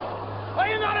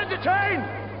entertained?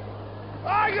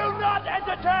 Are you not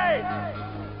entertained?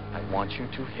 I want you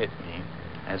to hit me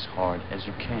as hard as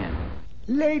you can.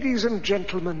 Ladies and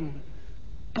gentlemen,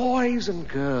 boys and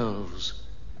girls,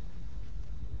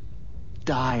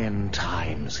 dying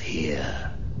times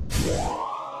here.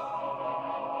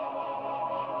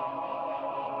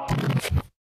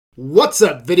 What's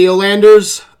up,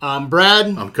 Videolanders? I'm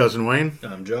Brad. I'm Cousin Wayne.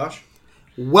 I'm Josh.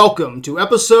 Welcome to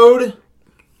episode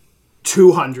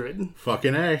 200.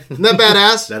 Fucking A. Isn't that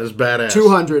badass? That is badass.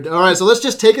 200. All right, so let's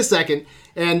just take a second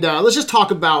and let's just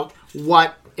talk about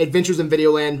what Adventures in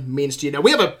Videoland means to you. Now, we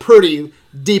have a pretty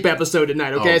deep episode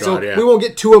tonight, okay? Oh, God, yeah. We won't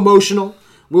get too emotional.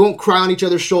 We won't cry on each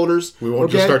other's shoulders. We won't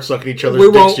okay? just start sucking each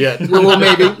other's dicks yet. We will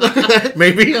maybe.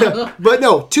 Maybe. But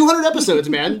no, 200 episodes,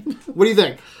 man. What do you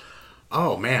think?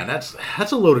 Oh, man, that's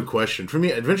a loaded question. For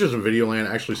me, Adventures in Videoland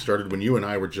actually started when you and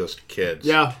I were just kids.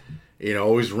 Yeah. You know,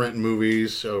 always renting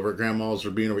movies over at Grandma's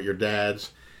or being over at your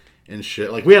dad's and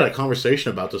shit. Like, we had a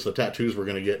conversation about this, the tattoos we're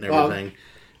going to get and everything.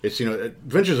 It's, you know,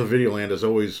 Adventures in Videoland has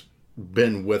always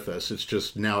been with us. It's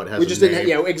just now it has a name.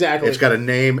 Yeah, exactly. It's got a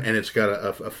name and it's got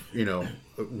a you know,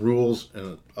 rules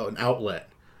and an outlet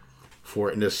for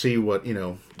it. And to see what, you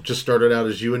know, just started out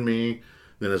as you and me,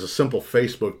 then as a simple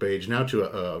Facebook page, now to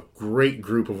a great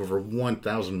group of over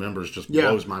 1,000 members just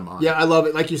blows my mind. Yeah, I love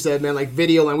it. Like you said, man, like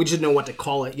Videoland, we just didn't know what to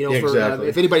call it. You know, Exactly.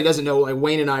 If anybody doesn't know, like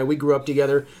Wayne and I, we grew up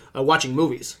together watching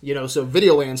movies. You know, so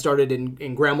Videoland started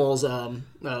in Grandma's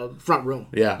front room.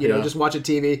 Yeah, You know, yeah. just watching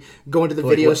TV, going to the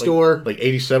video store. Like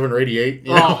 87 or 88.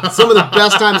 You know? Oh, some of the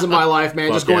best times of my life, man.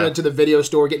 Fuck just going yeah. into the video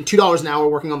store, getting $2 an hour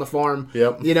working on the farm.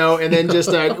 Yep. You know, and then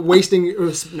just not wasting.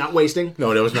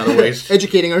 No, that was not a waste.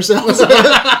 Educating ourselves.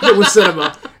 It was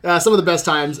cinema. Some of the best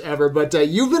times ever. But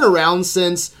you've been around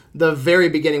since the very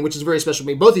beginning, which is very special to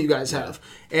me. Both of you guys have.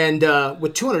 And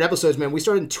with 200 episodes, man, we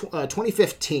started in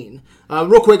 2015.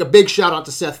 Real quick, a big shout out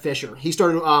to Seth Fisher. He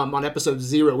started on episode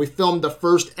 0. We filmed the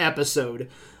first episode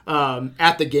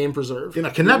at the Game Preserve. You know,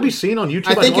 can that be seen on YouTube?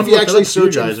 I think if want to you look actually up to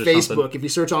you search on guys or Facebook, something. if you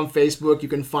search on Facebook, you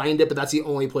can find it, but that's the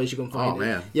only place you can find it. Oh,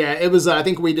 man. Yeah, it was, I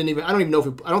think we didn't even, I don't even know if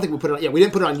I don't think we put it on, we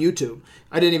didn't put it on YouTube.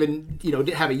 I didn't even,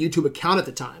 didn't have a YouTube account at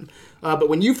the time. But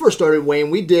when you first started, Wayne,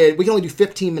 we can only do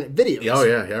 15-minute videos. Oh,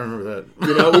 yeah, I remember that.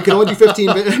 We can only do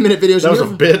 15-minute videos. That was a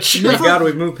bitch. Thank God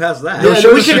we've moved past that. No,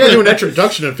 we can't even do an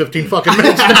introduction in 15 fucking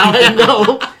minutes now. I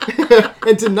know.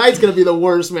 And tonight's going to be the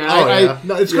worst, man. Oh, yeah.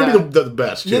 No, it's going to be the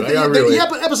best, too.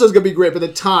 The episode's going to be great, but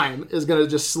the time is going to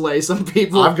just slay some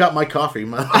people. I've got my coffee.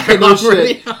 I know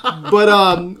shit.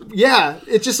 But, yeah,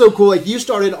 it's just so cool. Like, you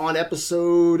started on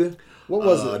episode... What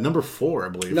was it? Number 4, I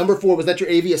believe. Number 4, was that your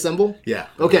AV Assemble? Yeah.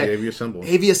 Okay. AV Assemble.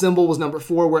 AV Assemble was number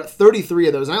 4. We're at 33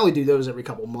 of those. And I only do those every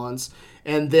couple months.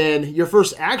 And then your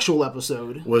first actual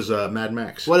episode Was Mad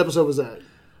Max. What episode was that?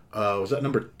 Was that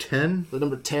number 10? The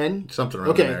number 10? Something around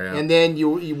okay. there, yeah. And then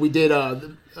we did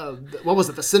what was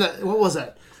it? What was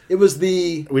that? It was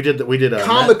the We did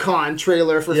Comic-Con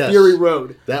trailer for Yes. Fury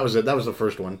Road. That was it. That was the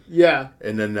first one. Yeah.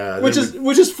 And then Which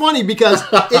is funny because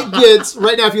it gets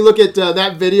right now. If you look at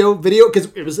that video because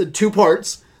it was in 2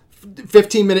 parts,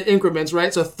 15-minute increments,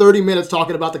 right? So 30 minutes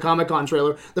talking about the Comic-Con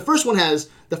trailer. The first one has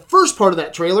the first part of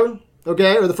that trailer,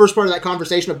 okay, or the first part of that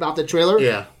conversation about the trailer.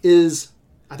 Yeah. Is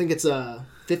I think it's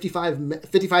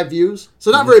 55 views,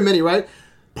 so not very many, right?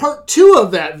 Part 2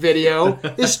 of that video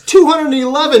is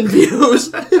 211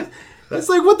 views. It's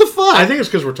like, what the fuck? I think it's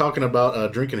because we're talking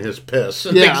about drinking his piss.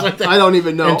 And Yeah, things like that. I don't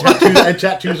even know. And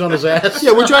tattoos on his ass.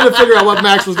 Yeah, we're trying to figure out what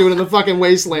Max was doing in the fucking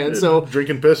wasteland. So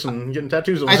Drinking piss and getting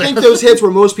tattoos on I his think ass. those hits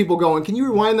were most people going, can you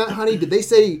rewind that, honey? Did they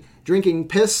say drinking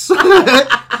piss? So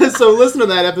listen to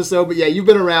that episode. But yeah, you've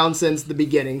been around since the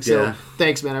beginning. So Yeah.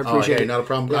 thanks, man. I appreciate hey, it. not a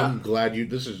problem. Yeah. I'm glad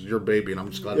this is your baby, and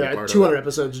I'm just glad to be Yeah, part 200 of it.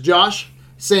 episodes. Josh,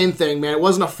 same thing, man. It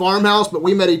wasn't a farmhouse, but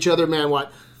we met each other, man,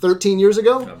 13 years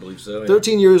ago? I believe so. Yeah.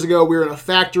 13 years ago, we were in a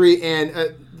factory, and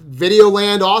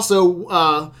Videoland also,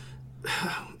 I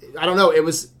don't know,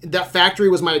 that factory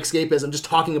was my escapism, just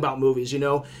talking about movies,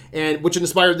 and which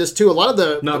inspired this too. A lot of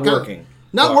the... Not the working.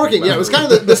 Not working, yeah. It was kind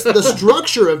of the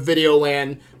structure of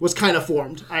Videoland was kind of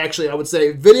formed. I would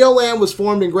say Videoland was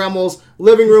formed in Grandma's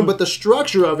living room, but the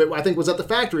structure of it, I think, was at the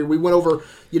factory. We went over,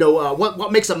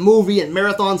 what makes a movie and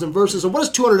marathons and verses. So what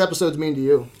does 200 episodes mean to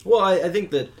you? Well, I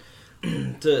think that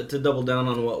to double down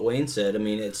on what Wayne said, I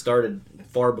mean, it started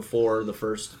far before the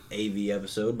first AV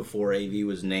episode, before AV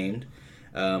was named.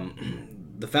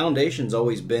 The foundation's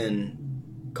always been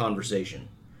conversation.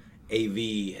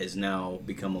 AV has now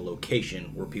become a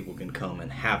location where people can come and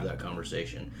have that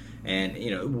conversation. And,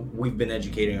 we've been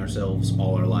educating ourselves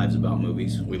all our lives about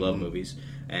movies. We love movies.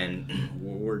 And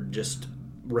we're just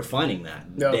refining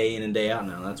that day in and day out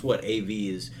now. That's what AV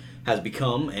is has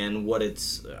become and what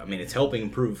it's helping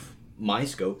improve my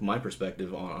scope, my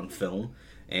perspective on film.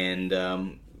 And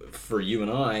for you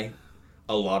and I,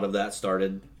 a lot of that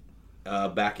started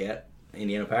back at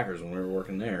Indiana Packers when we were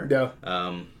working there.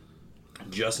 Yeah.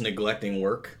 Just neglecting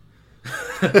work.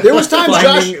 There was times,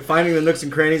 Josh... Finding the nooks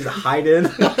and crannies to hide in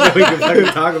that we could fucking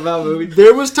talk about movies.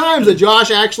 There was times that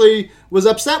Josh actually was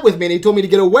upset with me, and he told me to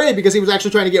get away because he was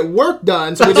actually trying to get work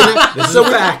done, so we didn't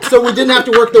have, so we didn't have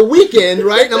to work the weekend,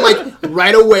 right? And I'm like,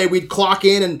 right away, we'd clock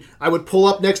in, and I would pull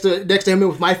up next to him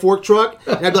with my fork truck,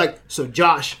 and I'd be like, so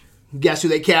Josh... Guess who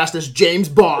they cast as James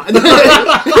Bond? True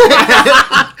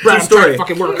story.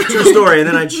 Fucking work. True story. And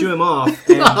then I'd shoo him off,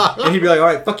 and he'd be like, "All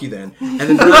right, fuck you then," and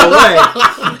then drive away.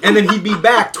 And then he'd be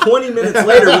back 20 minutes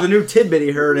later with a new tidbit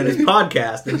he heard in his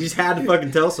podcast, and he just had to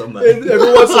fucking tell somebody. And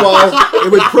every once in a while,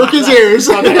 it would perk his ears.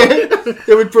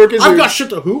 It would perk his ears. I've got shit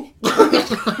to who?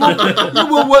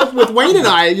 Well, with Wayne and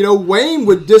I, Wayne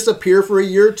would disappear for a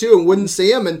year or two and wouldn't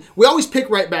see him, and we always pick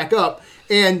right back up.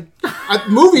 And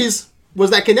movies was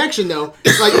that connection, though.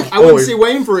 Like, I wouldn't see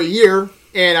Wayne for a year,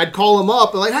 and I'd call him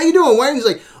up, and like, how you doing, Wayne? He's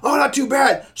like, oh, not too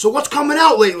bad. So what's coming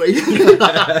out lately?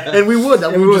 And we would.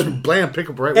 We would just blam, pick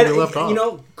up right where we left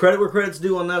off. Credit where credit's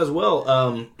due on that as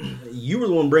well. You were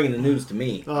the one bringing the news to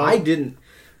me. I didn't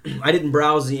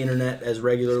browse the internet as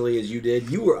regularly as you did.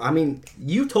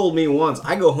 You told me once,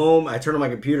 I go home, I turn on my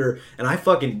computer, and I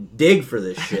fucking dig for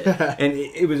this shit. And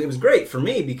it was great for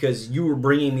me because you were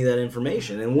bringing me that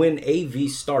information. And when AV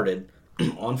started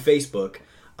on Facebook,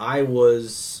 I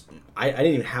didn't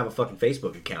even have a fuking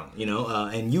Facebook account,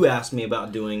 and you asked me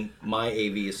about doing my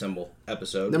AV Assemble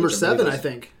episode. Number 7, I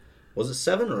think. Was it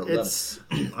 7 or 11? It's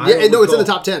in the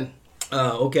top 10.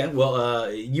 Okay,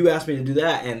 well, you asked me to do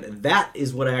that, and that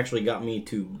is what actually got me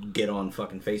to get on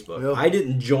fucking Facebook. Really? I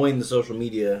didn't join the social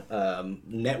media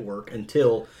network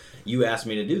until you asked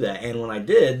me to do that, and when I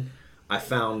did, I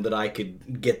found that I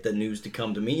could get the news to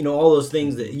come to me. All those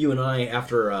things that you and I,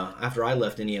 after I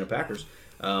left Indiana Packers,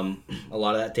 a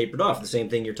lot of that tapered off. The same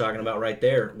thing you're talking about right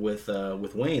there with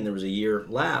Wayne. There was a year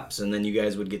lapse, and then you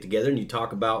guys would get together and you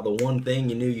talk about the one thing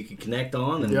you knew you could connect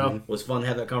on, and it was fun to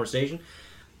have that conversation.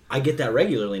 I get that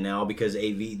regularly now because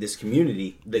AV, this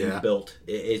community that you've built,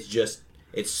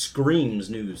 it screams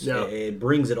news. Yeah. It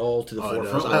brings it all to the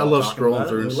forefront. I love scrolling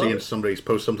through and seeing somebody's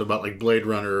post something about like Blade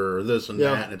Runner or this and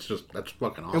that, and that's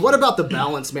fucking awesome. And what about the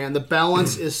balance, man? The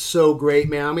balance is so great,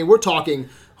 man. I mean, we're talking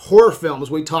horror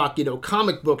films, we talk,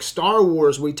 comic books, Star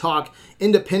Wars, we talk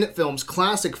independent films,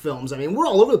 classic films. I mean, we're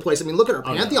all over the place. I mean, look at our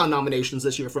Pantheon nominations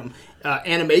this year, from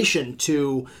animation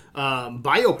to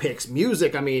biopics,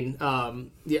 music. I mean,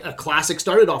 a classic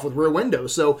started off with Rear Window.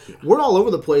 So we're all over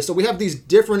the place. So we have these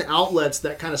different outlets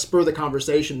that kind of spur the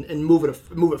conversation and move it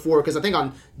forward. Because I think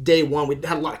on day one, we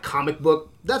had a lot of comic book.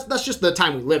 That's just the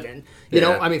time we live in. You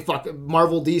know, I mean, fuck,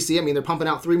 Marvel, DC, I mean, they're pumping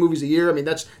out 3 movies a year. I mean,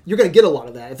 you're going to get a lot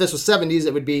of that. If this was 70s,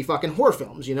 it would be fucking horror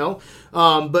films,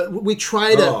 But we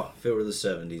try to... Oh, if it were the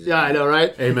 70s. Yeah, I know,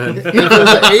 right? Amen. If it was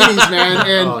the 80s, man.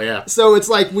 And so it's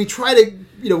like we try to,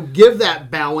 give that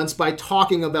balance by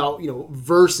talking about,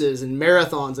 verses and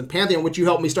marathons and Pantheon, which you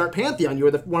helped me start Pantheon. You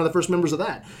were one of the first members of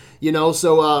that.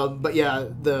 But yeah,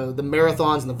 the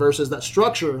marathons and the verses, that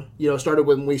structure, started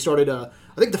when we started, I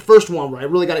think the first one where I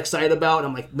really got excited about, and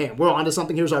I'm like, man, we're onto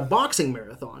something. Here's our boxing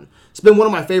marathon. It's been one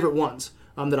of my favorite ones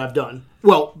that I've done.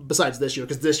 Well, besides this year,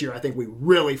 because this year I think we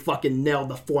really fucking nailed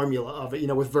the formula of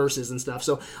it, with verses and stuff.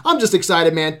 So I'm just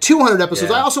excited, man. 200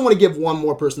 episodes. Yeah. I also want to give one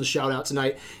more person a shout out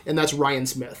tonight, and that's Ryan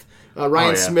Smith.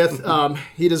 Ryan Smith,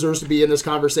 he deserves to be in this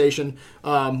conversation.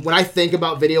 When I think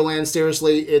about Videoland,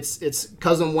 seriously, it's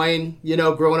Cousin Wayne,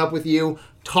 growing up with you,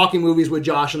 talking movies with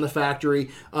Josh in the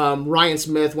factory. Ryan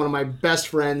Smith, one of my best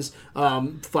friends. I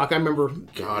remember...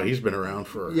 God, he's been around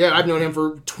for... Yeah, I've known him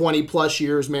for 20 plus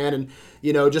years, man, and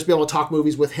just be able to talk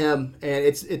movies with him, and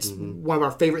it's one of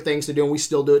our favorite things to do, and we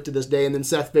still do it to this day. And then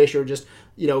Seth Fisher, just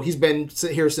he's been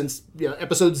here since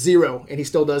episode 0, and he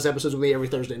still does episodes with me every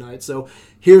Thursday night. So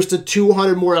here's to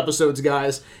 200 more episodes,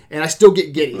 guys, and I still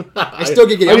get giddy. I'm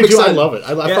excited. I love it.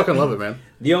 I fucking love it, man.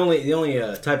 The only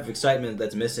type of excitement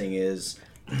that's missing is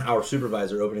our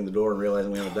supervisor opening the door and realizing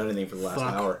we haven't done anything for the last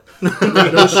hour.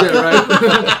 No shit,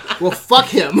 right? Well, fuck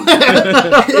him.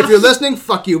 If you're listening,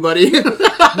 fuck you, buddy.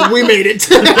 We made it.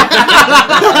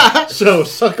 So,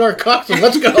 suck our cocks and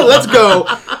let's go. Let's go.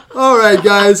 All right,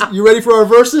 guys. You ready for our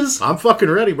verses? I'm fucking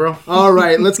ready, bro. All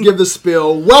right, let's give the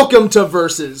spiel. Welcome to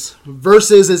Versus.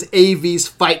 Versus is AV's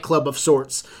fight club of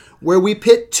sorts, where we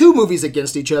pit 2 movies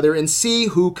against each other and see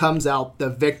who comes out the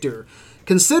victor.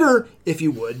 Consider, if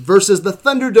you would, Versus the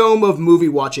Thunderdome of movie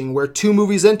watching, where 2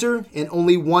 movies enter and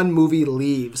only 1 movie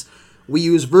leaves. We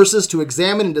use Versus to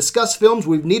examine and discuss films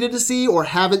we've needed to see or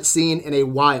haven't seen in a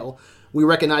while. We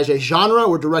recognize a genre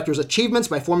or director's achievements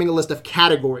by forming a list of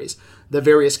categories. The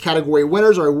various category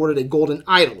winners are awarded a golden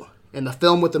idol, and the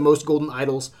film with the most golden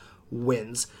idols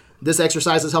wins. This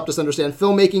exercise has helped us understand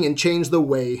filmmaking and change the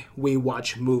way we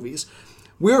watch movies.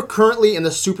 We are currently in the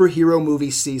superhero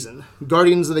movie season.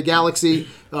 Guardians of the Galaxy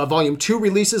Volume 2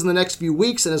 releases in the next few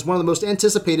weeks and is one of the most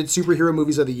anticipated superhero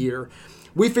movies of the year.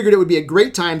 We figured it would be a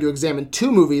great time to examine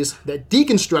 2 movies that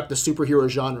deconstruct the superhero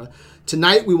genre.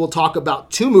 Tonight we will talk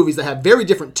about 2 movies that have very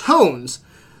different tones,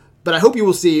 but I hope you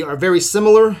will see are very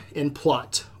similar in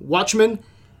plot. Watchmen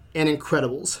and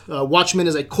Incredibles. Watchmen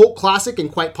is a cult classic and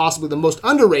quite possibly the most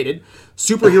underrated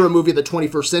superhero movie of the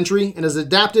 21st century and is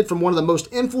adapted from one of the most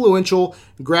influential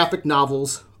graphic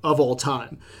novels of all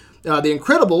time. The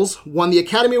Incredibles won the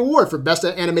Academy Award for Best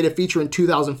Animated Feature in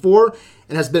 2004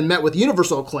 and has been met with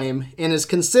universal acclaim and is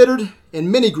considered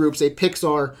in many groups a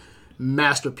Pixar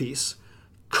masterpiece.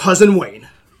 Cousin Wayne,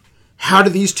 how do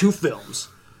these 2 films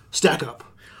stack up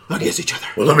against each other?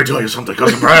 Well, let me tell you something,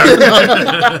 Cousin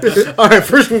Brad. All right,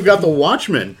 first we've got The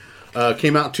Watchmen.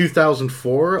 Came out in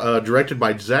 2004, directed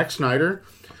by Zack Snyder.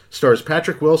 Stars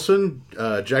Patrick Wilson,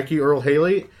 Jackie Earle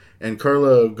Haley, and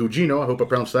Carla Gugino. I hope I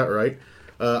pronounced that right.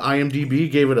 IMDb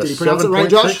gave it a 7.6. Did you pronounce it right,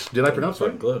 Josh? Did I pronounce it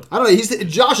right? I don't know.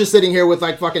 Josh is sitting here with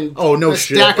like fucking a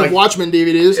stack shit. of Watchmen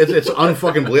DVDs. It's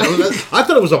unfucking believable. I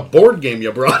thought it was a board game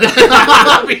you brought.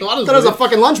 I'll be honest I thought it was a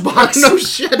fucking lunchbox. No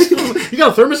shit. You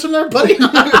got a thermos in there, buddy?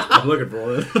 I'm looking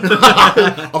for it.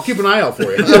 I'll keep an eye out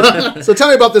for you. So tell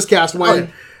me about this cast,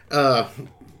 Wayne. Oh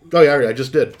yeah, I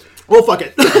just did. Oh, fuck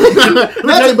it.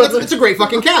 It's a great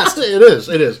fucking cast. It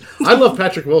is. I love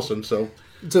Patrick Wilson, so.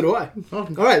 So do I. All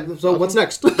right, so what's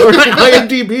next? All right,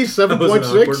 IMDb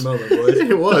 7.6. Moment, boys.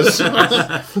 It was.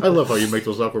 I love how you make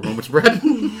those awkward moments, Brad.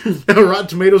 Rotten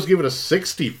Tomatoes give it a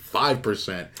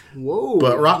 65%. Whoa.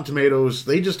 But Rotten Tomatoes,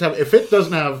 they just have, if it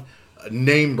doesn't have a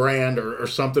name brand or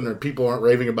something, or people aren't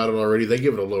raving about it already, they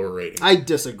give it a lower rating. I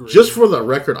disagree. Just for the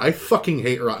record, I fucking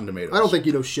hate Rotten Tomatoes. I don't think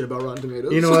you know shit about Rotten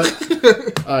Tomatoes. You know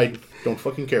what? I don't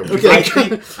fucking care. Okay.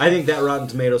 I think that Rotten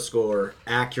Tomato score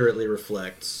accurately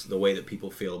reflects the way that people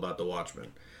feel about The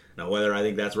Watchmen. Now, whether I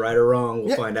think that's right or wrong,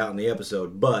 we'll find out in the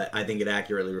episode, but I think it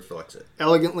accurately reflects it.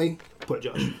 Elegantly put,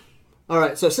 Josh. All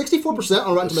right, so 64%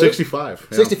 on Rotten Tomatoes. 65.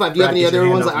 Yeah. 65. Do you have any Practice other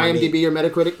your ones hand like off my IMDb or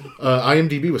Metacritic?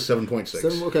 IMDb was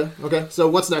 7.6. Okay. So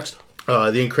what's next?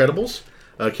 The Incredibles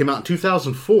came out in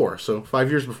 2004, so 5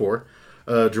 years before.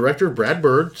 Director Brad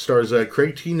Bird, stars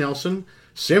Craig T. Nelson,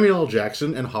 Samuel L.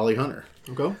 Jackson, and Holly Hunter.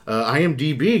 Okay.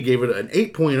 IMDb gave it an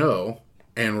 8.0,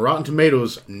 and Rotten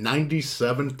Tomatoes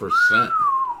 97%.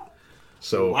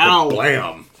 So, wow.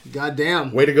 Blam.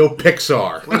 Goddamn. Way to go,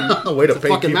 Pixar. Way to pay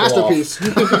Fucking people masterpiece.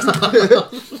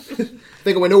 off.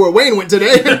 Think we know where Wayne went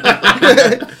today.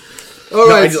 All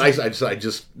right.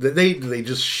 They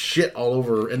just shit all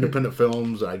over independent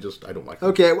films. I don't like them.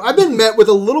 Okay, I've been met with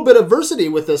a little bit of adversity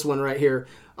with this one right here.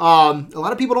 A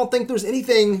lot of people don't think there's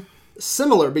anything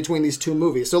similar between these 2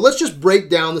 movies. So let's just break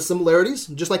down the similarities,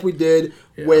 just like we did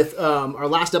with our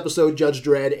last episode, Judge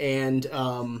Dredd and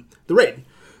The Raid.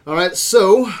 All right,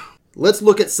 so let's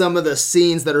look at some of the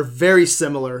scenes that are very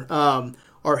similar.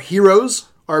 Our heroes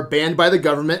are banned by the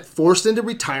government, forced into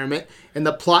retirement, and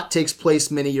the plot takes place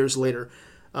many years later.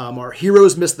 Our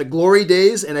heroes miss the glory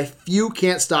days, and a few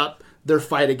can't stop their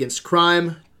fight against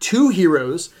crime. 2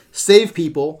 heroes save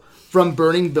people from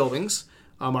burning buildings.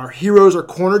 Our heroes are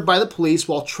cornered by the police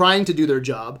while trying to do their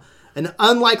job. An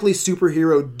unlikely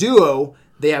superhero duo,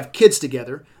 they have kids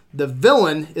together. The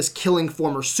villain is killing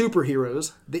former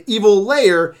superheroes. The evil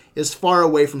layer is far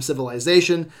away from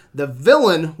civilization. The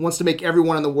villain wants to make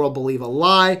everyone in the world believe a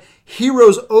lie.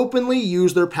 Heroes openly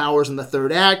use their powers in the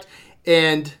 3rd act.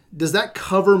 And does that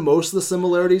cover most of the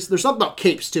similarities? There's something about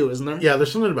capes too, isn't there? Yeah,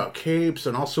 there's something about capes,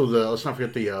 and also let's not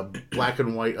forget the black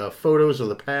and white photos of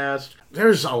the past.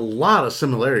 There's a lot of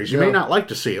similarities. You may not like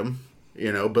to see them,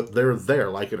 but they're there,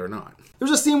 like it or not. There's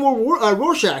a scene where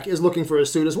Rorschach is looking for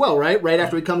his suit as well, right? Right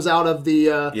after he comes out of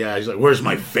the... Yeah, he's like, where's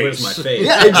my face? Where's my face?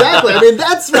 Yeah, exactly. I mean,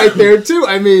 that's right there, too.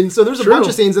 I mean, so there's a bunch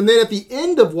of scenes. And then at the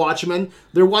end of Watchmen,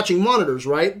 they're watching monitors,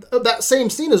 right? That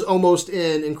same scene is almost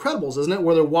in Incredibles, isn't it?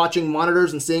 Where they're watching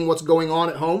monitors and seeing what's going on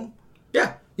at home.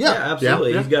 Yeah, Yeah.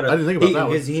 absolutely. Yeah. He's got I didn't think about that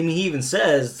one. Because he even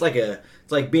says it's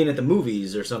like being at the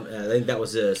movies or something. I think that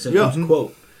was a Simpsons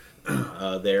quote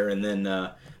there. And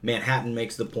then Manhattan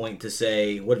makes the point to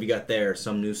say, "What have you got there?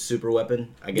 Some new super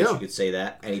weapon?" I guess you could say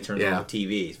that. And he turns on the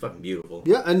TV. It's fucking beautiful.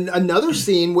 Yeah, and another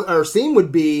scene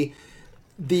would be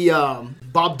the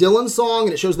Bob Dylan song,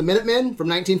 and it shows the Minutemen from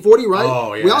 1940, right?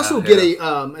 Oh, yeah, We also get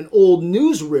an old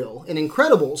newsreel in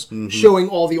Incredibles showing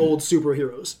all the old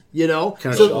superheroes. You know,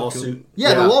 Kind of so, lawsuit.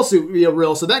 yeah, the lawsuit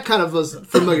reel. So that kind of was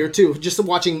familiar too. Just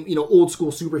watching old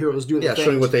school superheroes doing their things.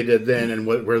 showing what they did then and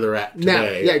where they're at today. Now,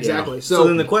 yeah, exactly. So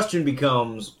then the question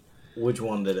becomes, which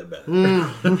one did it better?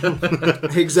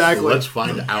 Exactly. Let's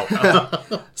find out.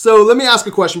 So let me ask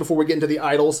a question before we get into the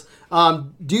idols.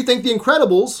 Do you think The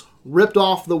Incredibles ripped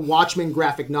off the Watchmen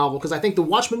graphic novel? Because I think the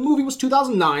Watchmen movie was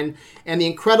 2009 and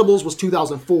The Incredibles was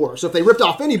 2004. So if they ripped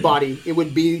off anybody, it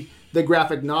would be the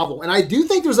graphic novel. And I do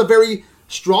think there's a very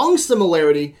strong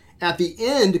similarity at the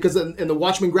end, because in the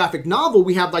Watchmen graphic novel,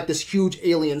 we have like this huge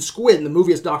alien squid. In the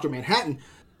movie, it's Dr. Manhattan.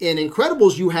 In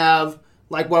Incredibles, you have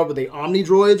like, what were they,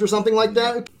 Omnidroids or something like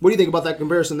that? What do you think about that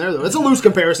comparison there, though? It's a loose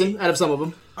comparison out of some of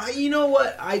them. You know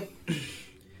what?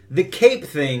 The cape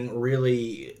thing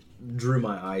really drew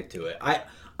my eye to it.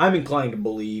 I'm inclined to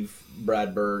believe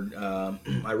Brad Bird.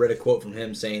 I read a quote from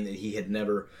him saying that he had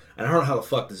never, and I don't know how the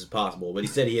fuck this is possible, but he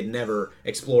said he had never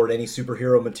explored any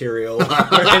superhero material.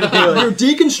 Or anything like. You're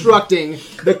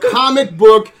deconstructing the comic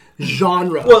book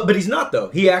genre. Well, but he's not, though.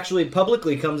 He actually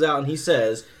publicly comes out and he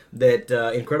says that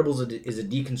Incredibles is a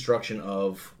deconstruction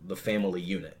of the family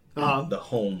unit, the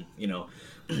home,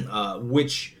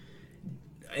 which,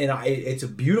 and it's a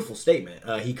beautiful statement.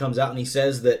 He comes out and he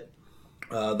says that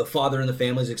the father in the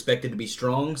family is expected to be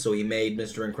strong, so he made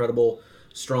Mr. Incredible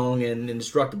strong and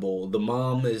indestructible. The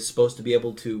mom is supposed to be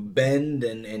able to bend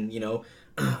and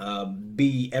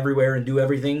be everywhere and do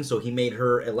everything, so he made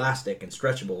her elastic and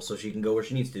stretchable so she can go where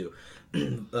she needs to.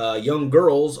 Young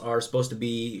girls are supposed to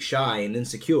be shy and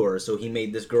insecure, so he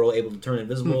made this girl able to turn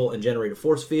invisible and generate a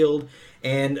force field.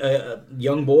 And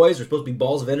young boys are supposed to be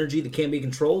balls of energy that can't be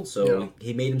controlled, so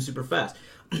he made them super fast.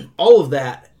 All of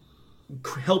that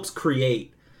helps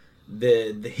create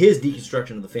his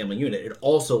deconstruction of the family unit. It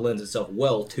also lends itself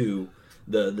well to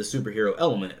the superhero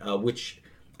element, which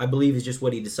I believe is just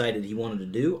what he decided he wanted to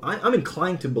do. I'm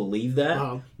inclined to believe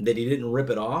that he didn't rip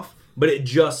it off, but it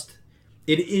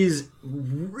is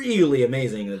really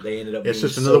amazing that they ended up. It's being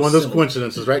just another so one of those similar.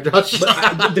 coincidences, right, Josh?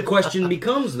 But the question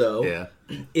becomes, though, Yeah.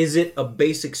 is it a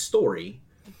basic story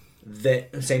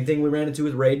that, same thing we ran into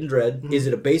with Raid and Dread, is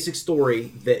it a basic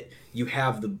story that you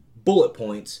have the bullet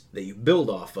points that you build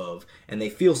off of, and they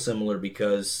feel similar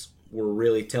because we're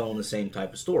really telling the same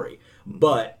type of story,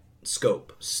 but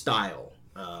scope, style,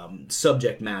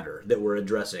 subject matter that we're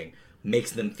addressing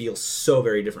makes them feel so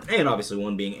very different, and obviously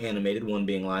one being animated, one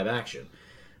being live action.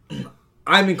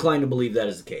 I'm inclined to believe that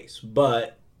is the case,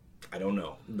 but I don't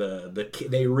know.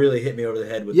 They really hit me over the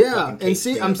head with the fucking and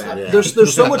see, thing about it.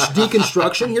 there's so much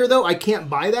deconstruction here, though. I can't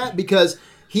buy that, because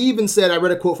he even said, I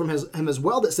read a quote from him as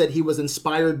well that said he was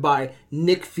inspired by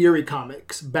Nick Fury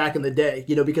comics back in the day,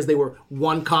 because they were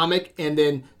one comic and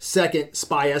then second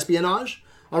spy espionage.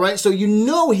 All right, so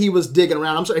he was digging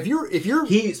around. I'm sorry, if you're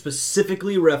He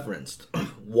specifically referenced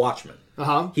Watchmen.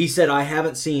 He said, I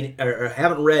haven't seen or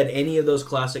haven't read any of those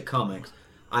classic comics.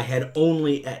 I had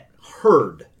only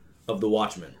heard of the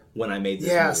Watchmen when I made this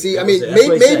movie. Yeah, see, That I was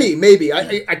mean, it. maybe.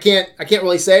 I can't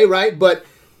really say, right? But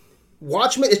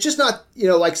Watchmen, it's just not,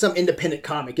 like some independent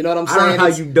comic. You know what I'm I saying? don't know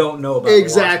how you don't know about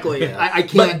exactly. The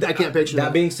Watchmen. I can't picture that.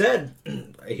 That being said,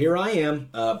 here I am.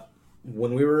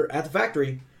 When we were at the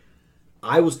factory,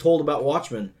 I was told about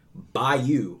Watchmen by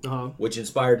you, which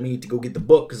inspired me to go get the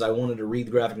book because I wanted to read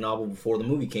the graphic novel before the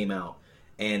movie came out.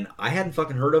 And I hadn't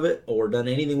fucking heard of it or done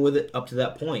anything with it up to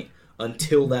that point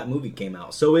until that movie came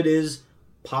out. So it is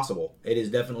possible. It is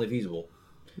definitely feasible.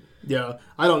 Yeah,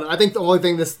 I don't know. I think the only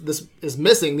thing this is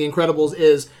missing, The Incredibles,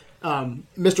 is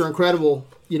Mr. Incredible,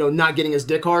 not getting his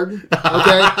dick hard,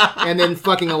 okay? And then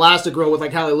fucking Elastigirl with,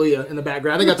 like, Hallelujah in the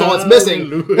background. I think that's all it's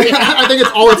missing. I think it's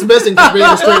all it's missing for being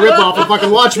a straight ripoff of fucking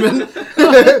Watchmen.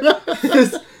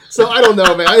 So I don't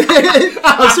know, man.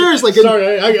 I'm seriously kidding.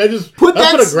 Sorry, I just Put put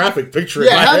that- a graphic picture in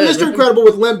Yeah, my have head. Mr. Incredible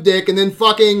with limp dick, and then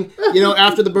fucking,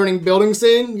 after the burning building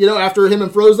scene, after him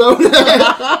and Frozone,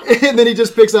 and then he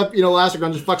just picks up, Elastigirl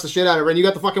and just fucks the shit out of her, and you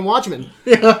got the fucking Watchmen.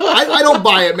 I don't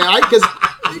buy it, man, because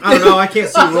I don't know. I can't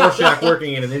see Rorschach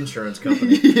working in an insurance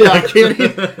company. yeah.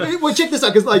 Well, check this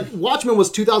out, because like Watchmen was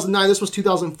 2009, this was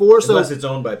 2004, so Unless it's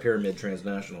owned by Pyramid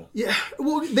Transnational. yeah.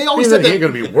 Well, they always He said ain't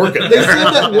that. going to be working They there.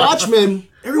 said that Watchmen.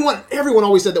 Everyone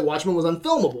always said that Watchmen was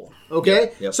unfilmable.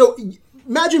 Okay, Yep. so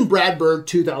imagine Brad Bird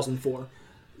 2004.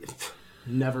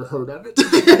 Never heard of it.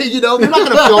 They're not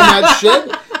going to film that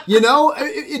shit.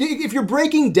 If you're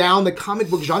breaking down the comic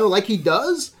book genre like he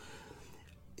does,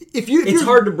 It's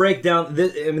hard to break down.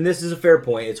 This is a fair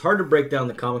point. It's hard to break down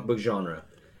the comic book genre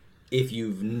if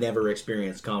you've never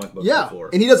experienced comic books Yeah, before.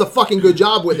 and he does a fucking good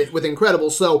job with it, with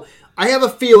Incredibles. So I have a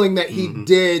feeling that he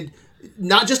did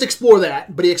not just explore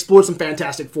that, but he explored some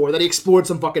Fantastic Four, that he explored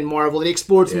some fucking Marvel, that he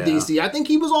explored some DC. I think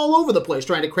he was all over the place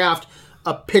trying to craft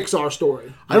a Pixar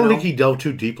story. I don't think he delved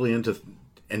too deeply into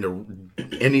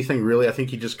anything really. I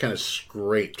think he just kind of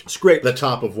scraped the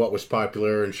top of what was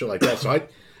popular and shit like that. So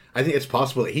I think it's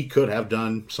possible that he could have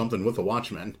done something with the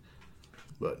Watchmen.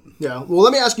 But yeah, well,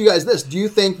 let me ask you guys this: do you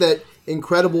think that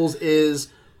Incredibles is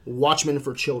Watchmen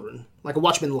for children, like a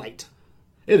Watchmen light?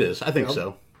 It is. I think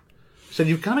so. So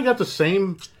you've kind of got the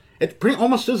same. It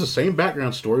almost is the same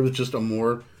background story with just a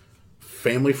more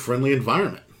family-friendly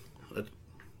environment. What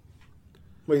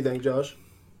do you think, Josh?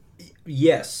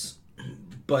 Yes,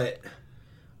 but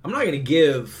I'm not going to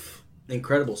give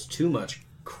Incredibles too much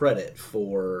credit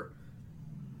for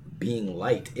being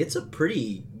light. It's a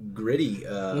pretty gritty.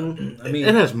 I mean,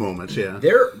 it has moments, yeah.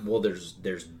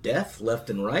 There's death left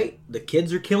and right. The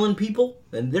kids are killing people,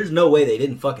 and there's no way they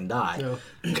didn't fucking die. No.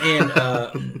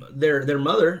 And their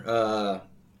mother,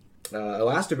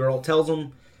 Elastigirl, tells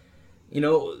them, you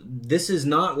know, this is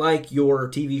not like your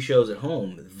TV shows at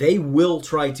home. They will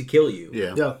try to kill you.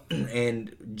 Yeah.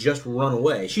 And just run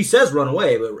away. She says run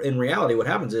away, but in reality what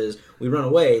happens is we run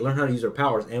away, learn how to use our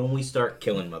powers, and we start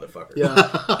killing motherfuckers.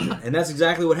 Yeah. And that's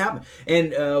exactly what happened.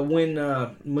 And when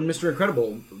Mr.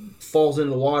 Incredible falls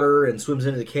into the water and swims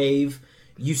into the cave,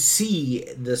 you see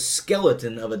the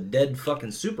skeleton of a dead fucking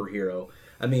superhero.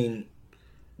 I mean,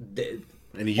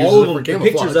 and he uses all it of for them, the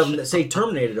pictures of him that say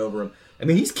Terminated over him. I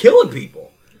mean, he's killing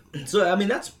people. So I mean,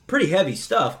 that's pretty heavy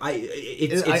stuff. I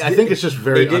think it's just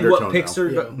very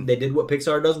undertone. They did what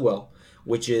Pixar does well,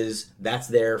 which is that's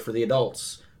there for the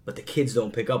adults, but the kids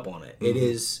don't pick up on it.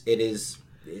 Mm-hmm.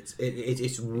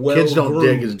 It's well. Kids don't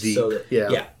dig as deep. So that,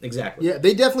 yeah, exactly. Yeah,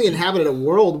 they definitely inhabited a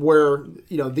world where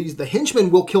the henchmen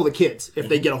will kill the kids if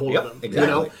they get a hold of them.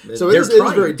 Exactly. You know? So it is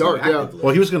very dark. Yeah.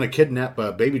 Well, he was going to kidnap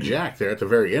Baby Jack there at the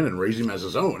very end and raise him as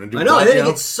his own. And do I know. And then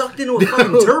he gets sucked into a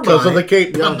fucking turbine because of the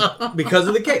cape. Because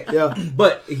of the cape. Yeah.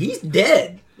 But he's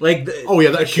dead. Like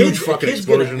that huge fucking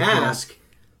explosion. Gonna ask.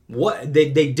 What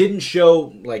they didn't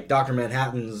show, like Dr.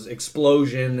 Manhattan's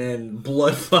explosion and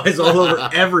blood flies all over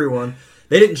everyone.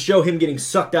 They didn't show him getting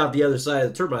sucked out the other side of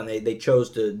the turbine. They chose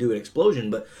to do an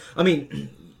explosion. But, I mean,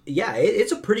 yeah,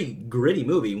 it's a pretty gritty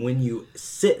movie when you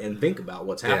sit and think about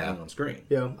what's happening on screen.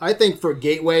 Yeah, I think for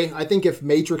gateway, if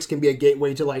Matrix can be a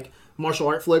gateway to, like, martial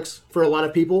art flicks for a lot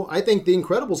of people, I think The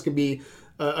Incredibles can be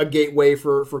a gateway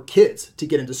for kids to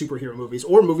get into superhero movies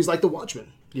or movies like The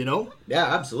Watchmen, you know? Yeah,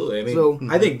 absolutely. I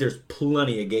mean, I think there's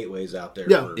plenty of gateways out there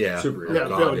for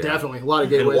superheroes. Yeah, definitely. A lot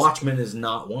of gateways. And Watchmen is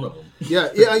not one of them. Yeah.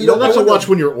 That's a watch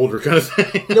when you're older kind of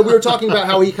thing. We were talking about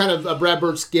how he kind of, Brad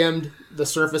Bird skimmed the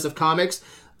surface of comics.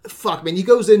 Fuck, man, he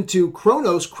goes into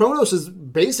Kronos. Kronos is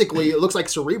basically, it looks like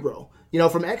Cerebro,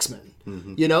 from X-Men.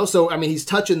 Mm-hmm. So, I mean, he's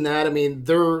touching that. I mean,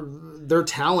 their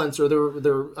talents or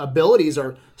their abilities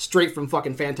are straight from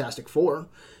fucking Fantastic Four,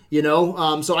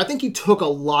 So I think he took a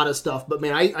lot of stuff, but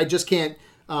man, I just can't,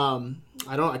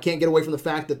 I can't get away from the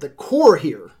fact that the core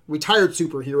here, retired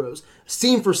superheroes,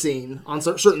 scene for scene on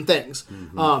certain things,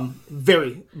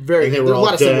 very, very. And they were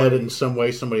all dead in some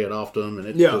way. Somebody had offed them, and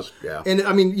it just. And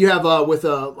I mean, you have with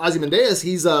Ozymandias,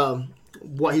 he's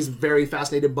very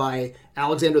fascinated by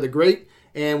Alexander the Great.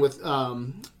 And with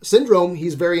Syndrome,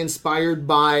 he's very inspired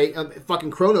by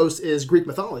fucking Kronos is Greek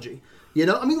mythology.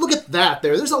 I mean, look at that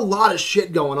there. There's a lot of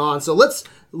shit going on. So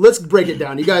let's break it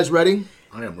down. You guys ready?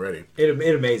 I am ready. It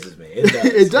amazes me. It does.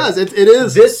 It does. It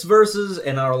is. This versus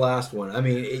and our last one. I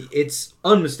mean, it's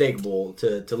unmistakable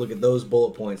to look at those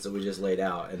bullet points that we just laid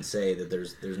out and say that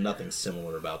there's nothing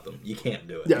similar about them. You can't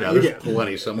do it. Yeah, there's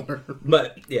plenty similar.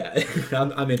 But yeah,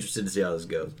 I'm interested to see how this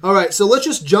goes. All right, so let's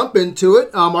just jump into it.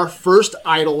 Our first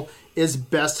idol is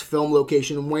best film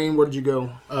location. Wayne, where did you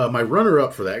go? My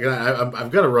runner-up for that.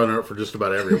 I've got a runner-up for just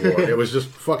about every award. It was just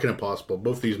fucking impossible.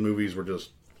 Both these movies were just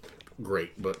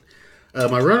great, but.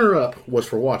 My runner-up was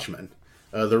for Watchmen,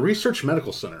 the Research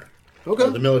Medical Center,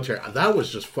 the military. That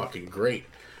was just fucking great.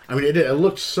 I mean, it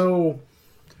looked so,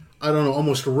 I don't know,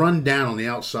 almost run down on the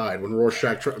outside when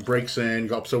Rorschach breaks in,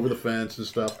 goes over the fence and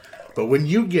stuff. But when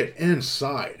you get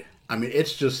inside, I mean,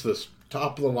 it's just this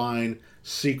top-of-the-line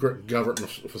secret government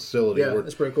facility. Yeah,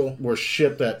 that's pretty cool. Where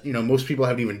shit that, most people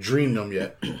haven't even dreamed of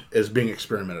yet is being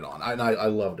experimented on. I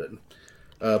loved it.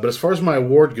 But as far as my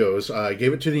award goes, I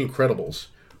gave it to The Incredibles.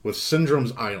 With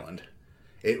Syndrome's Island.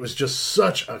 It was just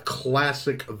such a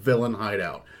classic villain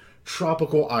hideout.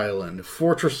 Tropical island,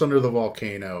 fortress under the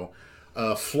volcano,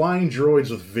 flying droids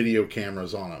with video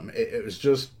cameras on them. It was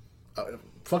just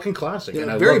fucking classic. Yeah,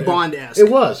 and I very loved it. Bond-esque. It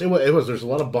was. There's a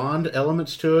lot of Bond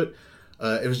elements to it.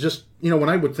 It was just, when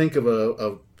I would think of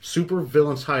a super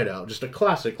villain's hideout, just a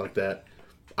classic like that,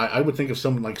 I would think of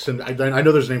someone like I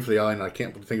know there's a name for the island. I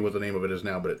can't think of what the name of it is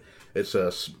now, but it's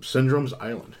Syndrome's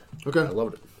Island. Okay. I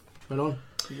loved it. Right on.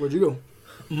 Where'd you go?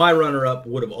 My runner-up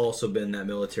would have also been that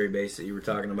military base that you were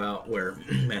talking about where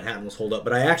Manhattan was holed up.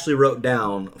 But I actually wrote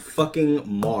down fucking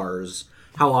Mars.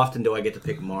 How often do I get to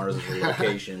pick Mars as a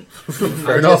location?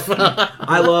 Fair enough.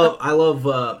 I love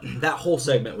that whole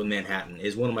segment with Manhattan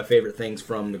is one of my favorite things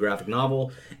from the graphic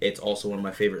novel. It's also one of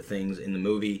my favorite things in the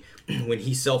movie. When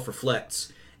he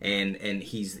self-reflects and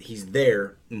he's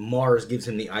there, Mars gives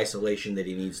him the isolation that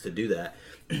he needs to do that.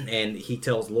 And he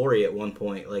tells Laurie at one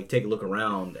point, like, take a look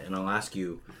around and I'll ask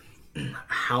you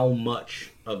how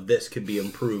much of this could be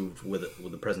improved with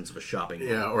the presence of a shopping mall.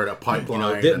 Yeah, or a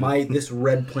pipeline. This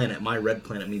red planet, my red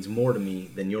planet, means more to me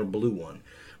than your blue one.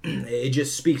 It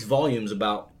just speaks volumes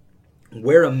about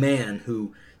where a man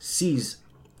who sees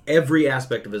every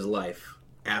aspect of his life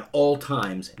at all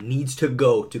times needs to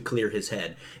go to clear his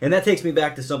head. And that takes me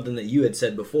back to something that you had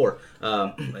said before.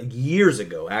 Years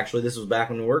ago, actually, this was back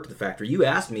when we worked at the factory. You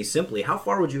asked me simply, how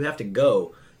far would you have to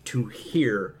go to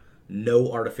hear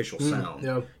no artificial sound?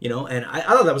 Yeah. And I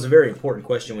thought that was a very important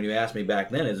question when you asked me back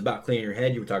then. It was about clearing your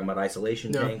head. You were talking about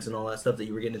isolation tanks and all that stuff that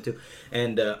you were getting into.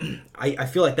 And I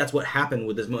feel like that's what happened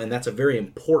with this moment, and that's a very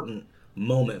important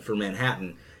moment for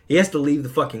Manhattan. He has to leave the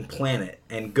fucking planet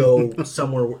and go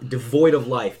somewhere devoid of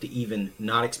life to even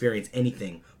not experience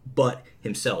anything but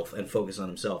himself and focus on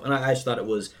himself. And I just thought it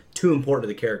was too important to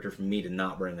the character for me to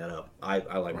not bring that up. I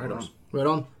like Mars. Right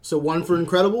on. So one for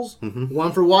Incredibles,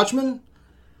 one for Watchmen.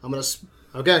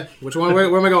 Okay, which one? Where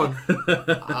am I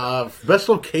going? Best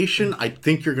location, I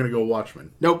think you're going to go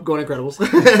Watchmen. Nope, going Incredibles.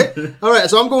 All right,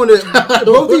 so I'm going to...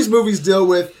 Both these movies deal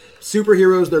with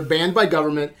superheroes. They're banned by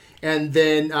government, and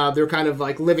then they're kind of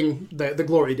like living the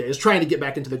glory days, trying to get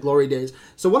back into the glory days.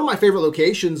 So one of my favorite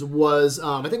locations was,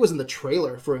 I think it was in the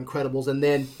trailer for Incredibles, and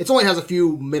then it only has a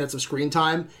few minutes of screen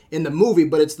time in the movie,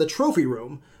 but it's the trophy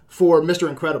room for Mr.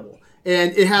 Incredible.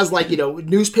 And it has, like,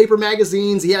 newspaper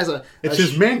magazines. He has It's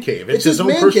his man cave. It's his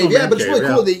own personal man cave. Yeah, but it's really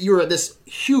cool that you're this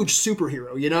huge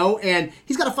superhero, And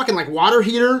he's got a fucking, like, water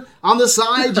heater on the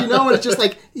side, And it's just,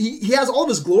 like, he has all of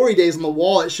his glory days on the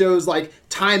wall. It shows, like,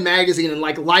 Time magazine and,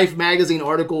 like, Life magazine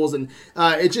articles. And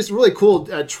it's just really cool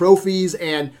trophies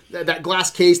and that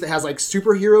glass case that has, like,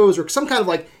 superheroes or some kind of,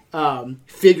 like,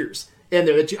 figures in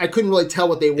there that I couldn't really tell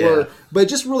what they were, but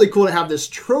just really cool to have this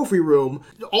trophy room.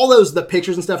 All the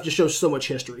pictures and stuff just shows so much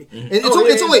history. And it's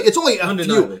only a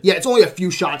few. Yeah, it's only a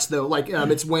few shots though. Like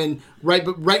it's when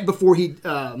right before he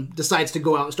decides to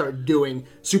go out and start doing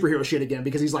superhero shit again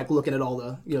because he's like looking at all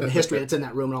the the history that's in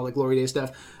that room and all the Glory Days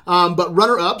stuff. But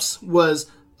runner ups was.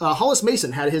 Hollis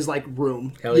Mason had his like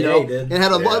room, Hell yeah, he did. And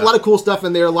had a lot of cool stuff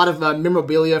in there, a lot of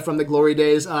memorabilia from the Glory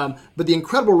Days. But the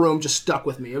Incredible Room just stuck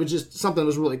with me. It was just something that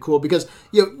was really cool because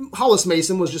Hollis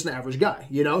Mason was just an average guy,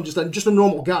 just a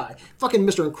normal guy. Fucking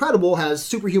Mr. Incredible has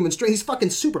superhuman strength. He's fucking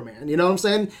Superman. You know what I'm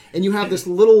saying? And you have this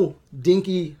little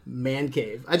dinky man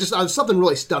cave. Something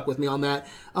really stuck with me on that.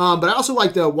 But I also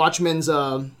liked Watchmen's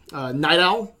Night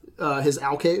Owl, his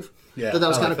owl cave. Yeah, that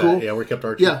was kind of cool. Yeah, we kept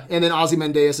Archie. Yeah, and then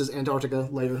Ozymandias' Antarctica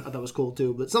later. I thought was cool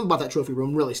too. But something about that trophy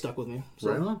room really stuck with me.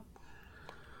 So. Right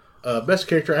on. Best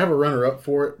character, I have a runner-up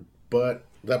for it, but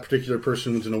that particular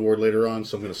person wins an award later on,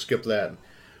 so I'm going to skip that.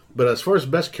 But as far as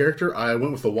best character, I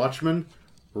went with the Watchman,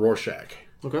 Rorschach.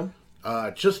 Okay.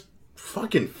 Just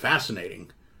fucking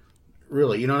fascinating.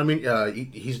 Really, you know what I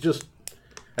mean? He's just...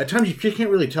 At times you can't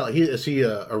really tell. Is he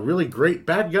a really great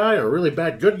bad guy or a really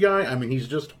bad good guy? I mean, he's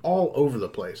just all over the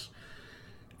place.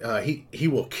 He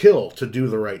will kill to do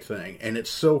the right thing, and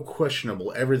it's so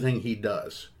questionable everything he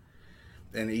does.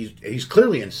 And he's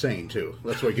clearly insane too.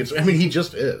 That's what gets. I mean, he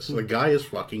just is. The guy is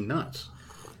fucking nuts.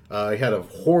 He had a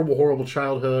horrible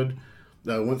childhood.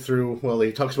 Went through. Well,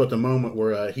 he talks about the moment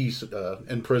where he's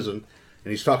in prison,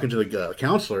 and he's talking to the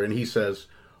counselor, and he says,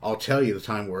 "I'll tell you the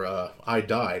time where I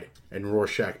died and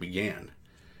Rorschach began."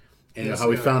 And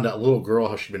how he found that little girl,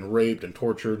 how she'd been raped and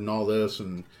tortured and all this,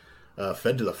 and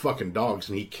fed to the fucking dogs,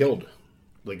 and he killed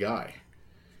the guy.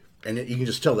 And you can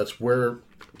just tell that's where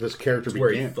this character began.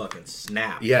 Where he fucking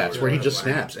snaps. Yeah, it's where he just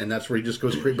snaps, and that's where he just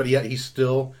goes crazy. But yet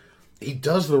he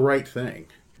does the right thing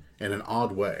in an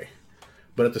odd way.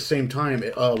 But at the same time,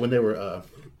 when they were...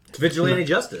 it's vigilante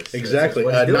justice. Exactly.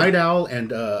 Night Owl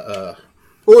and...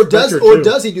 Or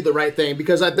does he do the right thing?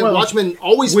 Because I think Watchmen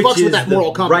always fucks with that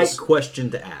moral compass. Right question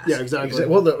to ask. Yeah, exactly.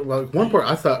 Well, one part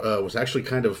I thought was actually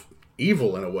kind of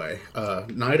evil in a way.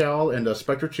 Night Owl and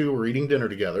Spectre 2 were eating dinner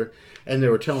together, and they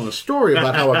were telling a story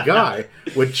about how a guy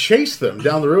would chase them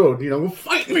down the road,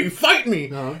 fight me, fight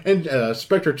me. Uh-huh. And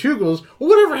Spectre 2 goes, well,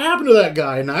 whatever happened to that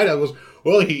guy? And Night Owl goes,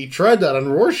 well, he tried that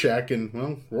on Rorschach,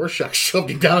 and, Rorschach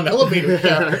shoved him down an elevator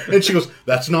shaft. And she goes,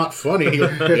 that's not funny. He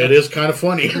goes, it is kind of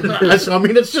funny. So, I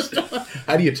mean, it's just,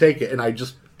 how do you take it? And I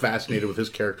just fascinated with his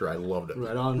character. I loved it.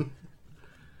 Right on.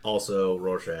 Also,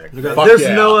 Rorschach. There's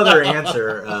no other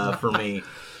answer for me.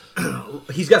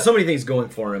 He's got so many things going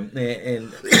for him.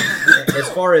 And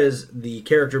as far as the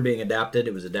character being adapted,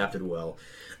 it was adapted well.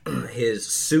 His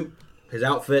suit, his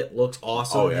outfit looks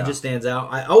awesome. Oh, yeah. He just stands out.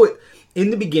 In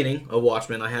the beginning of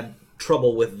Watchmen, I had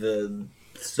trouble with the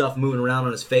stuff moving around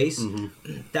on his face.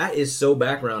 Mm-hmm. That is so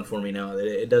background for me now that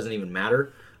it doesn't even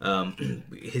matter.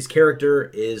 His character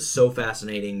is so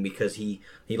fascinating because he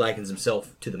likens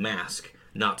himself to the Mask,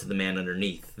 not to the man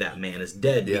underneath. That man is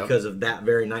dead because of that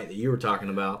very night that you were talking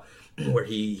about, where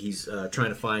he's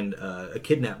trying to find a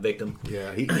kidnapped victim.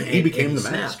 Yeah, he became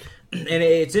the Mask. And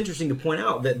it's interesting to point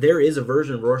out that there is a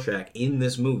version of Rorschach in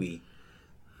this movie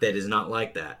that is not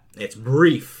like that. It's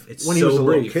brief. It's when so he was a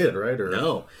brief. little kid, right? Or...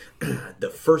 No. The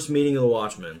first meeting of the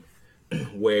Watchmen,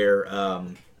 where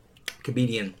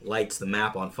Comedian lights the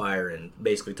map on fire and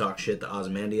basically talks shit to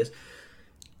Ozymandias.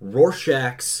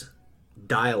 Rorschach's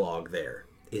dialogue there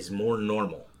is more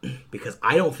normal because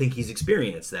I don't think he's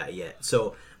experienced that yet.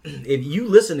 So if you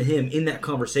listen to him in that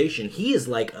conversation, he is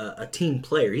like a team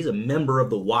player. He's a member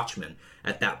of the Watchmen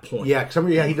at that point.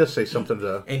 Yeah, he does say something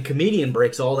to... And Comedian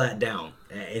breaks all that down.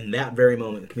 In that very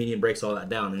moment, the Comedian breaks all that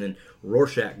down, and then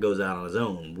Rorschach goes out on his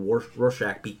own.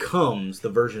 Rorschach becomes the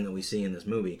version that we see in this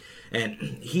movie. And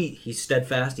he's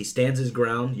steadfast. He stands his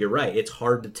ground. You're right. It's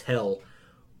hard to tell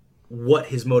what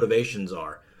his motivations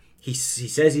are. He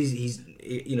says he's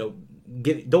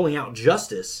doling out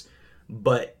justice,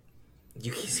 but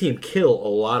you can see him kill a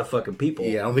lot of fucking people.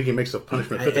 Yeah, I don't think he makes a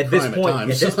punishment fit the at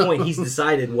this point, he's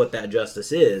decided what that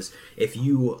justice is. If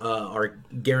you are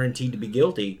guaranteed to be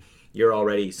guilty, you're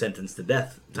already sentenced to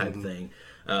death type thing.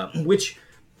 Which,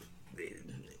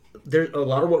 there's a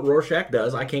lot of what Rorschach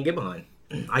does I can't get behind.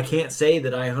 I can't say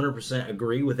that I 100%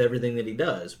 agree with everything that he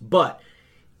does, but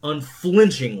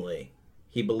unflinchingly,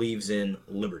 he believes in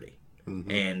liberty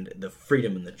and the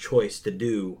freedom and the choice to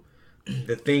do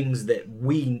the things that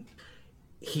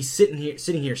he's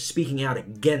sitting here speaking out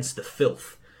against the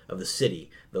filth of the city,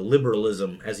 the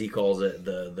liberalism, as he calls it,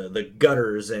 the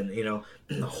gutters and the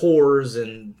whores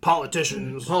and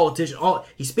politicians.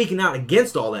 He's speaking out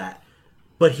against all that,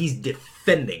 but he's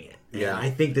defending it. Yeah, and I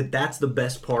think that that's the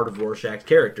best part of Rorschach's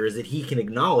character is that he can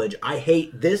acknowledge, I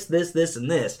hate this, and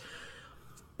this,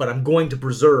 but I'm going to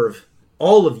preserve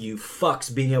all of you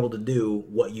fucks being able to do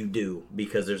what you do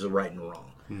because there's a right and a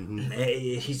wrong. Mm-hmm.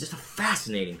 He's just a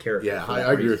fascinating character. Yeah,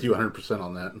 I agree with you 100%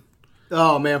 on that.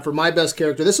 Oh, man, for my best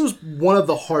character, this was one of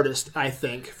the hardest, I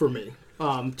think, for me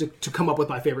to come up with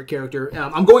my favorite character.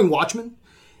 I'm going Watchmen.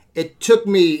 It took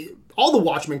me... All the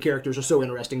Watchmen characters are so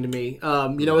interesting to me.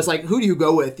 It's like, who do you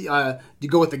go with? Do you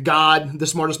go with the god, the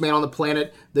smartest man on the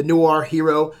planet, the noir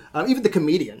hero? Even the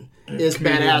comedian is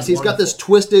badass. He's got this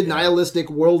twisted, nihilistic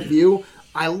worldview.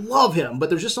 I love him, but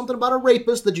there's just something about a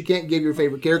rapist that you can't give your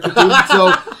favorite character to.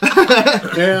 So,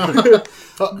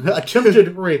 yeah,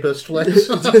 attempted rapist, Lex.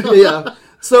 Yeah.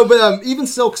 So, but even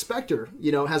Silk Spectre,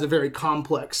 has a very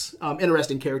complex,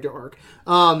 interesting character arc.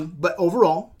 But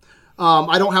overall,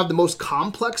 I don't have the most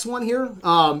complex one here.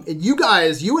 And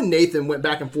you and Nathan went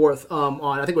back and forth on,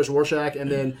 I think it was Rorschach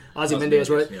and then Ozymandias,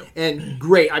 right? Yep. And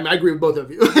great. I agree with both of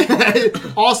you.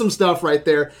 Awesome stuff right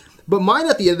there. But mine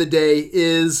at the end of the day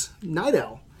is Night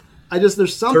Owl.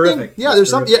 There's something. Terrific. Yeah, there's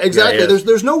something. Yeah, exactly. Yeah,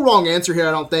 there's no wrong answer here,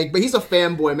 I don't think. But he's a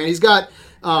fanboy, man. He's got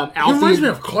Alfie. He reminds me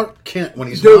of Clark Kent when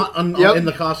he's not in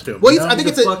the costume. Well, I think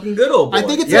it's a fucking good old boy. I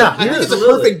think it's a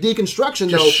perfect deconstruction.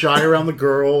 Just shy around the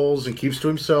girls and keeps to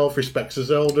himself, respects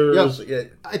his elders. Yep. Yeah.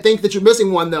 I think that you're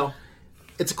missing one though.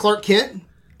 It's a Clark Kent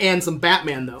and some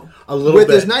Batman though. A little bit.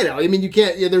 With his Night Owl. I mean, you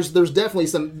can't. Yeah, there's definitely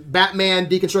some Batman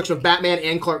deconstruction of Batman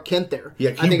and Clark Kent there.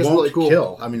 Yeah, I think it's really cool.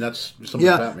 Kill. I mean, that's something.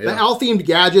 Yeah, Batman. The owl-themed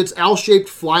gadgets, owl-shaped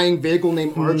flying vehicle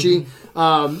named Archie,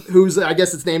 who's I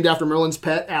guess it's named after Merlin's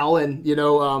pet owl, and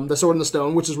the Sword and the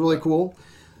Stone, which is really cool.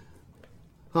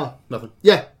 Huh? Nothing.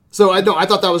 Yeah. So I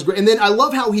thought that was great, and then I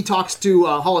love how he talks to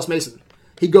Hollis Mason.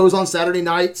 He goes on Saturday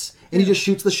nights. And he just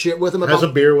shoots the shit with him. Has a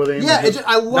beer with him. Yeah,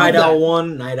 I love Night that. Owl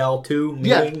 1, Night Owl 2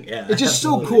 meeting. Yeah, it's just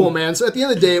so cool, man. So at the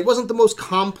end of the day, it wasn't the most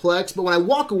complex, but when I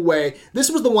walk away, this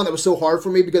was the one that was so hard for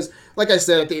me because, like I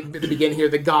said at the beginning here,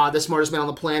 the god, the smartest man on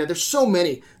the planet, there's so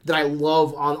many that I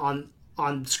love on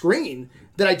on screen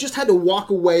that I just had to walk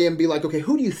away and be like, okay,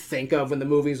 who do you think of when the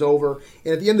movie's over?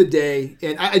 And at the end of the day,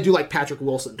 and I do like Patrick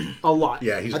Wilson a lot.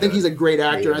 Yeah, I think he's a great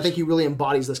actor. He I think he really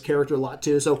embodies this character a lot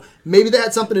too. So maybe that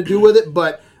had something to do with it,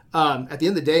 but at the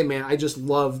end of the day, man, I just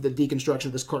love the deconstruction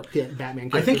of this Clark Kent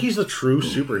Batman character. I think he's the true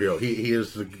superhero. He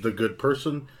is the good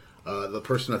person. The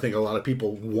person I think a lot of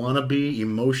people want to be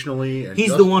emotionally. And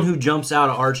He's the one who jumps out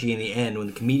of Archie in the end when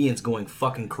the comedian's going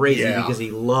fucking crazy because he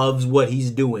loves what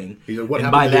he's doing. What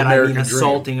and by happened to the that I mean American dream?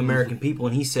 assaulting American people.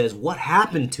 And he says, what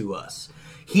happened to us?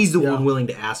 He's the one willing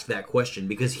to ask that question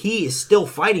because he is still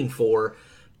fighting for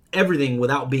everything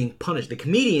without being punished. The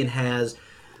comedian has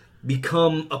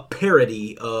become a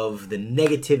parody of the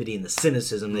negativity and the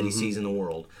cynicism that he sees in the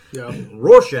world. Yeah.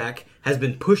 Rorschach has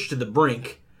been pushed to the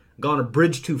brink, gone a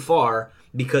bridge too far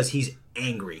because he's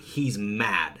angry, he's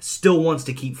mad, still wants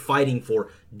to keep fighting for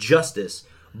justice,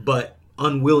 but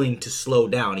unwilling to slow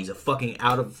down. He's a fucking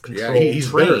out of control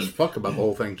he's bitter as train. fuck about the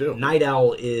whole thing too. Night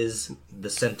Owl is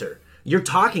the center. You're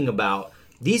talking about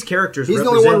these characters. He's the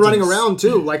only one running representing around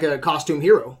too, like a costume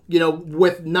hero.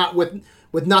 With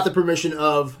not the permission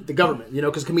of the government.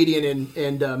 Because comedian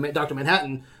and Dr.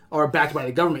 Manhattan are backed by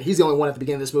the government. He's the only one at the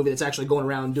beginning of this movie that's actually going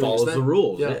around doing follows his thing. the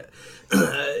rules. Yeah.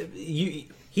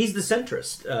 He's the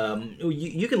centrist.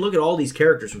 You can look at all these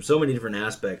characters from so many different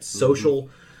aspects: social,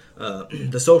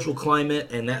 the social climate,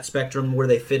 and that spectrum where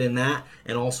they fit in that,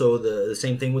 and also the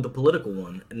same thing with the political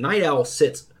one. Night Owl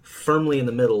sits firmly in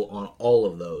the middle on all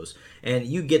of those, and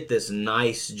you get this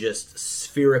nice, just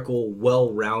spherical,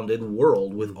 well-rounded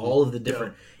world with all of the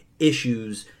different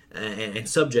issues and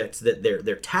subjects that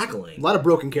they're tackling. A lot of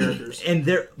broken characters. And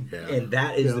and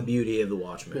that is the beauty of The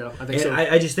Watchmen. Yeah, I think and so.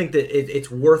 I just think that it's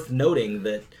worth noting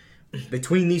that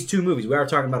between these two movies, we are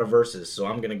talking about a versus, so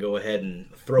I'm going to go ahead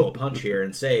and throw a punch here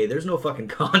and say there's no fucking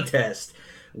contest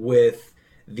with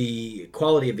the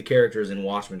quality of the characters in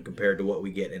Watchmen compared to what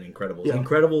we get in Incredibles. Yeah.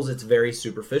 Incredibles, it's very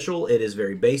superficial. It is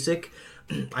very basic.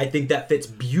 I think that fits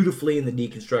beautifully in the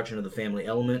deconstruction of the family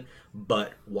element,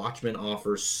 but Watchmen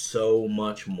offers so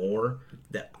much more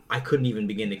that I couldn't even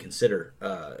begin to consider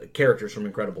characters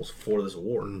from Incredibles for this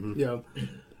award. Yeah.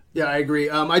 Yeah, I agree.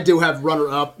 I do have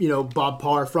runner-up, Bob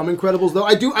Parr from Incredibles, though.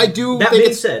 I do. That think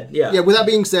being said, yeah. With that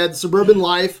being said, suburban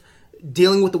life,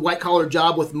 dealing with the white-collar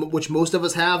job, which most of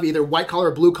us have, either white-collar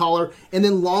or blue-collar, and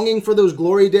then longing for those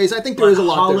glory days. I think there is a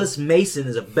lot Hollis there. Mason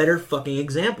is a better fucking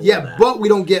example of Yeah, that. but we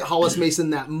don't get Hollis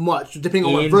Mason that much, depending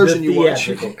on what In version the you watch.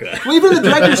 theatrical cut. Well, even the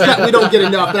director's cut, we don't get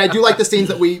enough, but I do like the scenes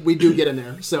that we do get in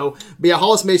there. So, but yeah,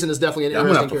 Hollis Mason is definitely an I'm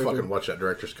gonna interesting have to character. fucking watch that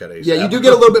director's cut. ASAP. Yeah, you do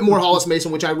get a little bit more Hollis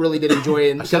Mason, which I really did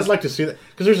enjoy. And I'd like to see that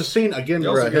because there's a scene again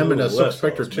also where get a him and little Silk less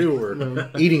Spectre Hollis 2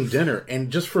 were eating dinner, and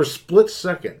just for a split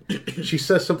second, she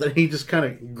says something. He just kind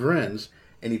of grins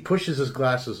and he pushes his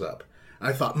glasses up.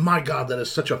 I thought, my God, that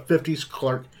is such a '50s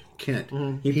Clark Kent.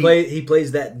 He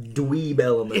plays that dweeb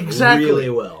element Exactly. really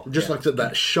well. Just like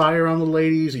that shy around the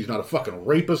ladies. He's not a fucking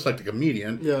rapist like the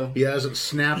comedian. Yeah. He hasn't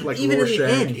snapped like Even in Rorschach. the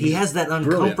end, he He's has that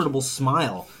brilliant. uncomfortable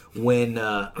smile when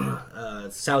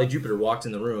Sally Jupiter walks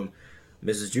in the room.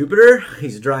 Mrs. Jupiter,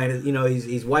 he's drying.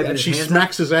 He's wiping And his she hands.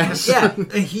 smacks his ass. Yeah,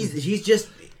 and he's just.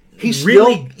 He's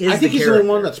really still, is I think the he's character. the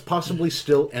one that's possibly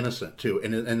still innocent too,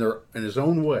 and in his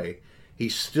own way, he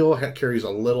still carries a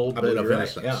little I bit believe of you're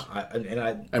right. innocence.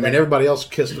 Yeah, I mean, everybody else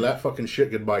kissed that fucking shit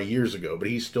goodbye years ago, but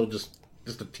he's still just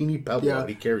a teeny pebble that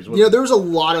he carries with him. There was a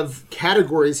lot of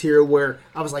categories here where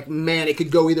I was like, man, it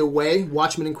could go either way,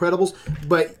 Watchmen, Incredibles.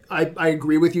 But I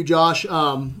agree with you, Josh.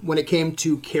 When it came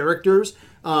to characters,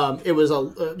 it was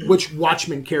which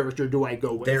Watchmen character do I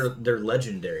go with? they're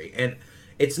legendary, and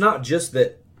it's not just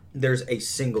that there's a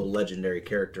single legendary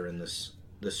character in this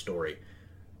story.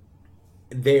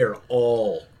 They are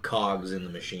all cogs in the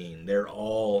machine. They're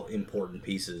all important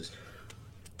pieces.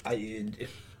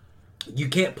 You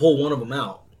can't pull one of them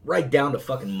out. Right down to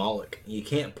fucking Moloch. You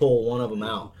can't pull one of them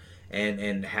out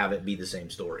and have it be the same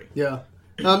story. Yeah.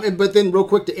 But then real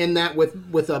quick to end that with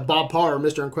Bob Parr,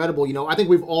 Mr. Incredible, I think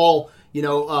we've all, we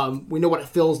know what it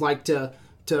feels like to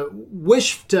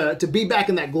wish to be back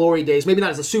in that glory days, maybe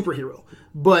not as a superhero,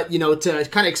 but, to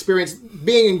kind of experience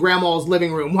being in grandma's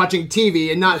living room watching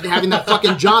TV and not having that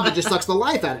fucking job that just sucks the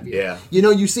life out of you. Yeah.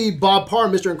 You see Bob Parr,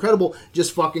 Mr. Incredible,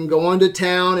 just fucking going to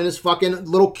town in his fucking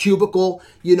little cubicle,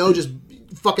 just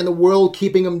fucking the world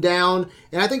keeping him down.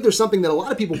 And I think there's something that a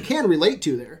lot of people can relate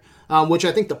to there. Which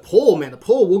I think the poll,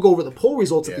 we'll go over the poll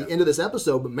results at the end of this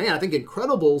episode, but man, I think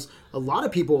Incredibles, a lot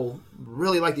of people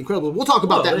really like the Incredibles. We'll talk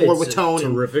about that more with Tone.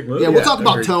 Terrific movie. Yeah, we'll talk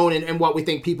about agreed. Tone and what we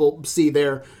think people see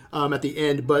there at the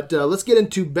end. But let's get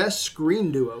into Best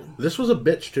Screen Duo. This was a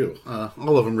bitch too.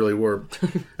 All of them really were.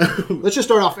 Let's just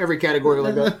start off every category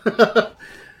like that.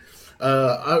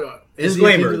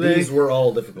 Disclaimer: these were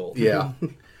all difficult. Yeah.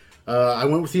 I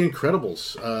went with The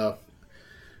Incredibles.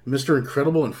 Mr.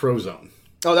 Incredible and Frozone.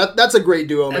 Oh, that's a great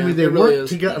duo, man. I mean, they it really weren't is.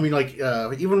 together. I mean, like,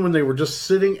 even when they were just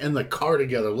sitting in the car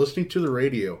together, listening to the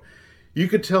radio, you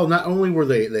could tell not only were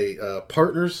they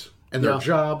partners in their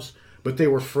jobs, but they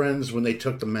were friends when they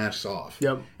took the masks off.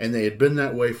 Yep. And they had been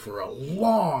that way for a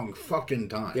long fucking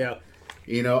time. Yeah.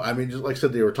 You know, I mean, just like I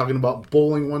said, they were talking about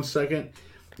bowling one second.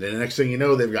 Then the next thing you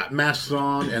know, they've got masks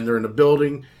on and they're in a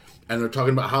building and they're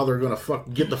talking about how they're going to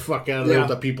get the fuck out of there with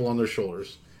the people on their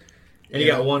shoulders. And you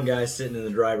got one guy sitting in the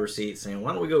driver's seat saying,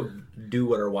 "Why don't we go do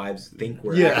what our wives think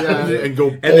we're Yeah. And go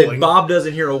bowling. And then Bob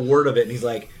doesn't hear a word of it, and he's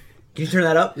like, "Can you turn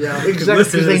that up?" Yeah, exactly. Listen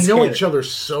Because to they this know kid. each other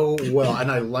so well,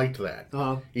 and I liked that.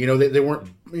 You know, they weren't,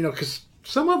 you know, because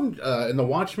some of them in The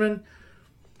Watchmen,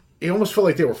 it almost felt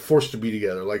like they were forced to be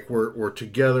together. Like, we're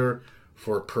together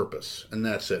for a purpose, and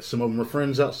that's it. Some of them were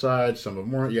friends outside, some of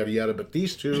them weren't, yada, yada. But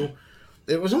these two,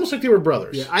 it was almost like they were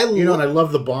brothers. Yeah, and I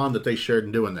love the bond that they shared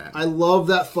in doing that. I love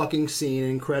that fucking scene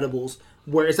in Incredibles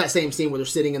where it's that same scene where they're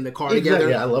sitting in the car Exactly, together,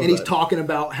 yeah, I love and he's that. talking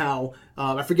about how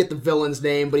I forget the villain's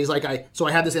name, but he's like, I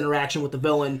had this interaction with the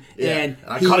villain, and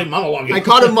I caught him monologuing. I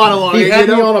caught him monologuing. He had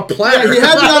you me know? on a platter. Yeah, he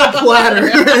had me on a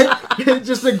platter.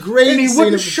 Just a great and he scene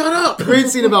wouldn't of- shut up. Great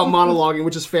scene about monologuing,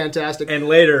 which is fantastic. And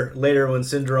later when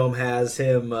Syndrome has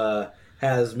him,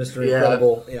 has Mr.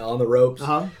 Incredible on the ropes,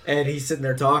 and he's sitting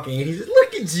there talking, and he's like,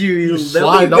 "Look at you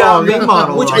sly got dog." me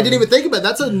monologuing." Which I didn't even think about.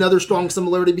 That's another strong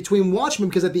similarity between Watchmen,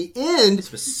 because at the end,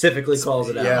 specifically calls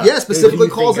it out. Yeah, specifically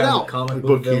Do you calls think it I'm a out. comic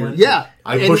Book book villain? yeah,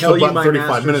 I and- pushed Tell the you button my 35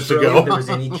 master minutes stroke, ago. if there was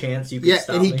any chance you could yeah,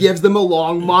 stop and he me. gives them a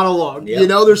long monologue. Yep. You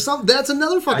know, there's that's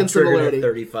another I fucking triggered similarity.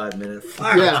 a 35-minute.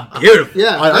 Yeah. Beautiful.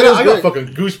 Yeah, I that was got great. fucking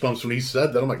goosebumps when he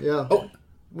said that. I'm like, Yeah. oh,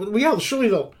 well, yeah, surely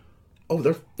they'll. Oh,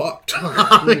 they're fucked.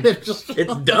 It's just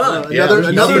It's done. Yeah, Another- there's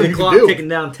You another- see the you clock can do. ticking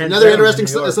down 10 Another seconds interesting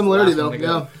in New York, similarity, last though. one to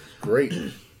go. Yeah. great.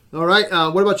 All right.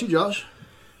 What about you, Josh?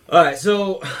 All right,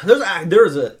 so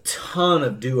there's a ton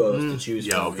of duos to choose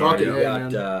from. fucking You A,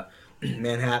 got man.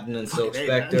 Manhattan and Silk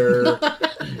Spectre.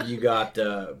 You got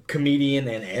Comedian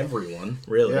and everyone,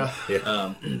 really.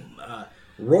 Yeah.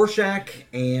 Rorschach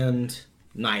and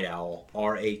Night Owl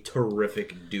are a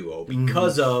terrific duo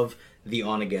because of the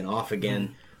on again, off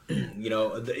again. You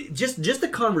know, just the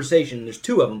conversation. There's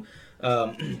two of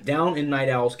them down in Night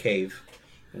Owl's cave,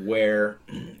 where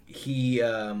he.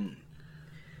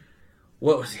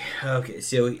 What was he? Okay,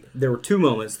 so there were two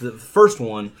moments. The first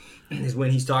one is when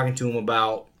he's talking to him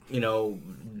about, you know,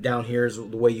 down here is the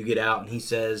way you get out, and he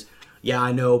says, "Yeah,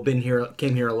 I know, came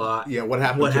here a lot. Yeah, what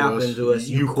happened What to happened us? to us?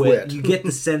 You quit." quit. You get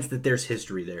the sense that there's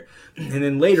history there, and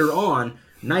then later on,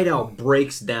 Night Owl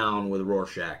breaks down with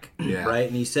Rorschach, right?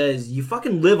 And he says, "You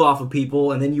fucking live off of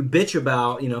people, and then you bitch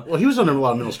about, you know." Well, he was under a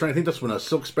lot of mental strain. I think that's when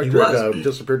Silk Spectre He was.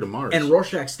 disappeared to Mars. And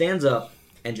Rorschach stands up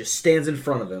and just stands in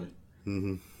front of him.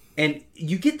 Mm-hmm. And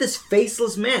you get this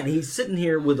faceless man. He's sitting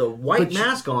here with a white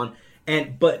mask on,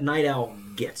 but Night Owl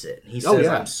gets it. He says,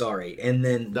 yeah. "I'm sorry." And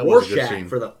then That was a good Rorschach, scene.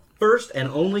 for the first and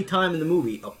only time in the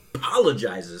movie,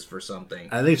 apologizes for something.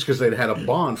 I think it's because they'd had a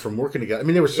bond from working together. I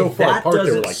mean, they were so If far that apart, they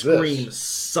doesn't were like scream this.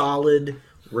 solid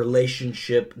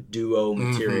relationship duo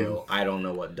Mm-hmm. material, I don't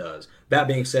know what does. That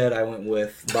being said, I went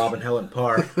with Bob and Helen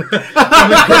Parr from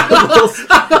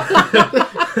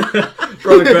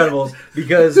Incredibles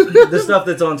because the stuff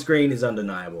that's on screen is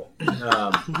undeniable.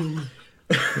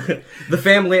 The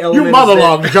family element. You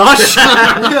monologue, Josh.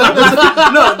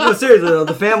 No, seriously though,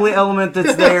 the family element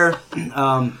that's there,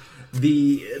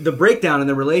 the breakdown in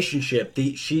the relationship.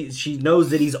 She knows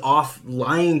that he's off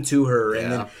lying to her,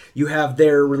 and then you have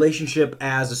their relationship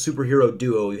as a superhero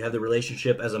duo. You have the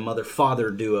relationship as a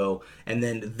mother-father duo, and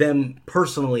then them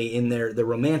personally in the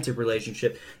romantic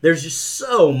relationship. There's just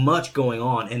so much going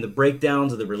on, and the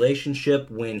breakdowns of the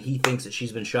relationship when he thinks that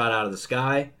she's been shot out of the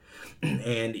sky.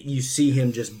 And you see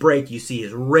him just break. You see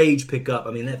his rage pick up.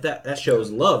 I mean, that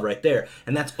shows love right there.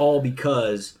 And that's all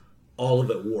because all of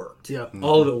it worked. Yeah.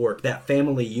 All of it worked. That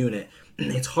family unit.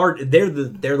 It's hard. They're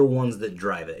the ones that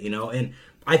drive it, you know. And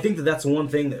I think that's one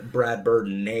thing that Brad Bird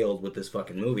nailed with this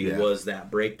fucking movie was that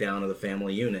breakdown of the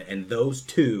family unit. And those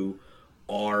two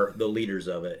are the leaders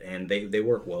of it, and they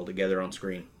work well together on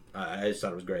screen. I just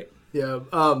thought it was great. Yeah,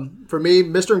 for me,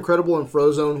 Mr. Incredible and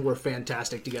Frozone were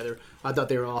fantastic together. I thought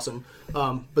they were awesome,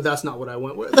 but that's not what I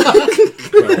went with.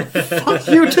 Fuck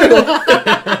you too.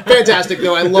 Fantastic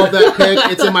though. I love that pick.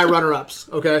 It's in my runner-ups.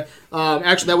 Okay,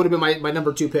 actually that would have been my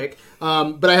number 2 pick.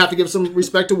 But I have to give some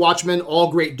respect to Watchmen. All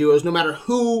great duos, no matter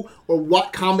who or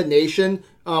what combination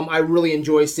I really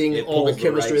enjoy seeing It all the pulls the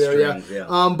chemistry right there. strings,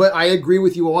 yeah. But I agree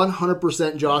with you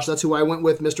 100%, Josh. That's who I went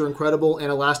with, Mr. Incredible and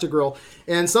Elastigirl.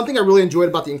 And something I really enjoyed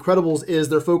about The Incredibles is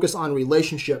their focus on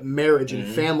relationship, marriage, and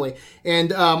family.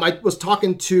 And I was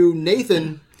talking to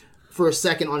Nathan for a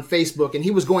second on Facebook, and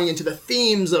he was going into the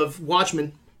themes of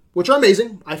Watchmen, which are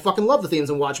amazing. I fucking love the themes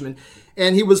in Watchmen.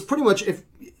 And he was pretty much, if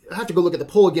I have to go look at the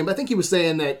poll again, but I think he was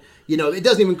saying that, it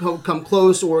doesn't even come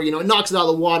close, or, it knocks it out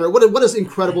of the water. What does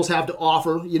Incredibles have to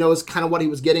offer, is kind of what he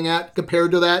was getting at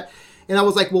compared to that. And I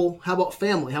was like, well, how about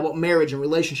family? How about marriage and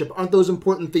relationship? Aren't those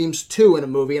important themes too in a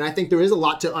movie? And I think there is a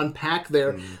lot to unpack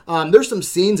there. There's some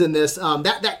scenes in this,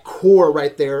 that core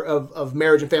right there of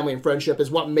marriage and family and friendship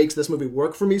is what makes this movie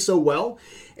work for me so well.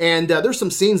 And there's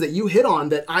some scenes that you hit on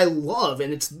that I love,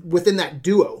 and it's within that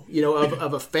duo,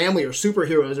 of a family or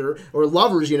superheroes or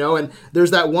lovers, and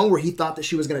there's that one where he thought that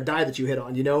she was going to die that you hit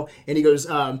on, and he goes,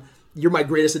 you're my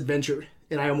greatest adventure.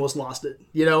 And I almost lost it.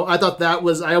 I thought that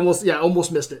was, I almost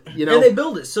missed it. And they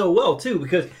build it so well, too,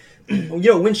 because,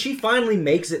 when she finally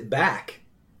makes it back,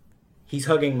 he's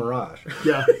hugging Mirage.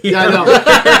 Yeah, yeah, I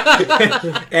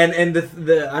know. and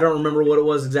the I don't remember what it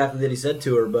was exactly that he said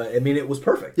to her, but, I mean, it was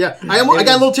perfect. Yeah, I got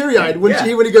a little teary-eyed when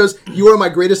he goes, you are my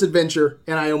greatest adventure,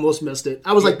 and I almost missed it.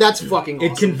 I was like, that's fucking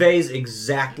awesome. It conveys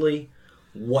exactly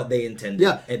what they intended.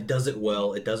 Yeah. It does it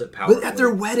well. It does it powerfully. But at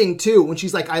their wedding, too, when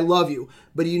she's like, I love you,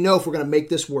 but if we're going to make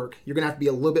this work, you're going to have to be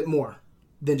a little bit more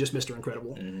than just Mr.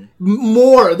 Incredible.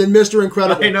 More than Mr.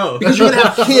 Incredible. I know. Because you're going to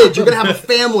have kids. You're going to have a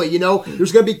family,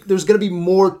 There's going to be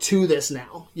more to this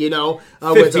now,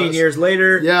 15 years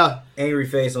later, yeah, angry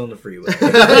face on the freeway.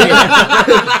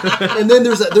 And then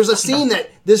there's a scene that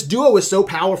this duo is so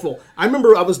powerful. I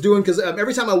remember I was doing, because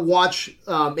every time I watch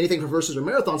anything for Versus or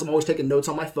Marathons, I'm always taking notes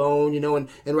on my phone,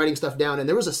 and writing stuff down. And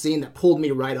there was a scene that pulled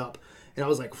me right up. And I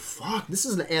was like, fuck, this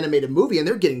is an animated movie, and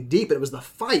they're getting deep. And it was the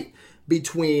fight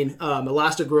between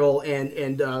Elastigirl and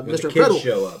Mr. Incredible.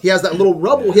 Show up. He has that little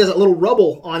rubble. Yeah. He has that little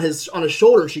rubble on his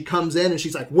shoulder. And she comes in and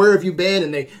she's like, "Where have you been?"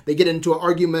 And they get into an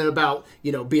argument about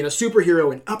being a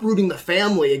superhero and uprooting the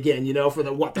family again. For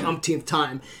the umpteenth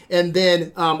time. And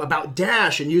then about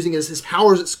Dash and using his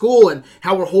powers at school and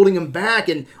how we're holding him back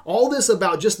and all this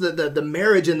about just the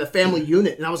marriage and the family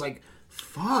unit. And I was like,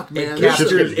 fuck, man.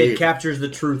 It captures the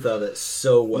truth of it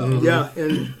so well. Mm-hmm. Yeah,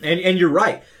 and you're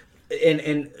right.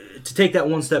 And to take that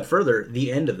one step further,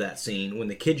 the end of that scene when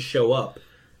the kids show up,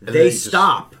 they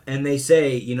stop and they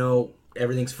say,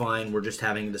 everything's fine. We're just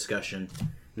having a discussion.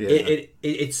 Yeah.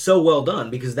 It's so well done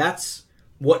because that's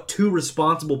what two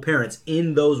responsible parents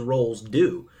in those roles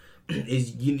do.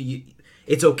 Is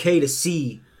it's okay to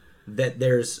see that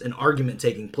there's an argument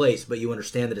taking place, but you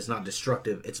understand that it's not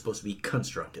destructive, it's supposed to be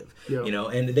constructive. Yeah.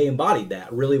 And they embodied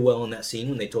that really well in that scene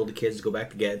when they told the kids to go back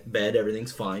to bed,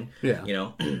 everything's fine. Yeah.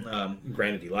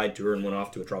 Granted, he lied to her and went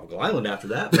off to a tropical island after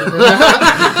that.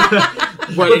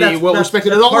 But that's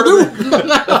respected at all do.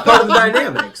 That's part of the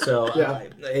dynamic. So yeah.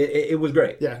 It was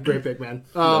great. Yeah, great pick, man.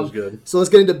 That was good. So let's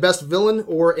get into best villain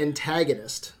or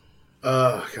antagonist.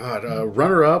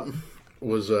 Runner-up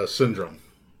was Syndrome.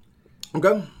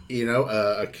 Okay.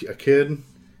 A kid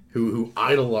who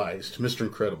idolized Mr.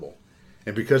 Incredible.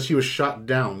 And because he was shot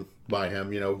down by him,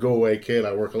 go away, kid,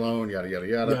 I work alone, yada, yada,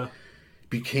 yada,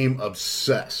 became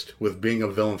obsessed with being a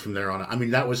villain from there on. I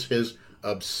mean, that was his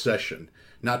obsession.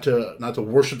 Not to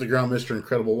worship the ground Mr.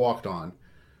 Incredible walked on,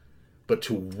 but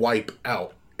to wipe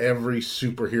out every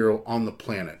superhero on the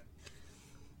planet.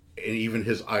 And even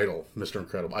his idol, Mr.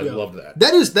 Incredible. I love that.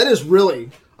 That is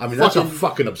really... I mean, that's a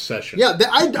fucking obsession. Yeah,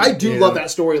 I do love that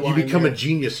storyline. You become a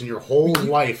genius and your whole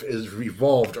life is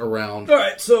revolved around... All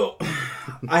right, so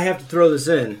I have to throw this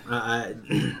in.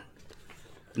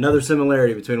 Another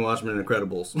similarity between Watchmen and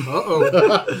Incredibles.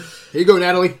 Uh-oh. Here you go,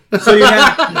 Natalie. So you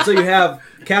have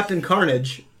Captain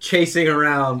Carnage chasing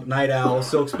around Night Owl,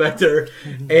 Silk Spectre,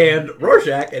 and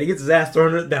Rorschach, and he gets his ass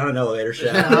thrown down an elevator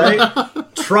shaft, right?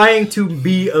 Trying to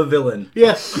be a villain.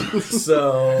 Yes.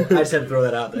 So I just had to throw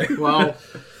that out there. Wow.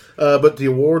 But the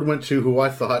award went to who I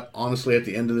thought, honestly, at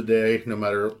the end of the day, no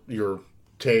matter your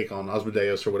take on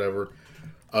Asmodeus or whatever,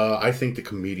 I think the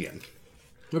comedian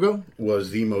was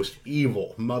the most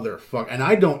evil motherfucker. And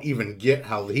I don't even get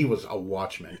how he was a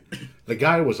Watchman. The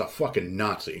guy was a fucking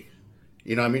Nazi.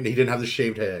 You know what I mean? He didn't have the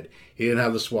shaved head. He didn't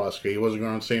have the swastika. He wasn't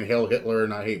going around saying, "Hail Hitler,"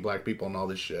 and "I hate black people," and all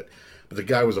this shit. But the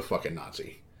guy was a fucking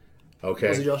Nazi. Okay?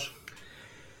 Was he, Josh?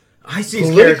 I see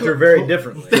his character very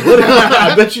differently.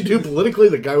 I bet you do. Politically,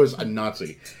 the guy was a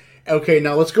Nazi. Okay,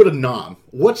 now let's go to Nam.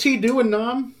 What's he do in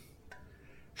Nam?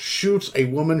 Shoots a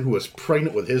woman who is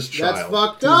pregnant with his child. That's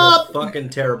fucked up. A fucking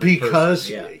terrible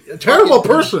person. Yeah. A terrible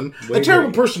person. A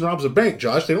terrible person robs a bank,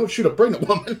 Josh. They don't shoot a pregnant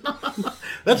woman.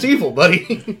 That's evil,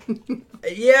 buddy.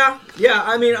 Yeah.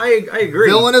 I mean, I agree.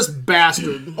 Villainous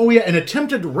bastard. Oh yeah, an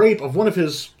attempted rape of one of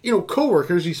his,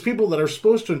 coworkers. These people that are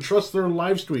supposed to entrust their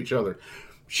lives to each other.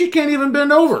 She can't even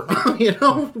bend over,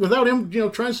 without him,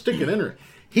 trying to stick it in her.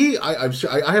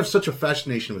 I have such a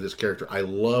fascination with this character. I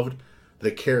loved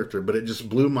the character, but it just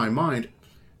blew my mind.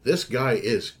 This guy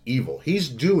is evil. He's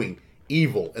doing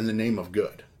evil in the name of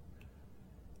good.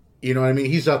 You know what I mean?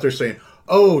 He's out there saying,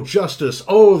 "Oh, justice.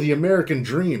 Oh, the American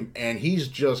dream," and he's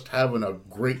just having a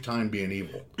great time being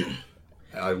evil.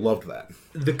 I loved that.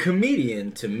 The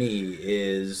comedian, to me,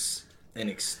 is an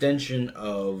extension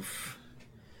of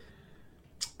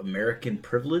American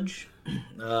privilege.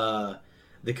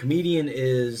 The comedian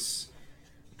is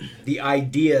the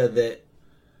idea that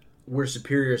we're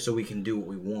superior so we can do what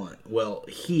we want. Well,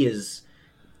 he is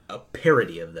a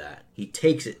parody of that. He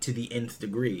takes it to the nth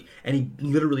degree, and he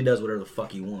literally does whatever the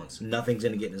fuck he wants. Nothing's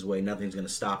going to get in his way. Nothing's going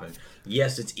to stop him.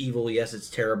 Yes, it's evil. Yes, it's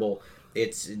terrible.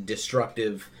 It's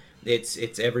destructive.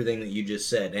 It's everything that you just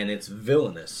said, and it's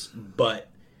villainous. But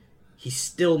he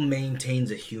still maintains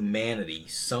a humanity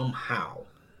somehow.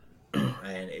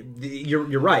 And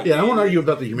you're right. Yeah, I won't argue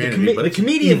about the humanity. The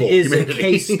comedian is a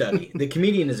case study. The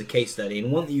comedian is a case study,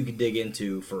 and one that you could dig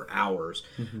into for hours.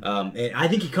 And I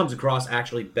think he comes across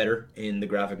actually better in the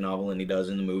graphic novel than he does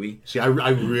in the movie. See, I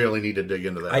really need to dig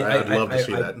into that. I'd love to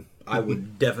see that. I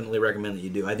would definitely recommend that you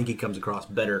do. I think he comes across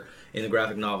better in the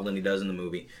graphic novel than he does in the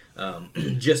movie,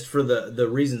 just for the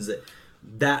reasons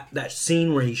that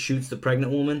scene where he shoots the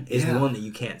pregnant woman is the one that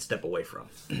you can't step away from.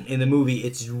 In the movie,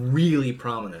 it's really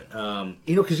prominent.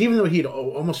 Because even though he'd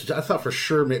almost, I thought for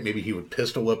sure maybe he would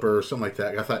pistol whip her or something like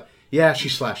that. I thought, yeah, she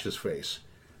slashed his face.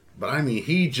 But I mean,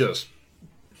 he just,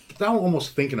 without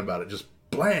almost thinking about it, just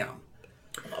blam.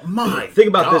 My Think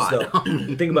about God. this,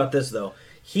 though. Think about this, though.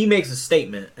 He makes a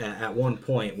statement at one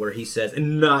point where he says,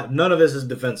 and none of this is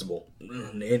defensible.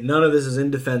 None of this is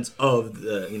in defense of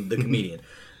the comedian.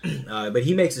 But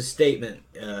he makes a statement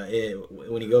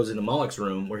when he goes into Moloch's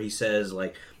room where he says,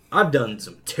 like, I've done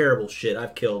some terrible shit.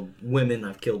 I've killed women.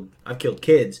 I've killed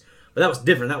kids. But that was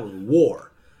different. That was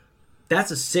war.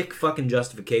 That's a sick fucking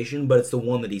justification, but it's the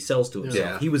one that he sells to himself.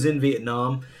 Yeah. He was in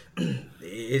Vietnam.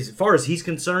 As far as he's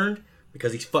concerned,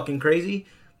 because he's fucking crazy,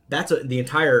 the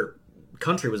entire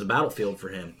country was a battlefield for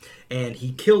him. And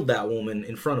he killed that woman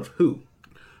in front of who?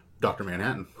 Dr.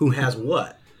 Manhattan. Who has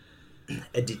what?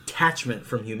 A detachment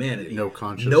from humanity. No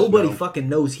conscience. Nobody no. fucking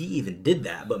knows he even did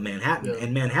that but Manhattan.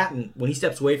 And Manhattan, when he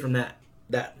steps away from that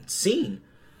scene,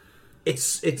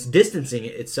 it's distancing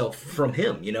itself from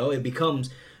him. It becomes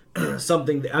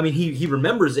something that, I mean, he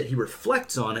remembers it, he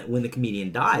reflects on it when the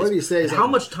comedian dies. What did he say? How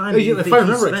much time do you think if I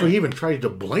remember he it, spent? he even tried to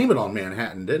blame it on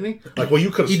Manhattan, didn't he? Like, well,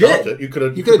 you could have He stopped did. it. You could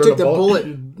have took the bullet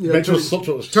and went to a salt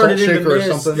Turn it into shaker or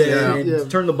mist something.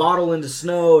 and turn the bottle into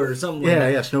snow or something like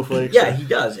that. Yeah, snowflakes. Yeah, he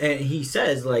does. And he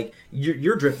says, like,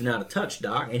 you're drifting out of touch,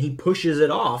 Doc. And he pushes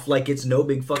it off like it's no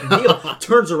big fucking deal.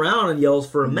 Turns around and yells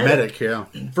for a medic. Yeah.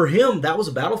 For him, that was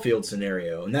a battlefield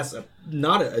scenario. And that's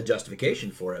not a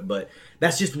justification for it. But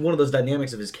that's just one of those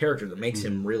dynamics of his character that makes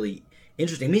him really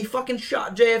interesting. I mean, he fucking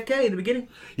shot JFK in the beginning.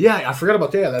 Yeah, I forgot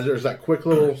about that. There's that quick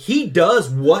little... He does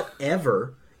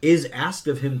whatever is asked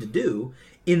of him to do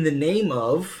in the name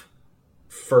of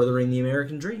furthering the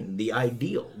American dream, the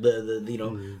ideal,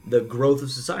 the growth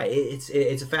of society.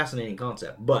 It's a fascinating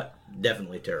concept, but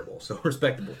definitely terrible. So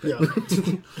respectable. Yeah.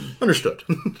 Understood.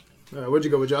 Where'd you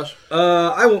go with, Josh?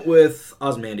 I went with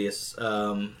Ozymandias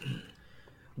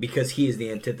because he is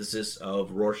the antithesis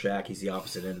of Rorschach. He's the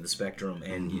opposite end of the spectrum,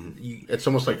 and It's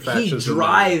almost like fascism. he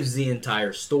drives the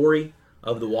entire story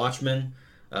of the Watchmen.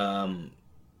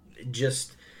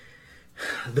 Just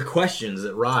the questions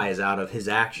that rise out of his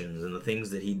actions and the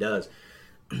things that he does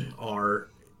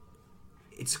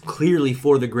it's clearly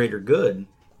for the greater good,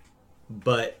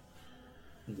 but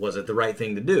was it the right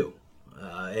thing to do?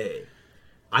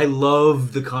 I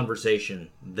love the conversation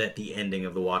that the ending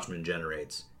of The Watchmen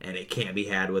generates, and it can't be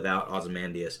had without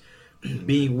Ozymandias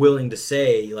being willing to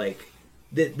say, like,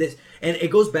 this. And it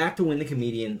goes back to when the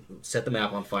comedian set the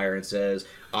map on fire and says,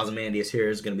 Ozymandias here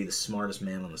is going to be the smartest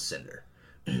man on the cinder.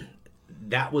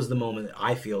 That was the moment that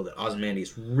I feel that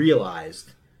Ozymandias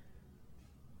realized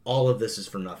all of this is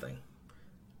for nothing.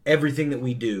 Everything that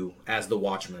we do as the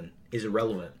Watchmen is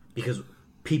irrelevant because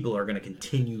people are going to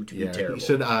continue to be terrible. He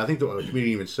said, I think the comedian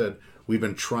even said, we've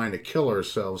been trying to kill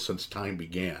ourselves since time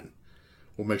began.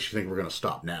 What makes you think we're going to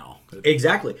stop now?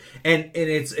 Exactly. And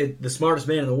it's the smartest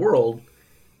man in the world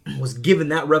was given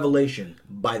that revelation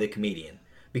by the comedian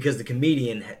because the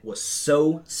comedian was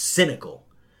so cynical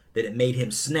that it made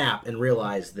him snap and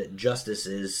realize that justice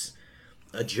is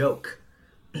a joke.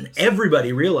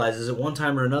 Everybody realizes at one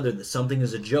time or another that something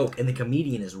is a joke, and the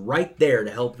comedian is right there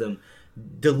to help them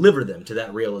deliver them to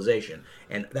that realization.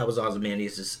 And that was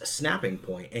Ozymandias' snapping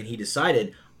point, and he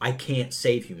decided, I can't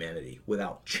save humanity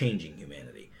without changing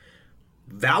humanity.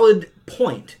 Valid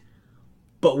point,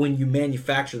 but when you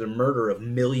manufacture the murder of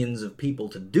millions of people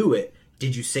to do it,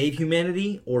 did you save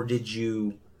humanity, or did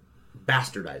you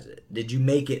bastardize it? Did you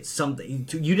make it something?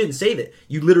 You didn't save it.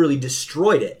 You literally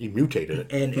destroyed it. You mutated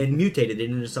it. And mutated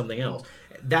it into something else.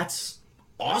 That's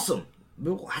awesome.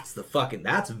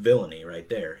 That's villainy right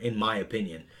there, in my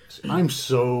opinion. I'm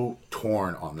so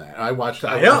torn on that. I watched.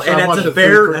 I know, and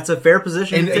that's a fair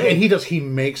position. And he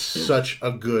makes such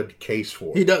a good case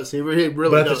for it. He does. He really does.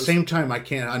 But at the same time, I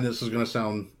can't. And this is going to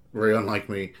sound very unlike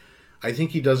me. I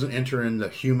think he doesn't enter in the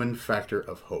human factor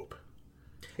of hope.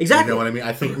 Exactly. You know what I mean?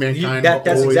 I think mankind. That's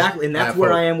always exactly, and that's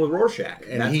where hope. I am with Rorschach.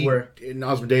 And that's where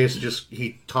Ozymandias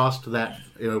he tossed that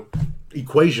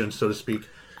equation, so to speak,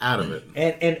 out of it.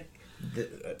 And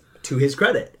to his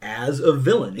credit, as a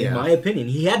villain, in my opinion,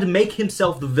 he had to make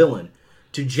himself the villain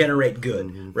to generate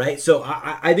good, right? So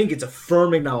I think it's a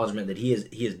firm acknowledgement that he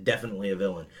is definitely a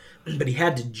villain. But he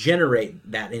had to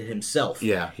generate that in himself.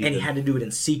 Yeah, he had to do it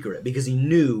in secret because he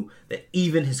knew that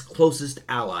even his closest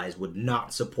allies would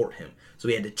not support him. So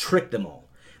he had to trick them all.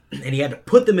 And he had to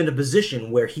put them in a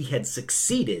position where he had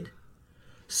succeeded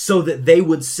so that they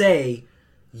would say,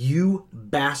 you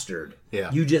bastard,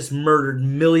 you just murdered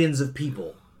millions of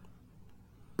people.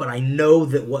 But I know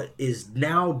that what is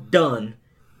now done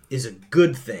is a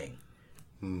good thing.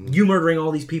 You murdering all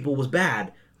these people was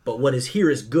bad, but what is here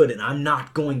is good, and I'm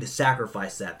not going to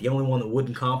sacrifice that. The only one that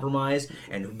wouldn't compromise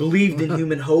and who believed in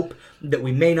human hope that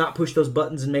we may not push those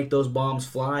buttons and make those bombs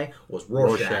fly was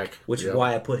Rorschach. Which is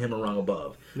why I put him a rung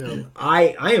above.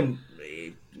 I am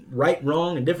right,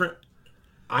 wrong, and different.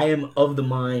 I am of the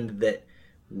mind that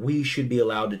we should be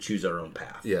allowed to choose our own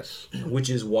path. Yes. Which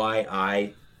is why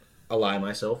I ally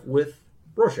myself with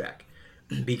Rorschach.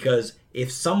 Because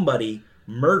if somebody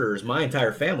murders my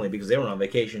entire family because they were on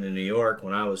vacation in New York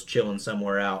when I was chilling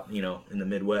somewhere out, in the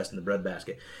Midwest in the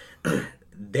breadbasket,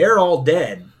 they're all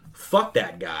dead. Fuck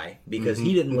that guy because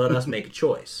he didn't let us make a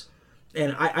choice.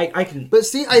 And I can... But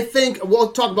see, I think,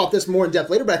 we'll talk about this more in depth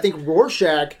later, but I think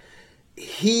Rorschach,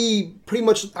 he pretty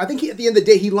much, at the end of the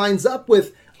day, he lines up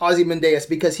with Ozymandias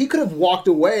because he could have walked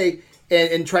away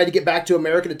and tried to get back to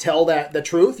America to tell the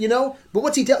truth, But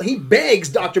what's he tell? He begs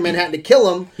Dr. Manhattan to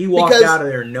kill him. He walked out of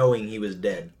there knowing he was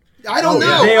dead. I don't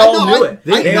know. They all knew it.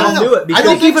 They all knew it. I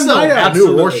don't even know. I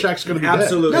knew Rorschach's going to be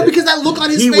absolutely dead. No, because that look on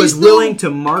his face. He was willing to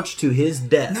march to his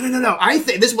death. No. I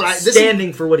think this is what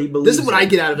standing for what he believes. This is what I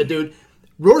get out of it, dude.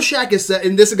 Rorschach is,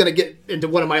 and this is going to get into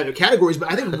one of my other categories,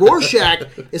 but I think Rorschach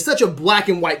is such a black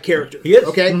and white character. He is.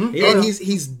 Okay? And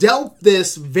he's dealt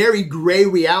this very gray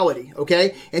reality,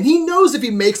 okay? And he knows if he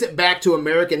makes it back to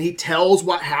America and he tells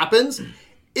what happens,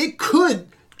 it could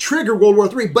trigger World War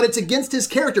III, but it's against his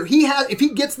character. If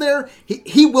he gets there,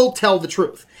 he will tell the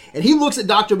truth. And he looks at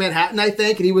Dr. Manhattan, I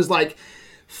think, and he was like,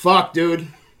 fuck, dude.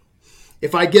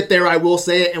 If I get there, I will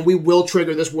say it, and we will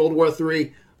trigger this World War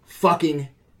III. Fucking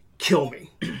kill me,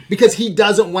 because he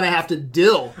doesn't want to have to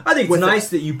deal. I think it's nice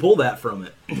that you pull that from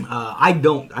it. I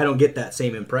don't get that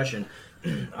same impression.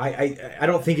 I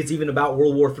don't think it's even about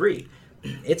World War III.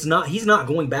 It's not. He's not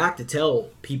going back to tell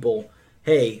people,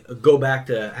 "Hey, go back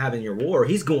to having your war."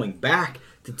 He's going back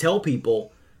to tell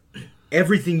people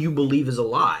everything you believe is a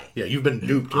lie. Yeah, you've been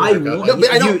duped. I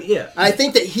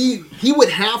think that he would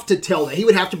have to tell that. He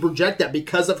would have to project that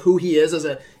because of who he is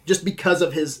just because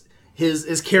of his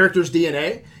character's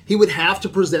DNA. He would have to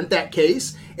present that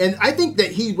case, and I think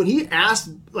that when he asked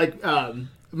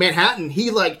Manhattan,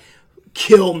 he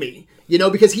kill me,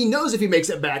 because he knows if he makes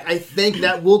it back, I think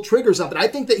that will trigger something. I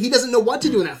think that he doesn't know what to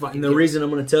do in that fight. And the reason I'm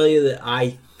going to tell you that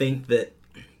I think that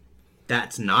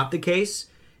that's not the case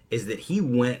is that he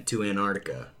went to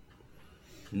Antarctica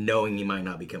knowing he might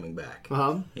not be coming back.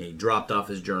 And he dropped off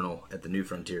his journal at the New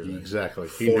Frontiersman. Exactly.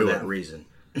 For that reason.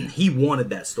 He wanted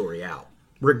that story out.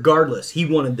 Regardless, he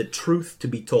wanted the truth to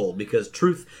be told because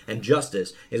truth and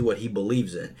justice is what he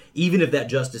believes in. Even if that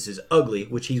justice is ugly,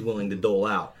 which he's willing to dole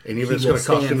out. And even if it's going to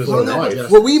cost him his own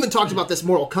life. Well, we even talked about this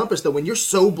moral compass, though. When you're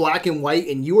so black and white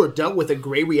and you are dealt with a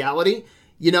gray reality,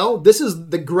 this is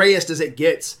the grayest as it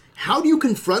gets. How do you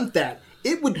confront that?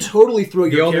 It would totally throw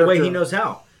your character. The only way he knows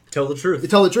how. Tell the truth.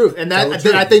 Tell the truth. And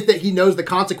I think that he knows the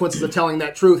consequences of telling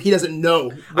that truth. He doesn't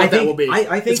know what that will be.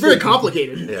 I think it's very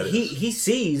complicated. Yeah, he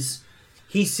sees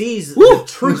the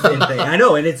truth in things. I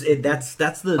know, and that's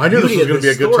the. I knew this was going to be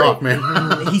a good talk,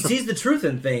 man. He sees the truth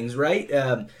in things, right?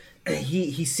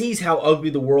 he sees how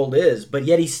ugly the world is, but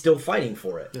yet he's still fighting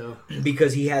for it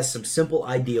because he has some simple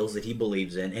ideals that he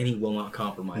believes in, and he will not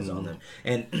compromise on them.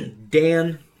 And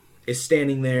Dan is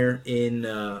standing there in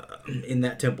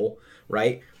that temple,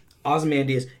 right?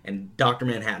 Ozymandias and Dr.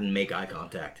 Manhattan make eye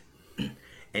contact,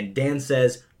 and Dan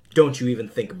says, "Don't you even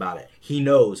think about it." He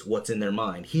knows what's in their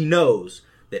mind. He knows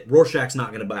that Rorschach's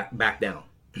not going to back down.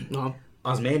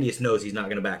 Ozymandias knows he's not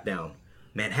going to back down.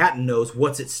 Manhattan knows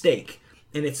what's at stake.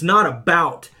 And it's not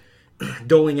about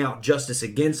doling out justice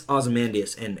against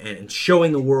Ozymandias and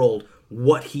showing the world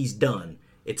what he's done.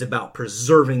 It's about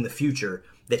preserving the future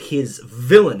that his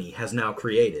villainy has now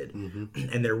created.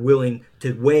 And they're willing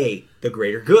to weigh the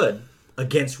greater good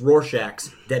against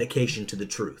Rorschach's dedication to the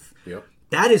truth. Yep.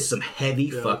 That is some heavy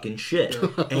fucking shit.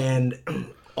 And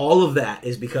all of that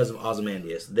is because of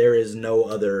Ozymandias. There is no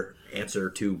other answer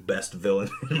to best villain,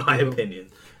 in my opinion.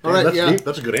 All right,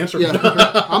 That's a good answer. Yeah.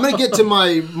 I'm going to get to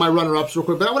my runner-ups real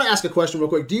quick, but I want to ask a question real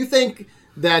quick. Do you think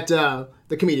that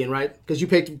the comedian, right? Because you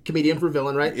picked comedian for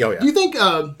villain, right? Oh, yeah. Do you think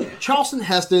Charleston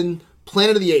Heston,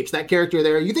 Planet of the Apes, that character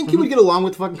there, you think he would get along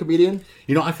with the fucking comedian?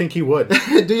 You know, I think he would.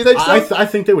 Do you think so? I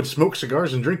think they would smoke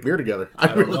cigars and drink beer together. I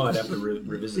don't know. I'd have to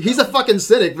revisit. He's a fucking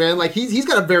cynic, man. Like he's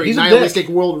got a very He's a nihilistic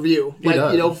dick. worldview. Like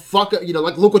does. fuck,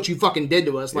 like look what you fucking did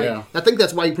to us. Like Yeah. I think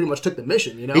that's why he pretty much took the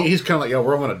mission. He's kind of like,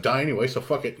 we're all going to die anyway, so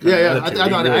fuck it. Yeah.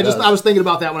 I was thinking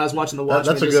about that when I was watching the watch.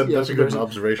 That's a good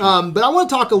observation. But I want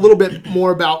to talk a little bit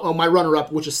more about my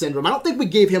runner-up, which is Syndrome. I don't think we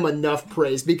gave him enough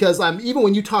praise because even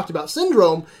when you talked about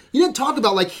Syndrome, you didn't talk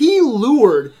about he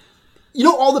lured.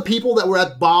 All the people that were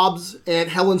at Bob's and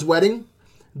Helen's wedding?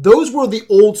 Those were the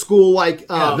old school,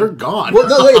 they're gone. Well,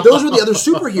 no, wait, those were the other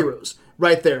superheroes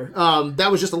right there.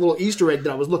 That was just a little Easter egg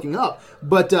that I was looking up.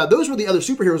 But those were the other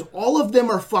superheroes. All of them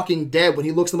are fucking dead when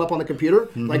he looks them up on the computer.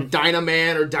 Like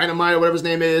Dynaman or Dynamite or whatever his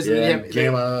name is. Yeah,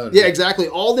 Gamma. Yeah, exactly.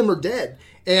 All of them are dead.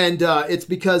 And it's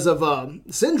because of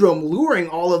Syndrome luring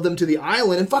all of them to the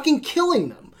island and fucking killing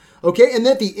them. Okay? And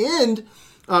at the end...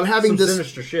 having some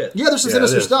sinister shit. Yeah, there's some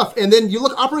sinister stuff. And then you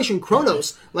look Operation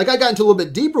Kronos. I got into a little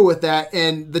bit deeper with that,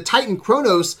 and the Titan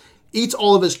Kronos eats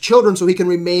all of his children so he can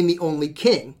remain the only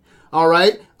king. All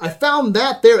right? I found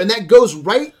that there, and that goes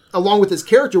right along with his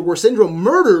character where Syndrome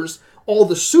murders all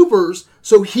the supers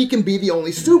so he can be the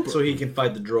only super. So he can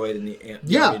fight the droid and the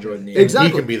droid in the exactly.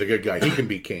 He can be the good guy. He can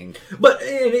be king. But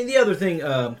and the other thing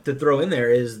to throw in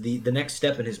there is the next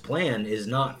step in his plan is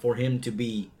not for him to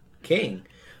be king.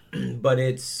 But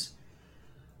it's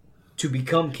to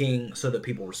become king so that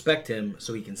people respect him,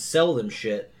 so he can sell them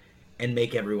shit and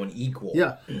make everyone equal.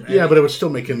 Yeah. Yeah, but it would still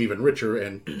make him even richer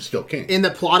and still king. And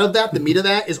the plot of that, the meat of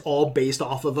that, is all based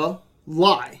off of a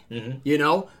lie.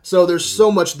 So there's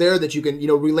so much there that you can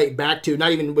relate back to,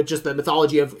 not even with just the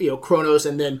mythology of Kronos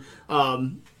and then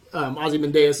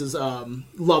Ozymandias'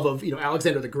 love of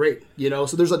Alexander the Great.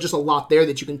 So there's just a lot there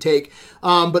that you can take.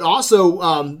 But also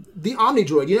the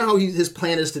Omnidroid. You know how his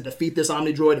plan is to defeat this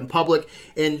Omnidroid in public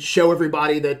and show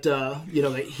everybody that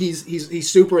that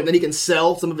he's super, and then he can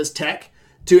sell some of his tech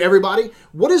to everybody.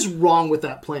 What is wrong with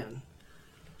that plan?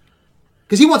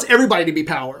 Because he wants everybody to be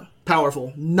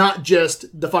powerful, not just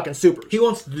the fucking supers. He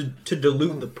wants to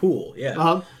dilute the pool.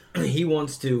 Yeah. He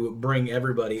wants to bring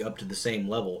everybody up to the same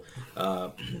level,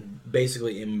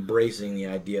 basically embracing the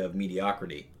idea of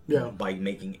mediocrity by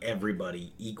making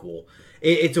everybody equal.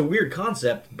 It's a weird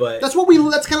concept, but that's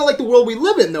kind of like the world we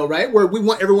live in, though, right? Where we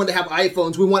want everyone to have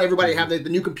iPhones, we want everybody to have the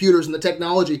new computers and the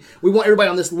technology. We want everybody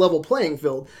on this level playing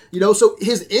field, So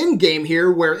his end game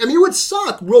here, it would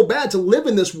suck real bad to live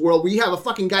in this world where you have a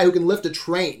fucking guy who can lift a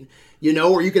train,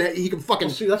 or he can fucking.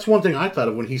 See, that's one thing I thought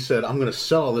of when he said, "I'm going to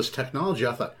sell all this technology."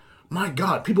 I thought, my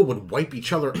God, people would wipe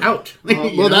each other out.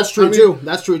 That's true too.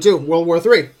 That's true too. World War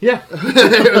III. Yeah,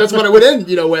 that's what it would end,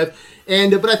 with.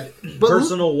 And but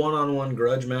personal one-on-one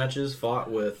grudge matches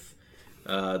fought with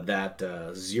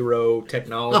that Zero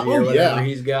technology or whatever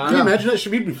he's got. Can you imagine that?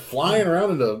 Should he be flying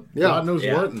around into God knows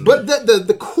what? And... But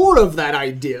the core of that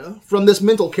idea from this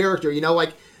mental character,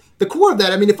 the core of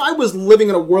that, if I was living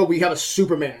in a world where you have a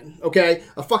Superman, okay,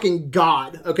 a fucking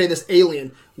god, okay, this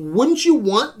alien, wouldn't you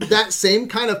want that same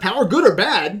kind of power, good or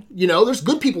bad? There's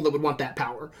good people that would want that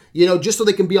power, just so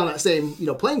they can be on that same,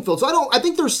 playing field. So I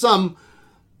think there's a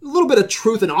little bit of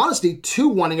truth and honesty to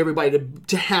wanting everybody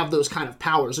to have those kind of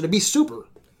powers or to be super.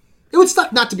 It would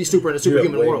suck not to be super in a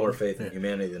superhuman world. You have way world. more faith in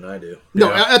humanity than I do.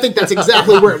 No, I think that's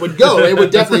exactly where it would go. It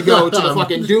would definitely go to the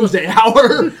fucking doomsday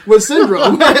hour with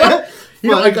Syndrome.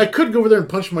 I could go over there and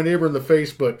punch my neighbor in the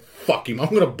face, but fuck him. I'm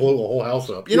going to blow the whole house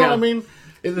up. You know what I mean?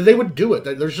 They would do it.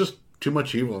 There's just too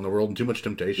much evil in the world and too much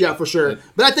temptation. Yeah, for sure.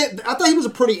 But I thought he was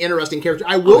a pretty interesting character.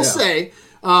 I will say,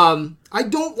 I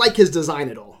don't like his design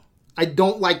at all. I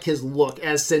don't like his look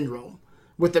as Syndrome.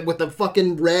 With the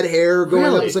fucking red hair going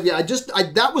up and stuff. Yeah,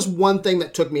 that was one thing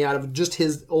that took me out of just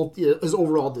his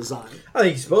overall design. I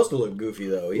think he's supposed to look goofy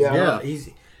though. He's not,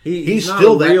 he's not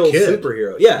still a real that kid.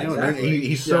 superhero. Yeah, You know, exactly.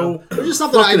 he's so There's just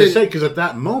something fucking I didn't say, because at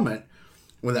that moment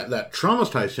when that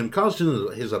traumatized him, caused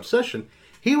him his obsession,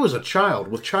 he was a child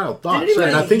with child thoughts, anybody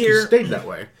and I think hear- he stayed that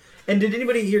way. And did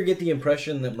anybody here get the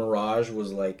impression that Mirage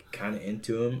was like kind of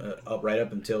into him right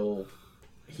up until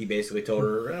he basically told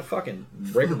her, "Fucking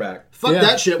break her back." Fuck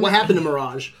that shit. What happened to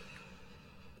Mirage?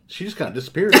 She just kind of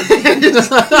disappeared. He did.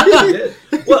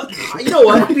 Well, you know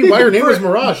what? Why her name was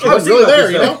Mirage? She I was wasn't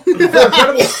really thinking about there, you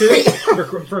know? this, though.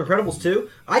 For Incredibles 2,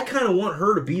 I kind of want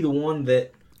her to be the one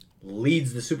that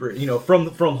leads the super,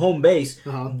 from home base,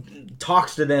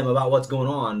 talks to them about what's going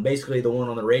on, basically the one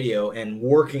on the radio, and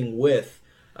working with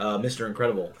Mr.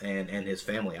 Incredible and his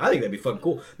family. I think that'd be fucking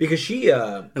cool, because she...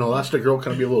 And Elastigirl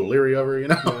kind of be a little leery of her, you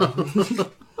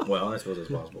know? Well, I suppose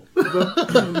it's possible.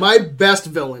 My best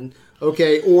villain,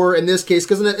 okay, or in this case,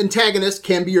 because an antagonist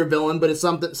can be your villain, but it's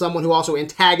someone who also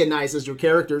antagonizes your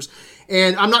characters,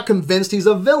 and I'm not convinced he's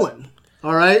a villain,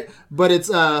 all right? But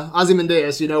it's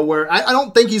Ozymandias, where I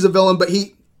don't think he's a villain, but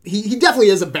he definitely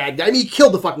is a bad guy. I mean, he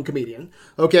killed the fucking comedian,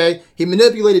 okay? He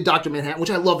manipulated Dr. Manhattan,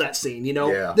 which I love that scene,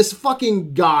 Yeah. This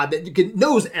fucking god that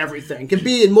knows everything, can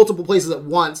be in multiple places at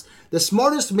once, the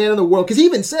smartest man in the world, because he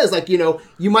even says, like,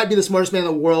 you might be the smartest man in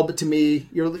the world, but to me,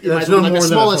 you're like no the more than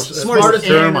smartest Smartest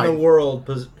man in termite. the world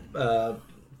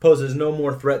poses no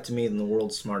more threat to me than the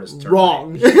world's smartest termite.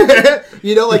 wrong.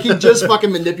 Like he just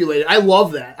fucking manipulated. I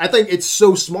love that. I think it's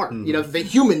so smart. The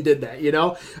human did that,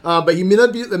 But he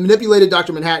manipulated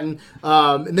Dr. Manhattan,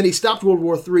 and then he stopped World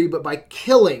War III, but by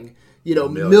killing,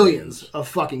 millions of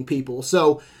fucking people.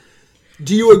 So,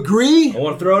 do you agree? I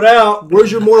want to throw it out.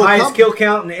 Where's your moral highest kill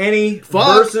count in any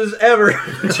versus ever?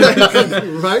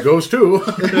 Right? Goes to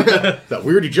that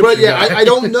weird Egyptian But yeah, guy. I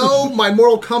don't know. My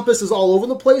moral compass is all over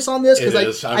the place on this, It is.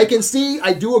 because I can see,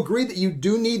 I do agree that you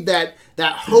do need that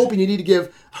hope, and you need to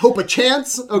give hope a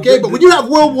chance, okay? But when you have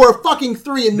World War fucking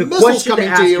III and The missiles question to coming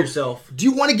ask to you, yourself. do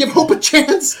you want to give hope a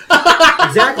chance?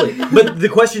 Exactly. But the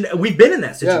question, we've been in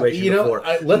that situation before.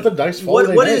 Let the dice fall.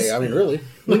 What What is- I mean, really.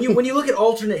 when you look at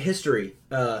alternate history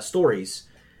stories,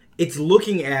 it's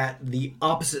looking at the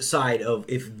opposite side of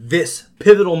if this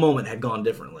pivotal moment had gone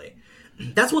differently.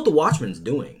 That's what The Watchmen's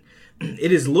doing.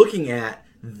 It is looking at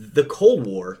the Cold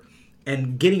War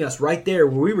and getting us right there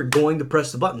where we were going to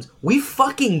press the buttons. We've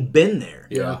fucking been there.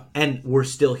 Yeah. And we're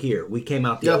still here. We came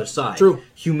out the Yeah, other side. true.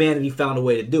 Humanity found a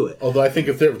way to do it. Although I think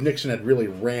if Nixon had really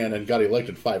ran and got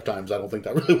elected 5 times, I don't think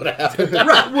that really would have happened.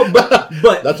 Right. Well,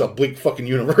 but That's a bleak fucking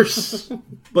universe.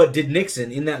 But did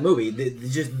Nixon in that movie,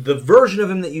 just the version of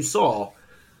him that you saw,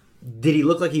 did he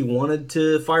look like he wanted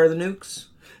to fire the nukes?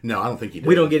 No, I don't think he did.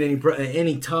 We don't get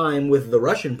any time with the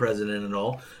Russian president at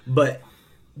all, but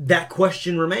that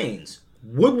question remains.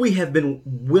 Would we have been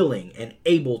willing and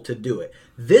able to do it?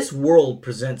 This world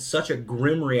presents such a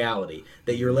grim reality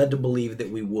that you're led to believe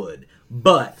that we would.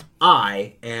 But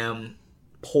I am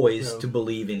poised to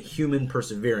believe in human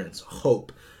perseverance,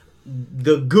 hope,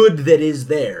 the good that is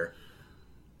there,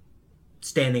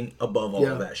 standing above all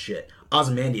of that shit.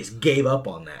 Ozymandias gave up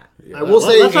on that. I will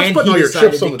say, That's not and putting he all your decided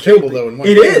chips to on the kill table, though, in one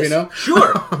It game, is, you know?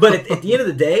 sure. But at the end of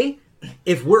the day,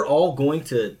 if we're all going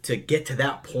to get to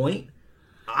that point,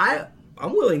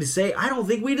 I'm willing to say I don't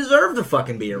think we deserve to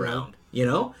fucking be around,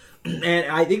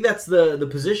 And I think that's the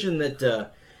position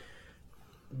that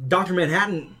Dr.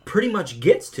 Manhattan pretty much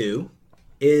gets to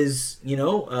is,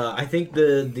 I think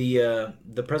the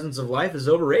presence of life is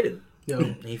overrated.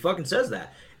 Yeah. He fucking says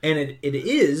that. And it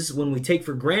is when we take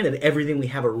for granted everything we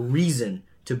have a reason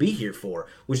to be here for,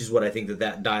 which is what I think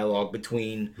that dialogue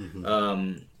between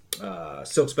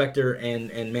Silk Spectre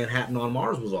and Manhattan on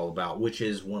Mars was all about, which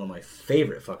is one of my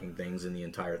favorite fucking things in the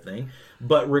entire thing.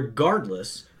 But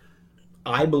regardless,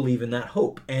 I believe in that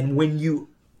hope. And when you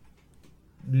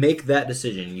make that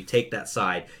decision, you take that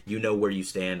side, you know where you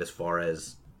stand as far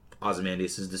as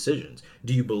Ozymandias' decisions.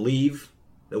 Do you believe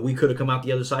that we could have come out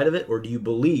the other side of it, or do you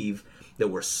believe that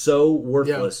we're so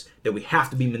worthless that we have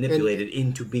to be manipulated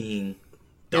into being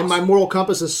and my moral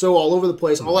compass is so all over the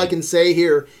place. All I can say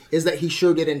here is that he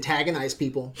sure did antagonize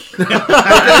people. You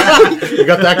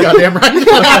got that goddamn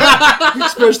right.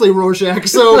 Especially Rorschach.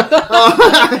 So,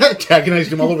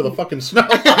 Antagonized him all over the fucking snow.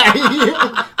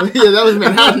 yeah, that was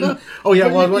Manhattan. Oh, yeah,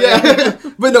 well, Yeah.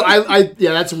 But no, I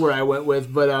that's where I went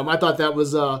with. But I thought that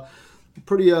was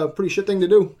pretty shit thing to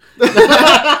do.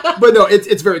 But no,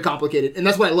 it's very complicated, and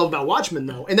that's what I love about Watchmen,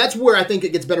 though, and that's where I think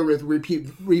it gets better with repeat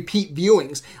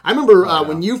viewings. I remember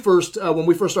when we first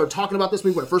started talking about this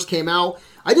movie when it first came out,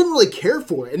 I didn't really care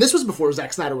for it, and this was before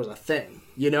Zack Snyder was a thing.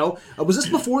 You know, was this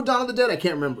before Dawn of the Dead? I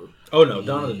can't remember. Oh no,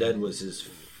 Dawn of the Dead was his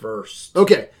first.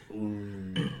 Okay.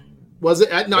 Was it?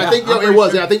 No, Yeah, I think I'm it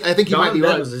was. sure. I think he Dawn might of be the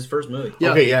Dead right. was his first movie.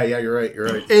 Yeah. Okay, yeah, you're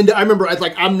right. And I remember,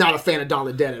 I'm not a fan of Dawn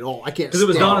of the Dead at all. I can't. Because it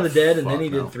was stand Dawn of the Dead, and then fuck he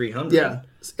no. did 300. Yeah,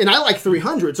 and I like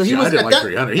 300. So he See, was. I didn't at like that,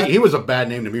 300. He was a bad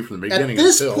name to me from the beginning. At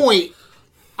this until. point,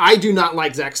 I do not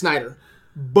like Zack Snyder.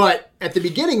 But at the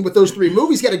beginning, with those 3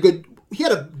 movies, he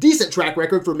had a decent track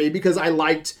record for me because I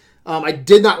liked. I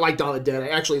did not like Dawn of the Dead. I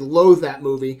actually loathed that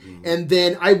movie, and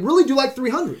then I really do like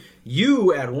 300.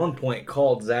 You at one point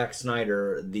called Zack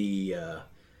Snyder the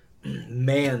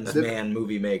man's man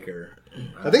movie maker.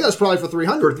 I think that was probably for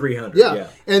 300. For 300, yeah. yeah.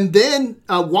 And then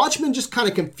Watchmen just kind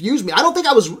of confused me. I don't think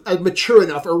I was mature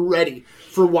enough or ready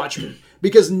for Watchmen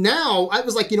because now I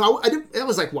was like, that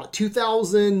was like what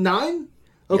 2009.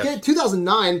 Okay, Yes.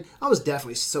 2009. I was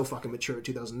definitely so fucking mature in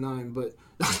 2009, but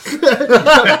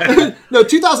no,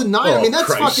 2009. I mean,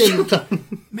 that's Christ.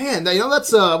 fucking man.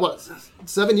 That's what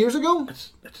 7 years ago.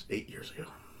 That's 8 years ago.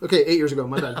 Okay, 8 years ago.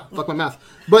 My bad. Fuck my math.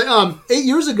 But 8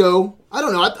 years ago, I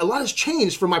don't know. A lot has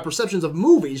changed from my perceptions of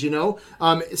movies.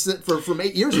 From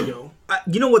 8 years ago.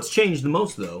 You know what's changed the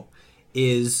most, though,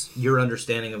 is your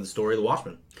understanding of the story of The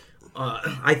Watchmen.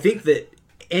 I think that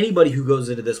anybody who goes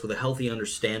into this with a healthy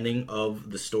understanding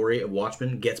of the story of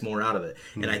Watchmen gets more out of it.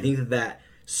 And I think that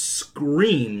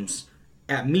screams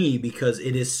at me because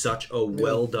it is such a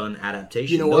well-done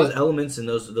adaptation. You know those what? elements and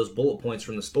those bullet points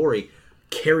from the story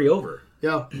carry over.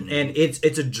 Yeah. And it's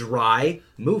a dry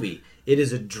movie. It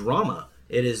is a drama.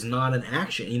 It is not an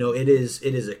action. It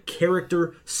is a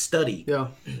character study. Yeah.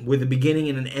 With a beginning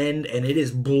and an end, and it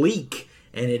is bleak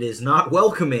and it is not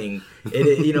welcoming. It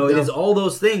is all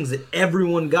those things that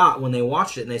everyone got when they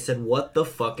watched it and they said, "What the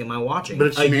fuck am I watching?" But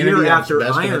it's a humanity year at its after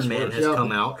best and Iron its Man worst. has Yeah.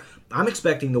 come out, I'm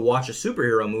expecting to watch a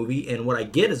superhero movie, and what I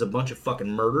get is a bunch of fucking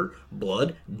murder,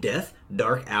 blood, death,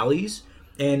 dark alleys,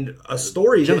 and a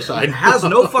story Genocide. that has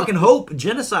no fucking hope.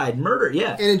 Genocide, murder,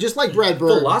 yeah. And just like Brad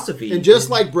Bird, Philosophy. and just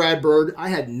like Brad Bird, I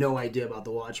had no idea about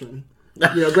the Watchmen.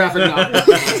 Graphic novel.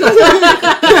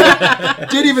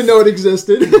 Didn't even know it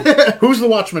existed. Who's the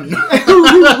Watchman?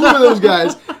 who are those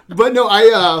guys? But no,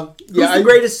 Who's the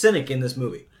greatest cynic in this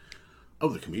movie? Oh,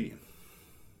 the comedian.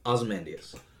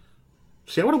 Ozymandias.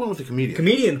 See, I would have went with the comedian.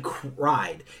 Comedian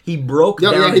cried. He broke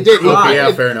Yeah, down yeah, he and did. cried. Okay,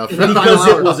 yeah, fair enough. Because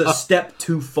it was a step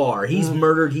too far. He's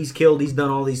murdered, he's killed, he's done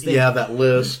all these things. Yeah, that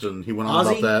list, and he went on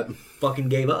Ozzy about that. fucking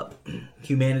gave up.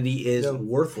 Humanity is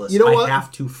worthless. You know what? I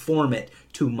have to form it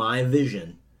to my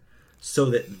vision so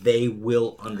that they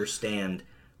will understand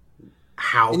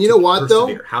how And you to know what, though?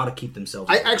 persevere, how to keep themselves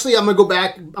I'm alive. gonna go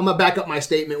back. I'm gonna back up my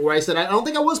statement where I said I don't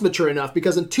think I was mature enough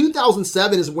because in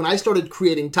 2007 is when I started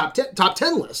creating top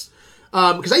 10 lists.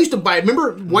 Because I used to buy.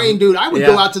 Remember Wayne, dude? I would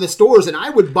go Yeah. out to the stores and I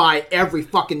would buy every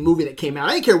fucking movie that came out.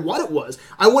 I didn't care what it was.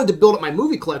 I wanted to build up my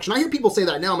movie collection. I hear people say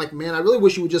that now. I'm like, man, I really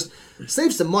wish you would just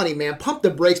save some money, man. Pump the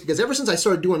brakes because ever since I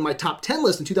started doing my top 10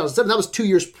 list in 2007, that was 2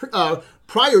 years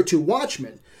prior to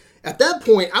Watchmen. At that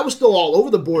point, I was still all over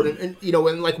the board and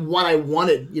like what I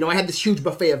wanted. I had this huge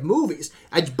buffet of movies.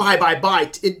 I'd buy,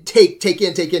 take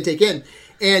in.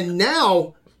 And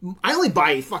now I only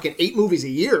buy fucking 8 movies a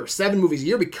year, 7 movies a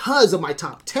year because of my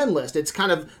top 10 list. It's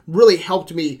kind of really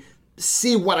helped me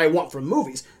see what I want from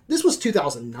movies. This was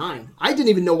 2009. I didn't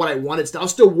even know what I wanted. I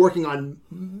was still working on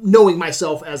knowing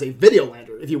myself as a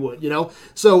Videolander, if you would,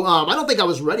 So I don't think I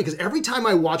was ready because every time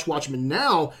I watch Watchmen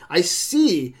now, I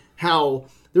see how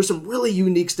there's some really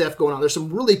unique stuff going on. There's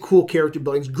some really cool character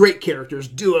buildings, great characters,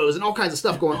 duos, and all kinds of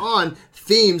stuff going on.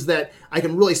 Themes that I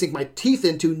can really sink my teeth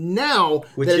into now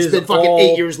Which that it's is been fucking all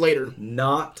 8 years later.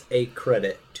 Not a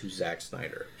credit to Zack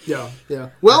Snyder. Yeah.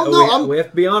 Well, no, we have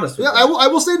to be honest with yeah, you. I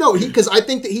will say no, because I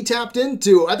think that he tapped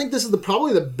into. I think this is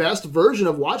probably the best version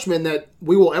of Watchmen that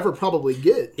we will ever probably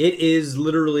get. It is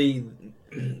literally,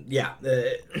 yeah.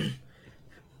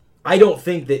 I don't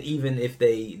think that even if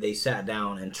they sat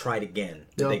down and tried again,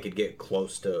 that they could get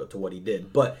close to what he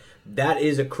did. But that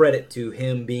is a credit to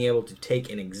him being able to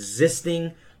take an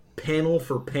existing panel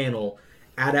for panel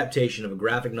adaptation of a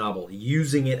graphic novel,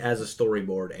 using it as a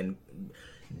storyboard, and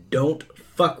don't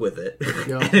fuck with it,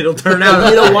 and it'll turn out.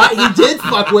 You know what? He did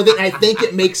fuck with it. And I think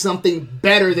it makes something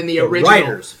better than the original.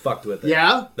 Writers fucked with it.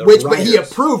 Yeah, The but he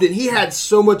writers. approved, and he had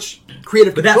so much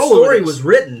creative But that control over story this. was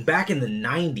written back in the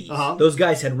 90s. Uh-huh. Those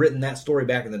guys had written that story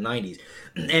back in the 90s.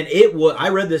 And it was, I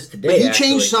read this today, But he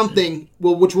changed something,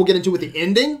 which we'll get into with the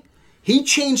ending. He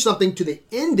changed something to the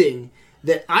ending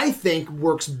that I think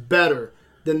works better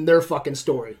than their fucking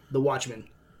story, The Watchmen,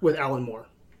 with Alan Moore.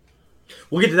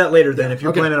 We'll get to that later then if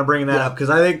you're Okay. planning on bringing that up, because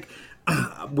I think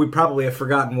we probably have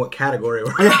forgotten what category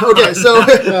we're in. Okay, so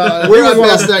we're on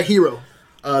Best Hero.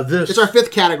 It's our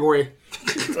 5th category.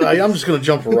 I'm just gonna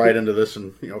jump right into this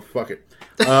and fuck it.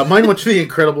 Mine went to The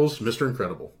Incredibles, Mr.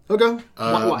 Incredible. Okay.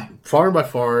 Why? Far by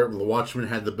far, The Watchmen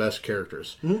had the best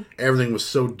characters. Everything was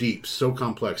so deep, so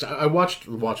complex. I watched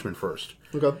The Watchmen first.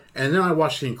 Okay. And then I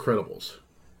watched The Incredibles.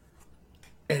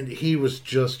 And he was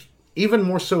just, even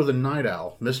more so than Night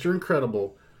Owl, Mr.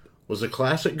 Incredible was a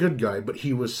classic good guy, but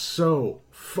he was so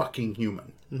fucking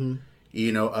human.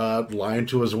 Lying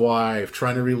to his wife,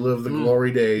 trying to relive the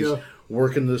glory days,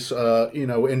 working this,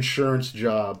 insurance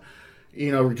job.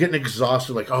 Getting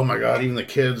exhausted, like, oh my God, even the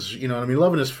kids,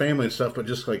 loving his family and stuff, but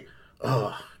just like,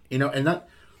 and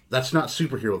that's not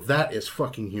superhero. That is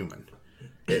fucking human.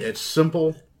 It's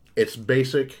simple, it's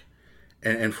basic,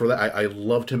 and for that, I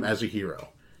loved him as a hero.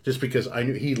 Just because I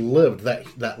knew he lived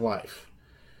that life.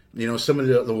 Some of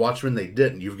the Watchmen, they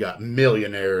didn't. You've got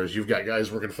millionaires, you've got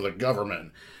guys working for the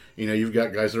government, you've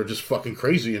got guys that are just fucking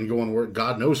crazy and going where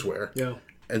God knows where. Yeah.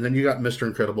 And then you got Mr.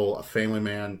 Incredible, a family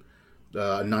man,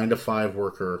 9-to-5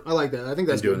 worker. I like that. I think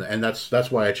that's doing good. that, and that's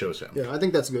why I chose him. Yeah, I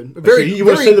think that's good. So you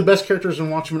want to say the best characters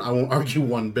in Watchmen? I won't argue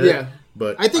one bit. Yeah,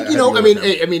 but I think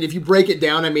if you break it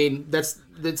down,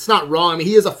 that's not wrong. I mean,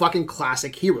 he is a fucking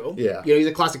classic hero. Yeah, he's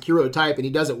a classic hero type, and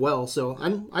he does it well. So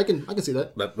I can see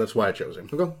that. That's why I chose him.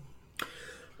 Okay.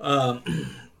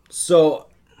 So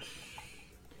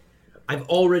I've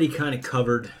already kind of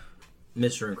covered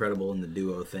Mr. Incredible in the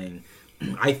duo thing.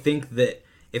 I think that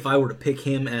if I were to pick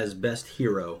him as best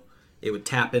hero, it would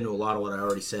tap into a lot of what I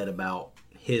already said about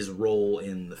his role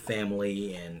in the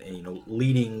family and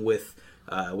leading with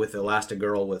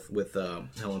Elastigirl with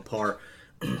Helen Parr.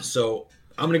 So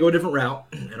I'm gonna go a different route,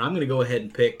 and I'm gonna go ahead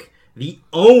and pick the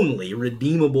only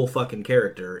redeemable fucking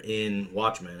character in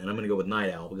Watchmen, and I'm gonna go with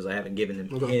Night Owl because I haven't given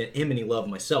him any love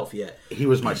myself yet. He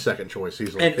was my second choice.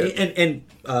 He's and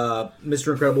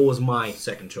Mr. Incredible was my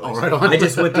second choice. Oh, right on. I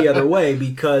just went the other way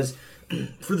because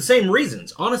for the same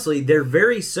reasons. Honestly, they're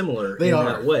very similar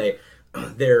that way.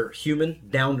 They're human,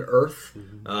 down to earth,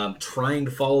 trying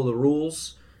to follow the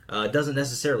rules. Doesn't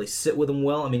necessarily sit with him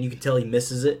well. I mean, you can tell he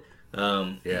misses it.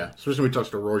 Especially when he talks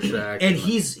to Rorschach. And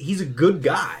he's a good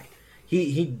guy.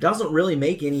 He doesn't really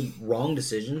make any wrong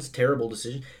decisions, terrible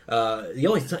decisions. The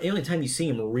only time you see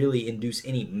him really induce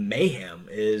any mayhem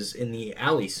is in the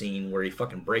alley scene where he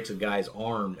fucking breaks a guy's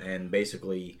arm and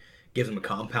basically gives him a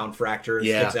compound fracture and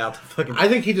sticks out the fucking... I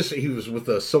think he was with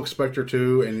the Silk Spectre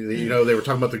too, and they were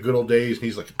talking about the good old days, and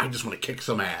he's like, I just want to kick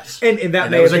some ass. And that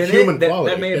may have been human it.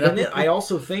 quality. That may have been it. I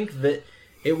also think that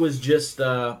it was just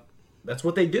that's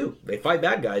what they do. They fight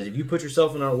bad guys. If you put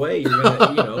yourself in our way, you're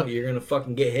gonna you're gonna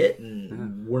fucking get hit,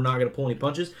 and we're not gonna pull any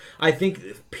punches. I think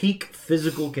peak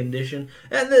physical condition,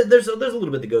 and there's a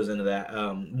little bit that goes into that.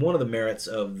 One of the merits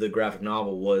of the graphic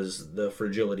novel was the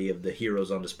fragility of the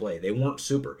heroes on display. They weren't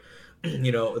super.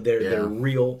 They're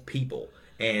real people,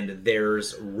 and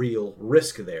there's real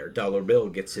risk there. Dollar Bill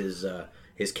gets his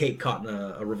cape caught in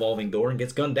a revolving door and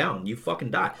gets gunned down. You fucking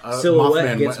die.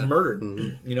 Silhouette gets murdered.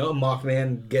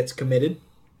 Mothman gets committed.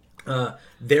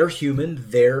 They're human.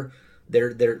 They're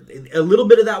a little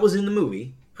bit of that was in the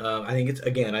movie. I think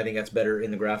that's better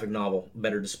in the graphic novel,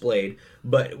 better displayed.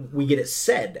 But we get it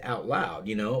said out loud.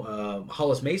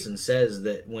 Hollis Mason says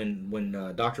that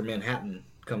when Dr. Manhattan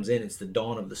comes in, it's the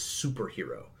dawn of the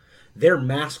superhero. They're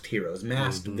masked heroes,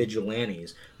 masked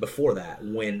vigilantes. Before that,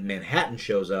 when Manhattan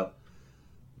shows up,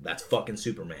 that's fucking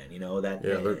Superman.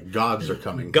 The gods are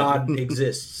coming. God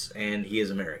exists, and he is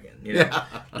American.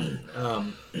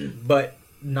 But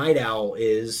Night Owl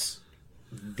is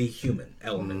the human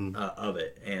element of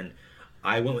it, and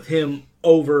I went with him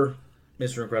over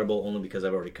Mr. Incredible only because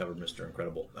I've already covered Mr.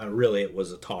 Incredible. Really, it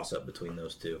was a toss-up between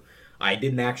those two. I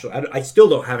didn't actually. I still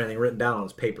don't have anything written down on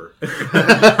this paper.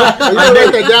 I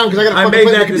made that down because I made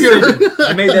that decision.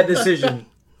 I made that decision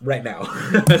right now.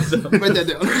 Write that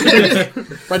down.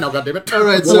 Right now, goddammit. All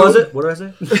right. What was it? What did I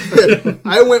say?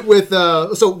 I went with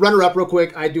so runner up real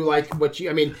quick. I do like what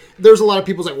you. I mean, there's a lot of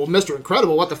people say, well, Mr.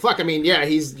 Incredible, what the fuck? I mean, yeah,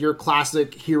 he's your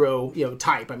classic hero,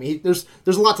 type. I mean, there's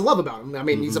a lot to love about him. I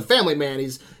mean, he's a family man.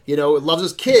 He's loves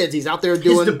his kids. He's out there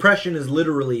doing. His depression is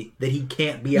literally that he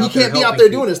can't be out. He can't be out there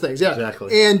doing his things. Yeah,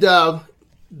 exactly. And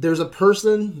there's a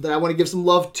person that I want to give some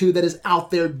love to that is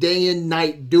out there day and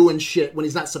night doing shit when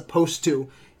he's not supposed to.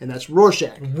 And that's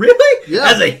Rorschach. Really? Yeah.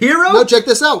 As a hero? No, check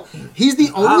this out. He's the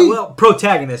only...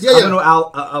 protagonist. Yeah, I'm going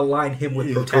to align him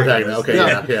with protagonist. Okay,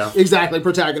 yeah. Exactly,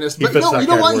 protagonist. But fits no, that you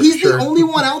know what? category, He's sure. the only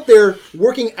one out there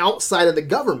working outside of the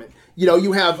government. You know,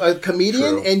 you have a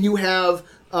comedian True. and you have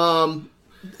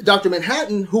Dr.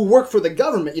 Manhattan who work for the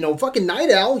government. You know, fucking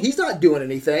Night Owl, he's not doing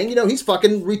anything. You know, he's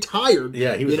fucking retired.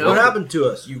 Yeah, he was. You know? What happened to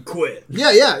us? You quit.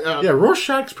 Yeah, yeah. Yeah,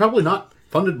 Rorschach's probably not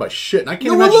funded by shit. And I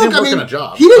can't No, well, imagine look, him working I mean, a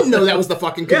job. he didn't know that was the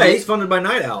fucking Yeah, comedian. he's funded by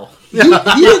Night Owl. He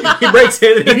didn't, He breaks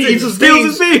in and he eats his steals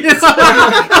his beans.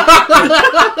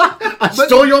 I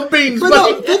stole your beans, but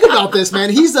buddy. no, think about this, man.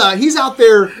 He's out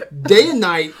there day and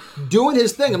night doing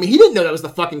his thing. I mean, he didn't know that was the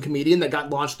fucking comedian that got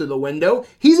launched through the window.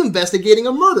 He's investigating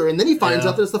a murder, and then he finds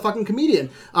out that it's the fucking comedian.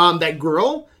 That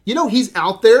girl, you know, he's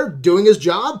out there doing his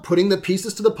job, putting the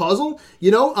pieces to the puzzle.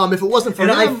 You know, if it wasn't for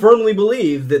And him, I firmly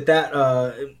believe that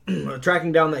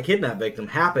tracking down that kidnap victim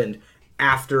happened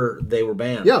after they were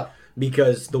banned. Yeah.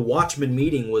 Because the Watchmen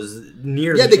meeting was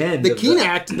near yeah, the end. the of Keene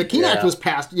Act, the Keene Act Yeah. was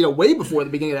passed, you know, way before the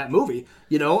beginning of that movie.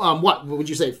 You know, what would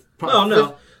you say? Oh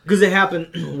no, because it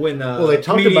happened when they talked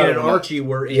Comedian about it and when- Archie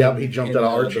were in. Yeah, he jumped in, out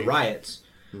of Archie. the riots.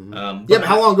 Yeah, but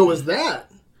how long ago was that?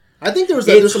 I think there's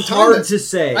some time. hard to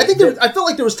say. I felt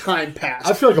like there was time passed.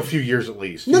 I feel like a few years at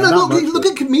least. No, You know, no, not look, much, look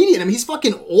but- at comedian. I mean, he's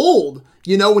fucking old.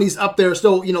 You know, when he's up there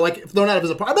still, you know, like thrown out of his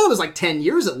apartment. I bet it was like 10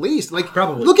 years at least. Like,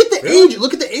 Probably. Look at the age.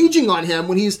 Look at the aging on him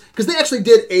when he's because they actually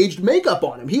did aged makeup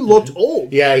on him. He looked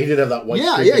old. Yeah, he did have that white.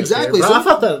 Yeah, streak yeah, in his hair. exactly. But So- I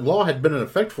thought that law had been in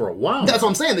effect for a while. That's now. what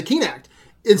I'm saying. The Keene Act.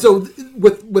 And so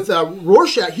with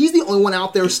Rorschach, he's the only one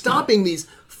out there stopping these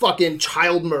fucking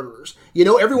child murderers. You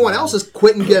know, everyone else is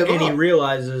quit and give and he up.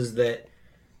 realizes that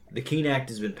the Keene Act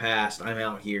has been passed. I'm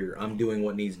out here. I'm doing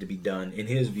what needs to be done in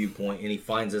his viewpoint. And he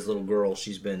finds this little girl.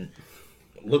 She's been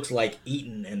looks like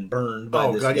eaten and burned by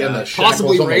Oh this god, guy. yeah, and the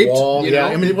Possibly shackles on raped, the wall. you Yeah,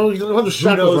 know? I mean, well, the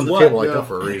shackles knows on the what, table like yeah. that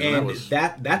for a reason. And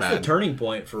That that's the bad. turning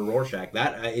point for Rorschach.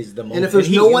 That is the moment. And if there's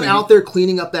he's no one gonna be- out there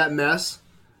cleaning up that mess,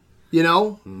 you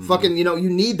know, fucking, you know, you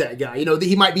need that guy. You know,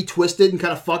 he might be twisted and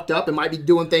kind of fucked up and might be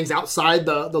doing things outside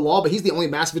the law, but he's the only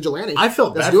mass vigilante. I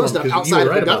felt that's bad doing for him stuff because you outside were of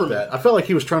right the about government. that. I felt like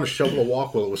he was trying to shovel a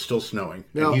walk while it was still snowing,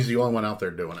 Yeah. and he's the only one out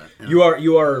there doing it. You know?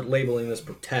 You are labeling this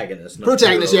protagonist. Not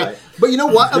Protagonist, hero, yeah. right? But you know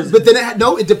what? But then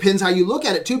it depends how you look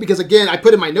at it too. Because again, I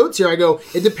put in my notes here. I go,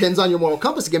 it depends on your moral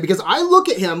compass again. Because I look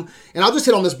at him, and I'll just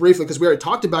hit on this briefly because we already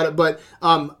talked about it. But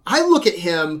I look at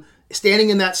him standing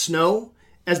in that snow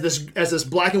as this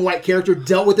black and white character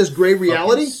dealt with this gray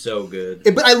reality. So good.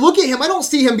 But I look at him. I don't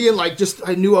see him being like, just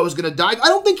I knew I was going to die. I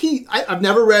don't think I've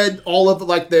never read all of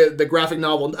like the graphic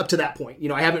novel up to that point. You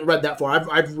know, I haven't read that far.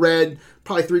 I've read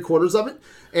probably 3/4 of it,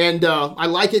 and I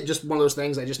like it. Just one of those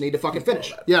things I just need to fucking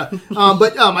finish. Yeah.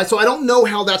 So I don't know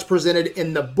how that's presented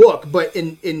in the book, but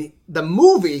in the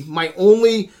movie, my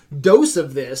only dose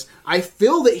of this, I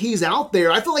feel that he's out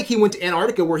there. I feel like he went to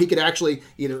Antarctica where he could actually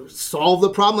either solve the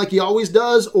problem like he always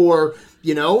does, or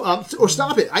you know, or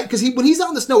stop it. Because when he's out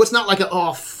in the snow, it's not like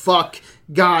oh fuck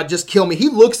God, just kill me. He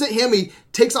looks at him, he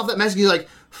takes off that mask, he's like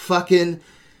fucking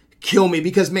kill me.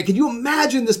 Because man, can you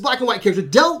imagine this black and white character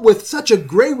dealt with such a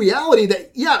gray reality that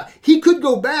yeah, he could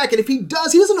go back, and if he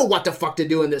does, he doesn't know what the fuck to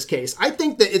do in this case. I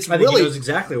think that it's I think really. he knows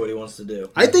exactly what he wants to do.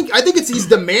 I think he's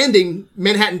demanding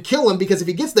Manhattan kill him because if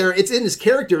he gets there, it's in his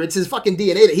character, it's his fucking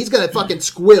DNA that he's gonna fucking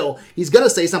squill. He's gonna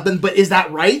say something, but is that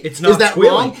right? It's not is that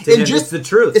squealing. wrong? To him, it's the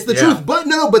truth. It's the Yeah. truth. But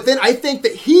no, but then I think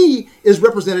that he is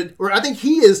represented, or I think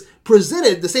he is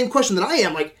presented the same question that I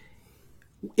am. Like,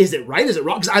 is it right? Is it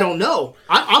wrong? Because I don't know.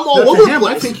 I'm all To over the him,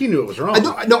 place. I think he knew it was wrong.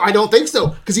 I don't think so.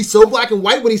 Because he's so black and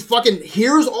white when he's fucking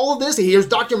hears all of this. He hears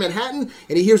Dr. Manhattan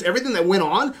and he hears everything that went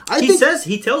on.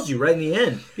 He tells you right in the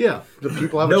end. Yeah, the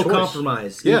people have a No choice.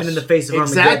 compromise, Yes. even in the face of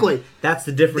Exactly. Armageddon. That's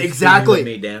the difference Exactly. between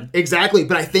you and me, Dan. Exactly.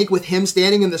 But I think with him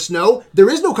standing in the snow, there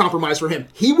is no compromise for him.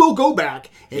 He will go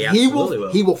back and He he absolutely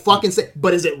will. he will fucking say,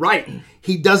 but is it right?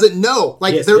 He doesn't know.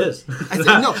 Like Yes, there, it is. I think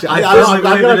no. I firmly believe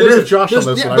gotta that it agree is. with Josh on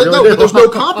this Yeah, one. but I no, really but there's do. no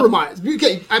compromise.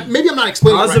 Okay, maybe I'm not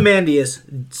explaining it right. Ozymandias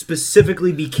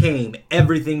specifically became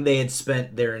everything they had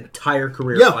spent their entire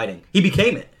career Yeah. fighting. He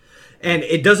became it. And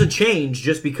it doesn't change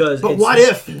just because... But what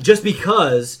if? Just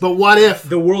because But what if?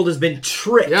 the world has been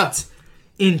tricked Yeah.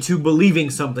 into believing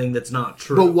something that's not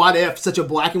true. But what if such a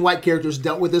black and white character's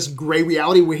dealt with this gray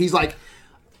reality where he's like,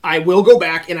 I will go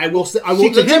back and I will. See,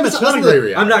 to him, it's not a gray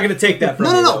reality. I'm not going to take that from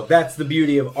No, no, you, no. though. That's the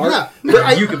beauty of art. Yeah,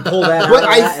 But you can pull that out But of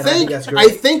I that, and I think think that's great. I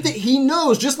think that he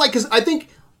knows, just like because I think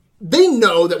they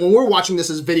know that when we're watching this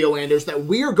as Videolanders, that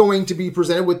we are going to be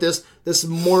presented with this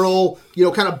moral,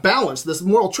 kind of balance, this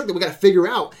moral trick that we got to figure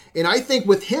out. And I think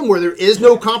with him, where there is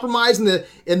no compromise in the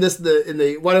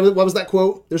what was that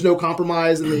quote? There's no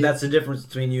compromise in the. That's the difference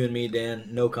between you and me, Dan.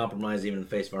 No compromise, even in the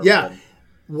face of Yeah. Armageddon.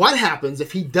 What happens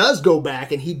if he does go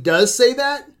back and he does say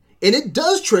that? and it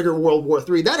does trigger World War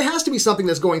III. That has to be something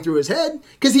that's going through his head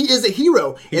because he is a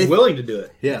hero. He's willing to do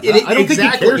it. Yeah, It- I don't think he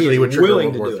exactly. cares that he would trigger Willing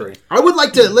World to War do III. it. I would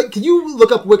like to. Can you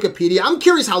look up Wikipedia? I'm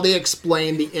curious how they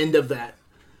explain the end of that.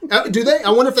 Do they?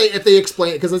 I wonder if they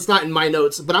explain it because it's not in my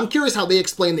notes. But I'm curious how they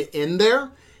explain the end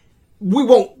there. We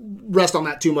won't rest on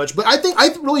that too much, but I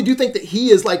really do think that he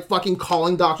is like fucking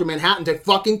calling Dr. Manhattan to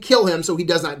fucking kill him so he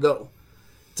does not go.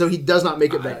 So he does not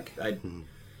make it back.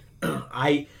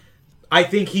 I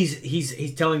think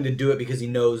he's telling him to do it because he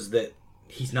knows that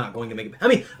he's not going to make it. I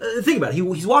mean, think about it.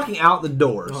 He's walking out the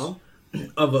doors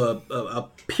of a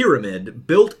pyramid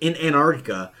built in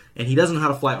Antarctica, and he doesn't know how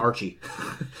to fly Archie.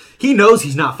 He knows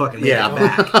he's not fucking making it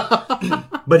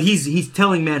back. But he's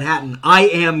telling Manhattan, "I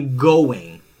am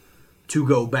going to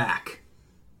go back.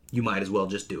 You might as well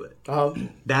just do it."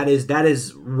 That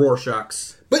is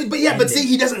Rorschach's. But see,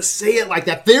 he doesn't say it like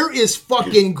that. There is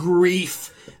fucking grief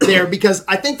there because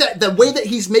I think that the way that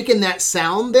he's making that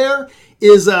sound there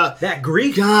is That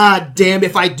grief. God damn!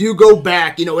 If I do go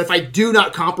back, if I do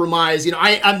not compromise,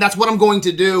 I that's what I'm going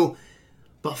to do.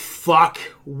 But fuck,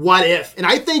 what if? And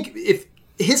I think if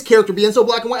his character being so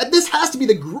black and white, this has to be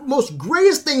the most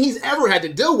greatest thing he's ever had to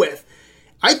deal with.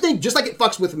 I think just like it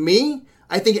fucks with me,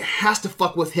 I think it has to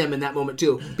fuck with him in that moment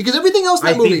too. Because everything else in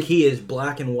that I movie, think he is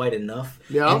black and white enough,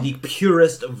 and the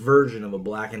purest version of a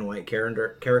black and white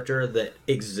character that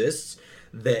exists,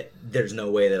 that there's no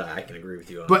way that I can agree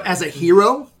with you on. But as a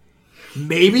hero,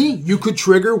 maybe you could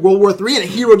trigger World War III, and a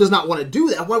hero does not want to do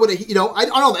that. Why would I don't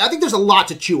know. I think there's a lot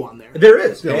to chew on there. There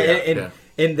is, yeah.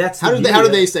 and that's How did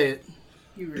they say it?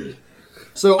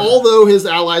 So, although his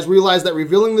allies realized that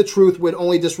revealing the truth would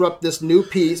only disrupt this new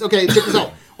peace... Okay, check this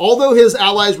out. Although his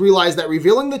allies realized that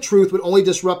revealing the truth would only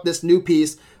disrupt this new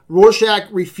peace, Rorschach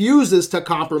refuses to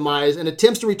compromise and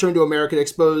attempts to return to America to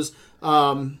expose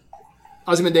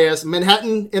Ozymandias.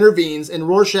 Manhattan intervenes, and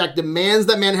Rorschach demands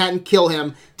that Manhattan kill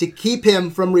him to keep him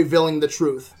from revealing the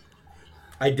truth.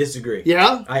 I disagree.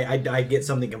 Yeah? I get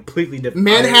something completely different.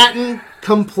 Manhattan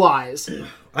complies.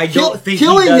 I don't think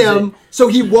killing he does him so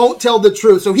he won't tell the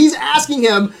truth. So he's asking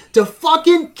him to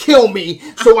fucking kill me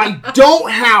so I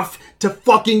don't have to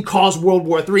fucking cause World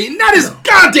War III. And that is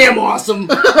goddamn awesome.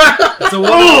 It's a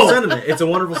wonderful sentiment. It's a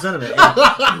wonderful sentiment.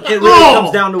 It really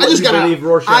comes down to what you believe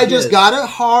Rorschach I just is. got it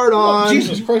hard on. Oh,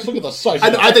 Jesus Christ, look at the size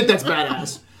of I think that's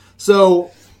badass.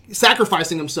 So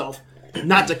sacrificing himself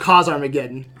not to cause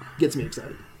Armageddon gets me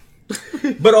excited.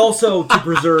 But also to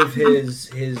preserve his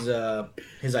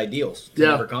ideals, to Yeah.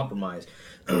 never compromise.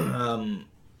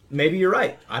 Maybe you're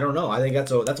right. I don't know. I think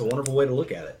that's a wonderful way to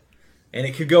look at it, and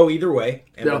it could go either way.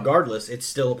 And Yeah. regardless, it's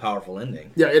still a powerful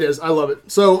ending. Yeah, it is. I love it.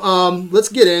 So let's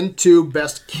get into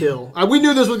best kill. We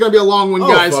knew this was going to be a long one, Oh,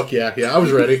 guys. fuck yeah. I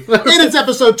was ready. And it's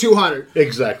episode 200.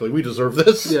 Exactly. We deserve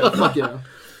this. Yeah, fuck yeah.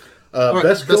 All right,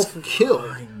 Best kill.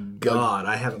 kill. God,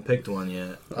 I haven't picked one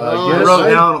yet. Yes, I wrote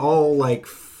down all like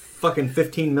fucking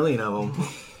 15 million of them.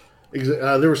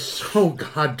 There were so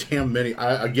goddamn many.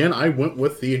 I went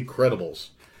with The Incredibles.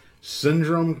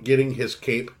 Syndrome getting his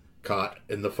cape caught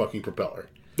in the fucking propeller.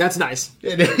 That's nice.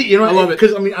 You know, I love it.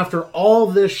 Because, after all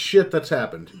this shit that's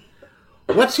happened,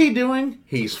 what's he doing?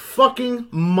 He's fucking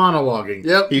monologuing.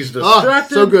 Yep. He's Oh,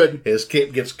 distracted. so good. His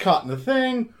cape gets caught in the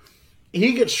thing.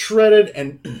 He gets shredded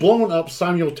and blown up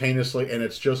simultaneously, and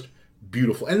it's just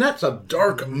beautiful. And that's a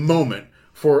dark moment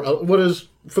for what is,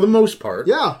 for the most part,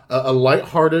 a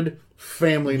lighthearted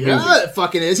family movie. Yeah, it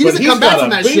fucking is. He But doesn't he's come back got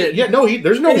from a that big- shit. Yeah, no,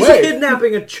 there's no He's way.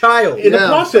 kidnapping a child. In the Yeah.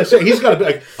 process, he's got to be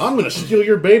like, I'm going to steal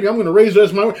your baby. I'm going to raise it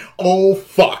as my own. Oh,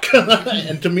 fuck.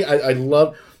 And to me, I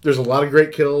love, there's a lot of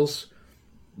great kills,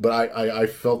 but I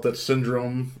felt that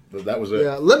Syndrome, that was it.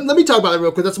 Yeah, let me talk about it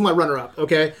real quick. That's my runner-up,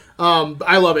 okay?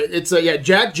 I love it. It's,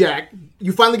 Jack.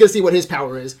 You finally get to see what his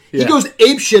power is. He Yeah. goes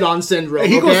ape shit on Syndrome,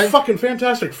 He okay? goes fucking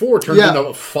Fantastic Four, turns Yeah. into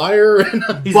a fire.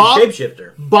 And He's Bob- a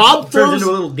shapeshifter. Bob Turns throws... into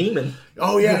a little demon.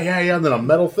 oh, yeah, and then a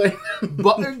metal thing.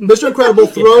 Mr. Incredible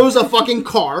throws a fucking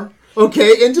car,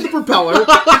 okay, into the propeller,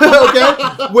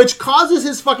 okay, which causes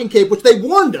his fucking cape, which they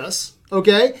warned us,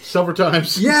 okay? Several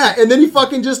times. Yeah, and then he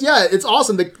fucking just, it's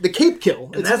awesome. The cape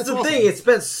kill. And that's the thing. It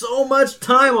spent so much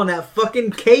time on that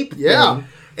fucking cape Yeah. thing.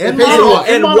 And It pays it off.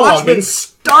 And monologuing. Watchmen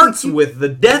starts with the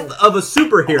death of a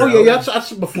superhero. Oh, yeah,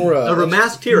 that's before... Of a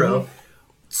masked hero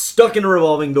stuck in a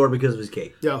revolving door because of his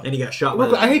cape. Yeah. And he got shot by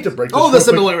I hate to break this. Oh, the real quick.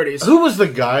 similarities. Who was the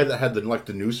guy that had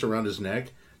the noose around his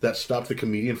neck that stopped the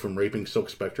comedian from raping Silk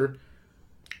Spectre?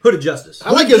 Hooded Justice.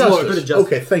 I like his Justice. look. Hooded Justice.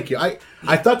 Okay, thank you.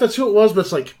 I thought that's who it was, but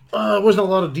it's like wasn't a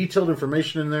lot of detailed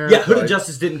information in there. Yeah, Hooded Like-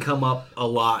 Justice didn't come up a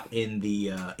lot in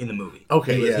the movie.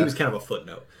 Okay, he was yeah. kind of a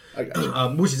footnote. I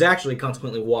got you. Which is actually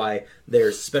consequently why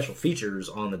there's special features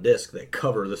on the disc that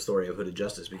cover the story of Hooded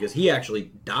Justice, because he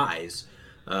actually dies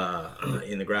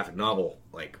in the graphic novel,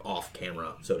 like off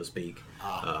camera, so to speak.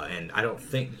 And I don't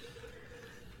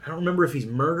remember if he's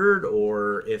murdered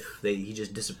or if he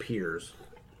just disappears.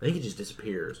 I think he just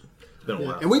disappears. It's been a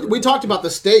while. And we talked about the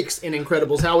stakes in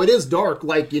Incredibles, how it is dark.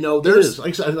 Like, you know, There there's is,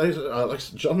 like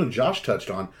something Josh touched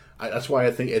on. That's why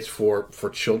I think it's for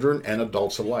children and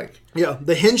adults alike.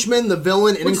 the henchman, the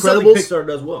villain in Which is something Incredibles. Pixar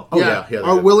does well. yeah, they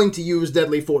are do. willing to use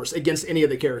deadly force against any of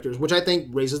the characters, which I think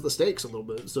raises the stakes a little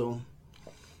bit. So,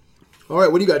 all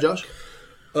right, what do you got, Josh?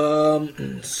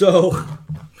 So,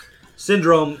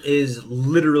 Syndrome is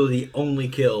literally the only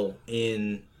kill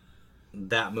in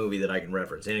that movie that I can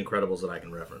reference, in Incredibles that I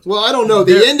can reference. Well, I don't know.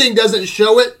 The ending doesn't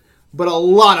show it, but a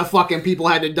lot of fucking people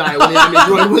had to die when the enemy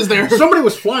droid was there. Somebody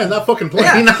was flying that fucking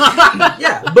plane.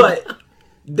 Yeah, but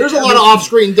There's a lot of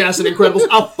off-screen deaths in Incredibles.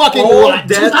 A fucking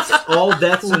lot. all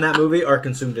deaths in that movie are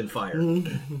consumed in fire,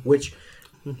 which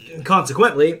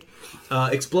consequently,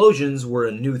 explosions were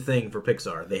a new thing for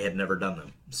Pixar. They had never done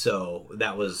them, so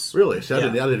that was Really? So yeah.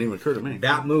 that didn't even occur to me.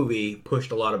 That movie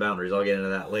pushed a lot of boundaries. I'll get into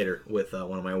that later with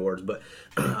one of my awards. But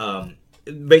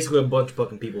basically, a bunch of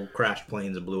fucking people crashed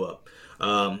planes and blew up.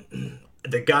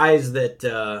 The guys that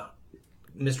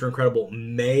Mr. Incredible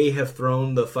may have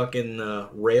thrown the fucking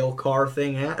rail car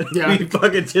thing at, Yeah.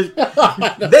 fucking just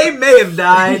they may have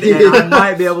died, and I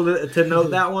might be able to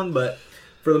note that one, but.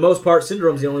 For the most part,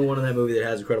 Syndrome's the only one in that movie that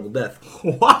has incredible death.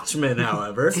 Watchmen,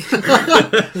 however.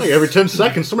 Like every 10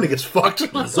 seconds, somebody gets fucked.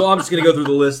 So I'm just going to go through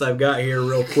the list I've got here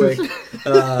real quick.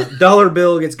 Dollar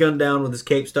Bill gets gunned down with his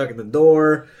cape stuck in the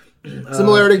door.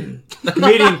 Similarity.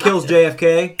 Comedian kills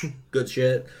JFK. Good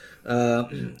shit.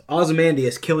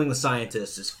 Ozymandias killing the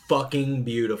scientist is fucking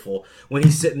beautiful. When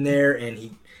he's sitting there and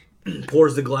he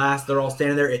pours the glass, they're all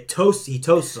standing there. He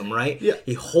toasts them, right? Yeah.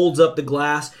 He holds up the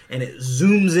glass and it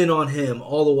zooms in on him.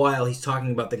 All the while he's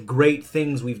talking about the great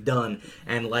things we've done,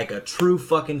 and like a true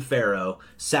fucking pharaoh,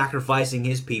 sacrificing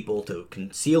his people to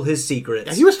conceal his secrets.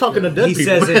 Yeah, he was talking to dead He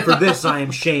people. says, "And for this I am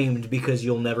shamed, because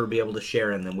you'll never be able to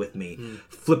share in them with me."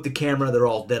 Flip the camera, they're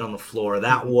all dead on the floor.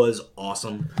 That was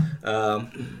awesome.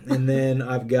 And then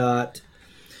I've got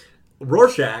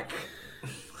Rorschach.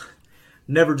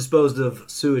 Never disposed of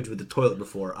sewage with the toilet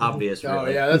before. Obvious. Oh,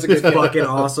 really. yeah, that's a good kill. Fucking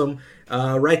awesome.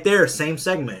 Right there, same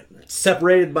segment.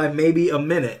 Separated by maybe a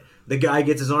minute. The guy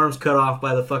gets his arms cut off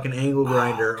by the fucking angle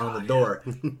grinder on the door.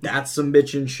 That's some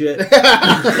bitchin' shit.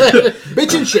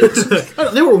 Bitchin'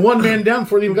 shit. They were one man down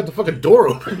before they even got the fucking door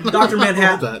open. Dr. That.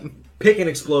 Manhattan. Pick an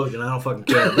explosion. I don't fucking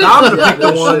care. But I'm gonna pick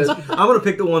the ones. I'm gonna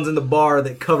pick the ones in the bar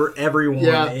that cover everyone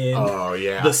Yeah. in Oh,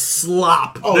 yeah. the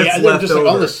slop. Oh, that's yeah, they're left just like over.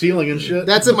 on the ceiling and shit.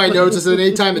 That's in my notes. It said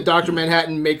anytime that Dr.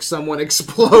 Manhattan makes someone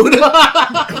explode. And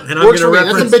I'm Works gonna for me.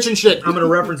 That's some reference. bitchin' shit. I'm gonna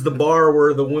reference the bar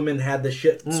where the women had the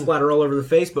shit splatter all over the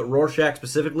face, but Rorschach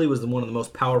specifically was one of the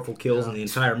most powerful kills in the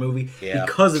entire movie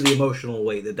because of the emotional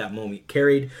weight that moment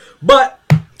carried. But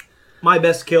my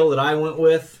best kill that I went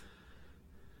with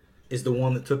is the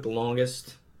one that took the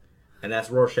longest. And that's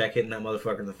Rorschach hitting that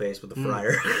motherfucker in the face with the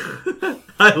fryer.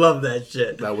 I love that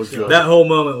shit. That was good. That whole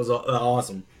moment was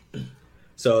awesome.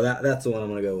 So that's the one I'm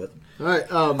going to go with. All right,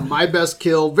 my best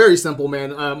kill, very simple,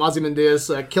 man.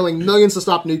 Ozymandias killing millions to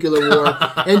stop nuclear war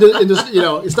and just, you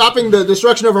know, stopping the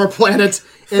destruction of our planet.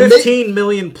 And 15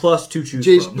 million plus to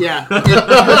choose from.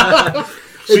 Yeah.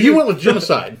 So you went with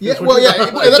genocide. Yeah, That's what well, you-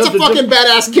 yeah, that's a fucking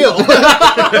badass kill.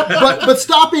 but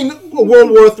stopping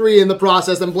World War III in the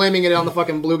process and blaming it on the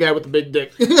fucking blue guy with the big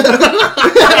dick.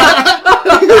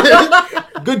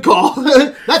 Good call.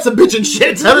 That's a bitchin'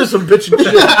 shit. That is some bitchin'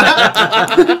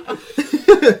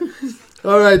 shit.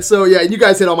 All right, so yeah, you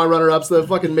guys hit all my runner-ups. The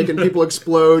fucking making people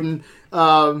explode and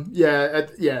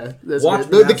that's Watchmen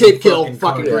good. The has Cape some Kill, fucking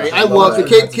fucking carnage. great. I I love love the that.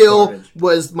 Cape That's some Kill. carnage.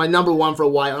 Was my number one for a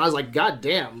while, and I was like, God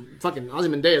damn, fucking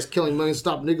Ozymandias killing millions to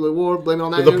stop nuclear war, blaming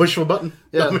on that. With a dude. push of a button.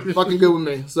 Yeah, fucking good with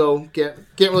me. So can't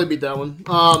really beat that one.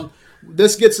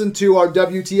 This gets into our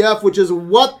WTF, which is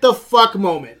what the fuck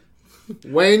moment.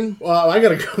 Wayne, Well, I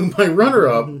gotta go. My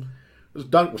runner-up.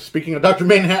 Speaking of Dr.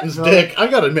 Manhattan's dick, I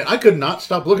gotta admit, I could not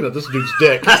stop looking at this dude's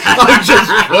dick. I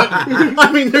just couldn't.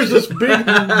 I mean, there's this big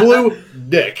blue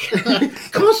dick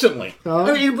constantly.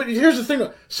 I mean, but here's the thing: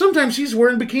 sometimes he's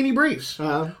wearing bikini briefs.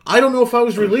 I don't know if I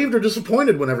was relieved or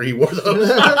disappointed whenever he wore those.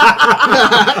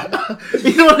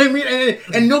 You know what I mean?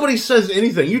 And nobody says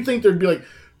anything. You'd think there'd be like,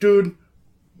 dude,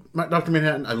 Dr.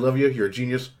 Manhattan, I love you. You're a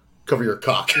genius. Cover your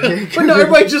cock. But no,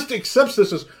 everybody just accepts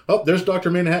this as, oh, there's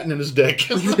Dr. Manhattan and his dick.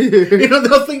 You know,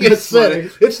 nothing gets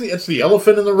said. It's the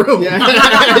elephant in the room.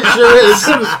 it sure is.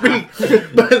 So to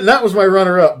speak. But that was my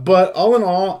runner-up. But all in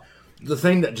all, the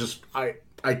thing that just I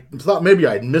thought maybe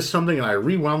I'd missed something, and I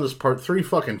rewound this part 3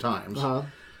 fucking times.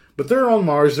 But they're on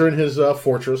Mars. They're in his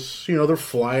fortress. You know, they're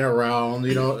flying around.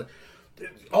 You know,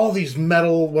 all these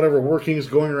metal whatever workings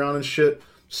going around and shit.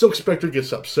 Silk Spectre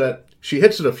gets upset. She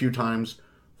hits it a few times.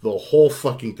 The whole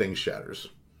fucking thing shatters.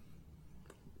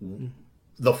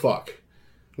 The fuck.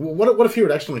 What if he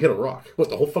would accidentally hit a rock? What,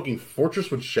 the whole fucking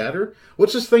fortress would shatter?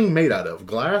 What's this thing made out of?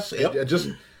 Glass? Yep. It just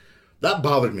that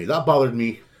bothered me. That bothered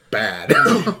me bad.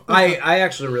 I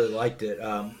actually really liked it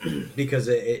because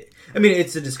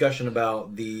it's a discussion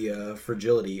about the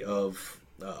fragility of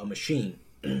a machine.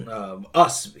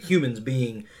 Us humans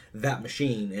being that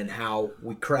machine, and how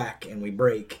we crack and we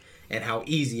break, and how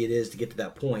easy it is to get to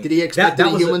that point. Did he expect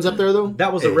any humans up there, though?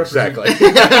 That was a Exactly.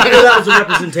 that was a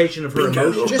representation of her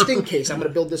emotion. Just in case, I'm going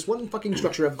to build this one fucking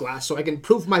structure of glass so I can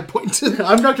prove my point.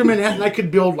 I'm Dr. Manhattan. I could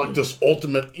build like this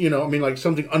ultimate, like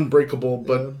something unbreakable,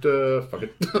 but fuck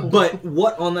it. But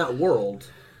what on that world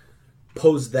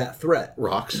posed that threat?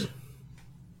 Rocks.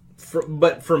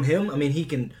 But from him, he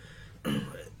can...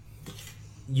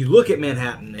 You look at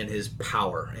Manhattan and his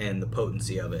power and the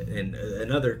potency of it, and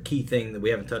another key thing that we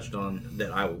haven't touched on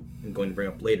that I am going to bring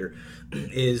up later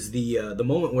is the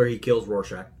moment where he kills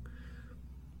Rorschach.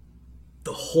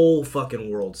 The whole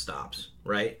fucking world stops,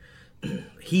 right?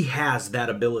 He has that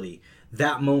ability.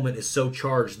 That moment is so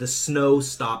charged, the snow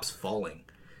stops falling.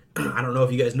 I don't know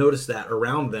if you guys noticed that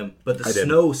around them, but the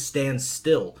snow stands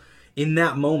still. In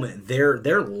that moment,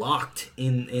 they're locked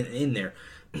in there.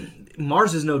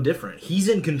 Mars is no different. He's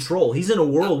in control. He's in a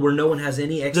world where no one has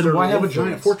any external Then why have a influence.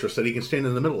 giant fortress that he can stand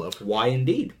in the middle of? Why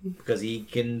indeed? Because he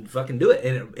can fucking do it.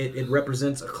 And it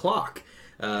represents a clock.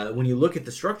 When you look at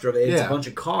the structure of it, it's a bunch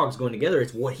of cogs going together.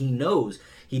 It's what he knows.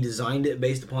 He designed it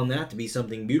based upon that to be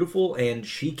something beautiful, and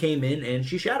she came in and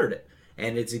she shattered it.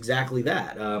 And it's exactly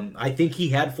that. I think he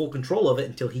had full control of it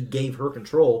until he gave her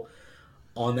control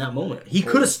on that moment. He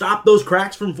could have stopped those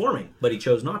cracks from forming, but he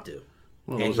chose not to.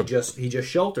 Well, and he just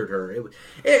sheltered her.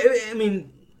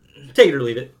 Take it or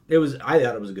leave it. I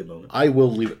thought it was a good moment. I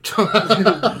will leave it.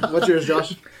 What's yours,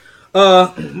 Josh?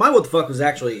 My what the fuck was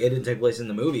actually, it didn't take place in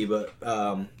the movie, but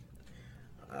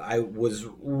I was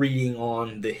reading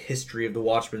on the history of the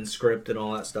Watchmen script and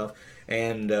all that stuff,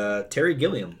 and Terry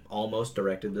Gilliam almost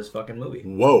directed this fucking movie.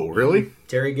 Whoa, really?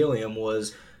 Terry Gilliam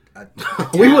was...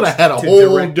 we would have had a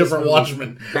whole different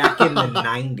Watchmen back in the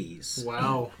 90s.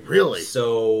 Wow. Really?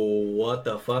 So what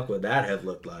the fuck would that have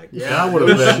looked like? Yeah, that would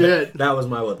have been shit. That was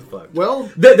my what the fuck. Well,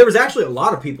 there was actually a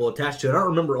lot of people attached to it. I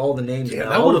don't remember all the names. Yeah,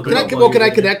 that would have been. Can I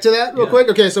connect to that real quick?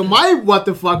 Okay, so my what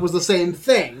the fuck was the same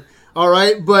thing. All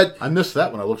right, but I missed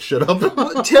that when I looked shit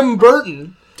up. Tim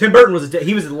Burton. Tim Burton was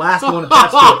he was the last one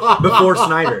attached to it before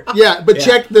Snyder. Yeah, but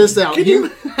check this out. Can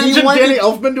you imagine Danny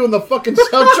Elfman doing the fucking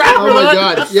soundtrack? Oh my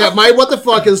god. Yeah, my what the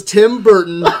fuck is Tim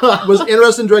Burton was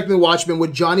interested in directing The Watchmen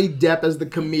with Johnny Depp as the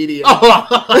comedian.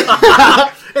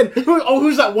 And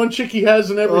who's that one chick he has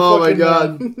in every fucking... Oh my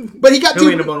god. But he got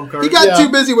too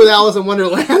busy with Alice in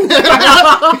Wonderland.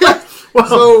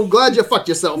 So glad you fucked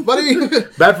yourself, buddy.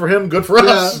 Bad for him, good for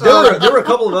us. There were a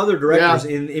couple of other directors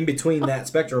in between that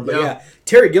spectrum, but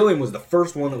Terry Gilliam was the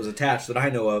first one that was attached that I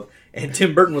know of, and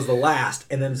Tim Burton was the last,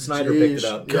 and then Snyder picked it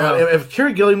up. God, if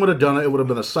Terry Gilliam would have done it, it would have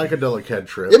been a psychedelic head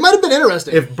trip. It might have been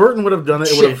interesting. If Burton would have done it,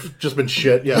 it would have just been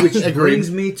shit. Yeah, which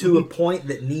brings me to a point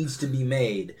that needs to be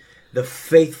made. The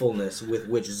faithfulness with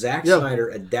which Zack Snyder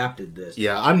adapted this.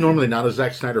 Yeah, I'm normally not a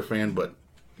Zack Snyder fan, but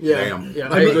damn.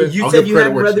 Yeah, you said you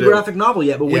hadn't read the graphic novel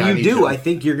yet, but when you do, I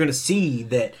think you're going to see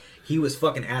that he was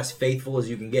fucking as faithful as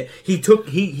you can get.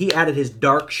 He added his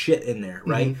dark shit in there,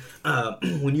 right?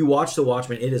 Mm-hmm. When you watch The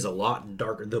Watchmen, it is a lot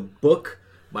darker. The book,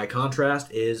 by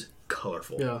contrast, is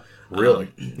colorful. Yeah,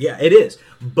 really. Yeah, it is.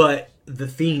 But the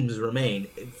themes remain.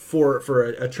 For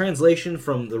a translation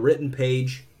from the written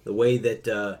page, the way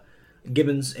that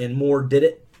Gibbons and Moore did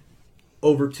it,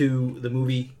 over to the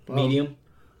movie medium.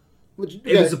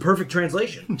 It was a perfect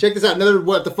translation. Check this out. Another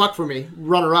what the fuck for me.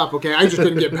 Runner up, okay? I just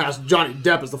couldn't get past Johnny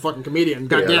Depp as the fucking comedian.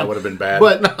 Goddamn. That would have been bad.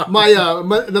 But my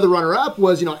another runner up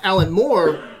was, Alan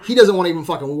Moore. He doesn't want to even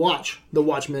fucking watch The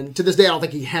Watchmen. To this day, I don't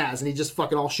think he has. And he's just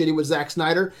fucking all shitty with Zack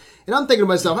Snyder. And I'm thinking to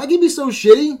myself, I can be so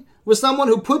shitty with someone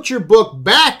who put your book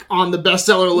back on the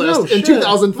bestseller list in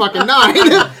 2009. You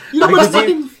know what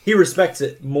fucking... He respects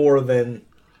it more than...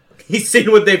 He's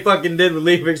seen what they fucking did with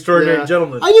League of Extraordinary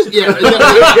Gentlemen.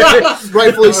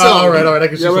 Rightfully so. All right. I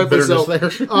can see some bitterness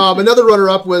there. Another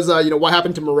runner-up was, what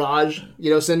happened to Mirage,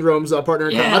 Syndrome's partner.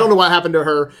 I don't know what happened to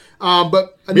her.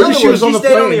 But another maybe she was on the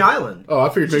plane. plane. On the island. Oh, I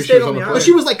figured maybe she was on the plane. But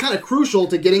she was, kind of crucial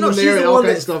to getting them there and all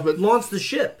kinds of stuff. But launched the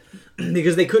ship.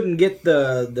 because they couldn't get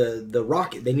the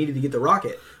rocket. They needed to get the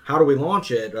rocket. How do we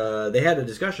launch it? They had a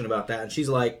discussion about that, and she's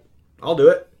like, "I'll do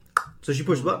it." So she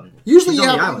pushed the button. Usually, She's you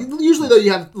on the have. island. Usually, though,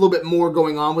 you have a little bit more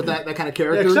going on with that kind of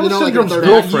character. Yeah, you know, like Syndrome's a third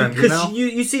girlfriend. You Because know?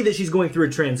 you see that she's going through a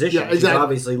transition. Yeah, exactly. She's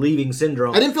obviously leaving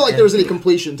Syndrome. I didn't feel like there was any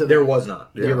completion to that. There was not.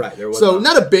 You're right. There was So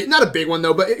not. not a big one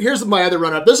though. But here's my other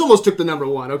run up. This almost took the number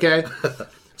one. Okay,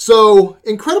 so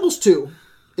Incredibles 2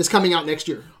 is coming out next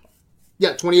year.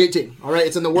 Yeah, 2018. All right,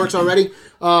 it's in the works already.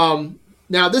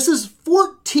 Now this is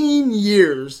 14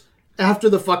 years after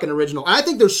the fucking original. I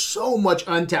think there's so much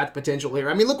untapped potential here.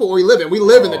 I mean, look what we live in. We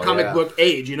live in the comic book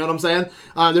age. You know what I'm saying?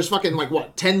 There's fucking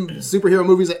 10 superhero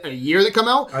movies a year that come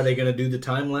out. Are they going to do the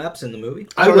time lapse in the movie?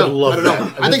 I don't know. love I don't know.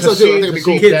 that. I think Just so to too. I see- think it'd be to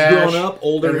cool. see Kids Dash growing up,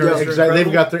 older and and her- Mr. exactly. They've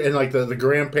Incredible. got their and like the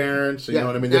grandparents. You know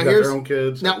what I mean? They've got here's- their own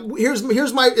kids. Now here's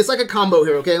my. It's like a combo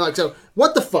here. Okay, like so.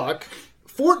 What the fuck?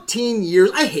 14 years.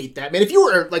 I hate that, man. If you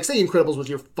were like, say, Incredibles was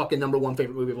your fucking number one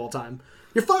favorite movie of all time,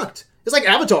 you're fucked. It's like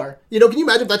Avatar. You know, can you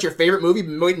imagine if that's your favorite movie?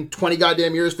 Been waiting 20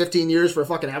 goddamn years, 15 years for a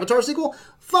fucking Avatar sequel?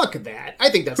 Fuck that. I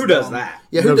think that's Who does dumb. that?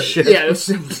 Yeah, No does, shit. Yeah,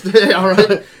 yeah, all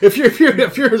right. if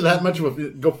you're that much of a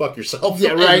go fuck yourself.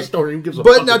 Yeah, End of right. Story. Who gives a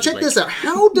But fuck now what you check think? this out.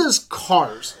 How does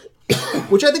Cars,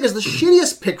 which I think is the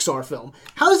shittiest Pixar film,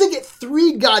 how does it get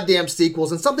 3 goddamn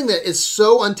sequels and something that is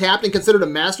so untapped and considered a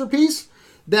masterpiece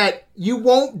that you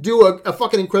won't do a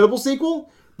fucking incredible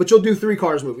sequel, but you'll do 3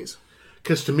 Cars movies?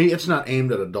 Because to me, it's not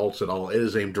aimed at adults at all. It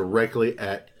is aimed directly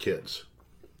at kids.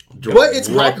 But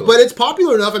it's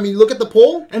popular enough. I mean, look at the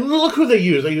poll. And look who they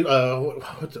use. They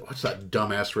what's that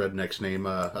dumbass redneck's name?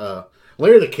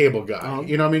 Larry the Cable Guy.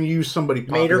 You know, I mean, you use somebody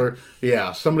popular. Mater?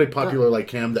 Yeah, somebody popular like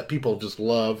him that people just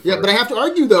love. Yeah, but I have to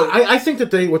argue though. I think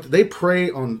that they prey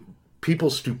on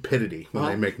people's stupidity when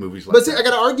they make movies like But see, that. I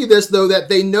got to argue this though that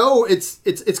they know it's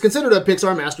considered a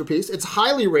Pixar masterpiece. It's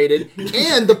highly rated,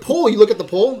 and the poll. You look at the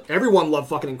poll. Everyone loved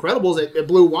fucking Incredibles. It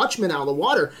blew Watchmen out of the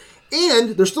water,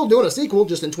 and they're still doing a sequel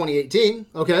just in 2018.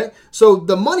 Okay, so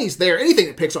the money's there. Anything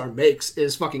that Pixar makes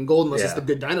is fucking gold unless it's Yeah. The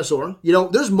Good Dinosaur. You know,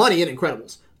 there's money in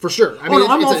Incredibles for sure. I mean,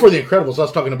 I'm it's all for the Incredibles. I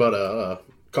was talking about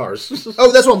Cars.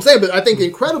 Oh, that's what I'm saying. But I think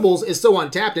Incredibles is so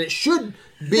untapped, and it should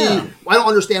be. Yeah. I don't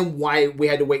understand why we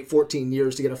had to wait 14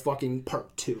 years to get a fucking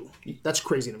part 2. That's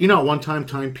crazy to me. You know, at one time,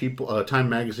 Time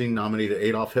Magazine nominated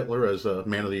Adolf Hitler as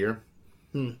Man of the Year.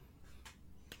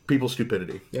 People's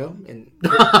stupidity. Yeah, and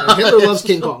Hitler loves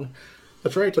King Kong.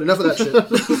 That's right. But enough of that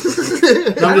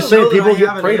shit. No, I'm just saying people I get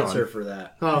have preyed an answer on. for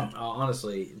that.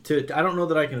 Honestly, I don't know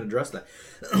that I can address that.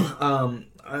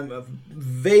 I'm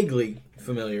vaguely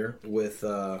familiar with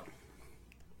the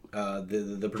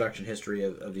production history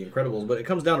of The Incredibles, but it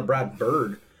comes down to Brad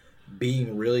Bird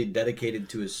being really dedicated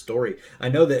to his story. I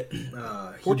know that he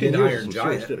 14 did years Iron is some serious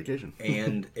Giant, dedication.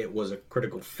 and it was a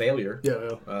critical failure.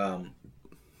 Yeah.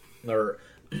 Or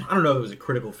I don't know if it was a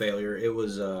critical failure. It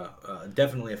was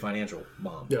definitely a financial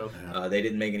bomb. Yeah. They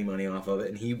didn't make any money off of it,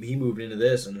 and he moved into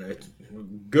this, and it's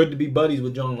good to be buddies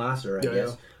with John Lasseter, I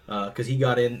guess, because he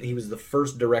got in. He was the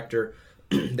first director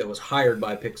that was hired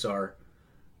by Pixar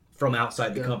from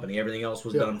outside the company. Everything else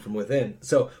was done from within.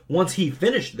 So once he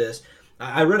finished this,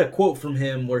 I read a quote from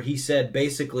him where he said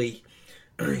basically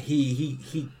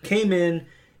he came in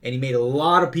and he made a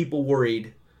lot of people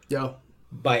worried. Yeah.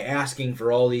 By asking for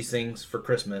all these things for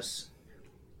Christmas,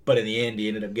 but in the end, he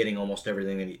ended up getting almost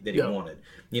everything that he wanted.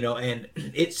 You know, and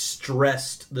it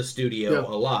stressed the studio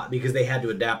a lot because they had to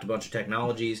adapt a bunch of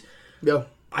technologies. Yeah.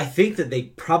 I think that they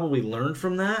probably learned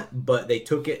from that, but they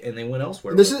took it and they went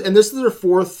elsewhere. This is their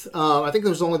 4th. I think this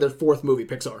was only their 4th movie,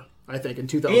 Pixar. I think in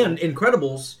 2000. And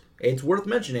Incredibles, it's worth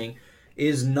mentioning,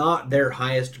 is not their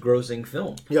highest grossing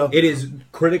film. Yeah. It is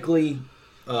critically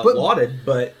lauded,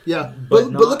 but yeah,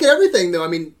 but but look at everything though. I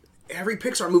mean, every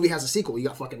Pixar movie has a sequel. You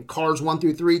got fucking Cars 1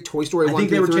 through 3, Toy Story 1 think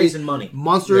through they were 3, chasing money.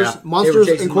 Monsters Yeah. Monsters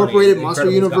chasing Incorporated, money. Monster Incredibles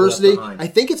got left University. behind. I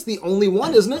think it's the only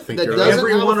one, isn't it, think that you're doesn't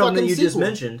right. every have one a of them fucking that you just sequel.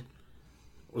 mentioned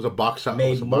Was a box office.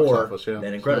 made was a box more office, yeah.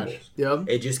 than Smash. Incredibles. Yeah.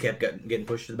 It just kept getting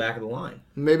pushed to the back of the line.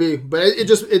 Maybe, but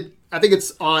I think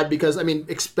it's odd because I mean,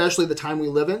 especially the time we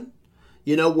live in,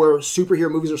 you know, where superhero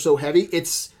movies are so heavy,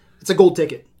 it's a gold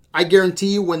ticket. I guarantee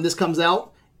you, when this comes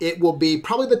out, it will be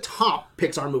probably the top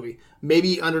Pixar movie,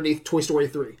 maybe underneath Toy Story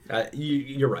 3.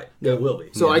 You're right. It will be.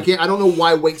 So I don't know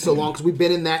why wait so long because we've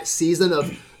been in that season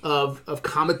of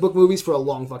comic book movies for a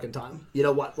long fucking time. You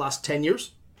know what? Last 10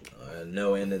 years.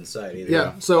 No end in sight either.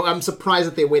 Yeah. So I'm surprised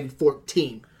that they waited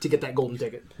 14 to get that golden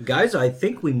ticket. Guys, I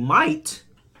think we might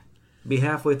be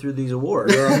halfway through these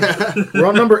awards. We're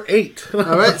on number 8. All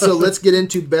right, so let's get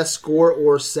into best score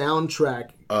or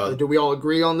soundtrack. Do we all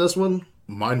agree on this one?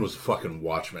 Mine was fucking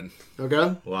Watchmen.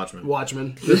 Okay. Watchmen.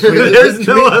 Watchmen. There's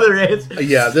no other answer.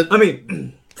 Yeah, I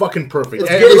mean, fucking perfect.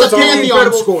 It's Every a song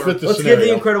Pantheon score. fit the Let's give the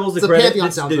scenario. Incredibles It's the a credit Pantheon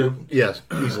it's soundtrack. due. Yes,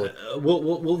 easily.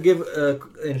 We'll give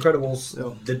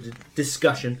Incredibles the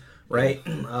discussion, right?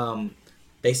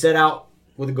 They set out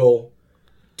with a goal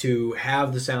to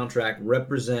have the soundtrack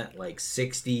represent like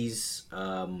 60s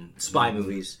spy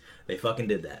movies. They fucking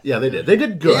did that. Yeah, they did. They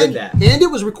did good. And, that. and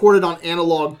it was recorded on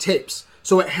analog tapes.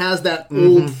 So it has that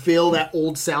old feel, that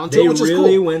old sound to They it, which is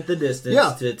really cool. went the distance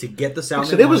Yeah. to get the sound. Like I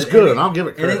said, they it was wanted, good, it- and I'll give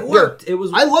it And credit. it worked. It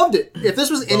was. I loved it. If this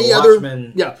was any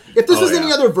Watchmen. other, if this was any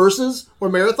yeah. other Versus or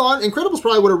Marathon, Incredibles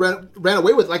probably would have ran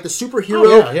away with it. Like the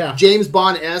superhero Oh, yeah. James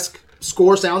Bond-esque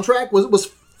score soundtrack was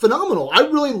phenomenal. I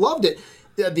really loved it.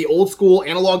 The old school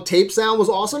analog tape sound was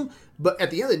awesome. But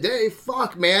at the end of the day,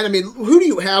 fuck, man. I mean, who do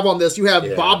you have on this? You have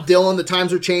Bob Dylan, The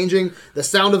Times Are Changing, The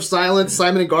Sound of Silence,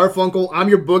 Simon and Garfunkel, I'm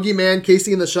Your Boogeyman,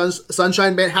 Casey and the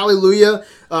Sunshine Band, Hallelujah,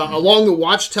 Along the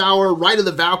Watchtower, Ride of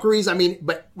the Valkyries. I mean,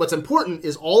 but what's important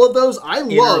is all of those I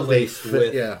love. Interlaced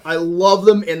with. Yeah. I love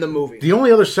them in the movie. The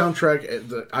only other soundtrack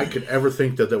that I could ever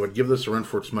think that would give this a run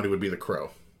for its money would be The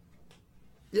Crow.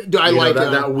 I You like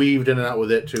know, that weaved in and out with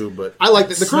it too, but I like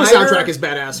the Crow Snyder- soundtrack is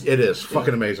badass. it is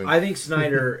fucking amazing. I think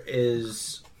Snyder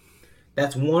is.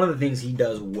 That's one of the things he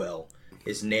does well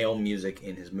is nail music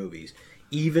in his movies,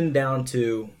 even down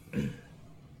to.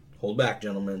 Hold back,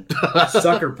 gentlemen.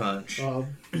 Sucker Punch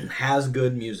has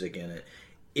good music in it.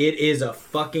 It is a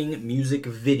fucking music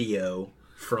video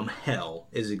from hell,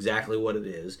 is exactly what it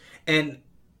is, and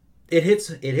it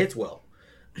hits well.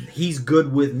 He's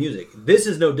good with music. This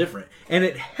is no different, and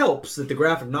it helps that the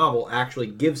graphic novel actually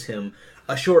gives him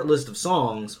a short list of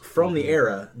songs from the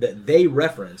era that they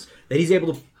reference that he's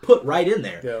able to put right in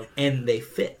there, and they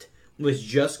fit. Which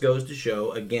just goes to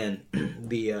show again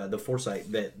the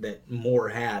foresight that Moore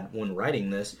had when writing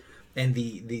this, and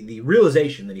the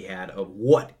realization that he had of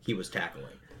what he was tackling.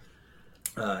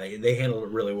 They handled it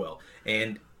really well,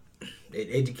 and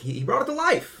he brought it to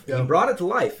life. Yeah. He brought it to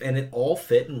life, and it all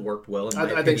fit and worked well. In my I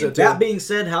think so, opinion. too. That being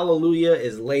said, Hallelujah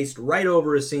is laced right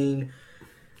over a scene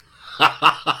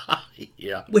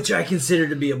yeah. which I consider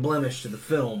to be a blemish to the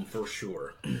film for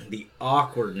sure. The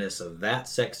awkwardness of that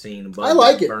sex scene above I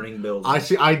like the it. burning building. I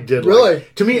see. I did. Really?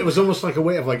 Like, to me, it was almost like a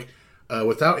way of like,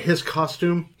 without his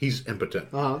costume, he's impotent.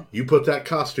 You put that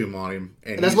costume on him,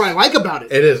 and That's what I like about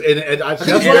it. It is, and that's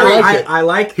And what I like. I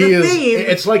like the He is. theme.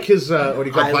 It's like his what do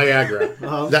you call it? I-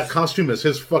 Viagra? That costume is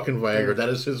his fucking Viagra. That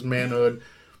is his manhood.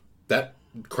 That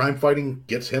crime fighting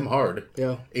gets him hard.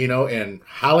 Yeah. You know, and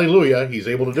hallelujah, he's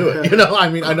able to do it. You know, I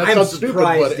mean, I know I'm it sounds stupid,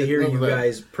 surprised but to hear you that.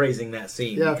 guys praising that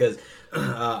scene Yeah. because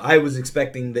I was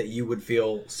expecting that you would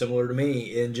feel similar to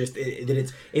me and just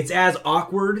that it's as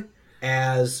awkward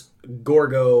as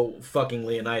Gorgo fucking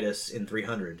Leonidas in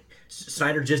 300.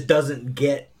 Snyder just doesn't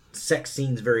get sex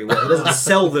scenes very well. He doesn't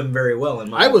sell them very well. In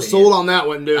my I was opinion. sold on that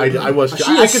one, dude. I was. She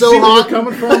I is could so see where you're hot.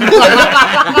 coming from.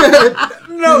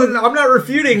 No, I'm not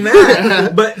refuting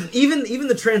that. But even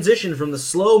the transition from the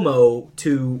slow mo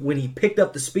to when he picked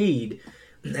up the speed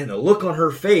and the look on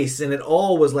her face, and it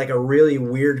all was like a really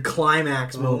weird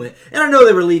climax moment. And I know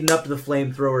they were leading up to the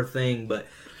flamethrower thing, but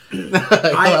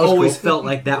I was always cool. felt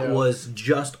like that was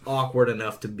just awkward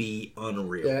enough to be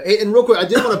unreal. Yeah, and real quick, I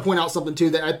did want to point out something too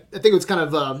that I think it was kind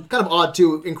of odd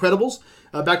too. Incredibles.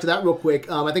 Back to that real quick.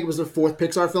 I think it was their fourth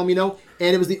Pixar film, and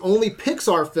it was the only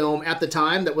Pixar film at the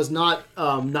time that was not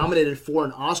nominated for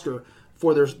an Oscar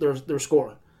for their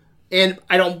score. And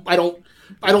I don't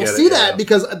Get see it, that yeah.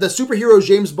 because the superhero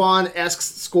James Bond-esque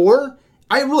score,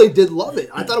 I really did love it.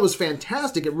 I thought it was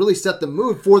fantastic. It really set the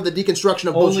mood for the deconstruction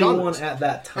of both Only genres, one at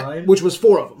that time. which was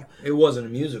 4 of them. It wasn't a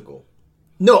musical.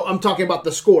 No, I'm talking about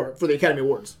the score for the Academy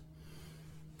Awards.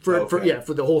 For Okay.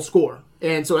 for the whole score.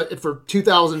 And so for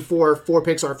 2004, 4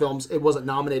 Pixar films, it wasn't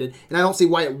nominated. And I don't see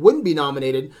why it wouldn't be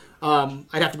nominated. I'd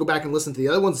have to go back and listen to the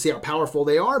other ones to see how powerful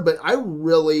they are. But I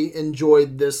really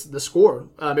enjoyed the score.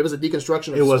 It was a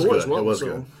deconstruction of It was score good. as well. It was so,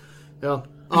 good.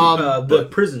 Yeah. The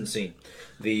prison scene.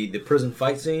 The prison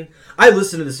fight scene. I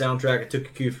listened to the soundtrack. I took a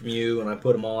cue from you, and I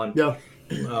put them on. Yeah.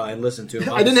 And listened to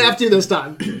them. I didn't have to this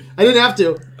time. I didn't have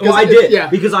to. Well, I did. Yeah.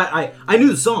 Because I knew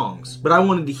the songs, but I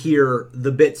wanted to hear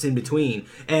the bits in between.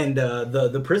 And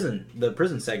the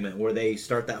prison segment where they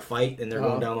start that fight and they're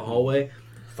going down the hallway.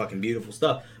 Fucking beautiful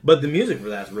stuff. But the music for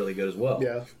that's really good as well.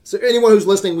 Yeah. So anyone who's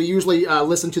listening, we usually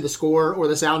listen to the score or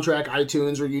the soundtrack,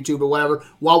 iTunes or YouTube or whatever,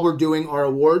 while we're doing our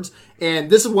awards. And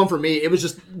this is one for me. It was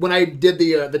just when I did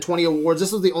the 20 awards,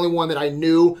 this was the only one that I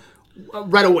knew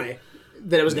right away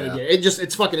that I was going to get.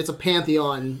 It's a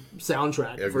Pantheon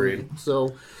soundtrack. Agreed. For me.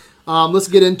 So let's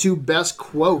get into best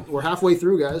quote. We're halfway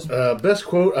through, guys. Best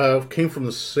quote came from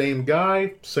the same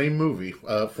guy, same movie.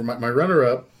 For my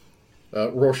runner-up,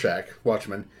 Rorschach,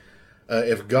 Watchmen.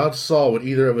 if God saw what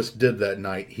either of us did that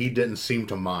night, he didn't seem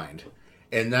to mind.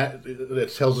 And that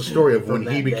tells the story of when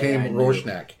he became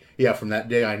Rorschach. Yeah, from that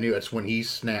day I knew. That's when he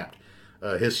snapped.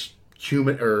 His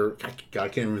human, or God, I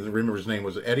can't remember his name.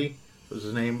 Was it Eddie? What was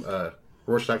his name?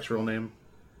 Rorschach's real name?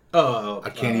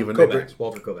 I can't even. Kovacs,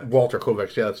 Walter Kovacs. Walter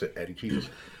Kovacs, yeah, that's it, Eddie, Jesus.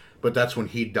 But that's when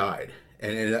he died.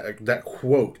 And that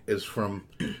quote is from,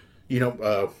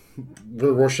 whether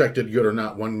Rorschach did good or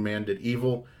not, one man did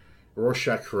evil.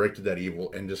 Rorschach corrected that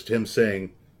evil. And just him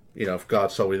saying, if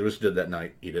God saw what he did that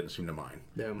night, he didn't seem to mind.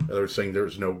 Yeah. They were saying there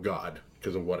was no God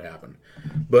because of what happened.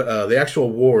 But the actual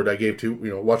award I gave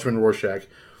to, Watchman Rorschach,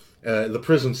 the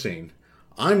prison scene.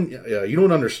 You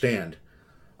don't understand.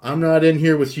 I'm not in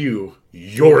here with you.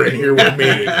 You're in here with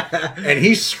me. And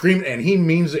he's screaming, and he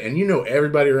means it. And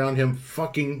everybody around him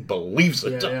fucking believes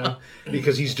it. Yeah.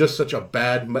 Because he's just such a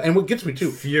bad... And what gets me,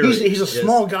 too, Fury. he's a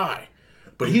small guy.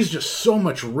 But he's just so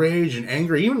much rage and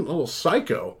anger. Even a little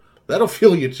psycho. That'll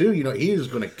feel you, too. He's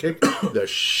going to kick the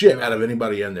shit out of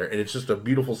anybody in there. And it's just a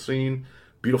beautiful scene.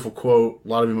 Beautiful quote. A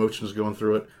lot of emotions going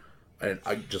through it. And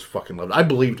I just fucking loved it. I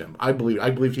believed him. I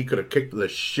believed he could have kicked the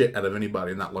shit out of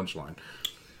anybody in that lunch line.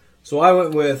 So I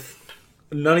went with,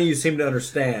 none of you seem to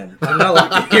understand. I'm not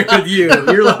locked in here with you.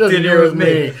 You're locked in here with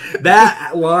me.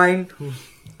 That line,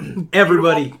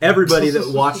 everybody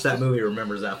that watched that movie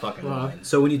remembers that fucking line.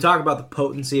 So when you talk about the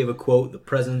potency of a quote, the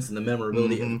presence and the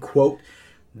memorability of a quote,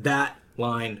 that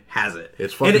line has it.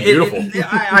 It's fucking beautiful.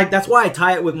 That's why I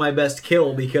tie it with my best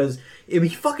kill, because he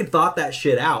fucking thought that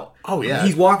shit out. Oh, yeah.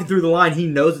 He's walking through the line. He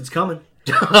knows it's coming.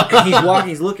 And he's walking.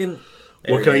 He's looking.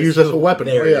 What can I use as a weapon?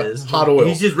 There it is. Hot oil.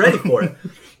 He's just ready for it.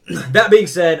 That being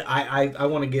said, I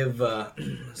want to give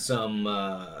some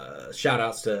shout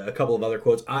outs to a couple of other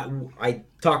quotes. I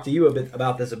talked to you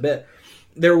about this a bit.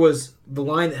 There was the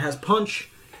line that has punch,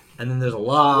 and then there's a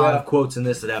lot of quotes in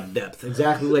this that have depth.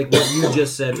 Exactly like what you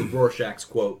just said with Rorschach's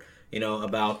quote,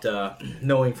 about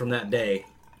knowing from that day,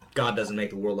 God doesn't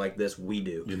make the world like this, we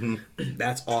do. Mm-hmm.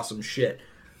 That's awesome shit.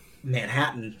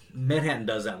 Manhattan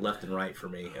does that left and right for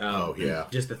me.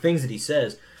 Just the things that he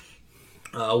says.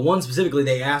 One specifically,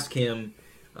 they ask him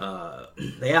about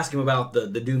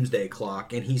the doomsday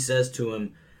clock, and he says to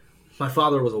him, "My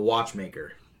father was a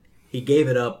watchmaker. He gave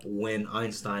it up when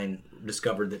Einstein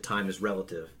discovered that time is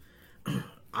relative."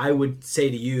 I would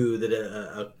say to you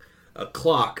that a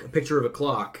clock, a picture of a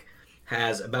clock,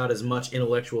 has about as much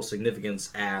intellectual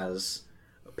significance as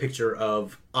picture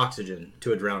of oxygen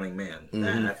to a drowning man.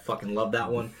 Mm-hmm. I fucking love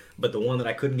that one. But the one that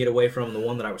I couldn't get away from, the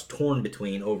one that I was torn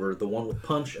between over the one with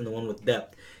punch and the one with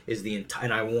depth, is the entire.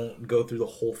 And I won't go through the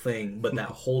whole thing, but that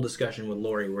whole discussion with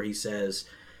Laurie where he says,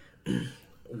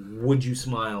 "Would you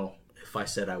smile if I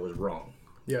said I was wrong?"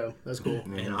 Yeah, that's cool.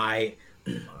 And I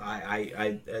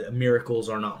miracles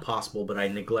are not possible, but I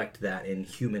neglect that in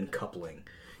human coupling,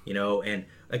 And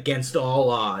against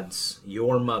all odds,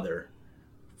 your mother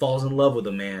falls in love with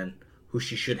a man who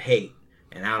she should hate,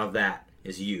 and out of that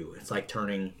is you. It's like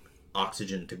turning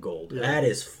oxygen to gold. Yeah. That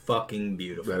is fucking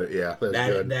beautiful. That's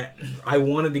good. That I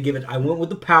wanted to give it. I went with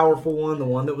the powerful one, the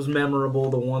one that was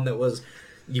memorable, the one that was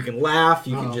you can laugh,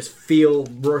 you can just feel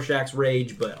Rorschach's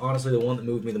rage. But honestly, the one that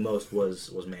moved me the most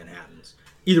was Manhattan's.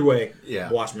 Either way,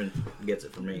 Watchmen gets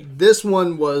it for me. This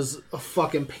one was a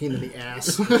fucking pain in the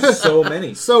ass. So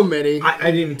many. I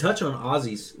didn't even touch on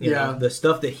Ozzy's. You know, the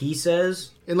stuff that he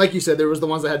says. And like you said, there was the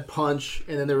ones that had punch,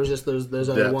 and then there was just those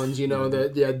other ones,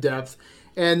 that had depth.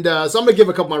 And so I'm going to give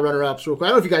a couple of my runner-ups real quick. I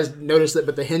don't know if you guys noticed it,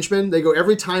 but the henchmen, they go,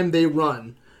 every time they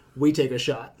run, we take a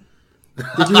shot.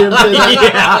 Did you hear him say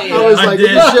that? Yeah, I was like,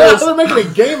 they're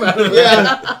making a game out of it.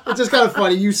 Yeah, it's just kind of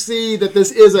funny. You see that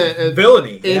this is a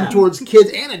villainy aimed towards kids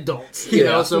and adults. You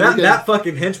know, so that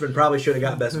fucking henchman probably should have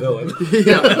got best villain.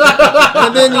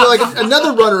 And then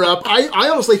another runner-up. I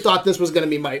honestly thought this was going to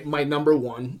be my number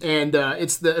one, and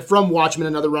it's from Watchmen.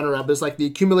 Another runner-up is like the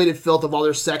accumulated filth of all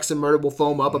their sex and murder will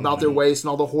foam up about their waste, and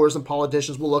all the whores and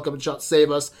politicians will look up and shout,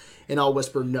 "Save us!" And I'll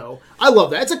whisper no. I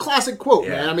love that. It's a classic quote,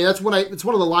 man. I mean, it's one of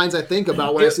the lines I think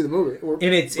about when I see the movie.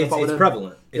 And it's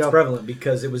prevalent. It's prevalent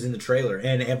because it was in the trailer,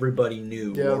 and everybody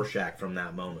knew Rorschach from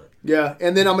that moment. Yeah,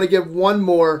 and then I'm going to give one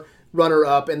more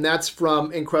runner-up, and that's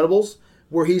from Incredibles,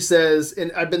 where he says,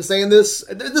 and I've been saying this.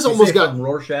 This almost got from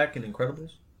Rorschach and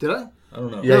Incredibles. Did I? I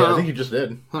don't know. Yeah, I think you just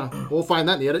did. Huh. We'll find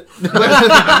that in the edit.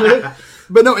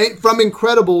 But no, from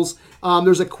Incredibles,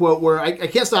 there's a quote where I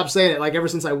can't stop saying it. Like ever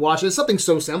since I watched it, it's something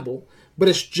so simple, but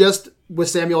it's just with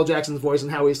Samuel L. Jackson's voice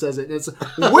and how he says it. And it's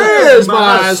 "Where's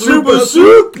my super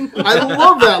suit?" I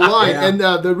love that line, and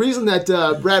the reason that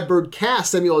Brad Bird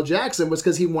cast Samuel L. Jackson was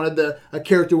because he wanted a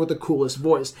character with the coolest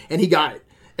voice, and he got it.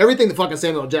 everything that fucking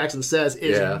Samuel L. Jackson says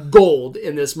is Yeah. gold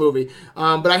in this movie.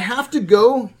 But I have to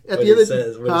go at the end It of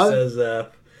says,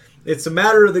 it's a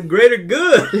matter of the greater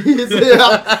good.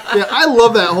 yeah, I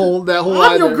love that whole I'm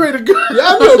line no there. greater good. Yeah,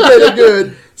 I'm no greater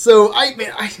good. So I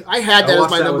had that I as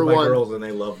watched my that number with my one. girls, and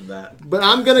they loved that. But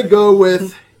I'm gonna go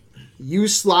with "You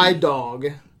Sly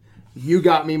Dog." You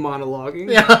got me monologuing.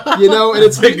 Yeah. You know, and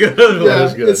it's a good one. Yeah, That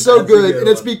is good. it's so That's a good. good And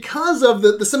it's one. because of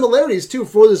the similarities too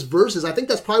for this verses. I think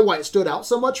that's probably why it stood out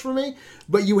so much for me.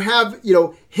 But you have,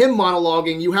 him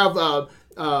monologuing, you have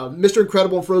Mr.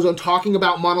 Incredible and Frozone talking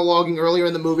about monologuing earlier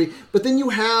in the movie, but then you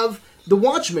have The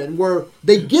Watchmen where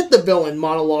they get the villain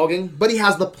monologuing, but he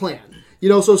has the plan.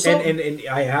 And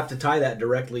I have to tie that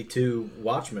directly to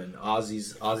Watchmen,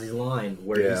 Ozzy's line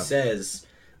where Yeah. he says,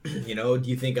 do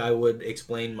you think I would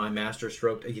explain my master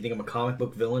stroke? Do you think I'm a comic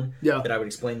book villain? Yeah. That I would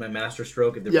explain my master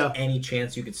stroke if there Yeah. was any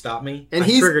chance you could stop me? And I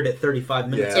he's- triggered at 35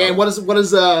 minutes. Yeah. And what is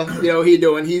he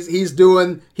doing?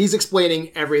 He's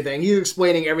explaining everything. He's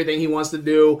explaining everything he wants to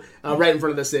do right in front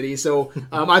of the city. So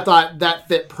I thought that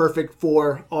fit perfect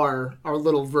for our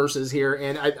little verses here,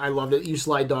 and I loved it. You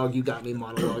Sly Dog, you got me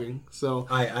monologuing. So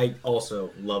I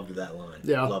also loved that line.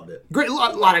 yeah, Loved it. Great,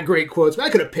 lot of great quotes. I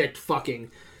could have picked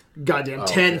fucking goddamn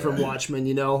 10 yeah. from Watchmen,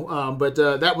 but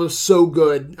that was so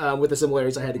good with the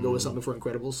similarities. I had to go with something for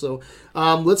Incredibles. So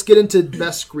let's get into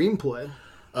best screenplay.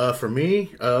 For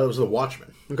me, it was The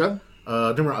Watchmen. Okay.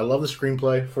 Remember, I love the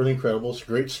screenplay for The Incredibles.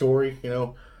 Great story,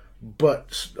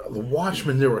 But The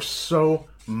Watchmen, there was so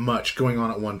much going on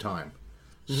at one time.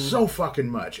 So fucking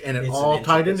much. And it It's all an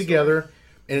tied in intricate together,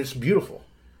 and it's beautiful.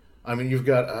 I mean, you've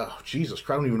got, Jesus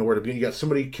Christ, I don't even know where to begin. You got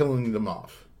somebody killing them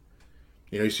off.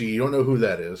 You see, you don't know who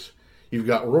that is. You've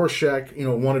got Rorschach,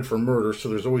 wanted for murder, so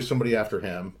there's always somebody after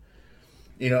him.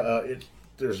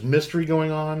 There's mystery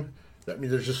going on. I mean,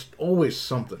 there's just always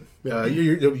something.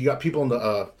 You got people in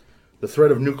the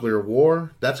threat of nuclear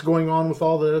war. That's going on with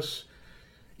all this.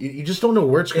 You just don't know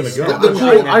where it's going to go.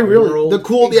 The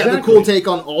cool Exactly. take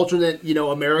on alternate,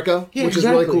 America, which is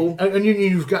really cool. And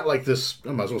you've got like this,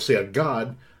 I might as well say a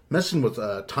god, messing with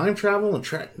time travel and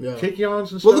Kikions and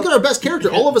stuff. Well, look at our best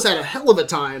character. All of us had a hell of a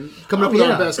time coming up with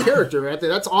yeah. our best character. Right there.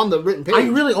 That's on the written page. I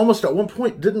really almost at one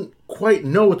point didn't quite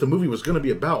know what the movie was going to be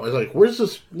about. I was like, where's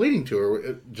this leading to?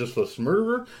 Or just this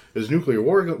murderer? Is nuclear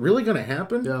war really going to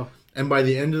happen? Yeah. And by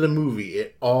the end of the movie,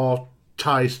 it all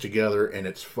ties together and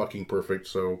it's fucking perfect.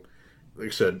 So, like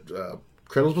I said,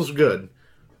 Incredibles was good,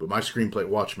 but my screenplay,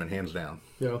 Watchmen, hands down.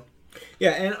 Yeah.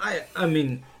 Yeah, and I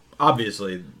mean,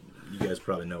 obviously, you guys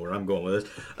probably know where I'm going with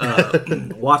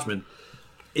this. Watchmen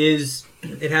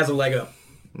it has a leg up.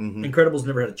 Incredibles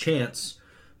never had a chance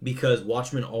because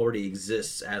Watchmen already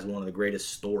exists as one of the greatest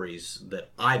stories that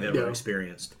I've ever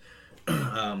experienced.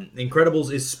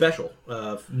 Incredibles is special,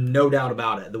 no doubt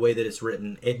about it. The way that it's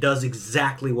written, it does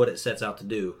exactly what it sets out to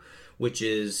do, which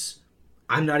is,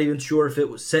 I'm not even sure if it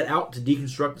was set out to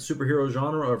deconstruct the superhero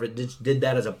genre or if it did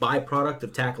that as a byproduct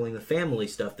of tackling the family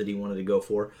stuff that he wanted to go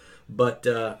for. But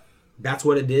that's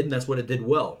what it did, and that's what it did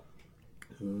well.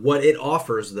 What it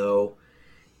offers, though,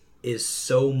 is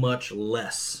so much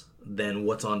less than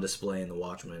what's on display in The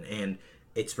Watchmen. And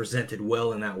it's presented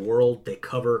well in that world. They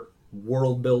cover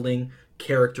world building,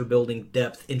 character building,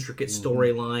 depth, intricate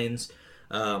storylines.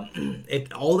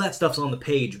 All that stuff's on the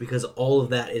page because all of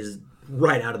that is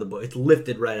right out of the book. It's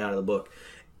lifted right out of the book.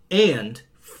 And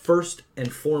first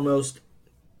and foremost,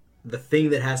 the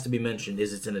thing that has to be mentioned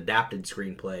is it's an adapted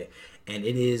screenplay, and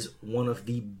it is one of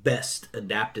the best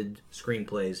adapted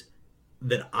screenplays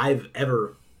that I've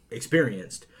ever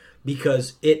experienced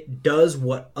because it does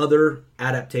what other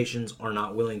adaptations are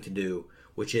not willing to do,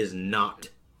 which is not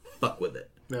fuck with it.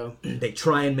 No. They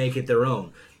try and make it their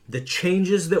own. The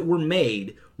changes that were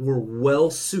made were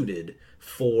well suited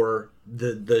for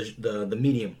the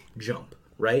medium jump,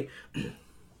 right?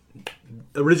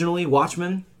 Originally,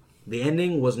 Watchmen, the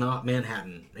ending was not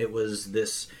Manhattan. It was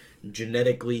this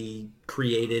genetically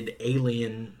created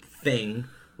alien thing,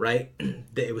 right?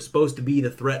 It was supposed to be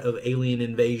the threat of alien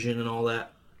invasion and all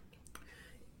that.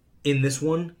 In this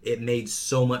one, it made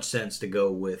so much sense to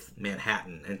go with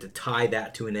Manhattan and to tie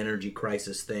that to an energy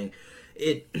crisis thing.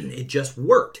 It just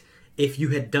worked. If you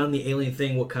had done the alien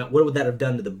thing, what would that have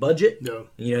done to the budget? No.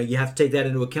 You have to take that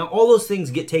into account. All those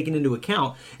things get taken into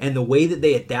account, and the way that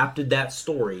they adapted that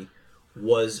story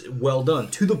was well done.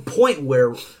 To the point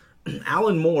where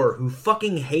Alan Moore, who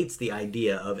fucking hates the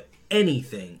idea of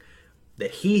anything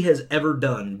that he has ever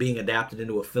done being adapted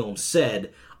into a film,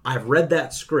 said, I've read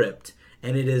that script,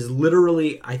 and it is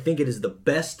literally, I think it is the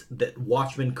best that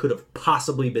Watchmen could have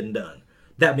possibly been done.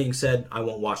 That being said, I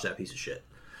won't watch that piece of shit.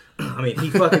 I mean, he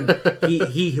fucking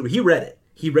he read it.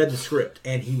 He read the script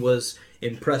and he was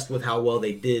impressed with how well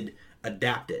they did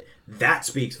adapt it. That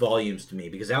speaks volumes to me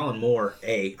because Alan Moore,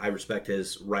 I respect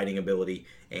his writing ability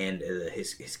and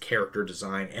his character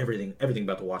design, everything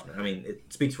about The Watchmen. I mean, it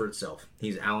speaks for itself.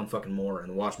 He's Alan fucking Moore, and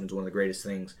The Watchmen's one of the greatest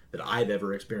things that I've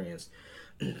ever experienced.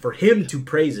 For him to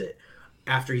praise it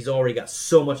after he's already got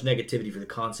so much negativity for the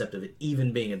concept of it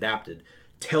even being adapted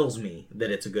tells me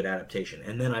that it's a good adaptation.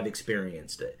 And then I've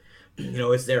experienced it. You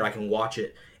know, it's there. I can watch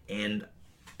it, and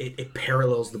it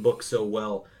parallels the book so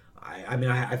well.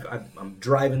 I'm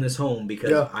driving this home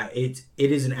because it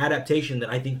is an adaptation that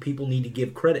I think people need to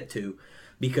give credit to,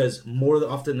 because more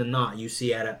often than not, you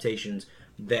see adaptations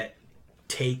that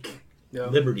take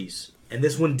liberties, and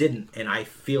this one didn't, and I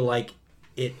feel like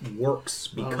it works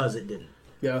because it didn't.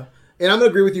 Yeah. And I'm going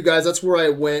to agree with you guys. That's where I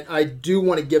went. I do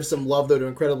want to give some love, though,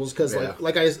 to Incredibles because,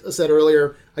 like I said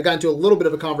earlier, I got into a little bit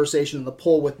of a conversation in the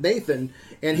poll with Nathan,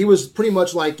 and he was pretty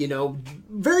much like,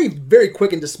 very, very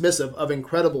quick and dismissive of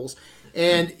Incredibles.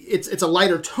 And it's a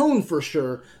lighter tone for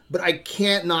sure, but I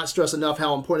can't not stress enough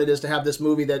how important it is to have this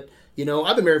movie that,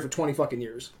 I've been married for 20 fucking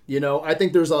years. I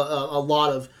think there's a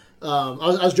lot of... I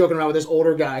was joking around with this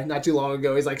older guy not too long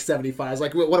ago. He's like 75. He's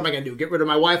like, what am I going to do? Get rid of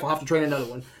my wife? I'll have to train another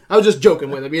one. I was just joking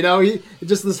with him, He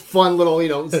just this fun little,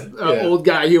 old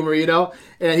guy humor,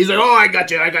 And he's like, oh, I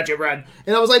got you, Brad.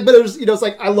 And I was like, but it was, it's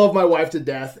like, I love my wife to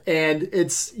death. And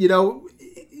it's,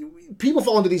 people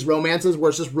fall into these romances where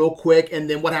it's just real quick, and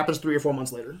then what happens 3 or 4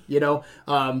 months later?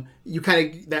 You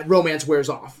kind of, that romance wears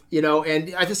off,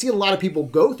 And I just see a lot of people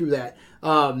go through that.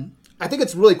 I think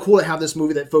it's really cool to have this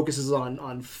movie that focuses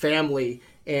on family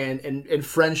and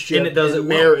friendship and it does it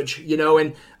marriage,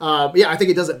 and I think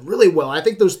it does it really well. I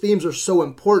think those themes are so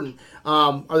important.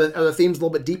 Are the themes a little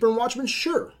bit deeper in Watchmen?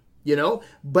 Sure,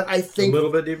 but I think a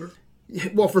little bit deeper.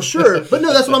 Well, for sure, but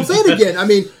no, that's what I'm saying again. I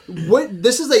mean,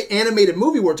 this is an animated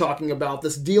movie we're talking about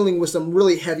that's dealing with some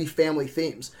really heavy family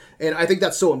themes, and I think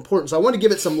that's so important. So I want to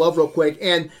give it some love real quick,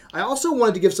 and I also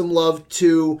wanted to give some love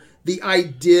to the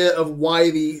idea of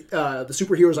why the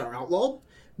superheroes are outlawed,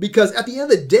 because at the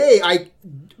end of the day,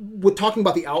 with talking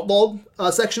about the outlawed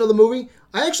section of the movie,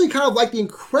 I actually kind of like the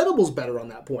Incredibles better on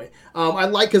that point. I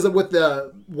like, because with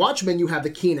the Watchmen, you have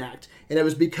the Keene Act. And it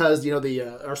was because, our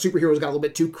superheroes got a little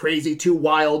bit too crazy, too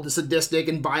wild, sadistic,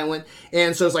 and violent.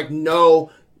 And so it's like,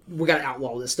 no, we got to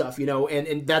outlaw this stuff,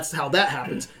 and that's how that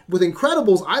happens. With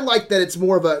Incredibles, I like that it's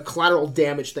more of a collateral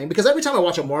damage thing, because every time I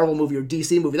watch a Marvel movie or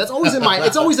DC movie, that's always in my,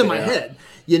 it's always in my head,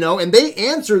 and they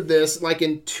answered this like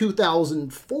in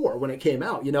 2004 when it came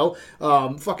out,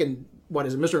 fucking, what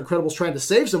is it, Mr. Incredible's trying to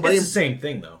save somebody. It's the same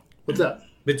thing, though. What's that?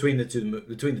 Between the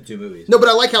two movies. No, but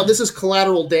I like how this is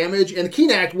collateral damage, and the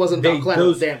Keene Act wasn't about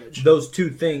collateral damage. Those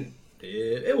two things,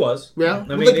 it was. Yeah,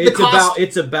 I mean,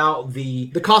 it's about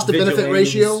the cost to benefit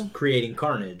ratio, creating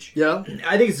carnage. Yeah,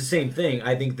 I think it's the same thing.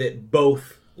 I think that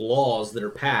both laws that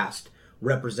are passed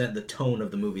represent the tone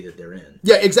of the movie that they're in.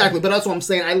 Yeah, exactly. But that's what I'm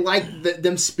saying. I like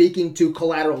them speaking to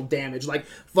collateral damage, like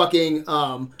fucking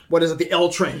what is it, the L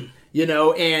train.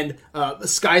 And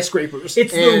skyscrapers.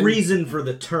 It's the reason for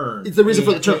the turn. It's the reason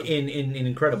for the turn. In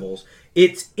Incredibles.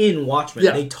 It's in Watchmen.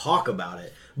 Yeah. They talk about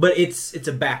it. But it's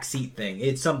a backseat thing.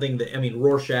 It's something that,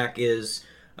 Rorschach is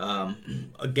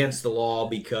against the law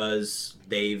because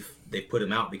they've put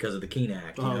him out because of the Keene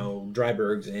Act.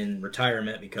 Dryberg's in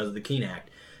retirement because of the Keene Act.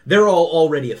 They're all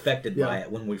already affected by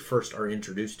it when we first are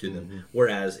introduced to them. Mm-hmm.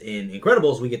 Whereas in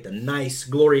Incredibles, we get the nice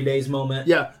Glory Days moment.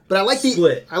 Yeah, but I like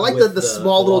the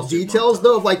small little details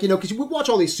though, of because we watch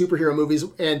all these superhero movies,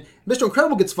 and Mr.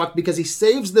 Incredible gets fucked because he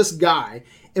saves this guy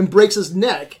and breaks his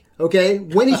neck. Okay,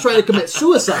 when he's trying to commit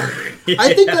suicide.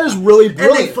 I think that is really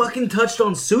brilliant. And they fucking touched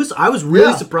on suicide. I was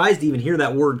really surprised to even hear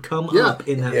that word come up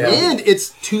in that movie. And it's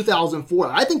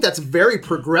 2004. I think that's very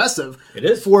progressive. It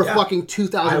is for fucking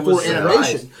 2004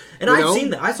 animation. And I've seen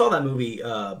that. I saw that movie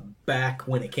back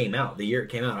when it came out, the year it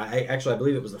came out. I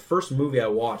believe it was the first movie I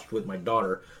watched with my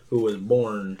daughter, who was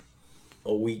born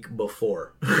a week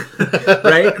before.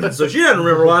 Right? So she doesn't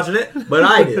remember watching it, but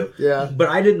I do. Yeah. But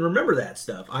I didn't remember that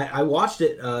stuff. I watched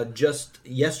it just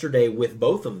yesterday with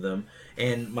both of them,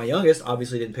 and my youngest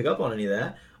obviously didn't pick up on any of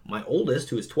that. My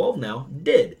oldest, who is 12 now,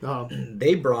 did. Oh.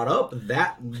 They brought up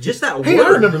that word. I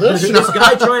remember this. This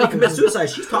guy trying to commit suicide.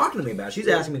 She's talking to me about it. She's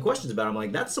asking me questions about it. I'm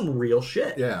like, that's some real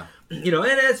shit. Yeah. And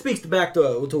it speaks back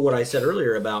to what I said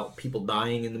earlier about people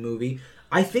dying in the movie.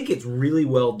 I think it's really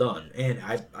well done, and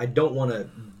I don't want to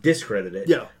discredit it.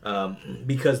 Yeah.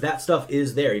 Because that stuff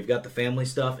is there. You've got the family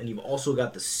stuff, and you've also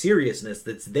got the seriousness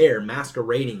that's there,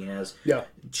 masquerading as a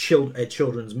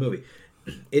children's movie.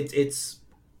 It's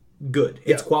good.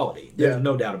 It's Yeah. quality. There's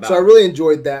no doubt about So it. I really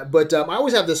enjoyed that. But I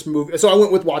always have this movie. So I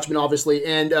went with Watchmen, obviously,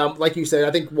 and like you said,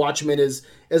 I think Watchmen is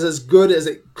as good as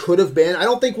it could have been. I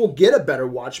don't think we'll get a better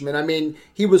Watchmen. I mean,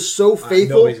 he was so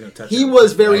faithful. nobody's gonna touch He him.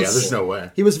 was very. Yeah, there's no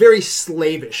way. He was very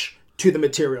slavish to the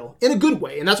material in a good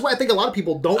way, and that's why I think a lot of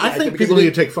people don't. I like think it because people they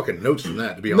need to take fucking notes from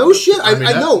that. To be honest, no shit. I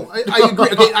mean, know. I agree.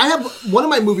 Okay, I have one of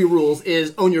my movie rules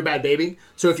is own your bad baby.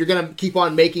 So if you're gonna keep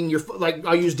on making your like,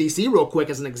 I'll use DC real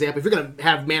quick as an example. If you're gonna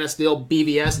have Man of Steel,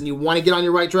 BVS, and you want to get on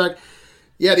your right track,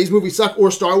 yeah, these movies suck. Or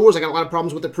Star Wars. I got a lot of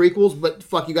problems with the prequels, but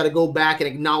fuck, you got to go back and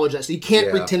acknowledge that. So you can't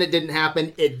Yeah. pretend it didn't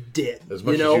happen. It did. as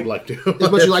much you know? as you'd like to.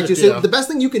 As much as you like to. So Yeah. the best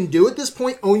thing you can do at this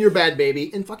point, own your bad baby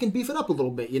and fucking beef it up a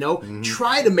little bit. You know,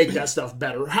 try to make that stuff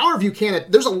better. However you can.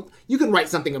 You can write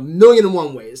something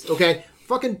 1,000,001 ways. Okay,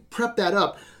 fucking prep that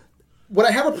up. What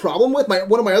I have a problem with,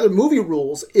 one of my other movie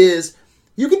rules is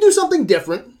you can do something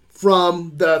different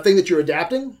from the thing that you're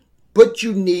adapting, but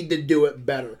you need to do it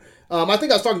better. I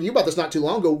think I was talking to you about this not too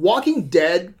long ago. Walking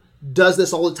Dead does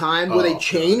this all the time where they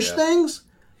change things,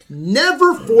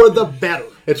 never for the better.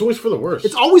 It's always for the worst.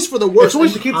 It's always for the worst. It's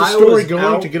always to keep the I story was going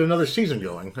out- to get another season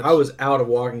going. I was out of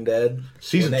Walking Dead.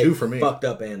 Season when they 2 for me. Fucked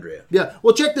up Andrea. Yeah,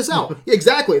 well, check this out.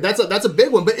 Exactly, that's a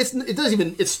big one, but it doesn't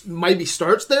even. It's maybe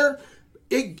starts there.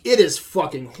 It is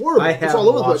fucking horrible. I It's haven't all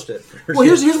over watched the it. place. Well,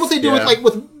 here's what they do Yeah.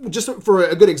 with just for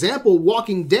a good example,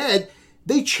 Walking Dead.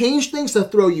 They change things to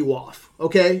throw you off.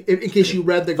 Okay, in case you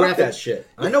read the Fuck graphic. that shit.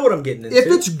 I know what I'm getting into. If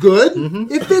it's good,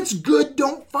 Mm-hmm.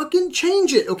 don't fucking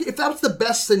change it. Okay, if that's the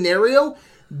best scenario,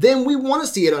 then we want to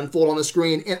see it unfold on the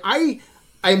screen. And I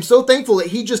am so thankful that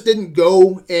he just didn't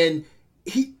go and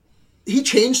he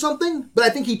changed something, but I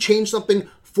think he changed something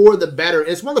for the better.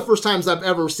 It's one of the first times I've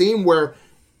ever seen where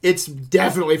it's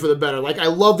definitely for the better. Like, I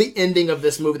love the ending of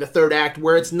this movie, the third act,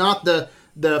 where it's not the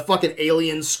fucking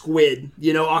alien squid,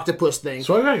 octopus thing.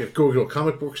 So I gotta go to a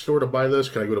comic book store to buy this.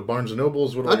 Can I go to Barnes and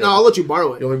Nobles? What do I No, got? I'll let you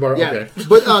borrow it. You let me borrow it? Yeah. Okay.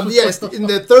 But yes, in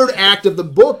the third act of the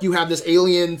book, you have this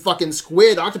alien fucking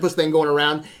squid octopus thing going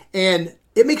around, and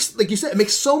it makes, like you said, it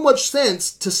makes so much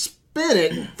sense to spin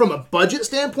it from a budget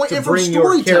standpoint to and from bring your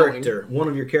storytelling. character, one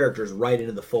of your characters, right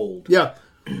into the fold. Yeah.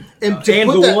 And to And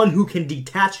put the that, one who can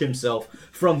detach himself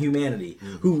from humanity,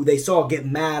 who they saw get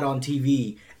mad on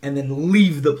TV and then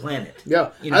leave the planet. Yeah,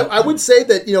 You know? I would say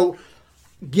that,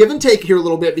 give and take here a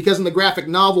little bit, because in the graphic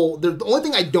novel, the only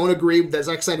thing I don't agree that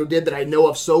Zack Snyder did that I know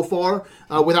of so far,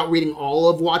 without reading all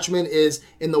of Watchmen, is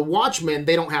in the Watchmen,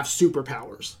 they don't have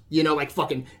superpowers. Like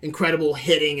fucking incredible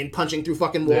hitting and punching through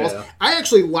fucking walls. Yeah. I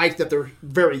actually like that they're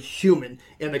very human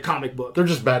in the comic book. They're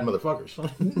just bad motherfuckers.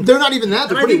 They're not even that.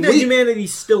 They're And I pretty think that weak.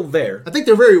 humanity's still there. I think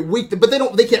they're very weak, but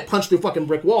they can't punch through fucking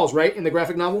brick walls, right? In the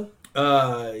graphic novel?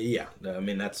 Yeah. I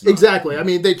mean, that's not, Exactly. I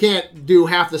mean, they can't do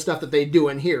half the stuff that they do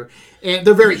in here, and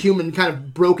they're very human, kind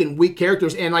of broken, weak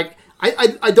characters. And like,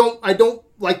 I don't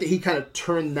like that he kind of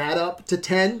turned that up to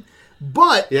 10.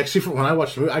 But Yeah, see, when I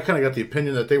watched the movie, I kind of got the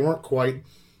opinion that they weren't quite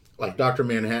like Dr.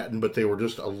 Manhattan, but they were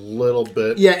just a little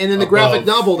bit. yeah, and in the graphic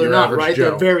above novel, they're your not, average right? Joe.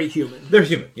 They're very human. They're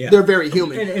human. Yeah. They're very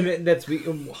human. and that's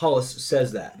Hollis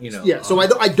says that. Yeah, so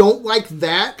I don't like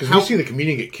that. Because you see the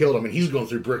comedian get killed. I mean, he's going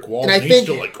through brick walls, And I and, think, he's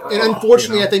still like. and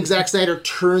unfortunately, I think Zack Snyder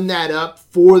turned that up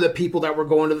for the people that were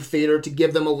going to the theater to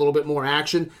give them a little bit more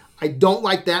action. I don't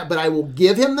like that, but I will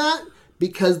give him that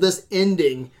because this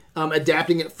ending,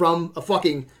 adapting it from a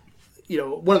fucking,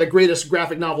 one of the greatest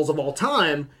graphic novels of all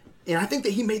time, and I think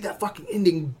that he made that fucking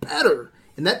ending better.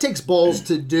 And that takes balls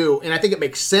to do. And I think it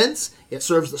makes sense. It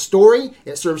serves the story.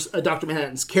 It serves Dr.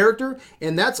 Manhattan's character.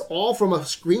 And that's all from a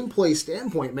screenplay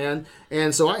standpoint, man.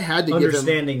 And so I had to give him...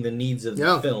 Understanding the needs of the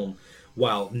Yeah. film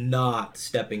while not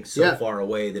stepping so Yeah. far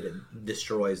away that it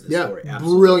destroys the Yeah, story.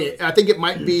 Absolutely. brilliant. I think it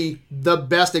might be the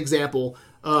best example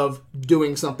of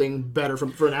doing something better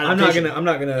for an adaptation. I'm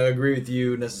not gonna agree with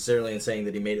you necessarily in saying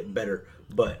that he made it better,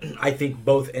 but I think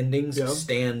both endings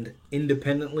stand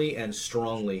independently and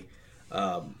strongly. By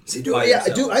I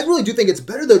themselves. really do think it's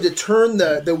better though to turn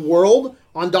the world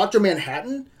on Dr.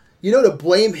 Manhattan. To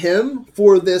blame him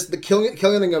for the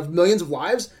killing of millions of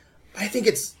lives. I think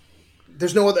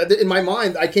there's no other in my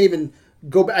mind. I can't even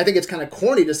go back. I think it's kind of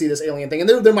corny to see this alien thing, and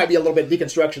there might be a little bit of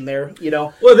deconstruction there.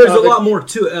 Well, there's a lot more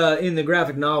to in the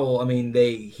graphic novel. I mean,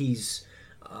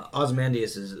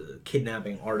 Ozymandias is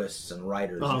kidnapping artists and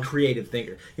writers and creative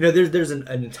thinkers. There's an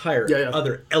entire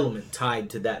other element tied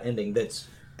to that ending that's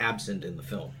absent in the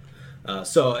film.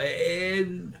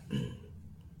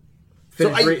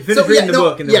 Finish reading the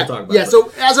book and then we'll talk about it. Yeah,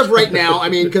 so as of right now, I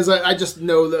mean, because I just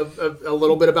know a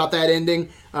little bit about that ending,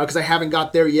 because I haven't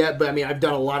got there yet, but I mean, I've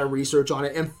done a lot of research on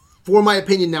it, and for my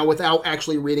opinion now, without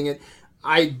actually reading it,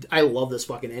 I love this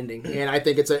fucking ending, and I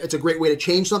think it's a great way to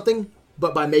change something,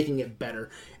 but by making it better.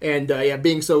 And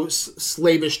being so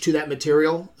slavish to that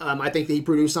material, I think that he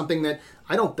produced something that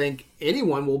I don't think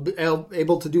anyone will be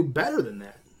able to do better than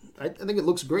that. I think it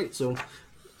looks great. So,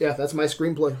 yeah, that's my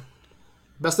screenplay.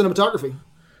 Best cinematography.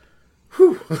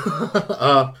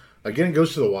 Again, it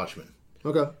goes to The Watchmen.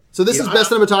 Okay. So this is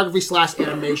best cinematography /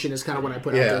 animation is kind of what I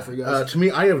put out there for you guys. To me,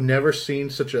 I have never seen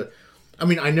such a... I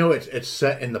mean, I know it's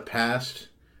set in the past,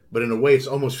 but in a way it's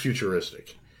almost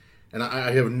futuristic. And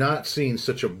I have not seen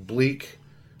such a bleak,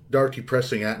 dark,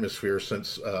 depressing atmosphere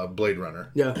since Blade Runner.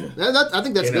 Yeah. I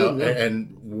think that's good. Yeah.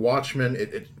 And Watchmen,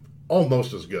 it's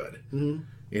almost as good. Mm-hmm.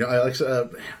 You know, I like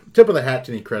tip of the hat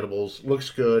to The Incredibles. Looks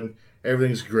good.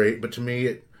 Everything's great. But to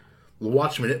me, The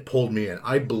Watchmen, it pulled me in.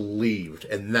 I believed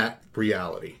in that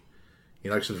reality. You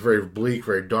know, it's very bleak,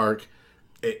 very dark.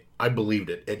 I believed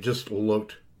it. It just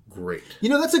looked great. You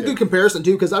know, that's a good comparison,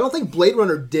 too, because I don't think Blade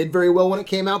Runner did very well when it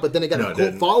came out, but then it got a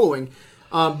cult following.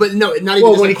 But no, not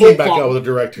even when he came back out with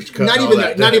the director's cut.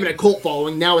 Not even a cult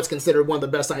following. Now it's considered one of the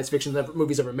best science fiction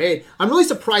movies ever made. I'm really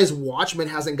surprised Watchmen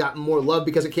hasn't gotten more love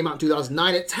because it came out in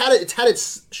 2009. It's had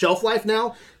its shelf life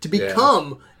now to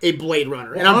become a Blade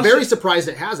Runner, and I'm very surprised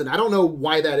it hasn't. I don't know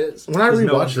why that is. When I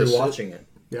rewatched this, rewatching it.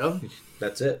 Yeah.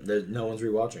 That's it. No one's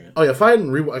rewatching it. Oh, yeah. If I hadn't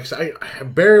rewatched... I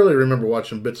barely remember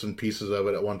watching bits and pieces of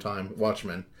it at one time,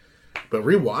 Watchmen. But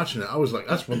rewatching it, I was like...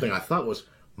 That's one thing I thought was,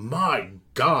 my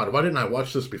God, why didn't I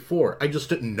watch this before? I just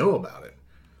didn't know about it.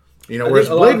 You know, whereas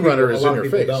Blade Runner is in your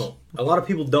face. A lot of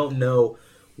people don't know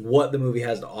what the movie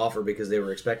has to offer because they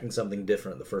were expecting something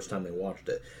different the first time they watched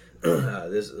it.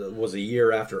 This was a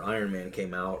year after Iron Man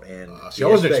came out, and I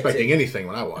wasn't expecting anything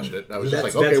when I watched it. I was just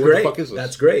like, okay, what the fuck is this?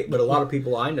 That's great, but a lot of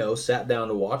people I know sat down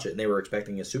to watch it, and they were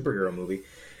expecting a superhero movie,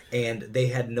 and they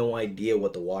had no idea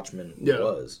what The Watchmen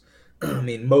was. I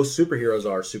mean, most superheroes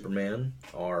are Superman,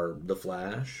 are The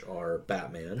Flash, are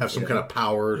Batman. Have some kind of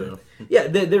power. Yeah,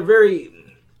 they're very...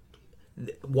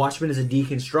 Watchmen is a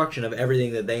deconstruction of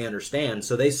everything that they understand,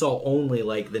 so they saw only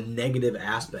like the negative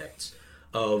aspects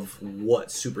of what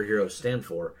superheroes stand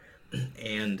for,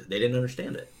 and they didn't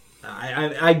understand it.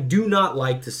 I do not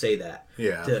like to say that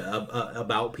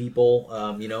about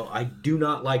people. You know, I do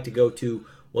not like to go to,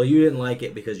 well, you didn't like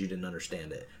it because you didn't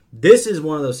understand it. This is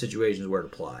one of those situations where it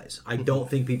applies. I don't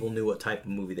think people knew what type of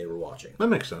movie they were watching. That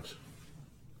makes sense.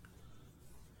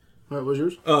 All right, what's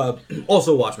yours?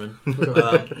 Also, Watchmen.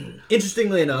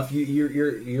 Interestingly enough,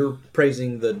 you're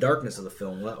praising the darkness of the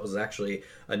film. That was actually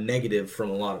a negative from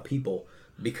a lot of people.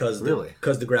 Because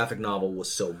the graphic novel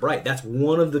was so bright. That's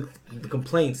one of the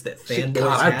complaints that fanboys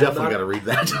had. I definitely got to read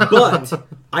that. But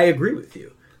I agree with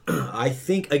you. I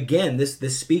think, again,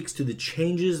 this speaks to the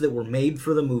changes that were made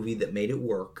for the movie that made it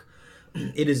work.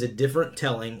 It is a different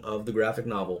telling of the graphic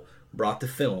novel brought to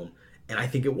film, and I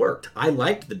think it worked. I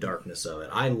liked the darkness of it.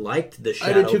 I liked the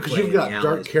shadow. I did too, because you've got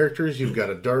dark characters, you've got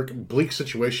a dark, bleak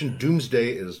situation.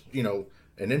 Doomsday is,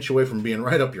 an inch away from being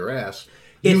right up your ass.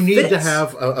 You need to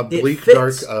have a bleak,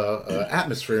 dark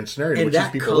atmosphere and scenario in which these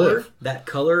people live. That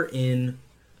color in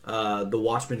the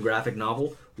Watchmen graphic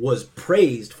novel was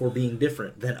praised for being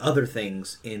different than other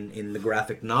things in the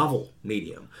graphic novel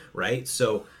medium, right?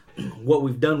 So what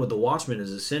we've done with the Watchmen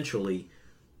is essentially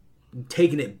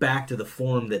taken it back to the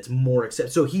form that's more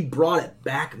accepted. So he brought it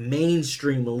back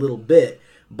mainstream a little bit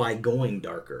by going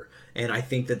darker, and I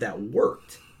think that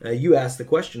worked. You asked the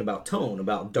question about tone,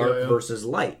 about dark versus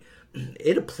light.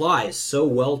 It applies so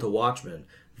well to Watchmen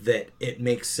that it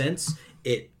makes sense.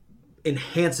 It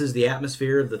enhances the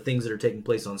atmosphere of the things that are taking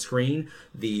place on screen,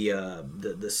 the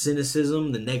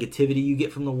cynicism, the negativity you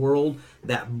get from the world,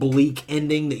 that bleak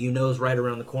ending that you know is right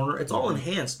around the corner. It's all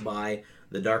enhanced by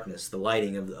the darkness, the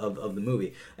lighting of the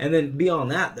movie. And then beyond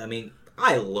that, I mean,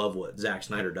 I love what Zack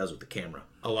Snyder does with the camera.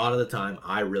 A lot of the time,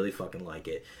 I really fucking like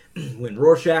it. When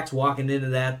Rorschach's walking into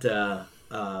that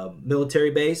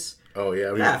military base... Oh,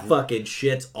 yeah. That fucking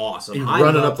shit's awesome. He's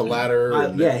running up the ladder.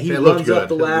 He runs up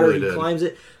the ladder. Really he climbs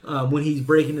it. When he's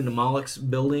breaking into Moloch's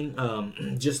building,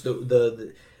 just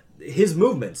his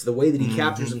movements, the way that he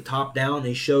captures them top down,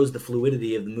 he shows the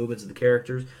fluidity of the movements of the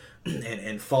characters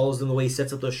and follows them the way he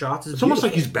sets up those shots. It's almost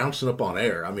like he's bouncing up on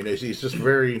air. I mean, he's just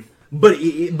very... But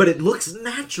it looks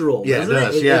natural, doesn't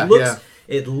it?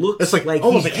 It looks like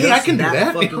almost like, hey, I can do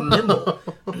that. Fucking nimble.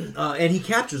 And he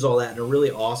captures all that in a really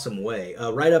awesome way.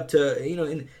 Right up to,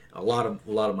 in a lot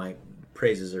of my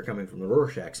praises are coming from the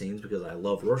Rorschach scenes because I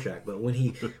love Rorschach. But when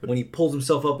he pulls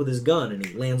himself up with his gun and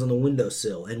he lands on the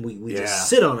windowsill and we just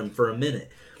sit on him for a minute,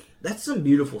 that's some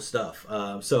beautiful stuff.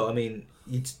 So I mean,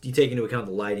 you take into account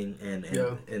the lighting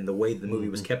and the way the movie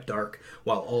was kept dark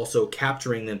while also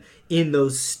capturing them in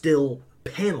those still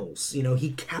panels.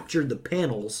 He captured the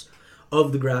panels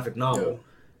of the graphic novel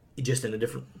just in a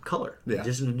different color. Yeah.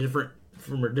 Just in a different,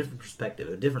 from a different perspective,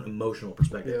 a different emotional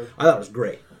perspective. Yeah. I thought it was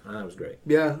great.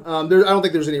 Yeah, I don't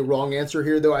think there's any wrong answer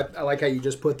here, though. I like how you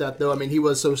just put that, though. I mean, he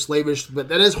was so slavish, but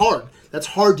that is hard. That's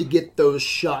hard to get those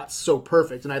shots so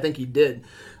perfect, and I think he did.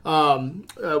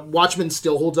 Watchmen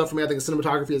still holds up for me. I think the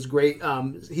cinematography is great.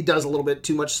 He does a little bit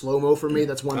too much slow-mo for me.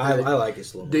 That's one thing. I like his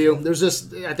slow-mo. Do you? There's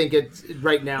just, I think it's,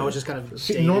 right now, it's just kind of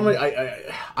See, dated. normally,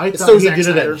 I thought so he Zack did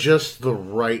it Snyder. at just the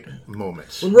right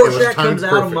moments. When It was Rorschach timed comes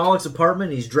out of perfect. Moloch's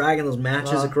apartment, he's dragging those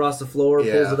matches across the floor,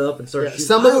 Yeah. pulls it up, and starts shooting.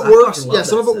 Some of it I works. fucking love Yeah,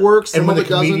 some that of it stuff. works. And Some when of the it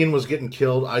doesn't. comedian was getting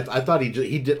killed, I thought he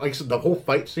did, like I said, the whole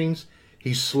fight scenes,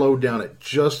 he slowed down at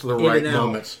just the right and out.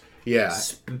 moments. Yeah.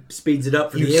 Speeds it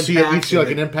up for You the see impact. you see like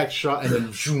and an impact shot and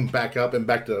then zoom back up and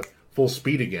back to full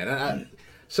speed again.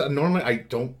 So normally I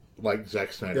don't like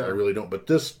Zack Snyder. Yeah. I really don't. But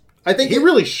this, I think he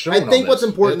really shone. I think on what's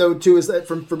this. important though too is that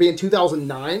for being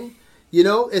 2009,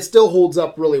 it still holds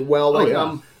up really well. Like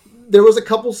yeah. there was a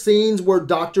couple scenes where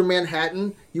Dr.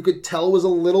 Manhattan you could tell was a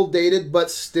little dated,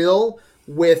 but still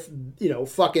with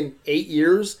fucking 8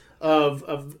 years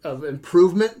of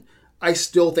improvement. I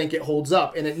still think it holds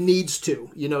up, and it needs to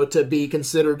be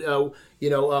considered,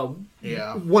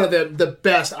 Yeah. one of the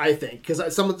best, I think,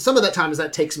 because some of that times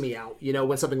that takes me out,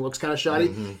 when something looks kind of shoddy.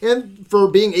 Mm-hmm. And for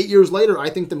being 8 years later,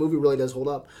 I think the movie really does hold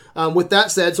up. With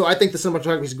that said, so I think the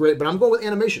cinematography is great, but I'm going with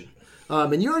animation.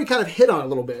 And you already kind of hit on it a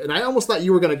little bit, and I almost thought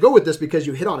you were going to go with this because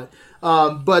you hit on it.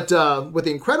 But with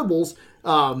The Incredibles,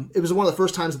 it was one of the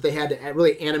first times that they had to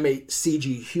really animate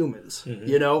CG humans,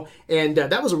 and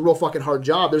that was a real fucking hard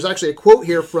job. There's actually a quote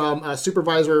here from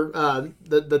supervisor,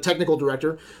 the technical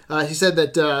director. He said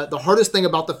that the hardest thing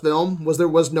about the film was there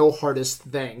was no hardest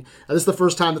thing. This is the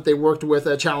first time that they worked with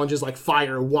challenges like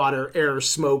fire, water, air,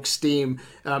 smoke, steam,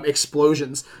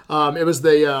 explosions. It was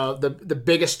the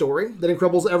biggest story that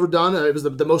Incredibles ever done. It was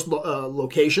the most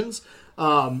locations.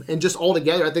 And just all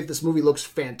together, I think this movie looks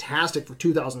fantastic for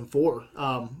 2004.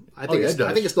 I think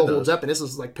it still holds up, and this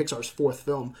is like Pixar's fourth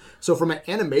film. So from an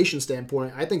animation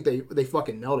standpoint, I think they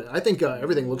fucking nailed it. I think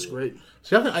everything looks great.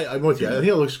 See, I'm with you. I think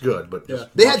it looks good, but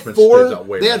just They had Watchmen four. stays out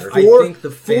way They had better. four. I think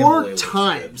the family four looks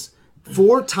times.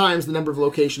 4 times the number of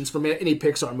locations from any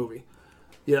Pixar movie.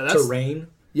 That's Terrain.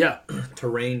 Yeah,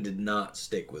 Terrain did not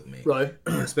stick with me. right.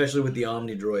 Especially with the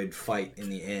Omnidroid fight in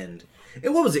the end.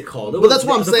 And what was it called? That's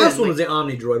what I'm the saying. The first one was the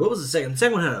Omnidroid. What was the second? The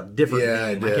second one had a different Yeah, name. it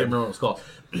I did. can't remember what it was called.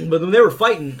 But when they were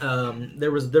fighting,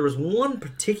 there was one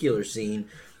particular scene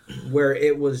where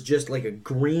it was just like a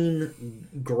green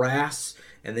grass,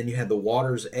 and then you had the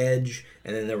water's edge,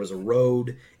 and then there was a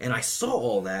road, and I saw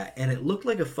all that, and it looked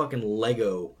like a fucking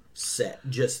Lego set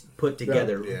just put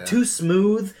together. Yeah. Too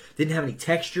smooth, didn't have any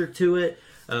texture to it.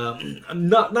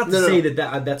 Not to say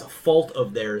that's a fault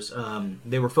of theirs.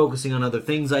 They were focusing on other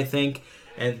things, I think,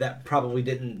 and that probably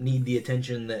didn't need the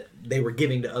attention that they were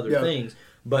giving to other things.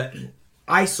 But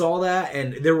I saw that,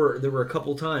 and there were a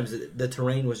couple times that the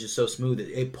terrain was just so smooth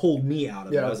it pulled me out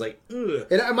of it. I was like, ugh.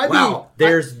 And I might wow, be,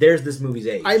 there's this movie's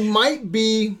age. I might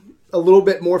be a little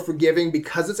bit more forgiving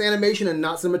because it's animation and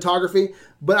not cinematography.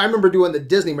 But I remember doing the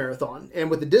Disney Marathon. And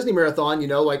with the Disney Marathon,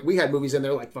 like we had movies in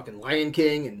there like fucking Lion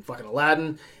King and fucking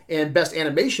Aladdin. And Best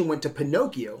Animation went to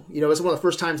Pinocchio. It's one of the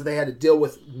first times that they had to deal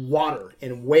with water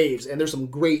and waves. And there's some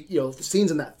great,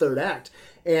 scenes in that third act.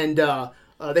 And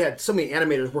they had so many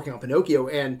animators working on Pinocchio.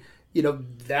 And,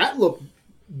 that looked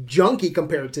junky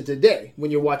compared to today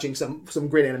when you're watching some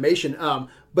great animation.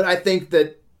 But I think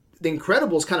that The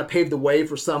Incredibles kind of paved the way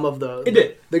for some of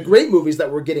the great movies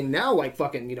that we're getting now, like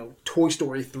fucking Toy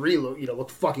Story 3 looked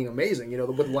fucking amazing,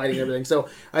 with lighting and everything. So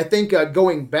I think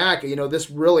going back, this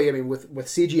really, with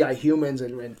CGI humans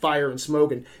and fire and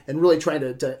smoke and really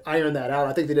trying to iron that out,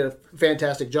 I think they did a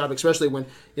fantastic job. Especially when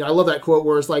I love that quote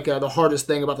where it's like the hardest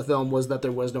thing about the film was that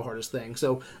there was no hardest thing.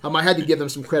 So I had to give them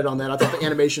some credit on that. I thought the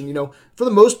animation, for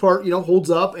the most part,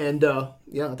 holds up, and I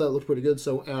thought it looked pretty good.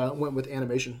 So I went with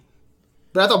animation.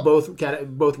 But I thought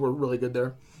both were really good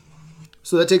there.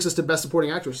 So that takes us to Best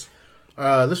Supporting Actress.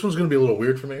 This one's going to be a little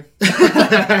weird for me.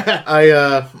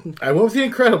 I went with The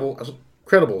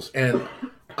Incredibles, and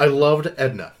I loved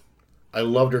Edna. I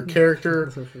loved her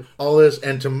character, all this,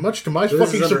 and much to my So this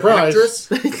fucking is under surprise,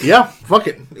 actress? yeah, fuck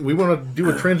it. We want to do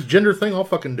a transgender thing? I'll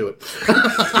fucking do it.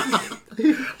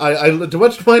 To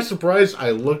much to my surprise,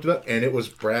 I looked it up, and it was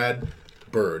Brad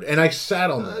Bird, and I sat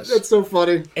on this. That's so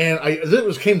funny. And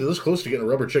it came to this close to getting a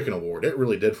Rubber Chicken Award. It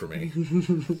really did for me.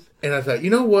 And I thought, you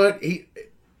know what?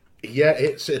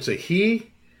 It's a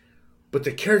he, but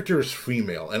the character is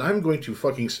female, and I'm going to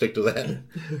fucking stick to that.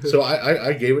 So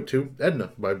I gave it to Edna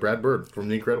by Brad Bird from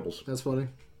The Incredibles. That's funny.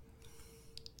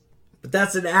 But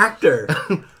that's an actor.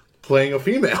 Playing a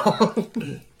female.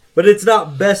 but it's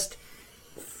not best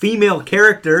female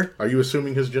character. Are you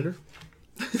assuming his gender?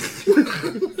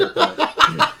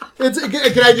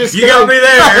 Can I just? You got me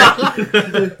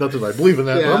there. Not that I believe in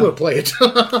that, but Yeah. I'm going to play it.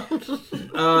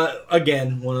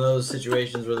 Again, one of those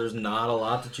situations where there's not a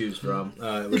lot to choose from.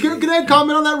 Can I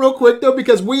comment on that real quick though?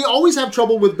 Because we always have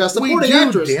trouble with best supporting do,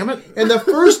 actress. damn it. And the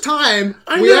first time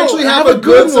I we know, actually I have have a a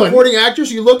good good one. supporting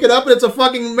actress, you look it up and it's a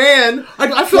fucking man.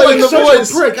 I feel like playing the such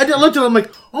voice. a prick. I looked at it, I'm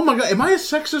like, oh my god, am I a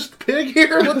sexist pig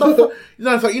here? What the fuck? And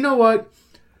I thought, you know what?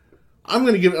 I'm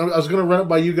going to give. I was going to run it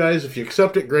by you guys. If you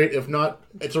accept it, great. If not,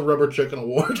 it's a rubber chicken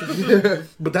award.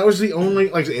 But that was the only.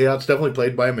 Like, yeah, it's definitely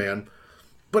played by a man.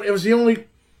 But it was the only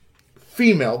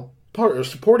female part, or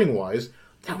supporting wise,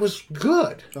 that was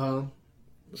good.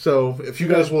 So if you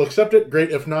guys will accept it,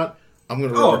 great. If not, I'm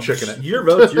going to rubber chicken it. Your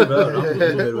vote's your vote. I'm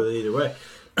good with it either way.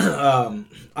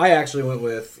 I actually went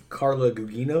with Carla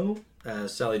Gugino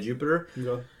as Sally Jupiter.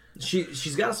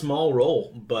 She's got a small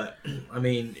role, but I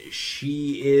mean,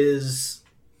 she is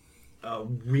a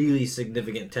really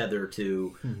significant tether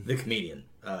to the comedian.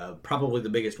 Probably the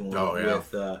biggest one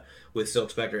with Silk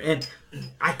Spectre. And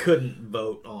I couldn't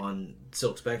vote on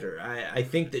Silk Spectre. I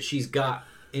think that she's got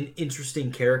an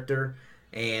interesting character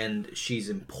and she's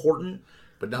important.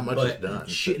 But not much is done.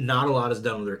 Not a lot is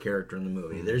done with her character in the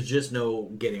movie. There's just no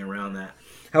getting around that.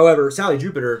 However, Sally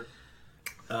Jupiter,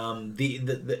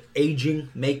 the aging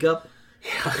makeup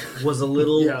was a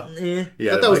little Yeah,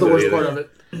 That was the worst part of it.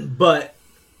 but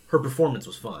her performance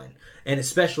was fine. And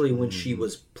especially when she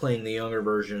was playing the younger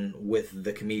version with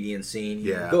the comedian scene.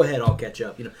 Yeah. Go ahead, I'll catch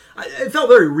up. It felt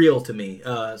very real to me.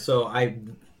 So I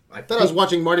thought I was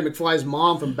watching Marty McFly's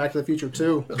mom from Back to the Future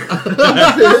 2.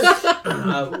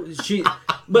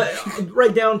 But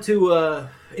right down to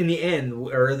in the end,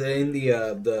 or in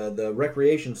the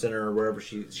recreation center or wherever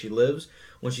she lives,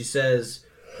 when she says,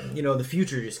 the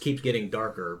future just keeps getting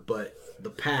darker, but the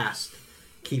past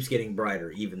keeps getting brighter,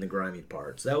 even the grimy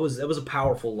parts. That was a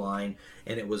powerful line,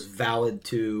 and it was valid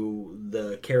to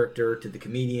the character, to the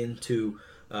comedian, to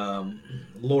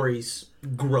Laurie's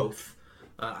growth.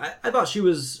 I thought she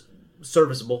was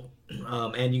serviceable.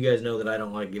 And you guys know that I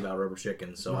don't like to give out rubber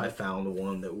chickens, so I found the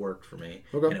one that worked for me,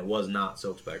 and it was not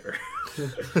Silk Spectre.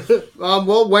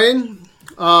 Well, Wayne,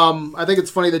 I think it's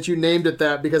funny that you named it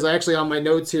that because I actually on my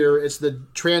notes here it's the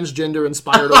transgender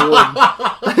inspired award.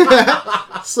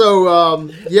 So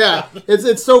yeah,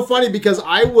 it's so funny because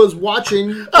I was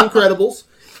watching Incredibles,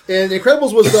 and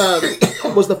Incredibles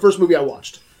was the first movie I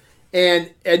watched,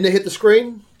 and Edna hit the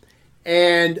screen,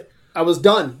 and I was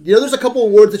done. There's a couple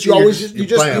awards that you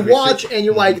watch and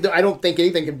you're like, I don't think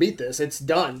anything can beat this. It's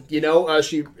done. She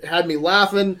had me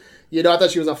laughing. I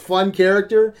thought she was a fun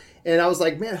character, and I was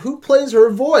like, man, who plays her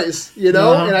voice? And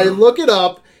I look it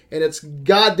up, and it's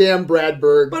goddamn Brad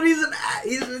Bird. But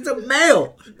it's a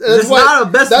male. That's It's why- not a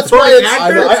best that's supporting why it's-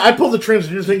 actor. I pulled the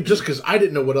transgender thing just because I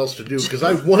didn't know what else to do because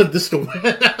I wanted this to win.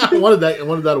 I wanted that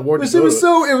award. But I'm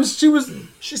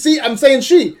saying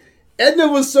she. Edna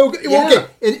was so good. Yeah.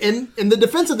 Okay, in the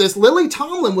defense of this, Lily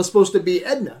Tomlin was supposed to be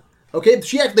Edna. Okay,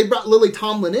 they brought Lily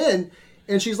Tomlin in,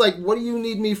 and she's like, "What do you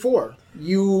need me for?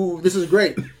 This is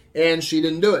great," and she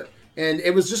didn't do it. And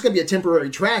it was just going to be a temporary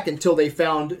track until they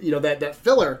found that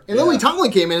filler. And Lily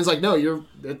Tomlin came in and was like, "No,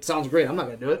 it sounds great. I'm not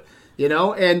going to do it."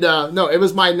 And no, it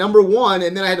was my number one,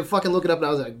 and then I had to fucking look it up, and I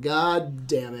was like, God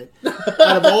damn it.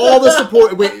 Out of all the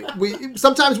support, we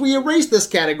sometimes we erase this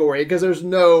category because there's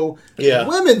no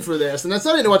women for this, and that's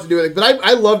I didn't know what to do with it, but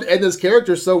I loved Edna's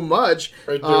character so much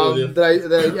Right there with you.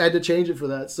 that I had to change it for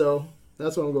that, so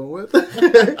that's what I'm going with.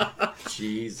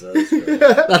 Jesus.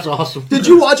 That's awesome. Did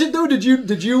you watch it, though? Did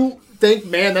you think,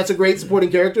 man, that's a great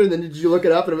supporting character, and then did you look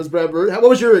it up, and it was Brad Bird? What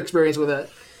was your experience with that?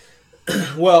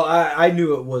 Well, I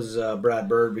knew it was Brad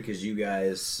Bird because you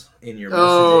guys in your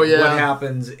messaging, what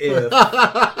happens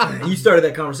if you started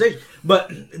that conversation.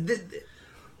 But,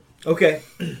 okay,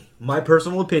 my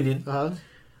personal opinion,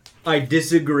 I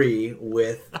disagree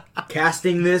with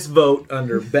casting this vote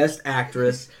under Best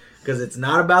Actress because it's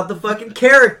not about the fucking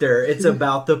character, it's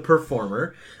about the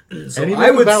performer. So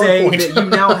I would say that you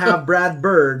now have Brad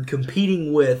Bird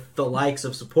competing with the likes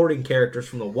of supporting characters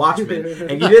from The Watchmen,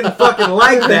 and you didn't fucking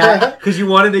like that because you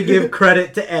wanted to give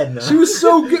credit to Edna. She was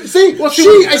so good. See,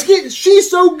 she's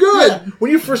so good. Yeah.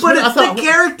 When you first But met, it's the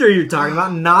character you're talking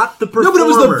about, not the performer. No, but it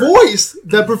was the voice,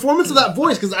 the performance of that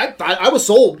voice, because I was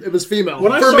sold. It was female.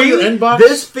 When I For saw your me, inbox,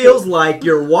 this feels like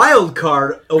your wild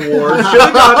card award should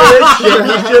have gone to this shit.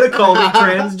 You should have called me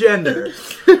transgender.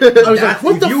 I was like,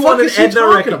 what If the you fuck wanted is she Edna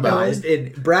talking about? recognized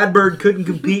and Brad Bird couldn't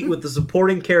compete with the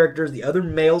supporting characters, the other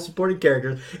male supporting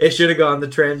characters, it should have gone the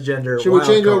transgender Should we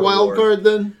change our card wild award. card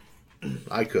then?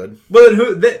 I could. But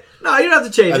then no, you don't have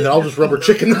to change And it. then I'll just rubber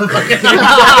chicken them.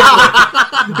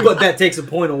 But that takes a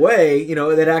point away.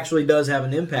 That actually does have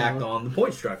an impact on the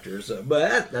point structures.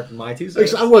 But that's my 2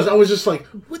 cents. I was just like,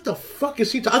 what the fuck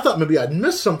is he? I thought maybe I'd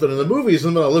missed something in the movies,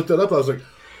 and then I looked it up. I was like,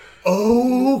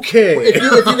 okay.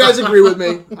 If you guys agree with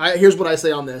me, here's what I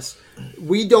say on this: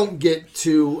 we don't get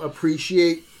to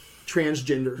appreciate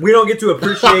transgender. We don't get to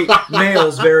appreciate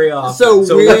males very often. So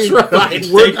that's right.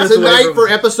 we're, Take this away tonight from- for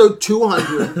episode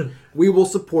 200, we will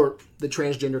support the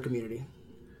transgender community.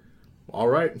 All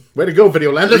right, way to go,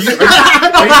 Videoland. We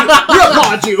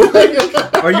applaud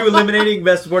you. Are you eliminating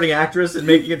best supporting actress and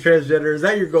making it transgender? Is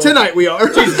that your goal? Tonight we are.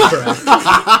 Jesus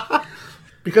Christ.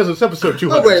 Because it's episode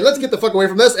 200. Oh wait, let's get the fuck away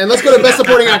from this and let's go to best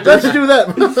supporting actor. Let's do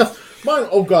that. Mine.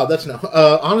 Oh God, that's no.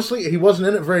 Honestly, he wasn't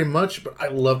in it very much, but I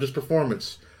loved his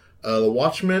performance. The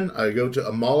Watchmen. I go to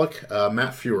Amalek,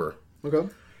 Matt Fuhrer. Okay.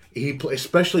 He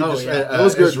especially just that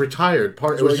was good. his retired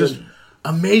part. It was really just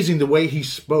amazing the way he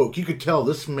spoke. You could tell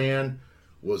this man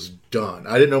was done.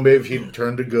 I didn't know maybe if he'd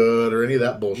turned to good or any of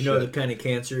that bullshit. You know the kind of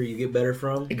cancer you get better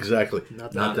from? Exactly.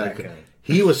 Not that that kind. kind.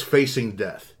 He was facing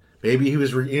death. Maybe he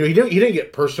was. He didn't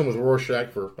get personal with Rorschach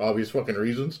for obvious fucking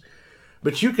reasons,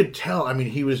 but you could tell. I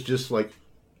mean, he was just like,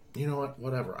 you know what?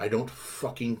 Whatever. I don't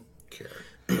fucking care.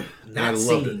 That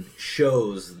scene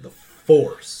shows the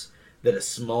force that a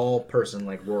small person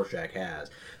like Rorschach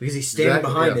has, because he's standing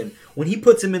behind him. When he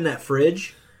puts him in that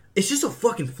fridge, it's just so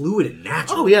fucking fluid and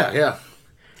natural. Oh yeah.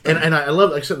 And I love,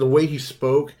 like I said, the way he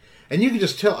spoke, and you could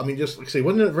just tell. I mean, just like I say,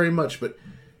 wasn't it very much, but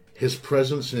his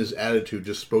presence and his attitude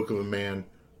just spoke of a man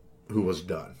who was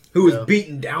done, who was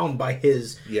beaten down by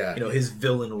his, Yeah. his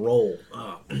villain role.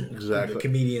 Exactly. The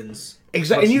comedians.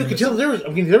 Exactly, and you could tell there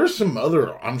was some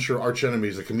other, I'm sure, arch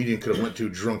enemies the comedian could have went to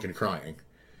drunk and crying,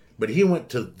 but he went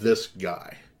to this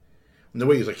guy, and the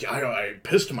way he's like, I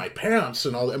pissed my pants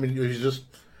and all that. I mean, it was just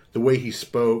the way he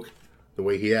spoke, the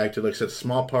way he acted. Like I said,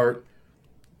 small part.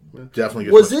 Definitely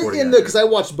good. Was it in the, because I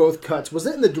watched both cuts, was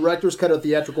it in the director's cut of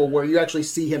theatrical where you actually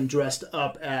see him dressed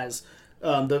up as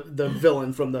the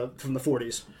villain from the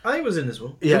 40s? I think it was in this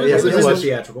one. Yeah, it it was was.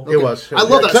 theatrical. It was. I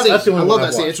love that scene. That's the I only love one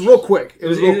that scene. watched. It's real quick. It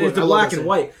was real quick. it's the I love black that and scene.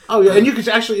 white. Oh yeah, and you could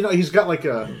actually, he's got like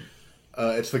a,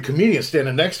 it's the comedian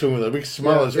standing next to him with a big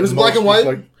smile. Yeah. It was black and white?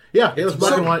 Like, yeah, it was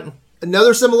black and white.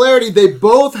 Another similarity, they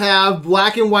both have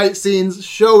black and white scenes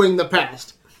showing the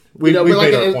past. We but made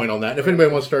like our point on that. If anybody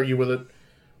wants to argue with it,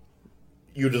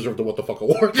 you deserve the What the Fuck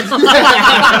Award.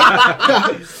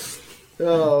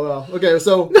 Oh, well. Okay,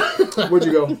 so where'd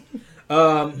you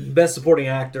go? Best supporting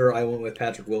actor, I went with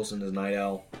Patrick Wilson as Night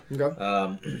Owl.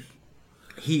 Okay.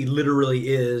 He literally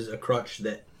is a crutch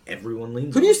that everyone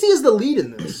leans Who on. do you see as the lead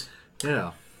in this?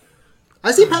 Yeah,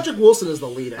 I see Patrick Wilson as the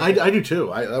lead. I do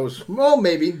too. That was Well,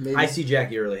 maybe. I see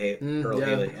Jackie Earle yeah.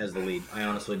 Haley as the lead. I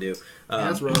honestly do.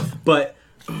 That's rough. But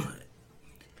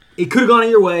it could have gone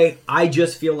either way. I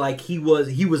just feel like he was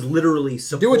literally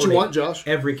supporting Do what you want, Josh.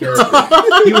 every character.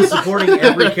 He was supporting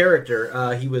every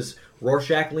character. He was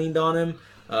Rorschach leaned on him.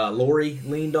 Laurie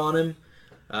leaned on him.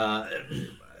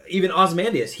 Even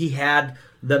Ozymandias, he had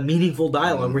the meaningful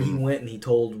dialogue where he went and he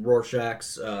told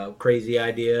Rorschach's crazy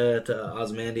idea to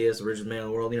Ozymandias, the richest man in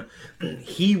the world.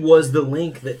 He was the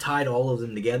link that tied all of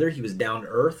them together. He was down to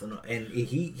earth, and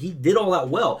he did all that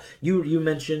well. You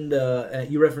mentioned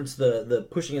you referenced the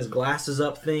pushing his glasses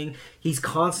up thing. He's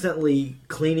constantly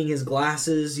cleaning his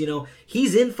glasses.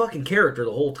 He's in fucking character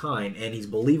the whole time, and he's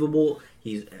believable.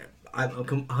 He's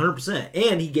 100%,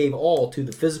 and he gave all to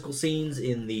the physical scenes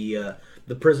in the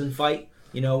prison fight.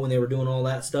 When they were doing all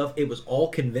that stuff, it was all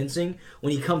convincing.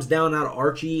 When he comes down out of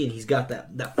Archie and he's got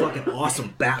that fucking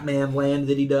awesome Batman land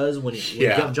that he does when he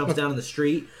jumps down in the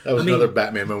street. That was another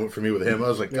Batman moment for me with him. I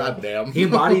was like, God damn. He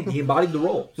embodied the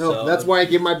role. No, So, that's why I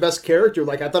gave my best character.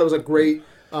 Like, I thought it was a great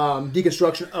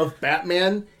deconstruction of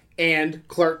Batman and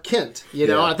Clark Kent. I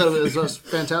thought it was just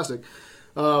fantastic.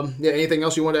 Anything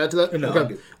else you want to add to that? No.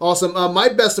 Okay. Awesome. My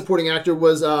best supporting actor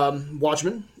was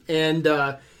Watchmen, and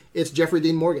it's Jeffrey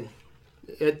Dean Morgan.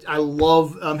 I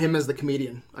love him as the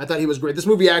comedian. I thought he was great. This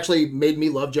movie actually made me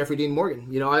love Jeffrey Dean Morgan.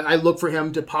 I look for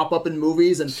him to pop up in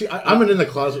movies. And See, I'm an in the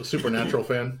closet Supernatural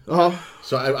fan.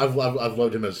 So I've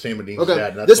loved him as Sam and Dean's dad.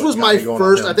 And that's This what was got my me going on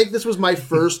first. him. I think this was my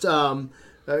first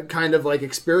kind of like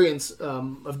experience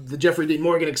of the Jeffrey Dean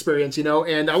Morgan experience.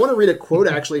 And I want to read a quote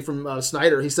actually from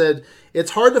Snyder. He said,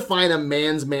 "It's hard to find a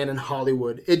man's man in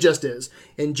Hollywood. It just is."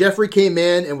 And Jeffrey came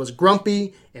in and was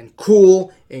grumpy and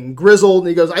cool and grizzled. And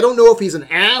he goes, "I don't know if he's an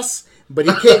ass, but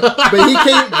he came,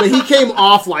 but he came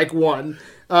off like one."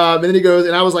 And then he goes,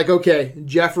 and I was like, okay,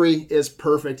 Jeffrey is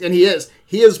perfect. And he is.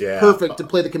 He is perfect to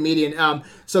play the comedian.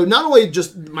 So not only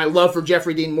just my love for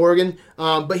Jeffrey Dean Morgan,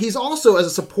 but he's also, as a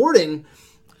supporting,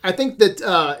 I think that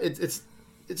it's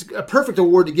a perfect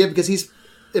award to give because he's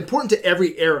important to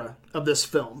every era of this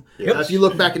film. Yep. If you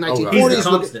look back in He's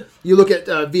 1940s, the you look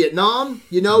at Vietnam,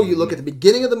 you look at the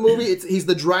beginning of the movie, he's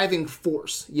the driving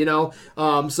force, so...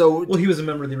 Well, he was a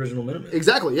member of the original Minutemen.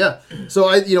 Exactly, yeah. So,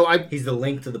 he's the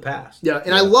link to the past. Yeah,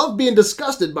 and I love being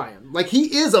disgusted by him. Like,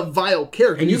 he is a vile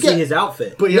character. And you see his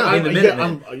outfit But yeah, in the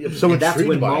Minutemen. I'm so and that's when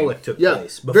intrigued by him. Moloch took Yeah,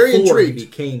 place. very Before he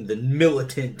intrigued. became the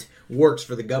militant, works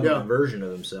for the government version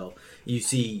of himself. You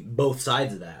see both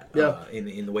sides of that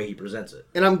in the way he presents it.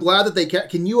 And I'm glad that they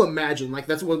kept... Can you imagine? Like,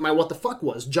 that's what my what the fuck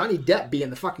was. Johnny Depp being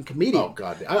the fucking comedian. Oh,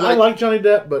 God. I like Johnny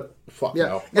Depp, but fuck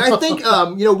no. And I think,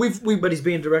 we've... But he's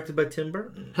being directed by Tim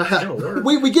Burton. It'll work.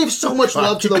 we gave so much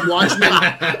love to the Watchmen.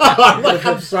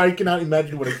 I'm sorry, I cannot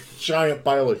imagine what a giant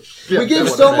pile of shit. We gave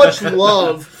so much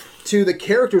love to the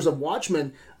characters of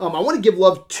Watchmen. I want to give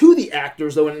love to the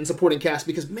actors, though, in supporting cast,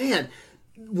 because, man...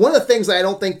 One of the things that I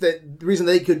don't think that the reason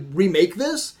they could remake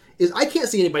this is I can't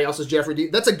see anybody else as Jeffrey Dean.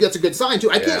 That's a good sign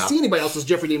too. I can't see anybody else as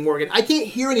Jeffrey Dean Morgan. I can't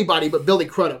hear anybody but Billy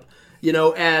Crudup,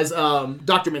 as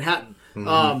Dr. Manhattan.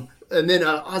 And then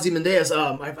Ozymandias.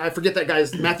 I forget that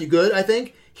guy's Matthew Good. I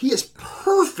think he is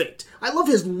perfect. I love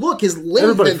his look, his length.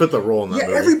 Everybody fit the role in that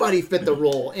movie. Everybody fit the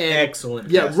role. And excellent.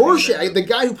 Yeah, Rorschach, the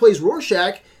guy who plays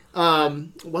Rorschach.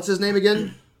 What's his name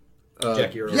again?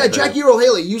 Jackie Earle. Yeah, Jackie Earle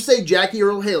Haley. You say Jackie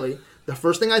Earle Haley. The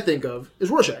first thing I think of is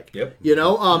Rorschach. Yep.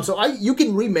 So you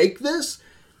can remake this.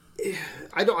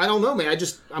 I don't know, man.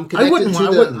 I'm connected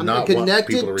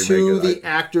to the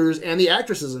actors and the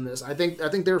actresses in this. I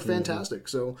think they're fantastic.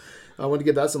 So I want to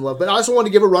give that some love. But I also want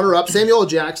to give a runner-up, Samuel L.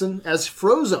 Jackson as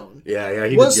Frozone. Yeah,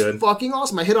 he was did good. Fucking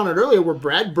awesome. I hit on it earlier where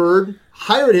Brad Bird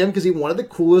hired him because he wanted the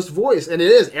coolest voice, and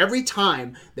it is every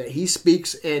time that he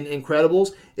speaks in Incredibles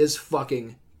is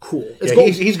fucking cool.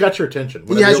 He's got your attention.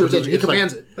 He has your attention. He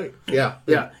commands it. Hey, yeah.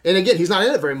 And again, he's not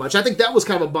in it very much. I think that was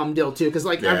kind of a bum deal too, because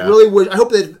I really would. I hope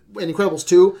that in Incredibles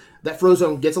 2 that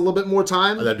Frozone gets a little bit more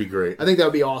time. That'd be great. I think that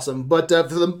would be awesome. But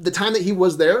for the time that he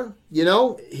was there, he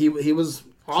was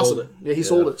awesome. Sold it. Yeah, he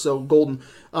sold it. So golden.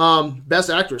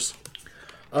 Best actress.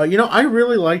 I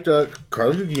really liked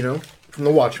Carla Gugino from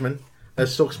The Watchmen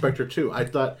as Silk Spectre too. I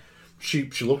thought she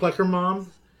looked like her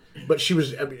mom, but she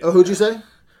was. Who'd you say?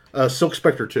 Silk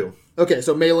Spectre 2. Okay,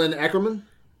 so Malin Ackerman?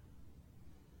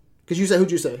 Because you said, who'd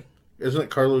you say? Isn't it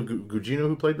Carla Gugino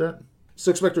who played that?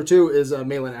 Silk Spectre 2 is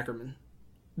Malin Ackerman.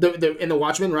 In The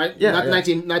Watchmen, right? Yeah. Not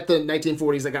the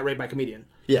 1940s that got raped by a comedian.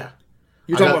 Yeah.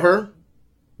 You're talking about her?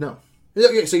 No.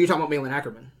 Okay, so you're talking about Malin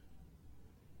Ackerman.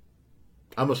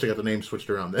 I must have got the name switched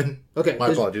around then. Okay. My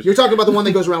apologies. You're talking about the one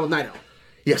that goes around with Night Owl.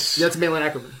 Yes. That's Malin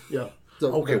Ackerman. Yeah.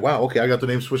 So, Okay, wow. Okay, I got the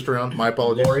name switched around. My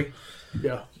apologies. Lori.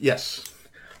 Yeah. Yes.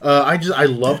 I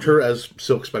loved her as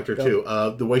Silk Spectre too.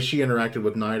 The way she interacted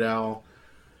with Night Owl,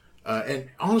 and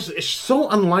honestly, it's so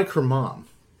unlike her mom.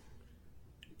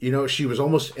 She was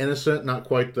almost innocent, not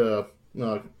quite the,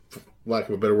 lack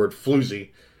of a better word, floozy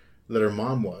that her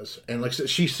mom was. And like I said,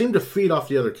 she seemed to feed off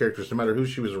the other characters, no matter who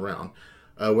she was around.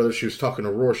 Whether she was talking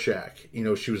to Rorschach,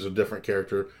 she was a different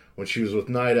character. When she was with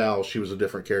Night Owl, she was a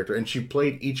different character, and she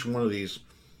played each one of these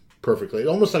perfectly.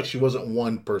 Almost like she wasn't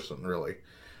one person, really.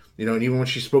 And even when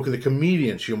she spoke of the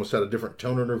comedian, she almost had a different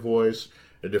tone in her voice,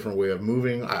 a different way of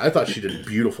moving. I thought she did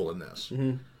beautiful in this.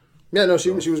 Mm-hmm. Yeah, no,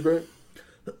 she was great.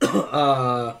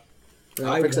 I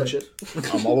fix that shit.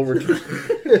 I'm all over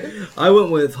it. I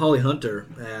went with Holly Hunter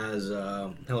as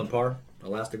Helen Parr,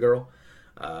 Elastigirl.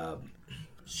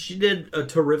 She did a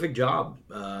terrific job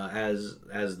as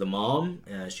the mom.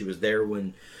 She was there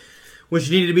when she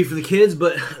needed to be for the kids.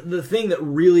 But the thing that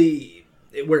really...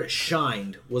 where it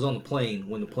shined was on the plane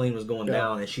when the plane was going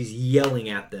down, and she's yelling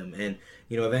at them, and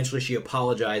eventually she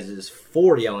apologizes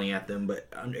for yelling at them,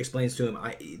 but explains to him,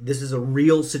 this is a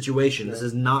real situation. This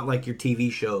is not like your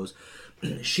TV shows.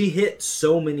 She hit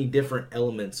so many different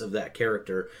elements of that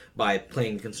character by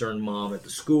playing the concerned mom at the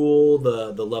school,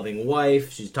 the loving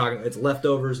wife. She's talking, it's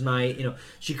leftovers night.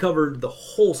 She covered the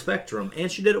whole spectrum,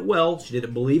 and she did it well. She did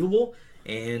it believable,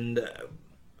 and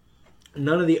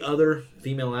none of the other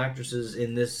female actresses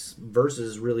in this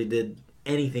Versus really did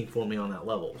anything for me on that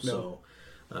level. No.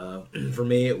 So, for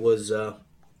me, it was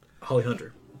Holly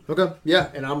Hunter. Okay, yeah,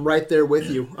 and I'm right there with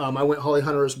you. I went Holly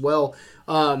Hunter as well.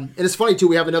 And it's funny, too,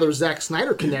 we have another Zack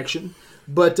Snyder connection.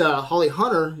 But Holly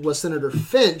Hunter was Senator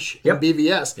Finch in Yep.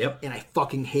 BVS, Yep. and I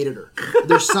fucking hated her.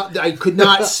 I could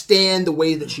not stand the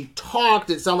way that she talked.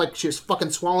 It sounded like she was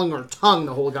fucking swallowing her tongue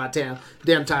the whole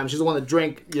damn time. She's the one that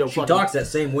drank, She talks that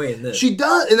same way in this. She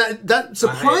does, and that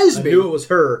surprised I me. knew it was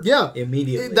her. Yeah,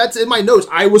 Immediately. That's in my notes.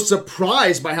 I was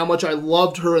surprised by how much I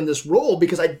loved her in this role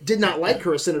because I did not like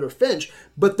her as Senator Finch.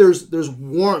 But there's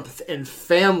warmth and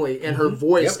family in her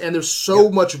voice, Yep. and there's so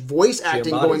much voice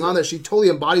acting embodies going on it. there. She totally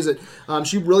embodies it.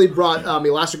 She really brought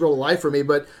Elastigirl to life for me.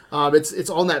 But it's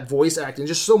all in that voice acting,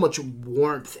 just so much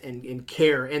warmth and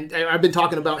care. And I've been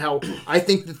talking about how I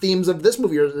think the themes of this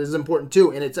movie is important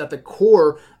too, and it's at the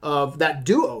core of that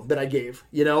duo that I gave,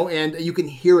 and you can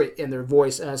hear it in their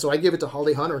voice. So I give it to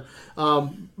Holly Hunter.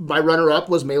 My runner-up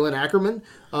was Malin Ackerman.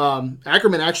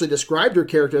 Ackerman actually described her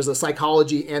character as the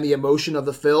psychology and the emotion of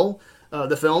the film. I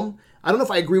don't know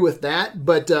if I agree with that,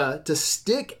 but to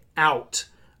stick out,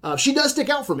 she does stick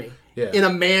out for me. Yeah. In a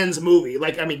man's movie.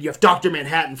 You have Dr.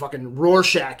 Manhattan, fucking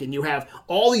Rorschach, and you have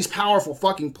all these powerful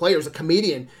fucking players, a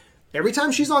comedian. Every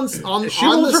time she's on She the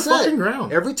holds her set, fucking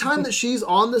ground. every time that she's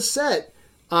on the set,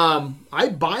 I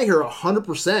buy her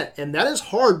 100%, and that is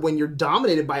hard when you're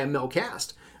dominated by a male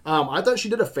cast. I thought she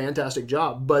did a fantastic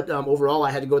job, but overall,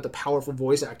 I had to go with the powerful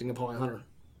voice acting of Holly Hunter.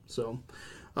 So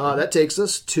that takes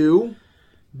us to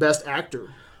Best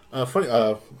Actor.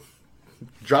 Funny.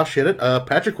 Josh hit it.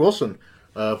 Patrick Wilson,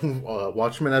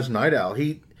 Watchmen as Night Owl.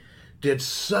 He did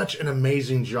such an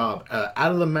amazing job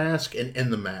out of the mask and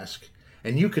in the mask,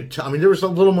 and you could tell. I mean, there was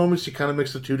some little moments he kind of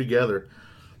mixed the two together,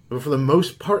 but for the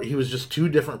most part, he was just two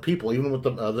different people, even with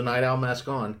the Night Owl mask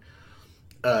on.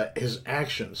 His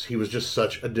actions, he was just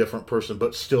such a different person,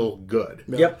 but still good.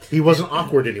 Yep. He wasn't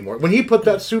awkward anymore. When he put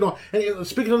that suit on, and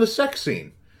speaking of the sex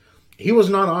scene, he was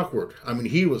not awkward. I mean,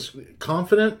 he was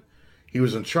confident. He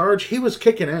was in charge. He was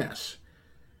kicking ass.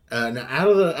 Now out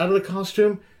of the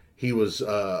costume, he was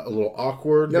a little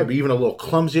awkward, maybe even a little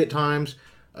clumsy at times.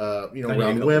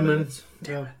 Around women.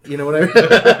 You know what I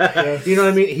mean? You know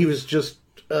what I mean? He was just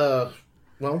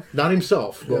not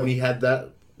himself. But when he had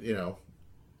that,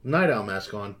 Night Owl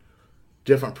mask on,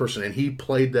 different person, and he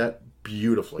played that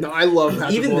beautifully. No, I love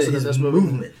Patrick Even Wilson in his this movie.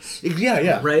 movements.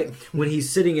 Yeah. Right? When he's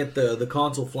sitting at the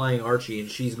console flying Archie and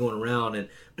she's going around and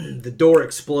the door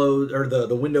explodes or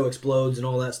the window explodes and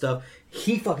all that stuff,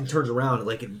 he fucking turns around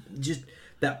like just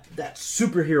that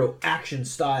superhero action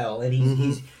style, and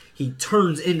he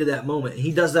turns into that moment.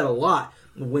 He does that a lot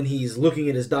when he's looking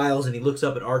at his dials and he looks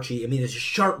up at Archie. I mean, it's just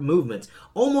sharp movements,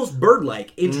 almost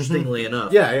bird-like, interestingly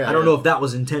enough. Yeah. I don't know if that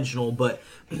was intentional, but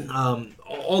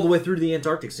all the way through to the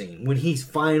Antarctic scene, when he's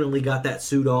finally got that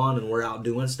suit on and we're out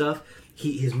doing stuff,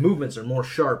 his movements are more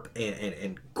sharp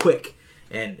and quick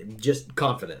and just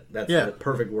confident. That's the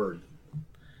perfect word.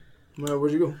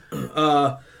 Where'd you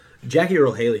go? Jackie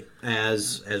Earle Haley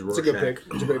as Rorschach. It's a good pick.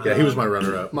 It's a great pick. Yeah, he was my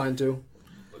runner-up. Mine too.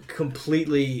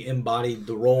 Completely embodied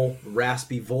the role,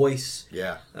 raspy voice,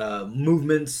 Yeah.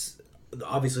 movements,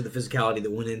 obviously the physicality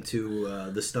that went into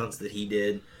the stunts that he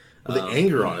did. With the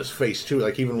anger on his face too,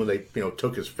 like even when they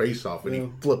took his face off and he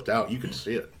flipped out, you could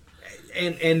see it.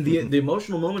 And the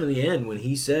emotional moment in the end when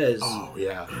he says, Oh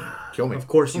yeah, kill me. of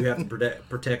course you have to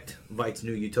protect Vight's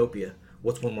new utopia.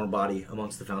 What's one more body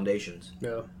amongst the foundations?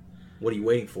 Yeah. What are you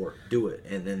waiting for? Do it.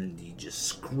 And then he just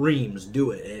screams, do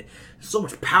it. And so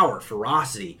much power,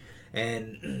 ferocity.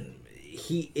 And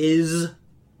he is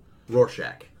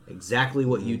Rorschach. Exactly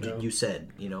what you said.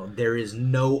 There is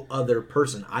no other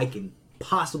person I can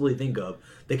possibly think of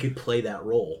that could play that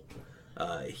role.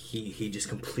 He just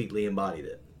completely embodied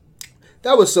it.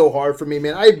 That was so hard for me,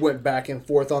 man. I went back and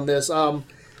forth on this. I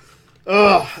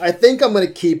think I'm going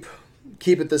to keep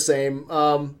it the same.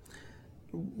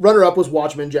 Runner up was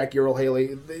Watchmen, Jackie Earle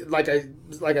Haley. Like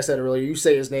I said earlier, you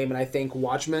say his name and I think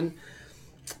Watchmen.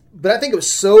 But I think it was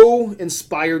so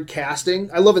inspired casting.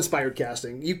 I love inspired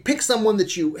casting. You pick someone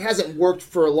that hasn't worked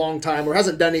for a long time or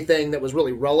hasn't done anything that was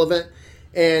really relevant,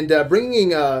 and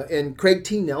bringing in Craig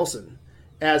T. Nelson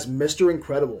as Mr.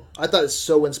 Incredible, I thought it's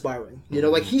so inspiring.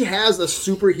 Like he has a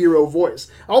superhero voice.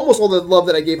 Almost all the love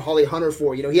that I gave Holly Hunter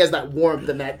for. He has that warmth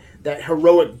and that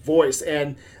heroic voice.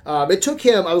 And it took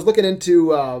him. I was looking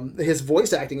into his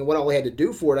voice acting and what all he had to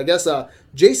do for it. I guess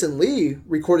Jason Lee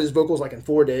recorded his vocals like in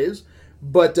 4 days,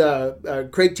 but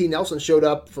Craig T. Nelson showed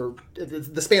up for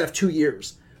the span of 2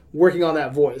 years working on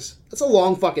that voice. That's a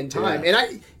long fucking time. Yeah. And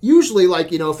I usually,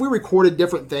 if we recorded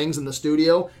different things in the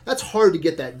studio, that's hard to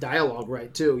get that dialogue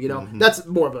right too. That's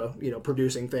more of a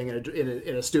producing thing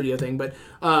in a studio thing. But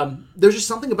there's just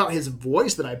something about his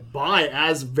voice that I buy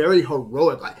as very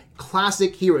heroic.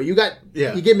 classic hero. You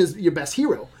gave him your best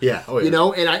hero. Yeah. Oh, yeah. You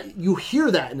know, and you hear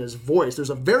that in his voice.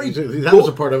 There's a very that was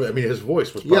a part of it. I mean, his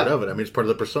voice was part of it. I mean, it's part of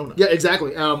the persona. Yeah,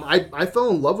 exactly. I fell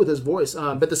in love with his voice,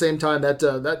 but at the same time,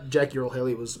 that Jackie Earle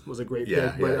Haley was a great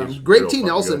pick. But Greg T.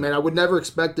 Nelson, man, I would never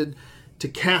expected to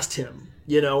cast him.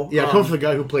 You know, comes from the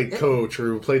guy who played Coach or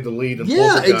who played the lead in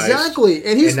Poltergeist. Exactly.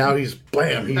 And now he's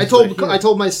bam. I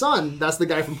told my son that's the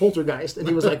guy from Poltergeist, and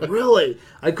he was like, "Really?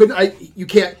 He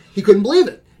couldn't believe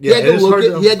it. Yeah,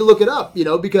 he had to look it up, you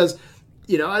know, because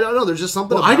I don't know. There's just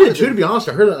something. Well, I did too. To be honest,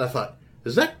 I heard that and I thought,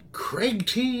 is that Craig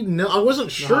T? No, I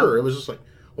wasn't sure. It was just like,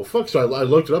 well, fuck. So I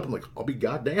looked it up. I'm like, I'll be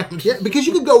goddamned. Yeah, because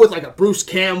you could go with like a Bruce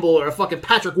Campbell or a fucking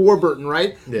Patrick Warburton,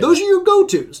 right? Yeah. Those are your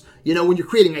go-tos, you know, when you're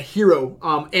creating a hero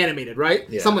animated, right?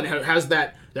 Yeah. Someone who has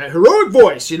that heroic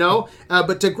voice, you know.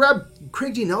 But to grab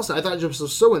Craig T. Nelson, I thought he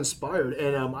was so inspired,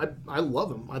 and I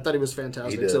love him. I thought he was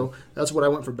fantastic. So that's what I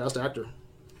went for Best Actor.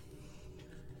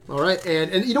 All right,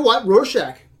 and you know what,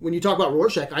 Rorschach. When you talk about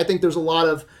Rorschach, I think there's a lot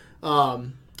of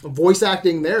voice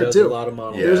acting there too. A lot of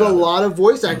monologue. There's a lot of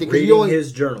voice acting. Reading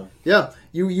his journal. Yeah,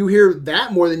 you hear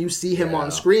that more than you see him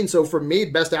on screen. So for me,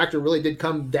 Best Actor really did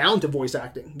come down to voice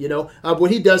acting. You know,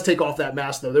 when he does take off that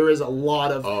mask, though, there is a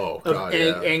lot of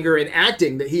anger and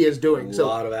acting that he is doing. A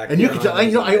lot of acting. And you can tell.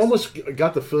 I almost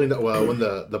got the feeling that when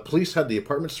the police had the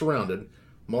apartment surrounded,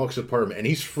 Moloch's apartment, and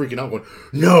he's freaking out, going,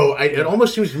 "No!" It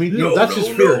almost seems to me that's his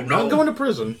fear, not going to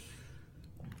prison.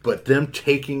 But them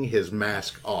taking his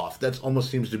mask off, that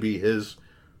almost seems to be his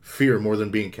fear more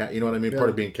than being, you know what I mean? Yeah. Part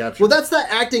of being captured. Well, that's that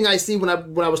acting I see when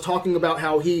I was talking about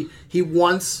how he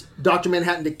wants Dr.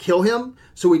 Manhattan to kill him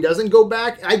so he doesn't go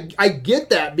back. I get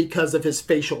that because of his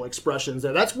facial expressions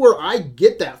there. That's where I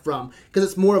get that from, because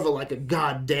it's more of a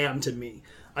goddamn to me.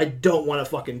 I don't want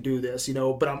to fucking do this, you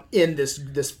know, but I'm in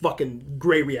this fucking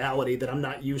gray reality that I'm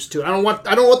not used to. I don't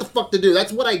know what the fuck to do.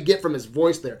 That's what I get from his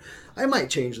voice there. I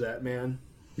might change that, man.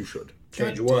 You should.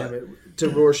 Change what? To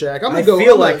Rorschach. I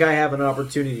feel like I have an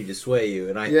opportunity to sway you,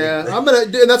 and I'm gonna.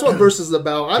 And that's what Versus is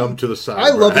about. Come to the side.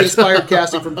 I love the inspired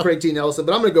casting from Craig T. Nelson,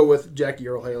 but I'm gonna go with Jackie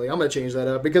Earle Haley. I'm gonna change that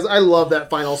up because I love that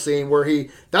final scene where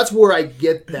that's where I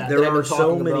get that. There are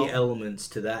so many elements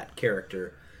to that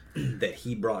character that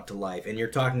he brought to life, and you're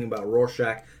talking about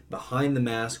Rorschach behind the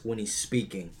mask when he's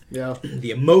speaking. Yeah.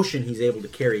 The emotion he's able to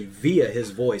carry via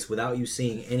his voice without you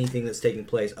seeing anything that's taking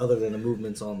place other than the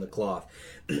movements on the cloth.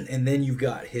 And then you've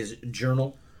got his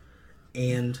journal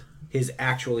and his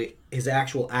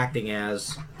actual acting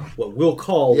as what we'll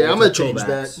call I'm going to change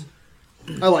that.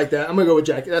 I like that. I'm going to go with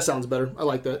Jackie. That sounds better. I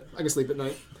like that. I can sleep at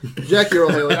night. Jackie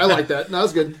Earle Haley. I like that. No,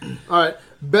 that's good. All right.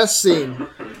 Best scene.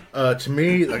 To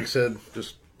me, like I said,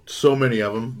 just so many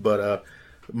of them, but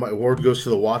my award goes to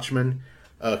The Watchmen.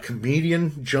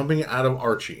 Comedian jumping out of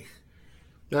Archie.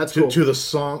 That's cool. To the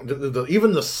song.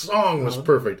 Even the song was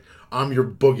perfect. I'm your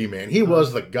boogeyman. He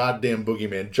was the goddamn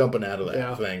boogeyman jumping out of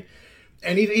that thing.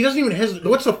 And he doesn't even hesitate.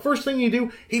 What's the first thing you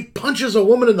do? He punches a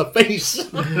woman in the face.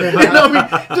 You know what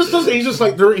I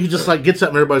mean? He just gets up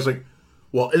and everybody's like,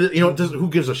 well, you know, who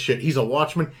gives a shit? He's a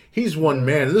watchman. He's one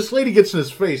man. And this lady gets in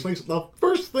his face. Like, the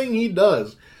first thing he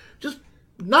does, just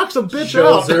knocks a bitch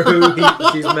out. Shows her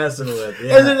who she's messing with.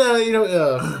 Yeah. And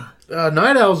then,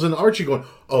 Night Owl's and Archie going,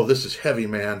 oh, this is heavy,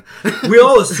 man. We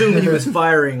all assumed he was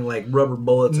firing, rubber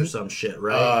bullets or some shit,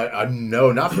 right?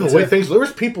 No, not from the way things... There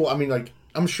was people,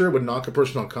 I'm sure it would knock a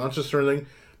person unconscious or anything,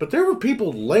 but there were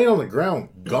people laying on the ground,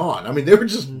 gone. They were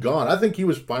just gone. I think he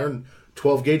was firing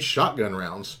 12-gauge shotgun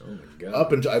rounds. Oh, my God.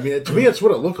 Up into... to me, that's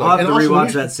what it looked like. I'll have to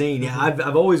rewatch that scene. Yeah,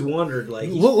 I've always wondered,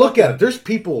 Look at it. There's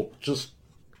people just...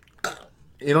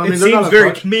 You know, it seems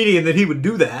very comedian that he would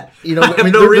do that. You know,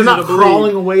 they're not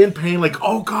crawling away in pain like,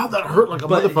 oh God, that hurt like a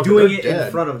motherfucker. But doing it in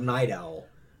front of Night Owl,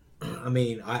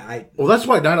 Well, that's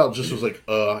why Night Owl just was like,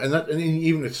 and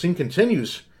even the scene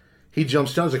continues. He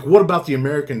jumps down. He's like, what about the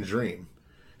American dream?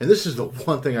 And this is the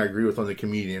one thing I agree with on the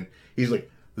comedian. He's like,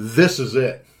 this is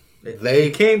it. They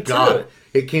came got to it.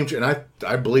 It came to, and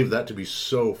I believe that to be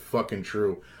so fucking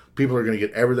true. People are going to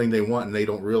get everything they want, and they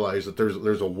don't realize that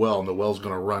there's a well, and the well's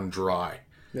going to run dry.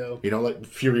 No. You know, like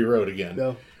Fury Road again.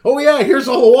 No. Oh yeah, here's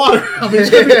all the water.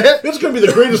 It's gonna be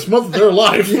the greatest month of their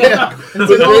life. Yeah.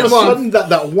 But all of a sudden,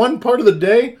 that one part of the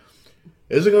day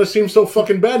isn't gonna seem so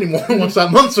fucking bad anymore once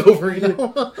that month's over. You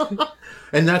know.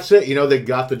 And that's it. You know, they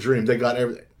got the dream. They got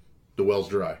everything. The well's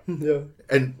dry. Yeah.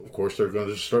 And of course, they're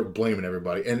gonna just start blaming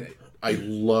everybody. And I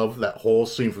love that whole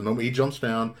scene from the moment he jumps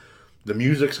down. The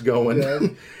music's going,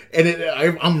 and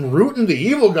I'm rooting the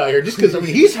evil guy here just because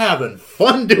he's having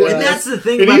fun doing it. And that's the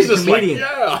thing and about he's the just comedian.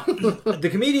 Like, The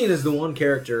comedian is the one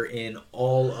character in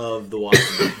all of the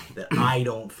Watchmen that I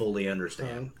don't fully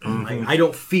understand. I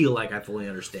don't feel like I fully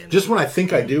understand. Just when I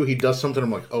think I do, he does something.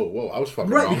 I'm like, oh, whoa, I was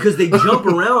fucking right wrong. because they jump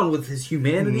around with his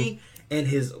humanity and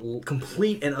his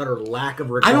complete and utter lack of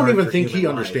regard. I don't even for think he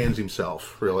human life. understands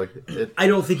himself, really. I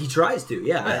don't think he tries to.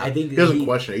 Yeah, I think He doesn't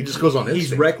question it. He just goes on He's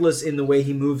instinct. reckless in the way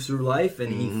he moves through life,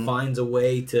 and he finds a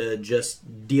way to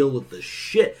just deal with the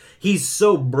shit. He's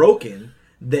so broken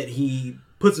that he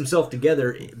puts himself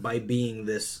together by being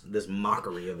this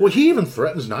mockery of it. Well, he even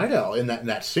threatens Night Owl in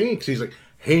that scene because he's like,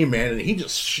 "Hey, man," and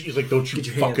he's like, "Don't you Get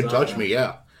your hands fucking off touch that. me!"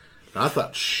 Yeah. And I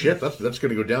thought, shit, that's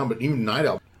going to go down. But even Night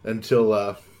Owl,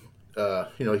 until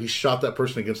he shot that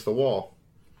person against the wall.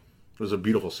 It was a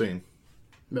beautiful scene.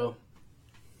 No.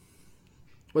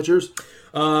 What's yours?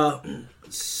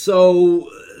 So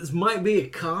this might be a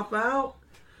cop out,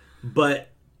 but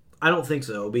I don't think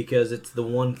so because it's the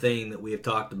one thing that we have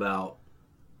talked about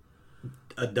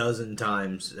a dozen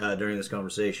times during this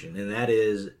conversation, and that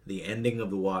is the ending of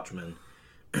The Watchmen.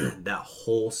 That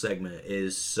whole segment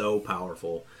is so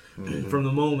powerful. From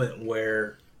the moment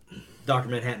where Dr.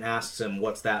 Manhattan asks him,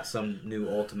 "What's that? Some new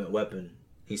ultimate weapon?"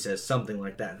 He says something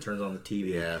like that and turns on the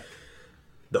TV. Yeah.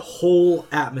 The whole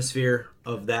atmosphere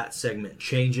of that segment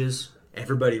changes.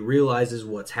 Everybody realizes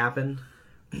what's happened.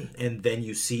 And then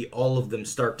you see all of them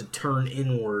start to turn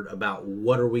inward about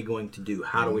what are we going to do?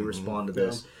 How do we respond to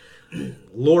this?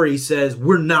 Laurie says,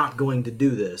 "We're not going to do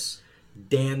this."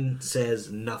 Dan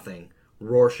says nothing.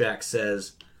 Rorschach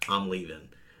says, "I'm leaving."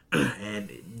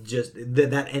 And just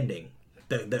that ending,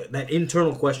 that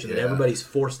internal question that everybody's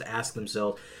forced to ask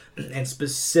themselves, and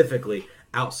specifically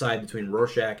outside between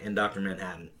Rorschach and Dr.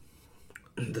 Manhattan.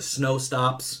 The snow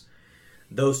stops.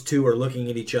 Those two are looking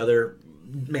at each other.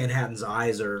 Manhattan's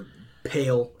eyes are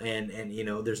pale, and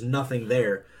there's nothing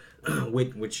there,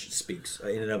 which speaks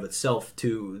in and of itself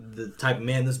to the type of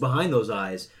man that's behind those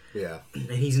eyes. Yeah.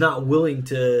 And he's not willing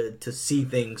to see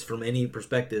things from any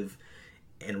perspective,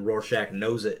 and Rorschach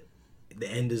knows it. The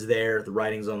end is there. The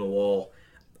writing's on the wall.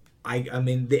 I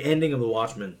mean, the ending of The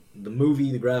Watchmen, the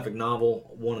movie, the graphic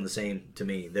novel, one and the same to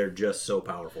me. They're just so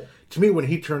powerful. To me, when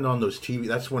he turned on those TV,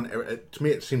 that's when, to me,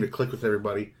 it seemed to click with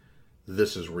everybody.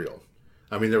 This is real.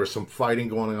 I mean, there was some fighting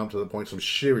going on to the point, some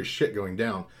serious shit going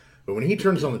down. But when he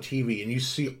turns on the TV and you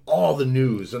see all the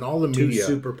news and all the Two media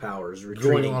superpowers going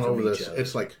retreating on from over each this, other.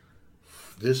 it's like,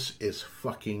 this is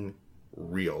fucking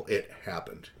real. It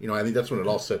happened. I think that's when it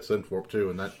all sets in for it too,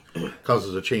 and that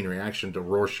causes a chain reaction to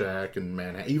Rorschach and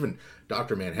Manhattan. Even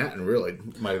Dr. Manhattan really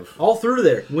might have. All through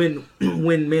there, when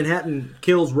Manhattan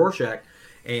kills Rorschach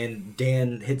and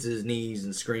Dan hits his knees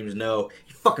and screams no,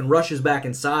 he fucking rushes back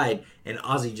inside and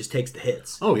Ozzy just takes the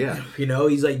hits. Oh yeah.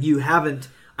 He's like, you haven't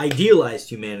idealized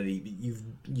humanity.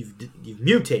 You've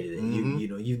mutated it.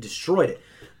 You've destroyed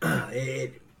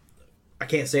it. I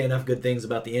can't say enough good things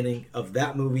about the ending of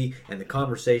that movie, and the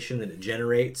conversation that it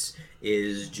generates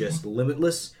is just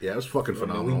limitless. Yeah, it was fucking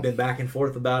phenomenal. We've been back and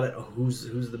forth about it. Who's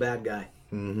the bad guy?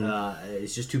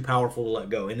 It's just too powerful to let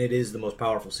go, and it is the most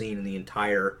powerful scene in the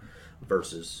entire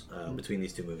verses between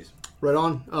these two movies. Right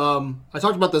on. I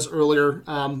talked about this earlier.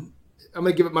 I'm going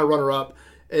to give it my runner-up.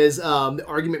 Is the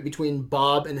argument between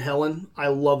Bob and Helen. I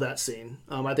love that scene.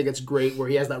 I think it's great where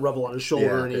he has that revel on his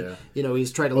shoulder and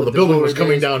he's trying to. Well, the building was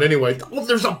coming down anyway. Oh,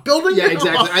 there's a building. Yeah,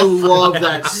 exactly. I love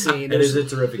that scene. It is a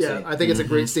terrific scene. Yeah, I think it's a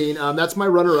great scene. That's my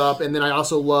runner-up, and then I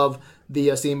also love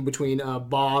the scene between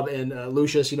Bob and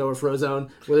Lucius, or Frozone,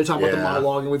 where they're talking about the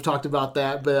monologue, and we've talked about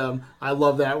that. But I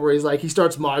love that where he's like he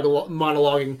starts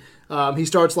monologuing. He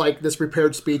starts like this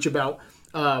prepared speech about.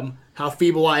 How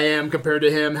feeble I am compared to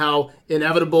him, how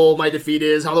inevitable my defeat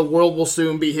is, how the world will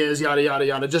soon be his, yada, yada,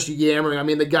 yada. Just yammering. I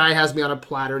mean, the guy has me on a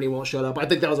platter and he won't shut up. I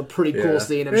think that was a pretty cool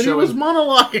scene. And he was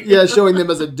monologuing. Yeah, showing them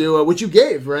as a duo, which you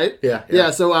gave, right?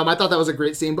 Yeah. So I thought that was a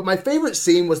great scene. But my favorite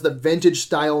scene was the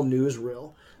vintage-style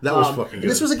newsreel. That was fucking good.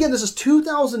 This is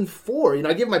 2004.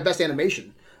 I gave my best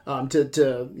animation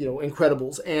to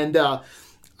Incredibles. And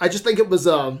I just think it was...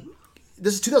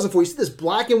 This is 2004. You see this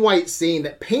black and white scene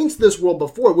that paints this world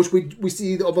before, which we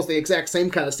see almost the exact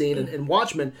same kind of scene in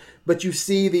Watchmen. But you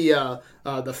see the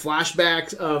the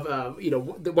flashbacks of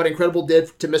what Incredible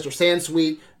did to Mr.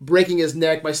 Sansweet, breaking his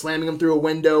neck by slamming him through a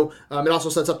window. It also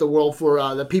sets up the world for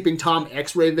the Peeping Tom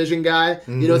X-ray vision guy.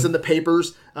 Mm-hmm. It's in the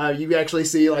papers. You actually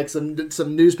see like some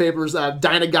newspapers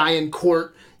dying a guy in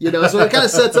court. So it kind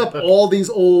of sets up all these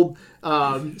old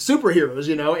superheroes,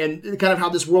 and kind of how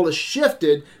this world has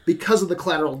shifted because of the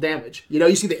collateral damage.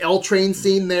 You see the L train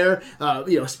scene there,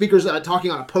 speakers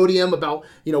talking on a podium about,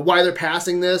 why they're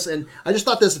passing this. And I just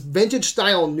thought this vintage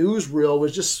style newsreel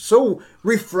was just so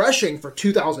refreshing for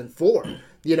 2004.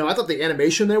 I thought the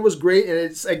animation there was great. And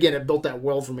it built that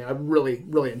world for me. I really,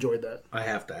 really enjoyed that. I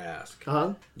have to ask.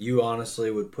 Uh-huh. You honestly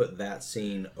would put that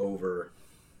scene over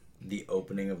the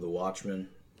opening of The Watchmen?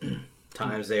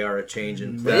 Times they are a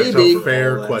changing. That's Maybe. a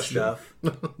fair question. Stuff.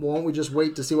 Well, won't we just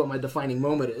wait to see what my defining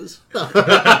moment is?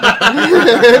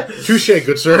 Touche,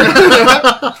 good sir.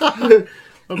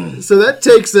 So that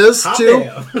takes us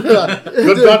to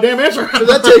Good goddamn answer. so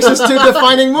that takes us to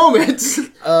defining moments.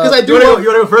 Because I do You know. want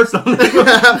to go first on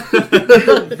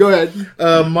this? Go ahead.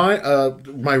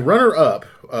 My runner up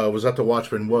was at The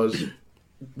Watchmen was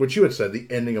what you had said, the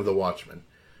ending of The Watchmen.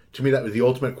 To me, that was the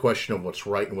ultimate question of what's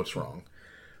right and what's wrong.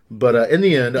 But in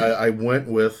the end, I went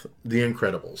with The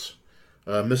Incredibles.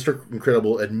 Mr.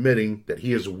 Incredible admitting that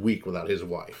he is weak without his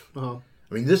wife. Uh-huh.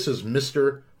 I mean, this is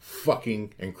Mr.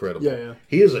 fucking Incredible. Yeah.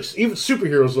 He is even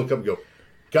superheroes look up and go,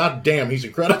 God damn, he's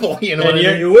incredible. You know what I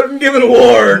mean? You wouldn't give an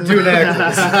award to an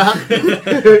actress.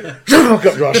 Shut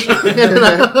up, Josh.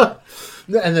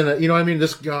 And then,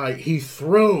 this guy, he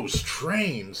throws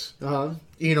trains. Uh-huh.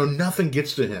 Nothing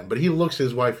gets to him. But he looks at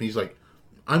his wife and he's like,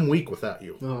 I'm weak without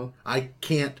you. Uh-huh. I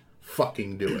can't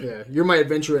fucking do it. Yeah, you're my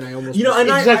adventurer, and I almost. And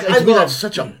Exactly. I To me, love that's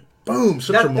such a boom, such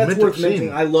a that's momentous worth scene.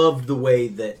 mentioning. I loved the way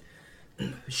that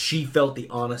she felt the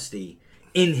honesty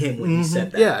in him when he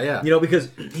said that. Yeah. Because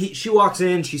she walks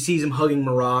in, she sees him hugging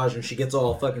Mirage, and she gets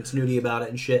all fucking snooty about it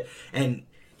and shit. And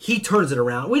he turns it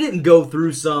around. We didn't go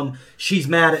through some she's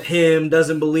mad at him,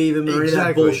 doesn't believe him, or any of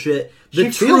that Exactly. bullshit. The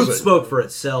She feels truth it. spoke for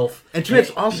itself. And to me,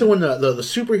 it's also when the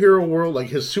superhero world, like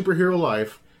his superhero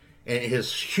life and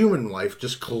his human life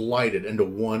just collided into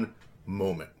one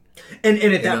moment. And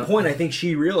at that point, I think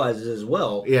she realizes as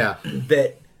well Yeah.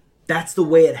 that that's the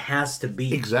way it has to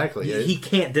be. Exactly. He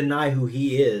can't deny who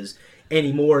he is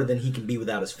any more than he can be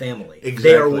without his family.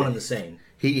 Exactly. They are one and the same.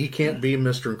 He can't be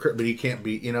Mr. Incredible, but he can't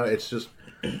be, it's just,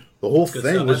 the whole Good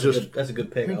thing stuff. was That's just, that's a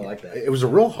good pick. I like that. it was a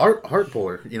real heart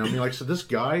puller. Like I said, this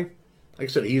guy, like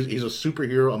I said, he's a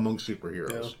superhero among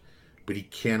superheroes, but he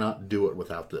cannot do it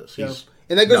without this. He's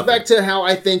And that goes nothing. back to how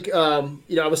I think, I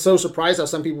was so surprised how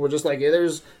some people were just like, yeah,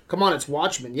 come on, it's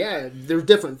Watchmen. Yeah, there's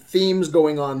different themes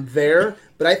going on there.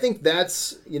 But I think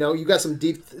that's, you got some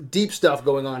deep stuff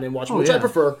going on in Watchmen, which I yeah.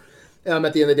 prefer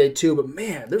at the end of the day too. But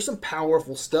man, there's some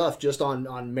powerful stuff just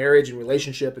on marriage and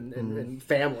relationship and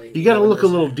family. You got to look a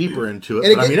little deeper into it.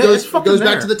 And But, it fucking goes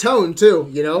back there. to the tone too,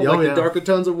 like yeah. the darker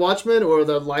tones of Watchmen or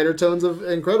the lighter tones of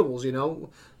Incredibles,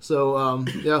 So,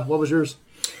 what was yours?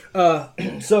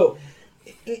 So,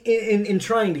 in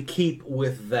trying to keep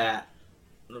with that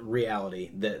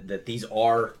reality that these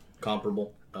are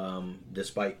comparable,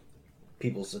 despite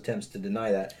people's attempts to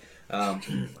deny that,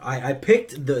 I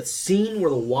picked the scene where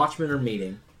the Watchmen are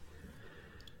meeting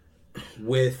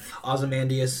with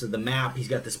Ozymandias, the map. He's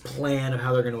got this plan of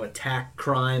how they're going to attack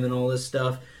crime and all this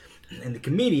stuff, and the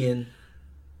comedian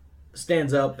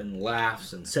stands up and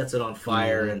laughs and sets it on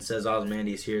fire and says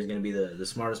Ozymandias here is going to be the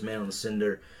smartest man on the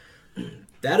cinder.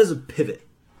 That is a pivot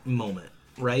moment,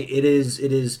 right? It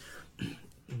is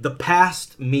the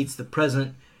past meets the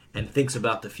present and thinks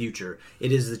about the future.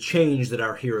 It is the change that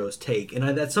our heroes take,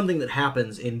 and that's something that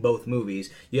happens in both movies.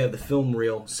 You have the film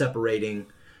reel separating,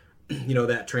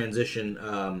 that transition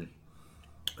in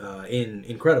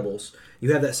Incredibles.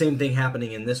 You have that same thing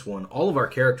happening in this one. All of our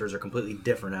characters are completely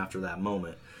different after that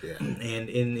moment. Yeah. And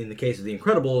in the case of the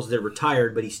Incredibles, they're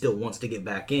retired, but he still wants to get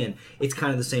back in. It's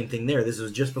kind of the same thing there. This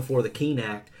was just before the Keene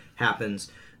Act happens.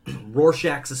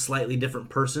 Rorschach's a slightly different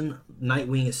person.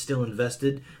 Nightwing is still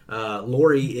invested.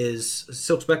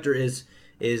 Silk Spectre is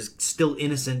still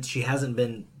innocent. She hasn't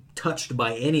been touched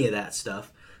by any of that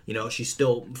stuff. She's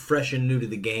still fresh and new to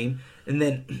the game. And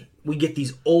then we get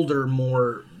these older,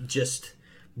 more just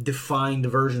defined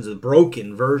versions of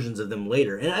broken versions of them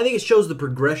later. And I think it shows the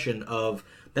progression of.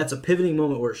 That's a pivoting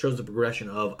moment where it shows the progression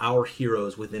of our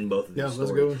heroes within both of these stories.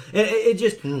 that's a good one.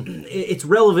 And it's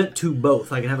relevant to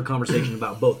both. I can have a conversation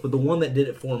about both. But the one that did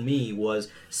it for me was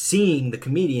seeing the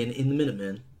comedian in the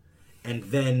Minutemen, and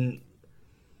then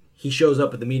he shows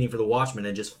up at the meeting for the Watchmen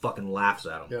and just fucking laughs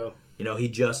at him. he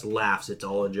just laughs. It's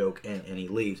all a joke, and he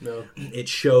leaves. No. It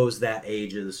shows that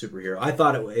age of the superhero. I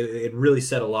thought it really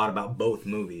said a lot about both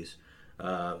movies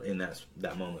in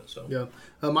that moment. So yeah,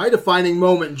 my defining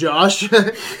moment, Josh.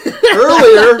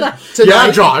 Earlier tonight,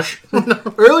 yeah, Josh.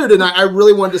 Earlier tonight, I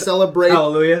really wanted to celebrate.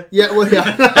 Hallelujah. Yeah, well,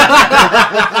 yeah.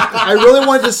 I really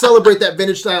wanted to celebrate that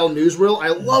vintage style newsreel. I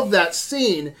love that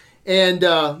scene. And,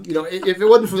 if it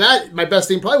wasn't for that, my best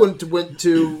scene probably went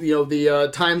to the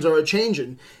Times Are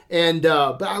A-Changin'. And,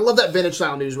 but I love that vintage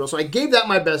style newsreel. So I gave that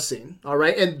my best scene. All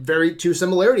right. And two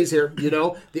similarities here,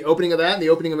 the opening of that and the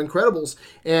opening of Incredibles.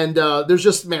 And, there's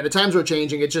just, man, the times are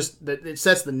changing. It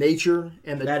sets the nature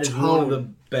and the that tone. That is one of the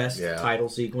best title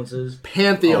sequences.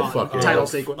 Pantheon title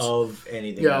sequence. Of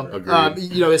anything ever.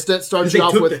 Agreed. It starts off with... They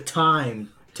took the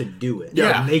time to do it.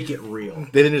 Yeah. Make it real.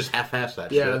 They didn't just half-ass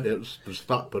that Yeah. shit. It was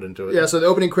thought put into it. Yeah, so the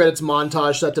opening credits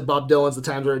montage set to Bob Dylan's The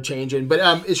Times Are A-Changin'. But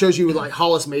it shows you, like,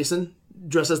 Hollis Mason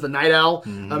dressed as the Night Owl.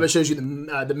 It shows you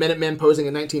the Minutemen posing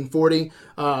in 1940.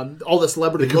 All the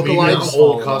celebrity lookalikes.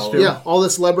 Old costume. Yeah, all the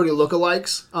celebrity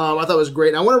lookalikes. I thought it was great.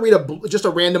 And I want to read just a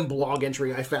random blog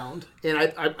entry I found.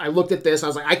 And I looked at this, and I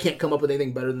was like, I can't come up with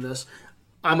anything better than this.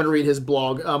 I'm going to read his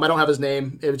blog. I don't have his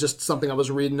name. It was just something I was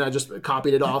reading. I just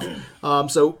copied it off.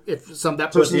 So if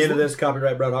that person... So at the end of this,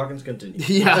 copyright Brad Hawkins, continue.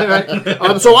 Yeah,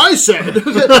 right. So I said.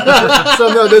 So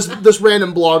no, this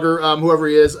random blogger, whoever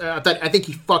he is, I think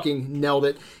he fucking nailed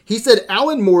it. He said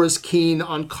Alan Moore is keen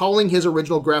on calling his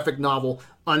original graphic novel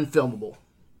unfilmable.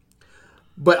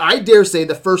 But I dare say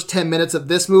the first 10 minutes of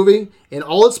this movie, in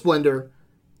all its splendor,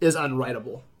 is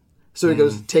unwritable. So he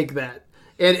goes, take that.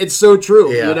 And it's so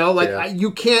true,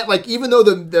 you can't, even though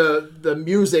the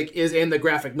music is in the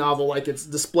graphic novel, like it's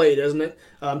displayed, isn't it?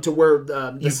 To where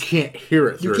you can't hear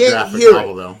it through a graphic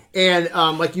novel, though. And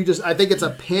I think it's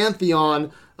a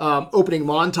Pantheon opening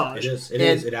montage. It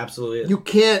is. It absolutely is. You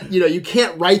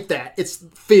can't write that. It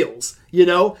feels,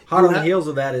 Hot on the heels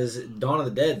of that is Dawn of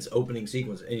the Dead's opening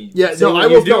sequence. And I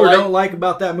will don't like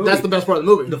about that movie. That's the best part of the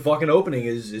movie. The fucking opening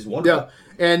is wonderful.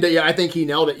 Yeah, and I think he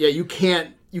nailed it. Yeah, you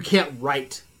can't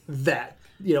write that,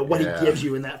 what he gives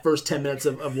you in that first 10 minutes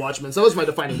of Watchmen. So that was my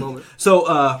defining moment.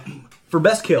 So, for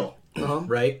best kill,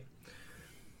 right?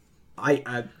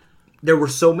 I there were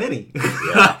so many.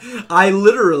 Yeah. I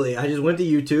just went to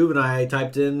YouTube and I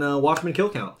typed in Watchmen kill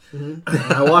count. And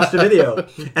I watched a video.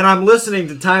 And I'm listening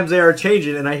to Times They Are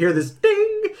Changing and I hear this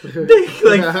ding, ding,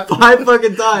 like 5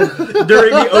 fucking times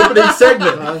during the opening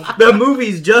segment. The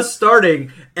movie's just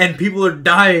starting and people are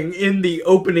dying in the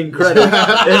opening credits.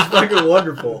 It's fucking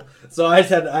wonderful. So I just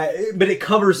had, but it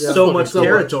covers so much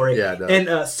territory. Yeah, it does.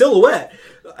 And Silhouette,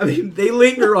 I mean, they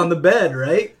linger on the bed,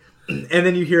 right? And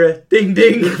then you hear a ding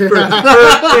ding for her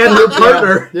and her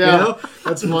partner. Yeah,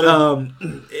 that's funny.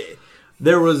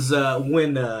 There was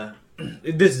when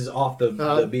this is off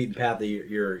the beaten path of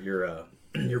your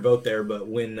vote there, but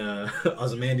when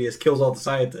Ozymandias kills all the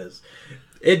scientists,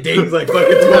 it dings like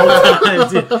fucking 12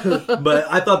 times. But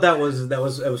I thought it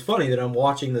was funny that I'm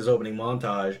watching this opening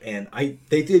montage and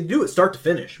they do it start to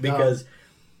finish because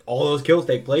all those kills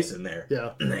take place in there. Yeah,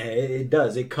 it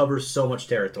does. It covers so much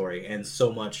territory and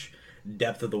so much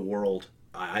depth of the world.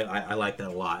 I like that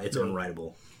a lot. It's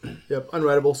unwritable. Yep,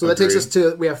 unwritable. So that takes us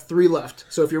to, we have 3 left.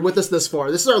 So if you're with us this far,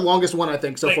 this is our longest one, I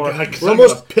think, so far. We're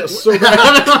almost pissed so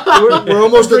bad. we're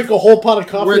almost drink a whole pot of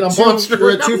coffee. We're at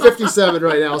 257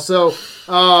 right now. So,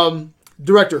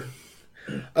 director.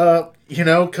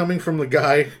 Coming from the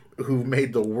guy who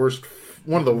made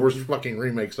one of the worst fucking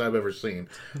remakes I've ever seen,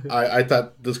 I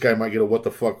thought this guy might get a what the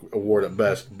fuck award at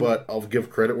best, but I'll give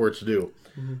credit where it's due.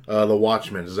 The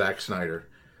Watchmen, Zack Snyder.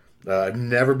 I've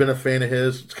never been a fan of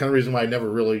his. It's kind of the reason why I never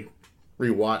really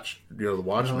rewatched, The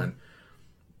Watchmen.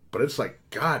 But it's like,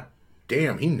 god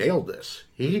damn, he nailed this.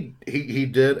 He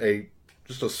did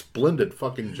just a splendid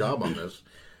fucking job on this.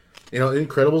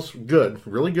 Incredibles, good,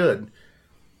 really good.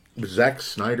 But Zack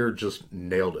Snyder just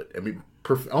nailed it. I mean,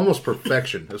 almost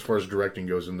perfection as far as directing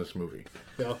goes in this movie.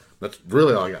 Yeah, that's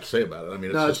really all I got to say about it. I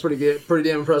mean, it's pretty good, pretty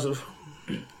damn impressive.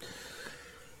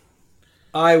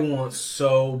 I want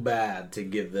so bad to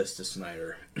give this to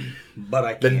Snyder, but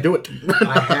I can't. Then do it.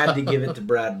 I had to give it to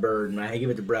Brad Bird, and I give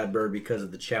it to Brad Bird because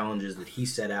of the challenges that he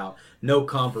set out. No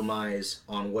compromise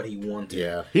on what he wanted.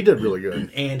 Yeah, he did really good.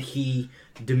 And he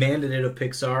demanded it of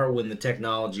Pixar when the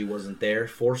technology wasn't there,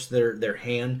 forced their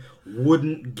hand,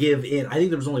 wouldn't give in. I think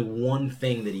there was only one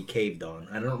thing that he caved on.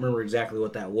 I don't remember exactly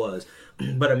what that was,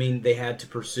 but I mean, they had to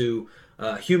pursue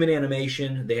human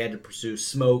animation, they had to pursue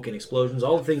smoke and explosions,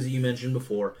 all the things that you mentioned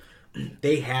before.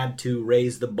 They had to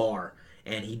raise the bar,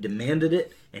 and he demanded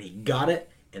it, and he got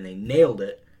it, and they nailed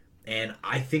it. And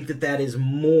I think that is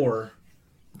more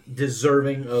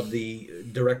deserving of the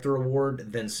director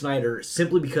award than Snyder,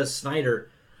 simply because Snyder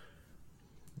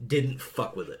didn't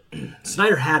fuck with it.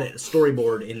 Snyder had a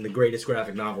storyboard in the greatest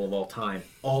graphic novel of all time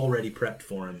already prepped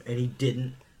for him, and he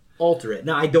didn't alter it.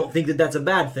 Now, I don't think that that's a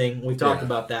bad thing. We've talked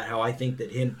about that, how I think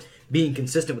that him being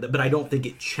consistent with it, but I don't think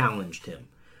it challenged him.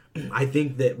 I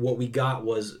think that what we got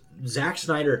was Zack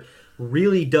Snyder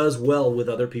really does well with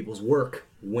other people's work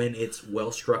when it's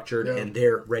well structured and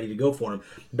they're ready to go for him.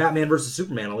 Batman versus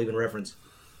Superman, I'll even reference,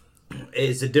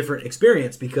 is a different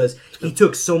experience because he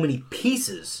took so many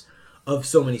pieces of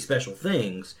so many special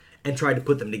things and tried to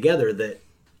put them together that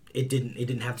it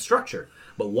didn't have the structure.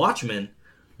 But Watchmen,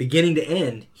 beginning to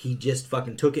end, he just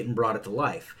fucking took it and brought it to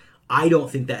life. I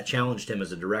don't think that challenged him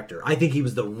as a director. I think he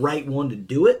was the right one to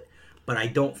do it, but I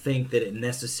don't think that it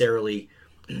necessarily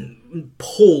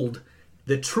pulled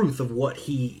the truth of what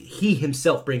he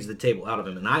himself brings to the table out of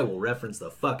him. And I will reference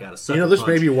the fuck out of Sucker This Punch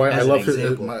may be why I as love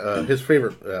an his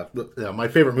favorite, my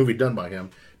favorite movie done by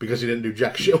him, because he didn't do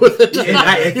jack shit with it. And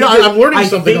I'm learning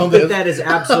something on this. That is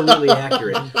absolutely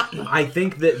accurate. I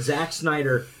think that Zack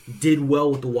Snyder did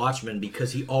well with The Watchmen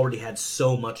because he already had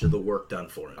so much of the work done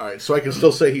for him. All right, so I can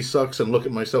still say he sucks and look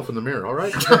at myself in the mirror, all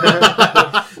right?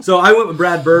 So I went with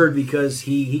Brad Bird because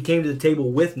he came to the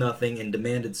table with nothing and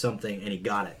demanded something, and he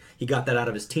got it. He got that out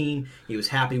of his team. He was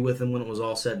happy with him when it was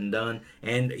all said and done,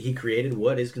 and he created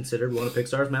what is considered one of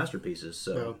Pixar's masterpieces.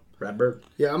 So, Brad Bird.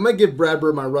 Yeah, I'm gonna give Brad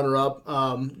Bird my runner-up.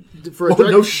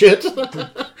 No shit.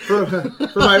 For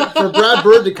Brad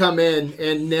Bird to come in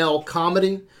and nail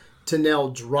comedy, to nail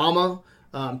drama,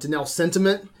 to nail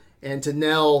sentiment, and to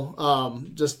nail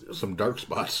just some dark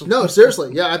spots. No,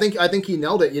 seriously, yeah, I think he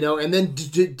nailed it, and then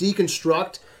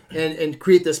deconstruct and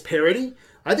create this parody.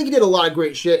 I think he did a lot of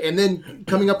great shit, and then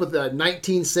coming up with the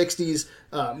 1960s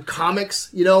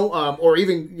comics, or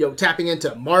even tapping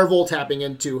into Marvel, tapping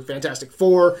into Fantastic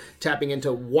Four, tapping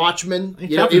into Watchmen,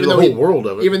 even though the whole world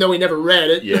of it, even though we never read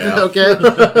it, yeah, okay,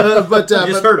 but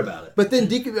just heard about it. But then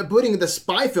putting the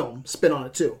spy film spin on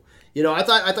it too, I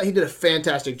thought he did a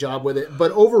fantastic job with it.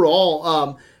 But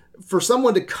overall, for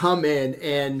someone to come in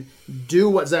and do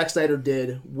what Zack Snyder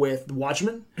did with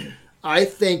Watchmen, I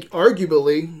think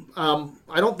arguably,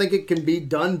 I don't think it can be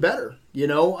done better,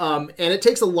 and it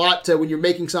takes a lot to, when you're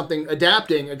making something,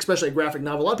 adapting, especially a graphic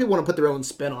novel, a lot of people want to put their own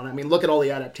spin on it. I mean, look at all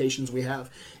the adaptations we have,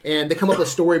 and they come up with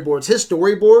storyboards. His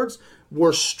storyboards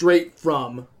were straight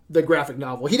from the graphic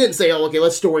novel. He didn't say, okay,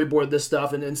 let's storyboard this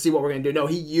stuff and see what we're going to do. No,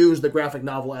 he used the graphic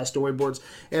novel as storyboards.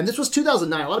 And this was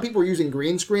 2009. A lot of people were using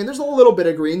green screen. There's a little bit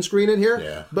of green screen in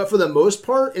here. But for the most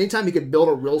part, anytime he could build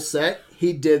a real set,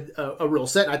 he did a real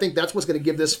set. And I think that's what's going to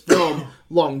give this film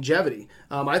longevity.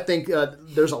 I think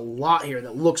there's a lot here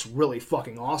that looks really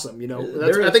fucking awesome.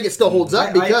 I think it still holds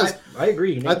up because I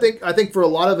agree. I think for a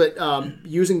lot of it,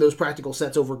 using those practical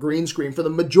sets over green screen for the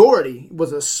majority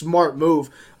was a smart move.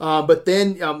 But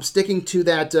then sticking to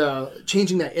that,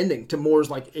 changing that ending to more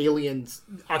like aliens,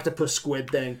 octopus, squid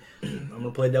thing. I'm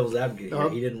gonna play devil's advocate here.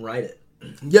 He didn't write it.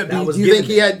 Yeah, do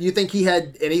you think he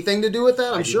had anything to do with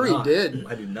that? I'm sure he did.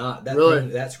 I do not.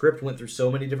 That script went through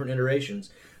so many different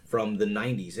iterations from the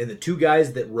 90s. And the two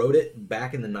guys that wrote it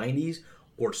back in the 90s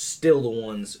were still the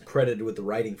ones credited with the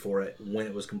writing for it when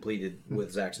it was completed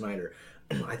with Zack Snyder.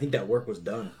 I think that work was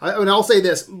done. I'll say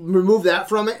this, remove that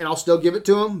from it, and I'll still give it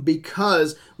to him,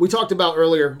 because we talked about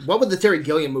earlier, what would the Terry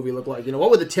Gilliam movie look like? What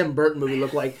would the Tim Burton movie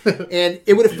look like? And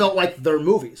it would have felt like their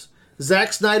movies.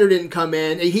 Zack Snyder didn't come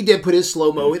in. He did put his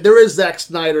slow-mo. There is Zack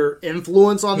Snyder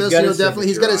influence on this, definitely.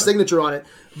 He's got his signature on it.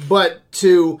 But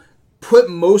to put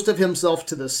most of himself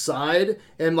to the side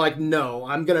and no,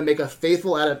 I'm going to make a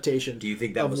faithful adaptation. Do you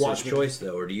think that was his choice,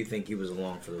 though, or do you think he was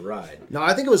along for the ride? No,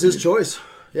 I think it was his choice.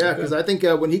 Yeah, because I think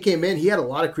when he came in, he had a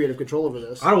lot of creative control over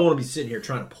this. I don't want to be sitting here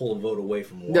trying to pull a vote away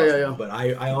from Watchmen, but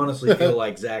I honestly feel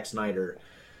like Zack Snyder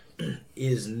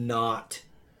is not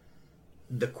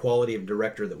the quality of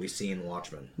director that we see in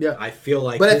Watchmen. Yeah. I feel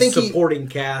like his supporting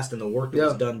cast and the work that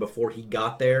was done before he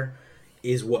got there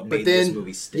is what made this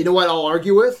movie stick. You know what I'll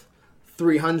argue with?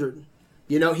 300.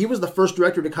 He was the first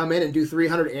director to come in and do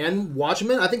 300 and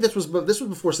Watchmen. I think this was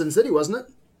before Sin City, wasn't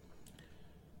it?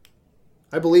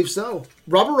 I believe so.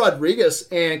 Robert Rodriguez,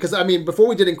 because before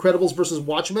we did Incredibles versus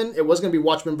Watchmen, it was going to be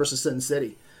Watchmen versus Sin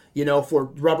City. For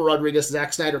Robert Rodriguez,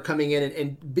 Zack Snyder coming in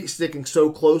and sticking so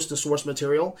close to source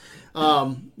material.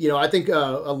 I think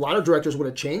a lot of directors would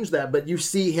have changed that, but you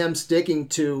see him sticking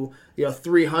to,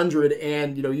 300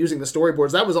 and using the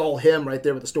storyboards. That was all him right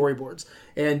there with the storyboards,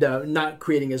 and not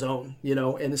creating his own.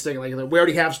 And this thing like we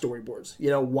already have storyboards.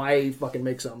 Why fucking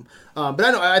make some? But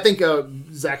I think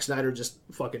Zack Snyder just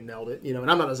fucking nailed it. And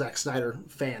I'm not a Zack Snyder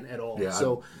fan at all. Yeah,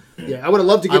 so. Yeah, I would have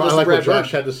loved to give this I to like Brad what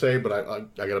Josh Bird. had to say, but I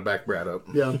got to back Brad up.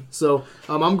 Yeah, so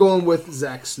I'm going with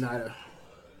Zack Snyder.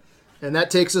 And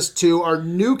that takes us to our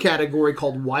new category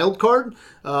called Wild Card.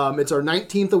 It's our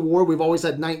 19th award. We've always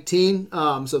had 19.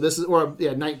 So this is,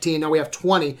 19. Now we have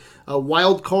 20.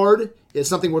 Wild Card is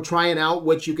something we're trying out,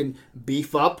 which you can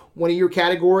beef up one of your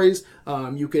categories.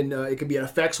 You can it can be an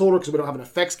effects holder because we don't have an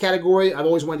effects category. I've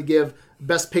always wanted to give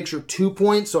Best Picture 2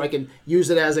 points, so I can use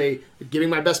it as giving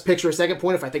my Best Picture a second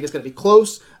point if I think it's going to be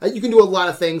close. You can do a lot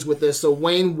of things with this. So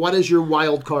Wayne, what is your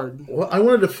wild card? Well, I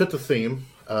wanted to fit the theme,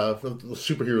 the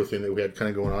superhero theme that we had kind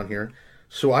of going on here.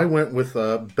 So I went with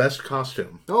Best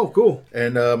Costume. Oh, cool.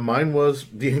 And mine was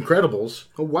The Incredibles.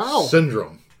 Oh, wow.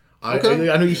 Syndrome. Okay.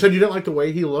 I know you said you didn't like the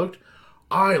way he looked.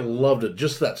 I loved it.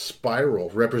 Just that spiral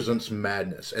represents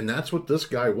madness. And that's what this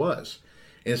guy was.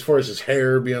 And as far as his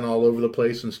hair being all over the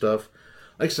place and stuff,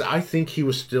 like I said, I think he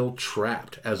was still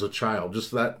trapped as a child.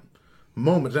 Just that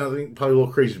moment. Now, I think probably a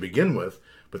little crazy to begin with,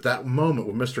 but that moment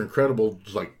when Mr. Incredible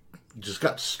just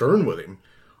got stern with him.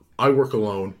 I work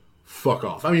alone. Fuck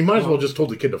off. I mean, might as well just told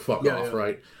the kid to fuck off,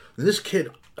 right? And this kid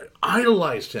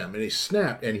idolized him, and he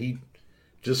snapped, and he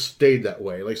just stayed that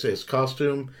way. Like I say, his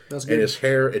costume and his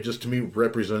hair, it just to me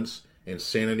represents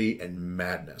insanity and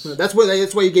madness. That's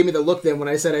why you gave me the look then when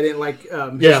I said I didn't like his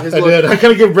I look. did. I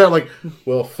kind of gave Brad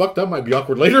well, fuck, that might be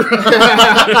awkward later.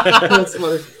 That's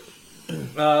funny.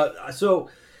 So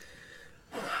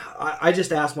I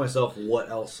just asked myself what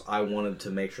else I wanted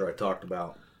to make sure I talked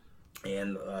about.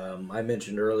 And I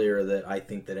mentioned earlier that I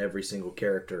think that every single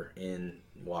character in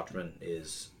Watchmen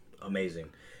is amazing.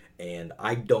 And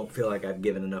I don't feel like I've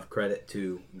given enough credit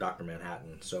to Dr.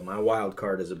 Manhattan. So my wild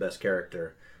card is the best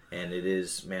character, and it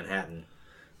is Manhattan.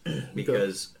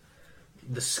 Because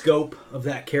the scope of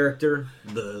that character,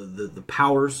 the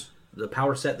powers, the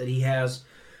power set that he has,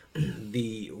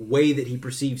 the way that he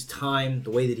perceives time,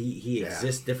 the way that he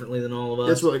exists differently than all of us.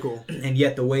 That's really cool. And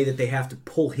yet the way that they have to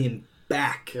pull him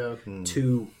back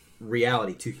to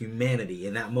reality, to humanity,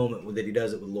 in that moment that he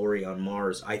does it with Laurie on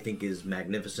Mars, I think is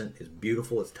magnificent, is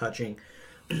beautiful, it's touching.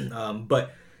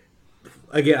 But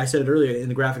again, I said it earlier, in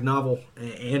the graphic novel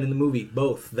and in the movie,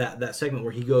 both, that segment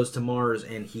where he goes to Mars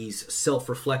and he's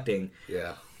self-reflecting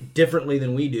differently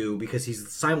than we do, because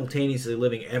he's simultaneously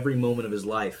living every moment of his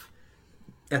life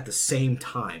at the same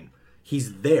time.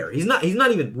 He's there. He's not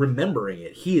even remembering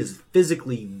it. He is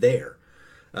physically there.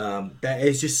 That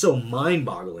is just so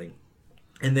mind-boggling.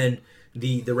 And then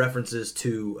the references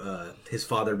to his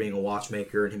father being a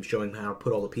watchmaker and him showing how to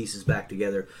put all the pieces back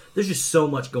together. There's just so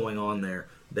much going on there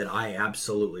that I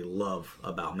absolutely love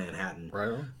about Manhattan. Right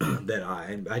on. That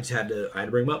I just had to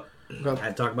bring him up. I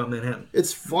had to talk about Manhattan.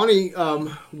 It's funny,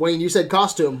 Wayne, you said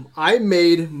costume. I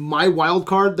made my wild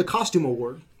card the costume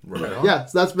award. Right on. Yeah,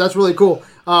 so that's really cool.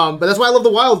 But that's why I love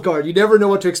the wild card. You never know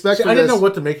what to expect. See, from I didn't this. know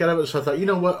what to make out of it, so I thought, you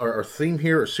know what, our theme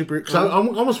here is super... Because I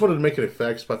almost wanted to make it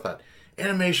effects, but I thought,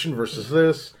 animation versus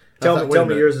this. Tell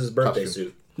me yours is birthday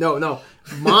Costume. No.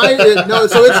 suit. Mine no,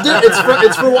 so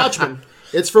it's for Watchmen.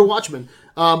 It's for Watchmen.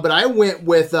 But I went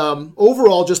with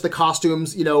overall just the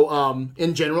costumes,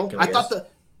 in general. Can I thought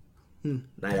guess?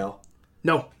 Night Owl.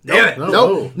 No, Damn it.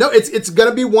 no. It's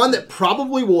gonna be one that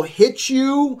probably will hit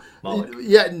you. Moloch.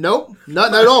 Yeah, nope,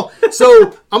 not at all.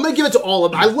 So I'm gonna give it to all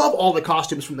of them. I love all the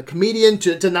costumes, from the comedian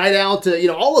to Night Owl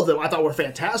to all of them. I thought were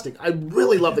fantastic. I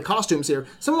really love the costumes here.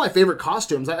 Some of my favorite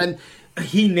costumes, and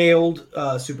He nailed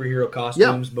superhero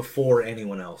costumes before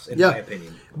anyone else, in my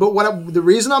opinion. But the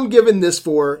reason I'm giving this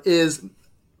for is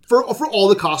for all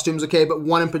the costumes, okay, but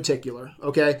one in particular,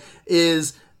 okay,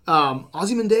 is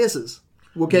Ozymandias's.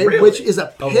 Okay, Really? which is a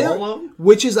Of all of them?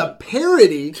 which is a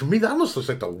parody. To me, that almost looks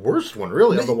like the worst one,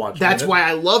 really, of the Watchmen. That's why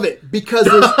I love it, because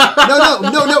there's, no.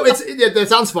 That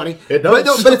sounds funny. It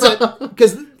does. but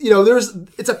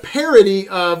it's a parody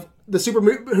of the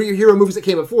superhero movies that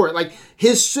came before it. Like,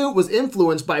 his suit was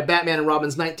influenced by Batman and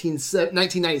Robin's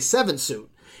 1997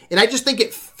 suit. And I just think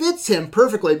it fits him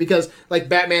perfectly, because like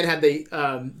Batman had the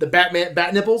Batman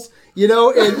bat nipples, and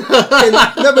no,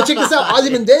 but check this out,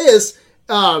 Ozymandias.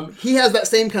 He has that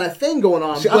same kind of thing going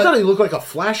on. See, I thought he looked like a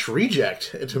Flash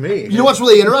reject to me. You know what's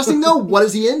really interesting, though? What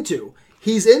is he into?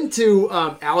 He's into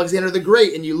Alexander the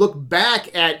Great, and you look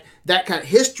back at that kind of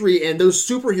history, and those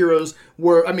superheroes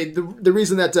were. I mean, the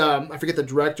reason that I forget the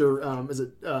director is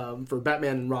it for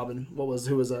Batman and Robin. Who was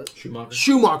that?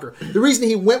 Schumacher. The reason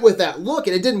he went with that look,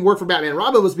 and it didn't work for Batman and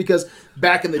Robin, was because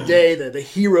back in the day, the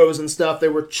heroes and stuff, they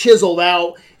were chiseled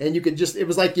out, and you could just, it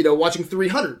was like, watching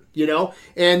 300,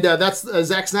 and that's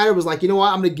Zack Snyder was like, you know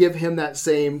what, I'm going to give him that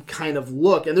same kind of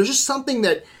look, and there's just something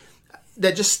that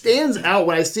just stands out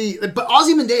when I see. But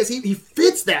Ozymandias, he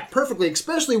fits that perfectly,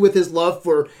 especially with his love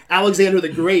for Alexander the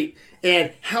Great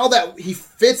and how that he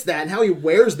fits that and how he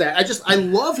wears that. I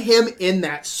love him in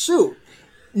that suit.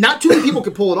 Not too many people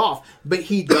could pull it off, but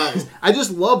he does. I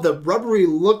just love the rubbery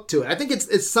look to it. I think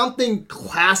it's something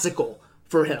classical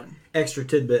for him. Extra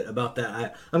tidbit about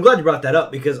that. I'm glad you brought that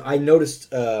up because I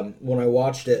noticed when I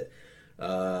watched it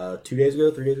 3 days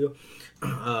ago,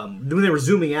 when they were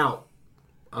zooming out,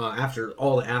 after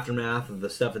all the aftermath of the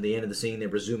stuff at the end of the scene, they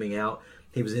were zooming out.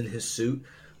 He was in his suit.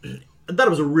 I thought it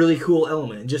was a really cool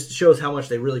element. It just shows how much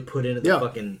they really put into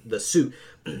the suit.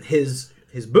 His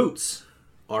boots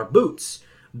are boots,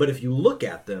 but if you look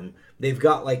at them, they've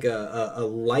got like a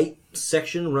light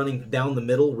section running down the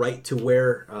middle, right to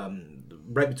where,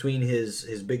 right between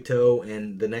his big toe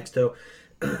and the next toe.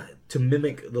 To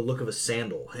mimic the look of a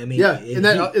sandal. I mean, and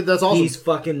that's awesome. He's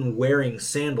fucking wearing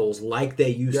sandals like they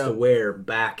used to wear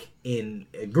back in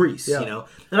Greece, And I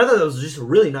thought that was just a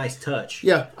really nice touch.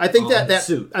 Yeah, I think that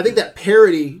suit. I think that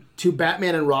parody to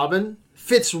Batman and Robin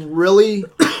fits really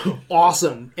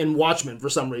awesome in Watchmen for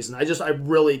some reason. I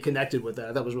really connected with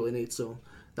that. That was really neat. So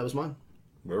that was mine.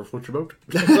 Wherever floats your boat.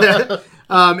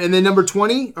 And then number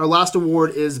 20, our last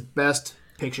award is Best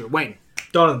Picture. Wayne.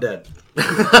 Dawn of the Dead.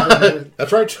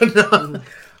 That's right.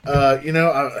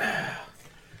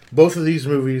 Both of these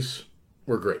movies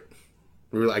were great.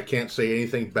 Really, I can't say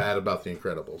anything bad about The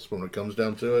Incredibles. When it comes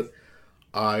down to it,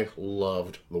 I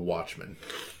loved The Watchmen.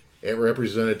 It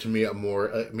represented to me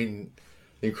The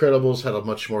Incredibles had a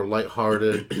much more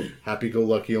lighthearted,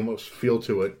 happy-go-lucky almost feel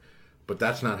to it, but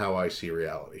that's not how I see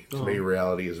reality. To me,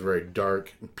 reality is very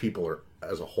dark. People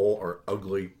as a whole are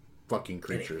ugly fucking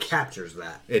creatures. And it captures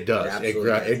that. It does. It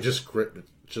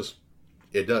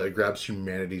does. It grabs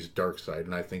humanity's dark side,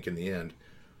 and I think in the end,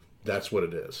 that's what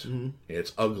it is. Mm-hmm.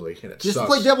 It's ugly and it just sucks. Just to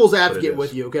play devil's advocate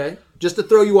with you, okay? Just to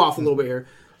throw you off a little bit here.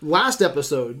 Last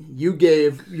episode, you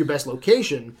gave your best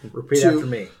location. Repeat after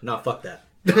me. No, fuck that.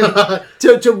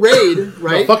 to Raid,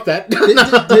 right? No, fuck that.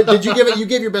 Did you give it? You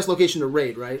gave your best location to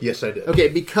Raid, right? Yes, I did. Okay,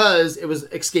 because it was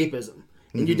escapism,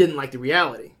 and you didn't like the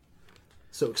reality.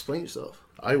 So explain yourself.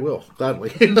 I will gladly,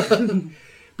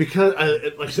 because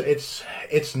like I said,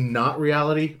 it's not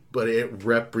reality, but it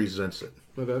represents it.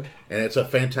 Okay, and it's a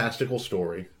fantastical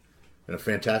story, and a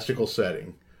fantastical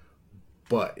setting,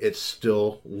 but it's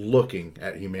still looking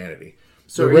at humanity.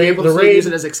 So are you able to use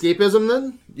it as escapism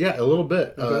then? Yeah, a little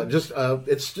bit. Okay.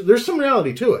 There's some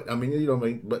reality to it.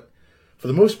 But for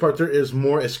the most part, there is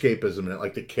more escapism in it,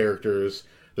 like the characters,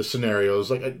 the scenarios.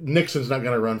 Like Nixon's not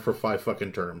going to run for 5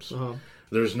 fucking terms. Uh-huh.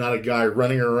 There's not a guy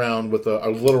running around with a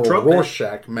literal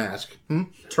Rorschach mask.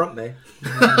 Trump may.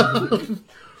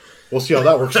 We'll see how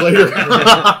that works later.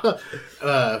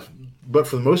 But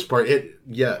for the most part,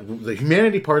 the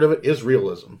humanity part of it is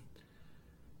realism.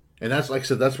 And that's, like I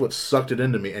said, that's what sucked it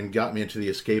into me and got me into the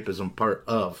escapism part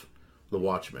of The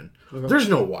Watchmen. Okay. There's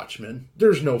no Watchmen.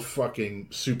 There's no fucking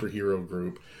superhero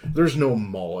group. There's no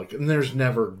Moloch. And there's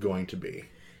never going to be.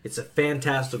 It's a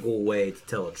fantastical way to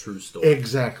tell a true story.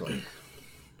 Exactly.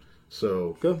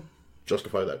 So, good.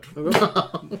 Justify that. Okay.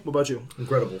 What about you?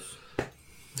 Incredibles.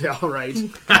 Yeah, all right.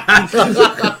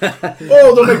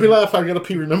 Oh, don't make me laugh. I got to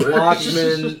pee remember.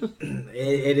 Watchmen,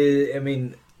 it is, I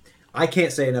mean, I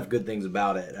can't say enough good things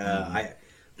about it.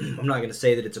 I'm not going to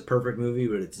say that it's a perfect movie,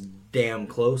 but it's damn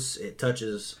close. It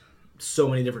touches so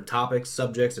many different topics,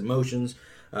 subjects, emotions,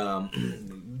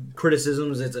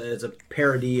 criticisms. It's a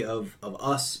parody of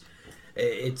us.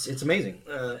 It's amazing.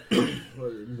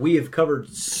 We have covered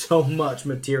so much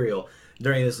material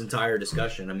during this entire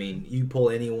discussion. I mean, you pull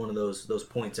any one of those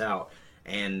points out,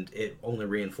 and it only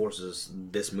reinforces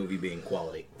this movie being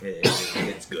quality.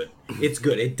 It's good. It's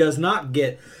good. It does not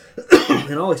get,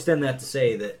 and I'll extend that to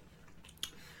say that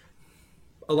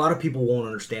a lot of people won't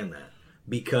understand that,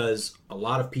 because a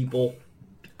lot of people,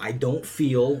 I don't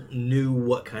feel, knew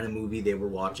what kind of movie they were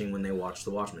watching when they watched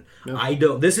The Watchmen. No. I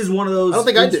don't. This is one of those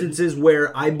instances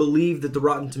where I believe that the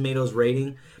Rotten Tomatoes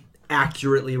rating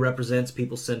accurately represents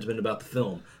people's sentiment about the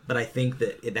film. But I think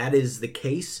that is the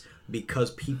case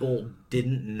because people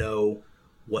didn't know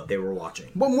what they were watching.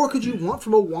 What more could you want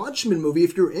from a Watchmen movie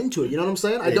if you're into it? You know what I'm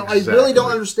saying? I really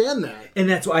don't understand that. And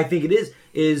that's what I think it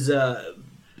is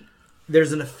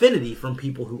there's an affinity from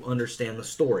people who understand the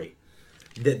story.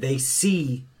 that they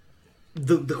see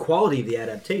the quality of the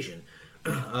adaptation.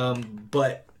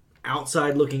 But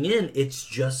outside looking in, it's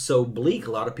just so bleak.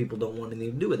 A lot of people don't want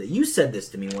anything to do with it. You said this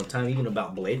to me one time, even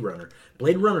about Blade Runner.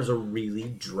 Blade Runner's a really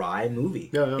dry movie.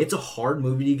 Yeah. It's a hard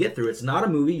movie to get through. It's not a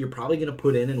movie you're probably going to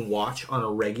put in and watch on a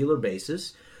regular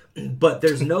basis, but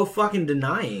there's no fucking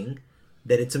denying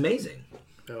that it's amazing.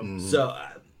 So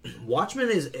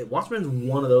Watchmen's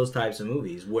one of those types of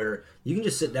movies where you can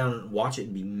just sit down and watch it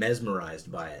and be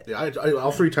mesmerized by it. Yeah,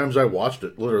 all 3 times I watched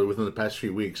it, literally within the past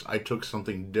few weeks, I took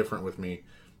something different with me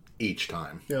each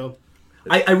time.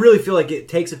 I really feel like it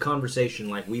takes a conversation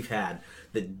like we've had,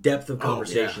 the depth of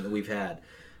conversation that we've had,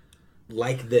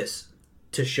 like this,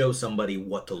 to show somebody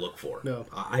what to look for.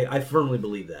 I firmly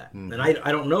believe that. And I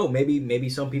don't know, maybe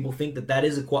some people think that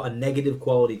is a negative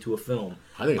quality to a film.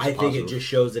 I think it just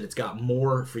shows that it's got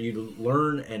more for you to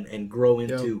learn and grow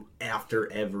into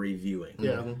after every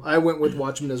viewing. I went with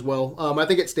Watchmen as well. I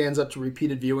think it stands up to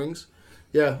repeated viewings.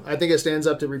 I think it stands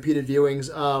up to repeated viewings.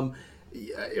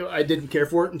 I didn't care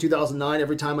for it in 2009.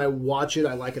 Every time I watch it,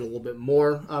 I like it a little bit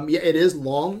more. It is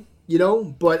long,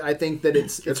 but I think that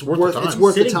it's worth the time. It's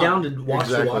worth Sitting the time. down to watch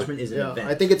The Watchmen is an event.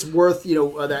 I think it's worth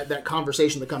that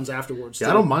conversation that comes afterwards. Yeah,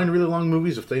 I don't mind really long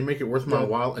movies if they make it worth my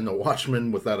while. And The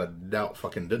Watchmen, without a doubt,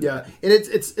 fucking did. Yeah, and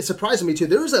it's surprising me too.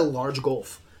 There is a large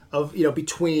gulf of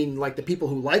between like the people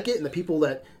who like it and the people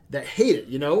that hate it.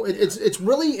 It's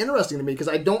really interesting to me because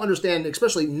I don't understand,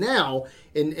 especially now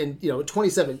in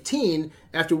 2017,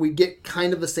 after we get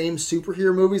kind of the same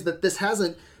superhero movies, that this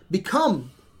hasn't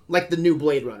become like the new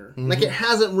Blade Runner. Like it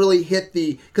hasn't really hit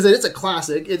because it's a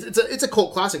classic. It's a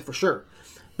cult classic for sure.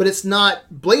 But it's not.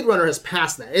 Blade Runner has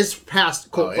passed that. It's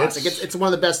past cult classic. It's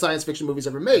one of the best science fiction movies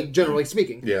ever made, generally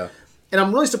speaking. Yeah. And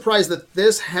I'm really surprised that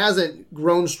this hasn't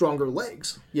grown stronger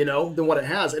legs, than what it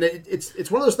has. And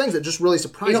it's one of those things that just really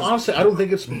surprises me. Honestly, I don't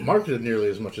think it's marketed nearly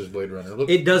as much as Blade Runner. Look,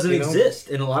 it doesn't exist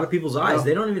in a lot of people's eyes. No.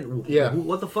 They don't even. Yeah.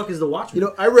 What the fuck is The Watchmen?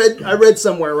 I read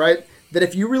somewhere, right, that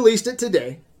if you released it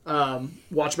today,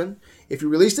 Watchmen, if you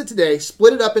released it today,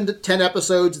 split it up into 10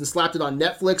 episodes and slapped it on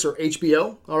Netflix or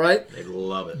HBO, all right? They'd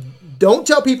love it. Don't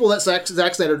tell people that Zack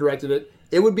Snyder directed it.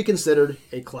 It would be considered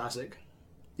a classic.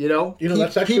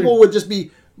 That's actually, people would just be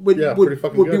would be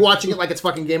good. watching it like it's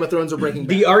fucking Game of Thrones or Breaking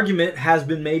Bad. The argument has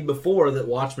been made before that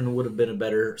Watchmen would have been a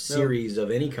better series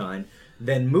of any kind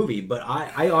than movie, but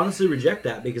I honestly reject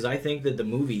that because I think that the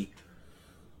movie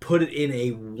put it in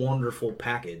a wonderful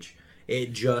package.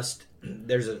 It just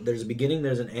there's a beginning,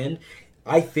 there's an end.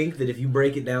 I think that if you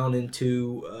break it down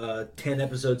into a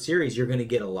 10-episode series, you're going to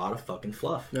get a lot of fucking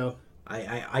fluff. No.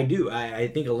 I do. I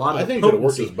think a lot of I think it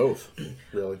works as both,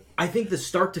 really. I think the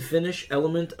start to finish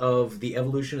element of the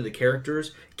evolution of the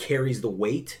characters carries the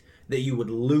weight that you would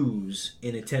lose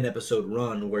in a 10-episode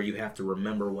run where you have to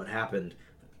remember what happened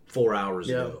 4 hours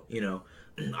ago.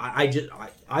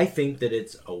 I think that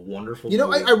it's a wonderful movie.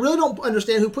 I really don't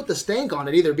understand who put the stank on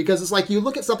it either, because it's like you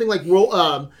look at something like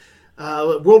World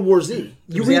War Z.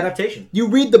 The adaptation. You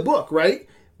read the book, right?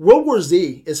 World War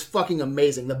Z is fucking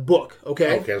amazing. The book,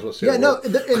 okay? Okay, I was going to say. Yeah, no,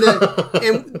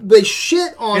 and they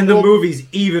shit on. And the movie's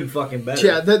even fucking better.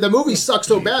 Yeah, the movie sucks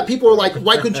so bad. People are like,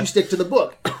 "Why couldn't you stick to the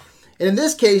book?" And in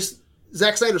this case,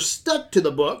 Zack Snyder stuck to the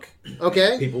book.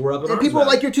 Okay, people were up in and arms people are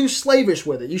about like, "You're too slavish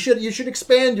with it. You should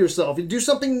expand yourself. You do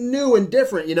something new and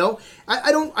different."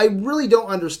 I really don't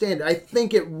understand it. I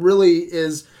think it really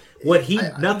is.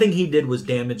 Nothing he did was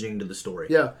damaging to the story.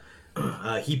 Yeah.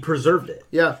 He preserved it.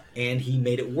 Yeah. And he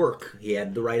made it work. He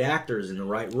had the right actors in the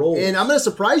right roles. And I'm going to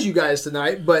surprise you guys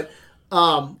tonight, but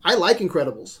I like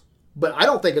Incredibles. But I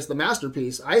don't think it's the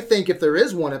masterpiece. I think if there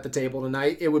is one at the table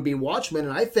tonight, it would be Watchmen.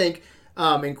 And I think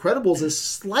Incredibles is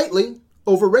slightly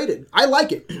overrated. I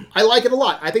like it. I like it a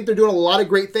lot. I think they're doing a lot of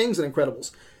great things in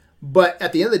Incredibles. But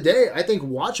at the end of the day, I think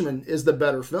Watchmen is the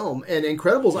better film. And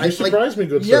Incredibles... You surprised me,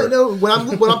 good sir. Yeah, no, when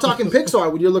I'm talking Pixar,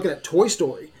 when you're looking at Toy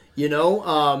Story... and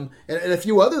a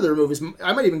few other movies.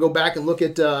 I might even go back and look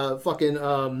at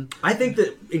I think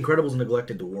that Incredibles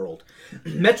neglected the world.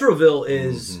 Metroville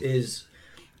is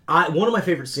one of my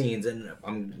favorite scenes, and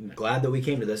I'm glad that we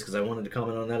came to this because I wanted to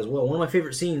comment on that as well. One of my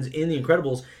favorite scenes in The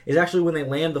Incredibles is actually when they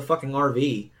land the fucking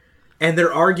RV, and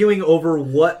they're arguing over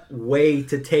what way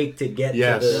to take to get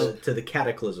to the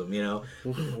cataclysm.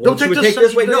 Don't take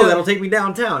this way. No, that'll take me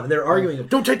downtown. And they're arguing.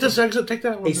 Don't take this exit. Take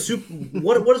that one.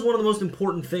 What is one of the most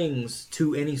important things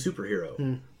to any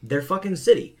superhero? Their fucking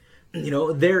city.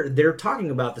 They're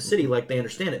talking about the city like they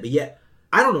understand it, but yet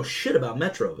I don't know shit about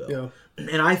Metroville. Yeah.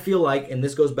 And I feel like, and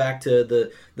this goes back to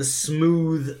the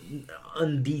smooth,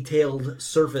 undetailed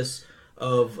surface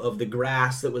of the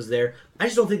grass that was there. I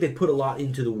just don't think they put a lot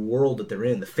into the world that they're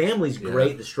in. The family's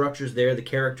great, the structure's there, the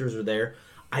characters are there.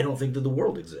 I don't think that the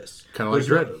world exists. Kind of like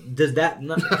Dredd. Does that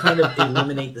not kind of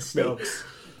eliminate the stakes?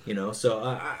 You know, so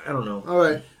I don't know. All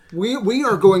right. We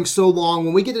are going so long.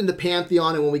 When we get into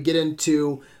Pantheon and when we get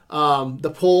into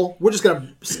the poll, we're just going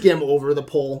to skim over the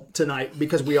poll tonight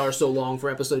because we are so long for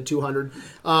episode 200.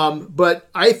 But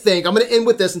I think, I'm going to end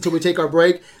with this until we take our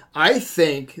break. I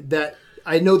think that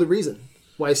I know the reason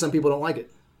why some people don't like it.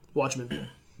 Watchmen.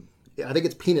 Yeah, I think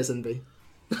it's penis envy.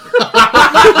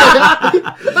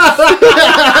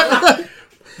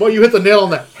 Well, you hit the nail on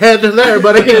the head there,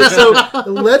 buddy. So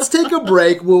let's take a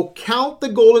break. We'll count the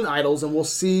golden idols and we'll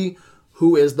see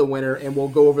who is the winner, and we'll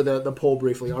go over the poll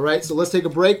briefly. All right, so let's take a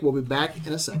break. We'll be back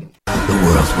in a second. The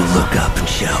world will look up and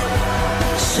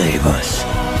shout, "Save us."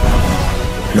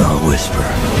 And I'll whisper,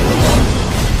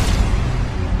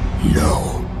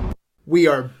 "No." We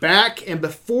are back, and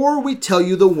before we tell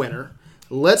you the winner,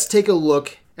 let's take a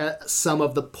look at some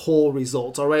of the poll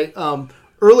results. All right.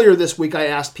 Earlier this week, I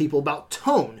asked people about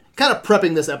tone, kind of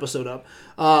prepping this episode up.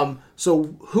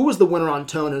 So who was the winner on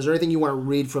tone? Is there anything you want to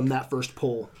read from that first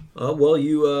poll? Well,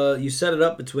 you set it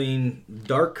up between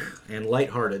dark and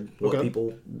lighthearted, what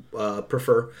people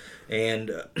prefer,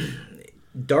 and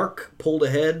dark pulled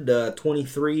ahead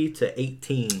 23 to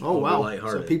 18. Oh wow!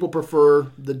 Lighthearted. So people prefer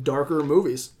the darker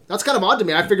movies. That's kind of odd to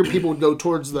me. I figured people would go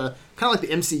towards the kind of like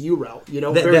the MCU route, you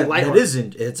know, very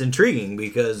lighthearted. It's intriguing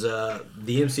because the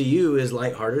MCU is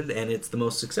lighthearted and it's the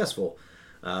most successful.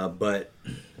 But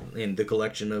in the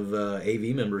collection of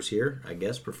AV members here, I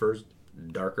guess prefers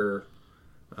darker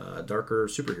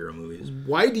superhero movies.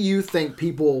 Why do you think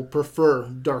people prefer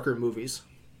darker movies?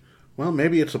 Well,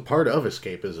 maybe it's a part of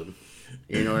escapism.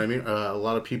 You know what I mean? A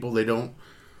lot of people, they don't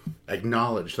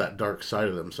acknowledge that dark side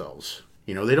of themselves.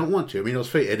 You know, they don't want to. I mean,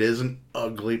 it is an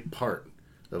ugly part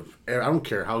of. I don't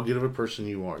care how good of a person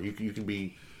you are. You can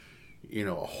be, you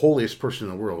know, a holiest person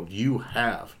in the world. You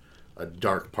have a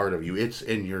dark part of you. It's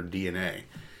in your DNA,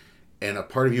 and a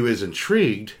part of you is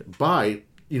intrigued by,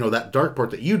 you know, that dark part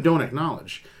that you don't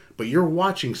acknowledge, but you're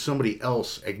watching somebody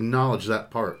else acknowledge that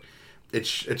part.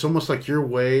 It's almost like your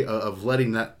way of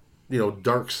letting that, you know,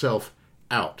 dark self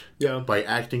out by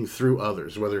acting through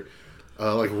others, whether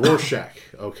like Rorschach,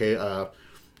 okay,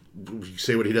 you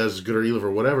say what he does is good or evil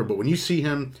or whatever, but when you see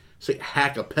him, say,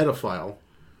 hack a pedophile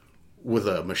with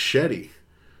a machete,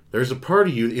 there's a part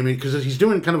of you, I mean, because he's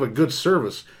doing kind of a good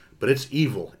service, but it's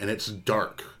evil and it's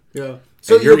dark. Yeah.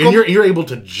 So you're able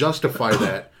to justify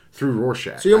that through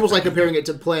Rorschach. So you're almost like comparing it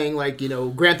to playing like, you know,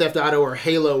 Grand Theft Auto or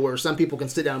Halo, where some people can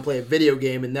sit down and play a video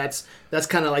game, and that's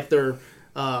kind of like their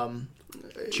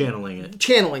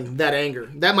channeling that anger.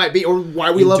 That might be, or why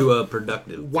we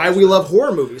love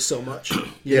horror movies so much.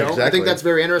 You know? Exactly. I think that's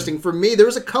very interesting. For me, there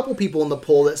was a couple people in the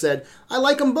poll that said I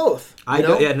like them both.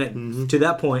 To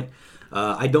that point,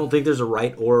 I don't think there's a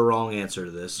right or a wrong answer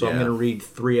to this, so I'm going to read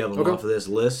 3 of them off of this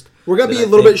list. We're going to be a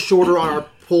little bit shorter on our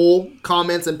poll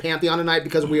comments and Pantheon tonight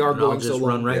because we are going so long. I'll just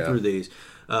run right through these.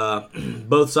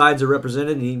 Both sides are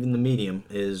represented, and even the medium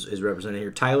is represented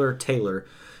here. Tyler Taylor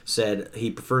said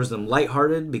he prefers them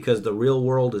lighthearted because the real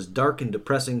world is dark and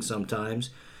depressing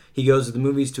sometimes. He goes to the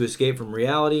movies to escape from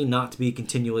reality, not to be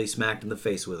continually smacked in the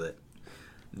face with it.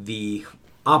 The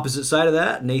opposite side of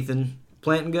that, Nathan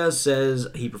Plantinga says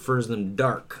he prefers them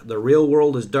dark. The real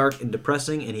world is dark and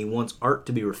depressing, and he wants art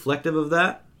to be reflective of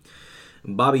that.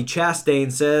 Bobby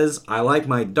Chastain says, I like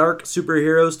my dark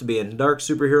superheroes to be in dark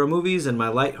superhero movies and my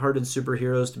lighthearted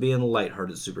superheroes to be in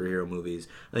lighthearted superhero movies.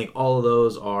 I think all of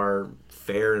those are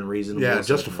fair and reasonable. Yeah,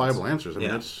 justifiable answers. I mean,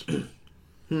 it's...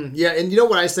 Yeah, and you know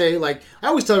what I say? Like, I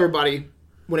always tell everybody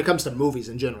when it comes to movies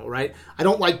in general, right? I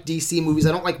don't like DC movies.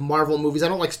 I don't like Marvel movies. I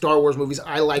don't like Star Wars movies.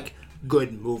 I like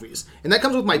good movies. And that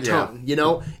comes with my tone, you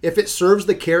know? If it serves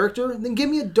the character, then give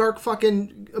me a dark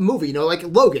fucking movie, you know? Like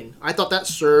Logan. I thought that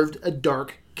served a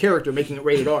dark character, making it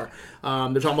rated R.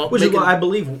 They're talking about... Which is why I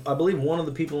believe one of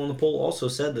the people on the poll also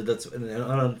said that that's an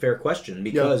unfair question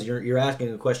because you're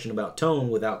asking a question about tone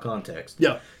without context.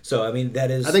 Yeah. So, I mean, that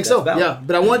is... I think so, valid. yeah.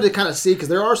 But I wanted to kind of see, because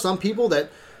there are some people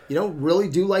that, you know, really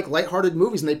do like lighthearted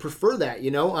movies, and they prefer that, you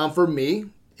know? For me,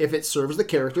 if it serves the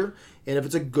character... And if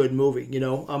it's a good movie, you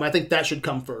know, I think that should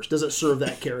come first. Does it serve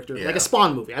that character? Like a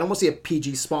Spawn movie. I don't want to see a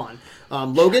PG Spawn.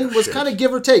 Logan was kind of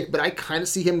give or take, but I kind of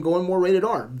see him going more rated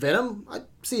R. Venom,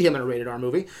 see him in a rated R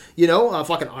movie. You know,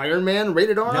 fucking Iron Man,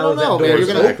 rated R. I Now don't that know, door man. is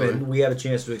You're gonna open, we have a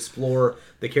chance to explore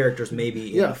the characters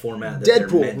maybe in the format that they're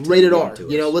meant Deadpool, to rated bring R. to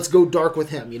You know, us. let's go dark with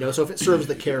him. You know, so if it serves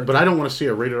the character. But I don't want to see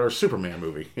a rated R Superman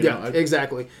movie. You know,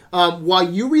 Exactly.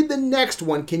 While you read the next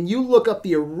one, can you look up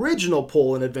the original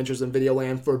poll in Adventures in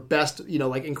Videoland for best, you know,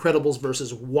 like Incredibles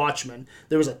versus Watchmen?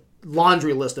 There was a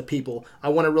laundry list of people. I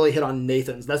want to really hit on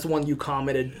Nathan's. That's the one you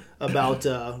commented about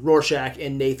Rorschach,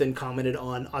 and Nathan commented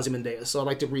on Ozymandias. So I'd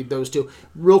like to read those two.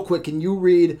 Real quick, can you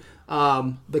read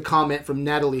the comment from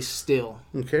Natalie Steele?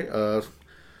 Okay.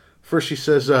 First, she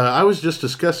says, I was just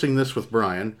discussing this with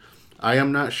Brian. I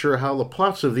am not sure how the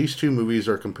plots of these two movies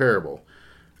are comparable.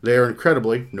 They are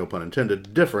incredibly, no pun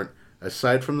intended, different,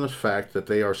 aside from the fact that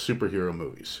they are superhero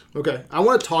movies. Okay, I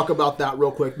want to talk about that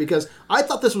real quick because I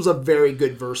thought this was a very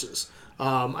good Versus.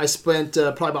 I spent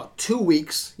probably about 2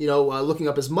 weeks, you know, looking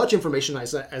up as much information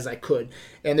as I could,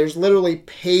 and there's literally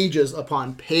pages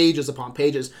upon pages upon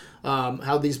pages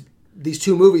how these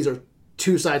two movies are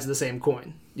two sides of the same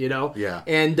coin, you know. Yeah,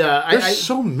 and there's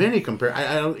so many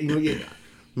I don't, you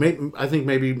know, I think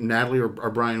maybe Natalie or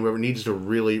Brian, whoever, needs to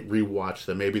really rewatch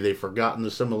them. Maybe they've forgotten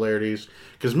the similarities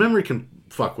because memory can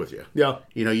fuck with you. Yeah.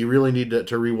 You know, you really need to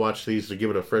rewatch these to give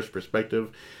it a fresh perspective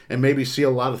and maybe see a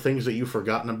lot of things that you've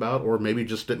forgotten about or maybe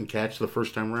just didn't catch the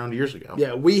first time around years ago.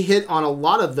 Yeah, we hit on a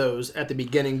lot of those at the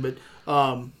beginning, but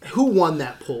who won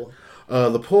that poll?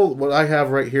 The poll, what I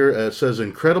have right here, says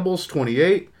Incredibles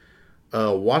 28,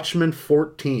 Watchmen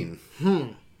 14.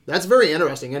 That's very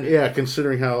interesting, isn't it? Yeah,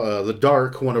 considering how the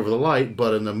dark won over the light,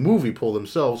 but in the movie poll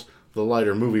themselves, the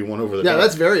lighter movie won over the dark. Yeah,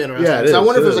 that's very interesting. Yeah, it So I is,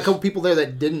 wonder if it there's a is. couple people there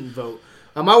that didn't vote.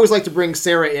 I always like to bring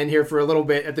Sarah in here for a little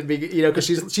bit at the beginning, you know, because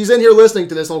she's in here listening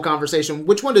to this whole conversation.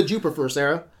 Which one did you prefer,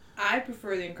 Sarah? I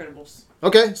prefer The Incredibles.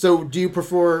 Okay, so do you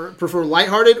prefer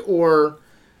lighthearted or...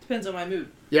 Depends on my mood.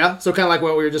 Yeah, so kind of like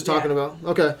what we were just talking Yeah. about.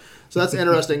 Okay, so that's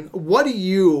interesting. What do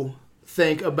you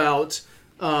think about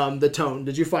the tone?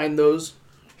 Did you find the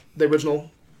original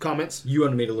comments? You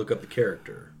wanted me to look up the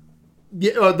character.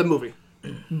 Yeah, the movie.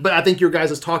 But I think your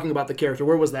guys is talking about the character.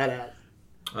 Where was that at?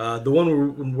 The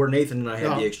one where Nathan and I had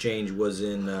Uh-huh. the exchange was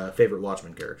in favorite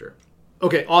Watchmen character.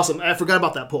 Okay, awesome. I forgot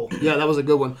about that poll. Yeah, that was a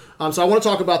good one. So I want to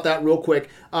talk about that real quick.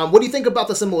 What do you think about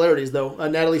the similarities, though?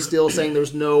 Natalie Steele saying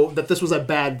that this was a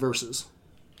bad Versus.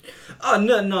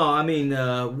 No. I mean,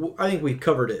 I think we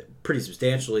covered it pretty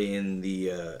substantially in the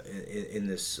in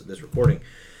this recording.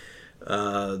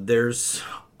 There's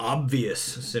obvious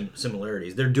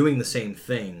similarities. They're doing the same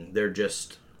thing. They're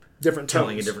just Different tones.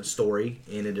 telling a different story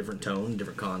in a different tone,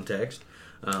 different context.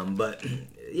 But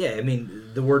yeah, I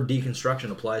mean, the word deconstruction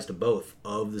applies to both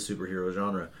of the superhero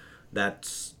genre.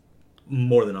 That's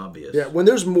more than obvious. Yeah, when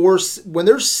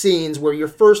there's scenes where your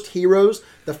first heroes,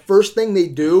 the first thing they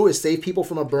do is save people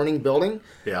from a burning building.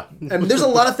 Yeah. I mean, there's a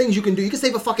lot of things you can do. You can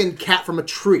save a fucking cat from a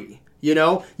tree. You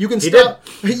know, you can stop.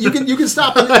 You can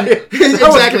stop.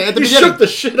 Exactly at the You beginning. shook the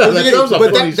shit out of that. That was a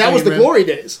But funny that was scene, the man. glory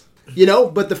days. You know,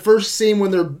 but the first scene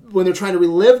when they're trying to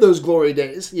relive those glory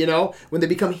days, you know, when they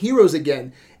become heroes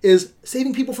again, is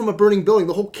saving people from a burning building.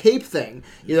 The whole cape thing,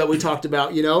 you know, that we talked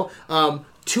about. You know,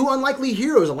 two unlikely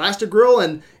heroes,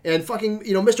 Elastigirl and fucking,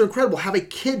 you know, Mr. Incredible, have a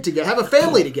kid together, have a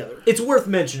family together. It's worth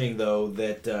mentioning, though,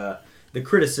 that the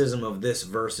criticism of this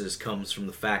Versus comes from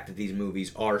the fact that these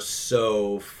movies are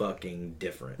so fucking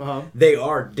different. Uh-huh. They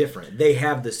are different. They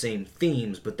have the same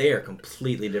themes, but they are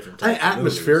completely different types of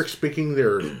Atmospheric movies. speaking,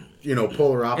 they're, you know,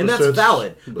 polar And opposites. that's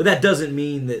valid, but that doesn't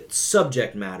mean that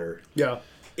subject matter Yeah.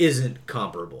 isn't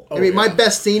comparable. I mean, my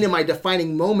best scene and my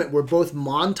defining moment were both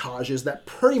montages that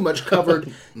pretty much covered,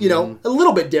 you know, a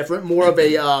little bit different, more of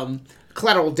a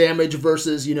collateral damage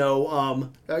versus, you know,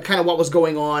 kind of what was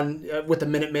going on with the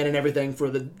Minutemen and everything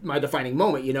for my defining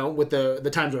moment, you know, with the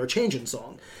Times Are Changing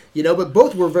song, you know, but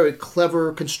both were very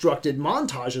clever, constructed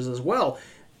montages as well.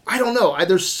 I don't know.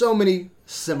 There's so many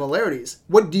similarities.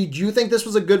 What did you think this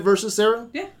was a good Versus, Sarah?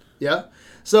 Yeah. Yeah.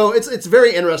 So it's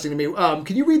very interesting to me.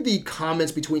 Can you read the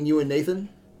comments between you and Nathan?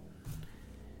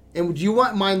 And would you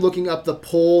mind looking up the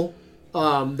poll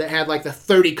that had like the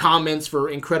 30 comments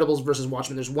for Incredibles versus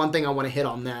Watchmen? There's one thing I want to hit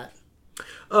on that.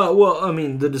 Well, I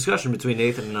mean, the discussion between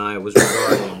Nathan and I was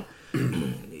regarding...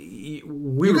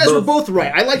 You guys were both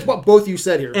right. I liked what both you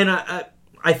said here. And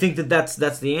I think that's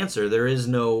the answer. There is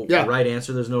no right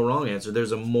answer. There's no wrong answer.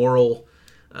 There's a moral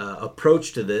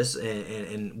approach to this,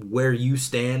 and where you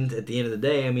stand at the end of the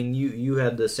day. I mean, you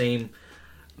had the same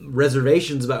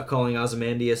reservations about calling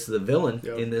Ozymandias the villain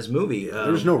in this movie.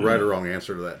 There's no right or wrong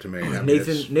answer to that to me. I mean,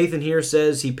 Nathan here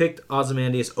says he picked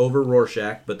Ozymandias over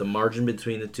Rorschach, but the margin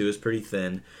between the two is pretty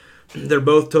thin. They're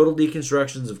both total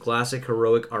deconstructions of classic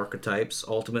heroic archetypes.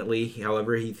 Ultimately,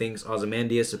 however, he thinks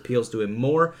Ozymandias appeals to him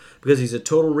more because he's a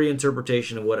total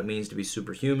reinterpretation of what it means to be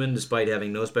superhuman. Despite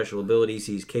having no special abilities,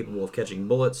 he's capable of catching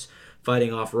bullets,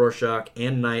 fighting off Rorschach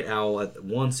and Night Owl at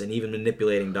once, and even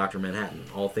manipulating Dr. Manhattan.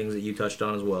 All things that you touched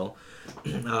on as well.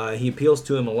 He appeals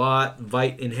to him a lot.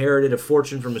 Veidt inherited a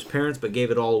fortune from his parents, but gave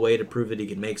it all away to prove that he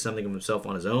could make something of himself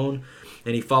on his own.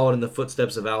 And he followed in the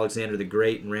footsteps of Alexander the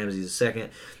Great and Ramses II.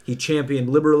 He championed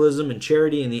liberalism and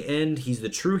charity. In the end, he's the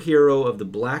true hero of the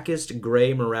blackest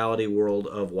gray morality world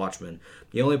of Watchmen.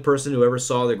 The only person who ever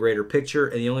saw the greater picture,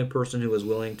 and the only person who was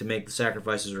willing to make the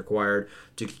sacrifices required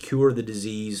to cure the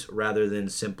disease rather than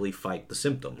simply fight the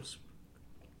symptoms.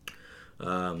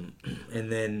 And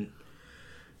then,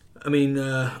 I mean,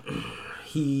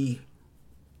 he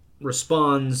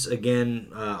responds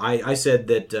again. I said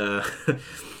that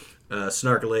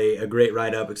snarkily, a great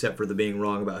write-up, except for the being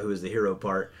wrong about who is the hero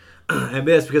part. And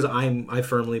that's because I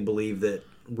firmly believe that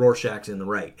Rorschach's in the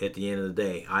right at the end of the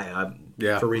day.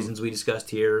 For reasons we discussed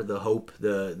here, the hope,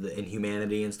 the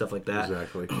inhumanity and stuff like that.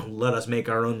 Exactly. Let us make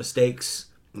our own mistakes,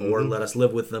 or let us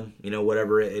live with them.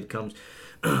 Whatever it comes.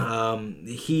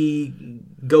 He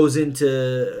goes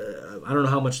into I don't know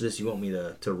how much of this you want me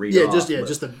to read. Just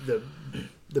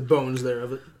the bones there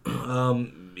of it.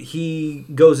 He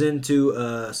goes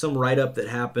into some write-up that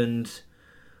happened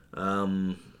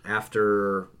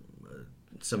after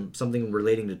something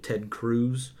relating to Ted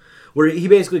Cruz, where he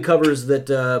basically covers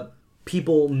that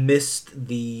people missed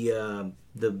the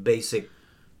basic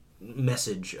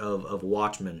message of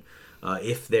Watchmen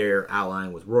if they're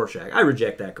allying with Rorschach. I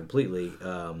reject that completely.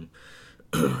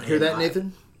 Hear that,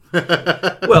 Nathan?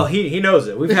 Well, he knows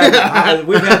it. We've had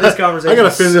this conversation. I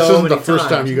gotta finish. This isn't the times. first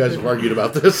time you guys have argued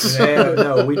about this.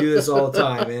 No, we do this all the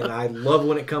time, and I love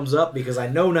when it comes up because I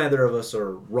know neither of us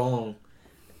are wrong,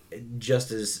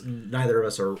 just as neither of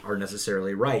us are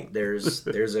necessarily right.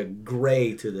 There's a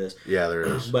gray to this. Yeah, there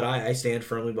is. But I stand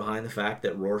firmly behind the fact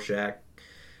that Rorschach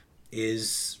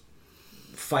is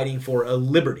fighting for a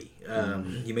liberty.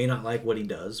 You may not like what he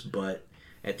does, but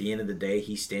at the end of the day,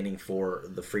 he's standing for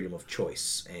the freedom of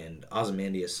choice. And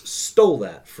Ozymandias stole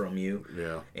that from you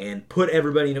and put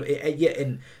everybody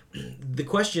and the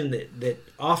question that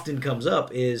often comes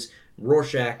up is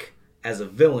Rorschach as a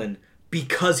villain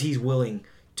because he's willing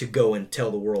to go and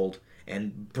tell the world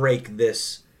and break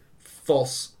this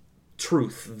false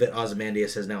truth that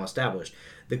Ozymandias has now established.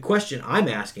 The question I'm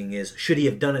asking is, should he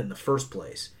have done it in the first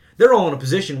place? They're all in a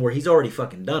position where he's already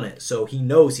fucking done it, so he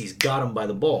knows he's got them by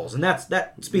the balls. And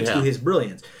that speaks to his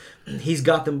brilliance. He's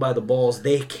got them by the balls.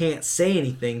 They can't say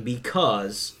anything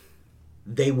because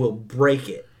they will break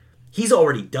it. He's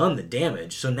already done the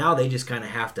damage, so now they just kind of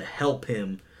have to help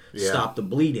him stop the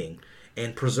bleeding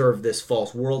and preserve this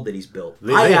false world that he's built.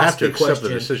 They have to accept the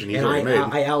decision he's already made.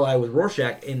 I ally with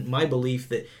Rorschach in my belief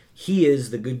that he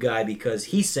is the good guy because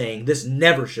he's saying this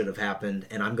never should have happened,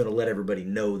 and I'm going to let everybody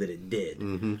know that it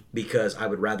did because I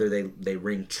would rather they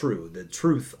ring true. The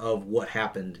truth of what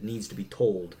happened needs to be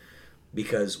told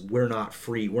because we're not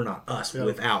free, we're not us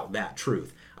without that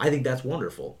truth. I think that's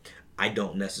wonderful. I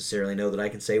don't necessarily know that I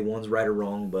can say one's right or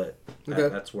wrong, but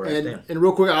that's where I stand. And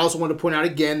real quick, I also want to point out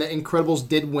again that Incredibles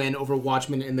did win over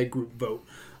Watchmen in the group vote.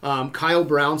 Kyle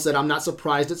Brown said, "I'm not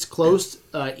surprised it's close.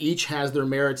 Each has their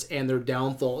merits and their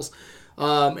downfalls."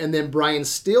 And then Brian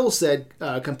Steele said,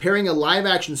 comparing a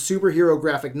live-action superhero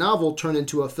graphic novel turned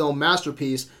into a film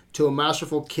masterpiece to a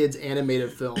masterful kids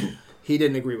animated film. He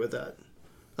didn't agree with that.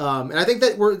 And I think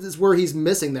that is where he's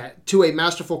missing that, to a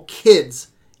masterful kids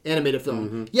animated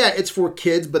film. Yeah, it's for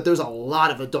kids, but there's a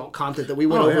lot of adult content that we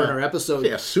went over in our episode.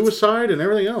 Yeah, suicide and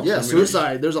everything else. Yeah,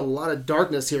 suicide. There's a lot of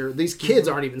darkness here. These kids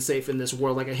aren't even safe in this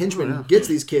world. Like a henchman gets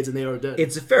these kids and they are dead.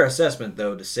 It's a fair assessment,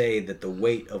 though, to say that the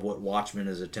weight of what Watchmen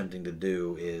is attempting to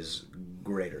do is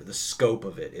greater. The scope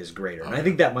of it is greater. And I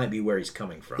think that might be where he's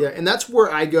coming from. Yeah, and that's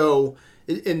where I go,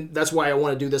 and that's why I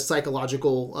want to do this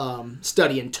psychological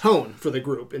study and tone for the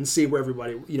group and see where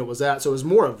everybody was at. So it was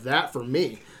more of that for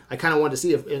me. I kind of wanted to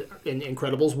see if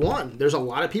Incredibles won. There's a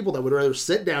lot of people that would rather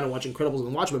sit down and watch Incredibles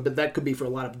than Watchmen, but that could be for a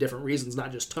lot of different reasons,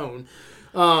 not just tone.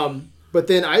 But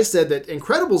then I said that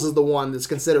Incredibles is the one that's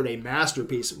considered a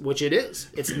masterpiece, which it is.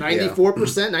 It's 94%,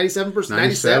 97%,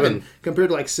 97 compared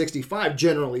to like 65,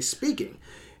 generally speaking.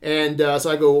 And so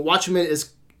I go, Watchmen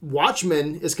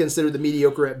is considered the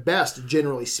mediocre at best,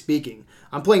 generally speaking.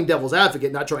 I'm playing devil's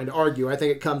advocate, not trying to argue. I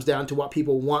think it comes down to what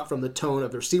people want from the tone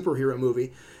of their superhero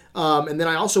movie. And then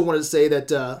I also wanted to say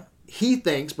that he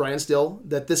thinks, Brian Steele,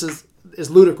 that this is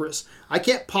ludicrous. I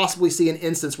can't possibly see an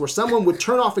instance where someone would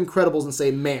turn off Incredibles and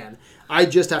say, man, I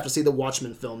just have to see the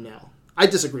Watchmen film now. I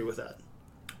disagree with that.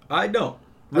 I don't.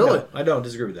 Really? I don't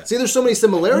disagree with that. See, there's so many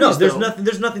similarities. No, there's though. nothing.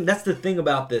 There's nothing. That's the thing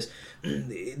about this.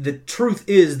 The truth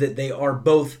is that they are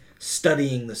both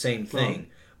studying the same thing,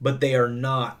 but they are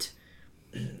not.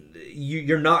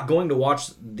 You're not going to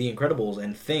watch The Incredibles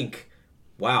and think,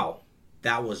 "Wow,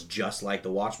 that was just like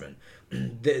The Watchmen."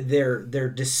 They're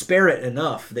disparate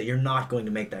enough that you're not going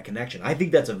to make that connection. I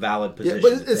think that's a valid position.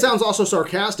 Yeah, but it sounds also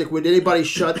sarcastic. Would anybody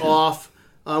shut off?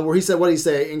 Where he said, what did he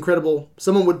say?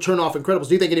 Someone would turn off Incredibles.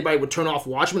 Do you think anybody would turn off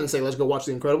Watchmen and say, let's go watch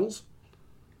The Incredibles?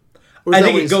 I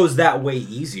think it goes that way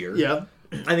easier. Yeah.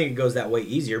 I think it goes that way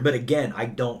easier. But again, I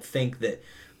don't think that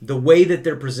the way that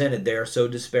they're presented, they are so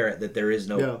disparate that there is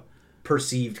no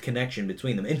perceived connection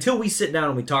between them. Until we sit down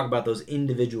and we talk about those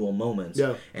individual moments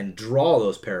and draw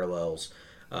those parallels,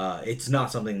 it's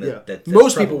not something that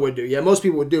most people would do. Yeah, most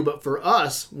people would do. But for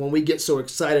us, when we get so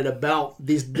excited about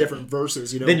these different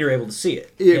verses, then you're able to see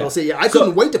it. I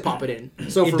couldn't wait to pop it in.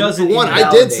 So it for doesn't one,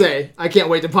 I did say I can't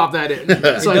wait to pop that in.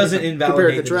 It So doesn't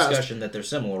invalidate the discussion that they're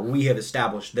similar. We have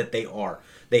established that they are.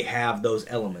 They have those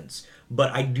elements.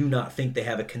 But I do not think they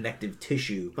have a connective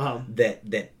tissue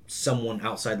that someone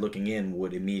outside looking in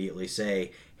would immediately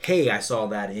say, hey, I saw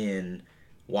that in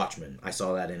Watchmen. I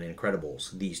saw that in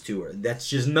Incredibles. These two are... That's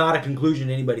just not a conclusion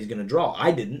anybody's going to draw.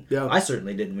 I didn't. Yeah. I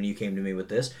certainly didn't when you came to me with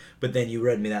this. But then you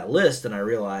read me that list and I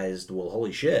realized, well,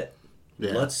 holy shit.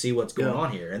 Yeah. Let's see what's going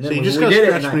on here. And then so you when just we got to did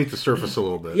scratch it, beneath the surface a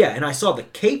little bit. Yeah, and I saw the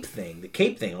cape thing. The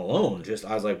cape thing alone,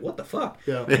 I was like, what the fuck?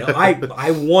 Yeah. You know,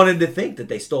 I wanted to think that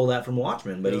they stole that from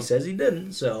Watchmen, but he says he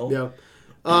didn't, so... Yeah.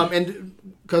 And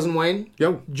Cousin Wayne,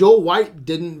 Yo. Joel White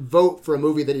didn't vote for a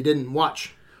movie that he didn't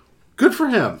watch. Good for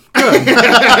him.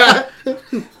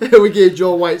 We gave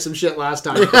Joel White some shit last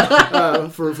time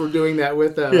for doing that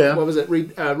with what was it?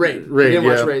 Raid. He didn't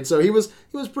watch Raid, so he was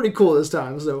pretty cool this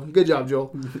time. So good job,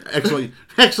 Joel.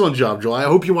 Excellent job, Joel. I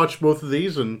hope you watch both of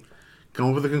these and come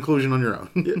up with a conclusion on your own.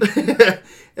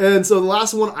 And so the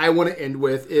last one I want to end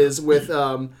with is with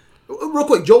real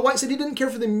quick. Joel White said he didn't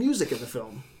care for the music in the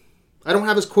film. I don't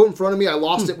have his quote in front of me. I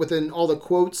lost it within all the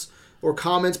quotes or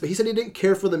comments, but he said he didn't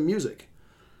care for the music.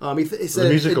 He said the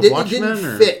music it of Watchmen,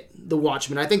 didn't fit the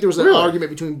Watchmen. I think there was an argument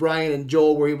between Brian and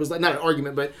Joel where he was like, not an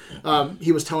argument, but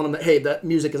he was telling him that, hey, that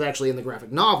music is actually in the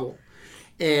graphic novel.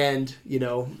 And,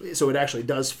 so it actually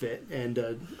does fit.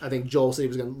 And I think Joel said he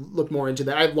was going to look more into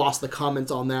that. I lost the comments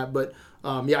on that, but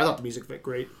I thought the music fit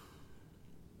great.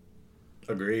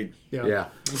 Agreed. Yeah.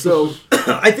 So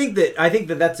I think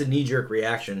that that's a knee-jerk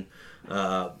reaction.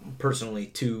 Personally,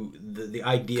 to the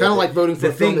idea, kind of like voting for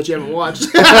a film that you haven't watched.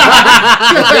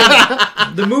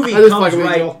 The movie comes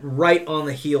right on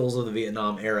the heels of the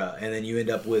Vietnam era, and then you end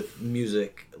up with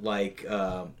music like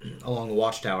Along the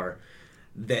Watchtower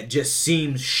that just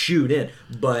seems shoot in,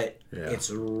 but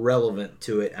it's relevant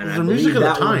to it. And I believe music of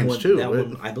that the times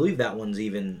too. I believe that one's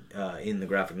even in the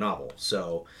graphic novel.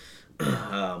 So.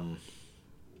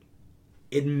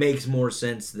 It makes more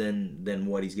sense than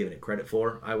what he's given it credit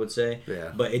for, I would say.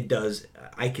 Yeah. But it does.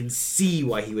 I can see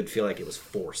why he would feel like it was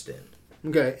forced in.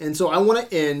 Okay, and so I want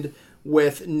to end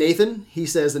with Nathan. He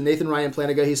says, Nathan Ryan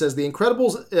Planiga, he says, The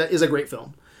Incredibles is a great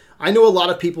film. I know a lot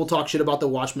of people talk shit about the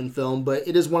Watchmen film, but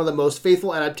it is one of the most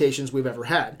faithful adaptations we've ever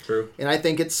had. True. And I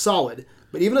think it's solid.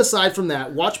 But even aside from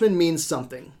that, Watchmen means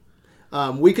something.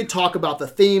 We could talk about the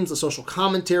themes, the social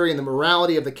commentary, and the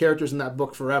morality of the characters in that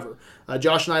book forever.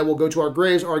 Josh and I will go to our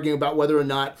graves arguing about whether or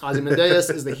not Ozymandias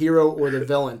is the hero or the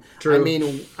villain. True.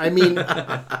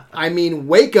 I mean,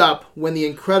 wake up when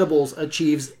The Incredibles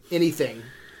achieves anything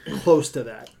close to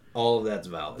that. All of that's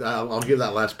valid. I'll give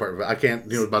that last part. I can't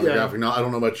about the graphic novel. I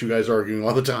don't know about you guys arguing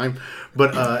all the time,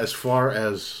 but as far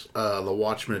as the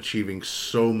Watchmen achieving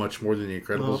so much more than the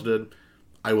Incredibles did,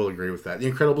 I will agree with that.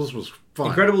 The Incredibles was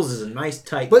fun. Incredibles is a nice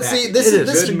tight. But package. see,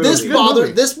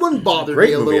 this one bothered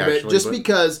me a little bit, just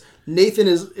because Nathan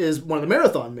is one of the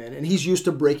marathon men, and he's used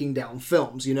to breaking down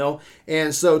films,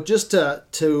 and so just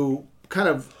to kind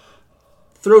of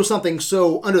throw something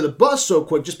so under the bus so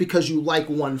quick just because you like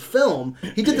one film.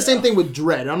 He did the same thing with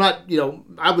Dredd. I'm not,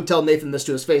 I would tell Nathan this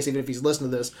to his face even if he's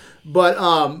listening to this.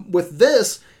 But with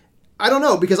this, I don't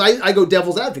know, because I go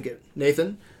devil's advocate,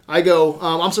 Nathan. I go,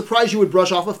 I'm surprised you would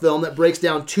brush off a film that breaks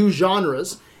down two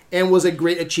genres and was a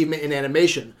great achievement in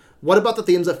animation. What about the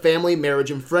themes of family,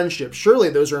 marriage, and friendship? Surely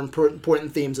those are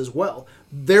important themes as well.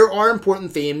 There are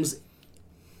important themes,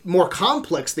 more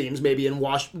complex themes maybe in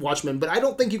Watchmen, but I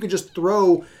don't think you could just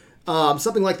throw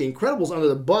something like The Incredibles under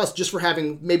the bus just for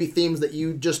having maybe themes that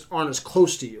you just aren't as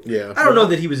close to you. Yeah, I don't know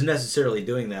that he was necessarily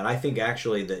doing that. I think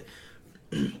actually that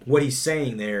what he's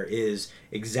saying there is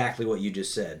exactly what you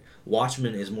just said.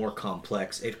 Watchmen is more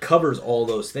complex. It covers all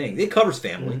those things. It covers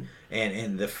family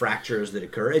and the fractures that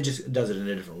occur. It just does it in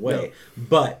a different way. Yeah.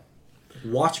 But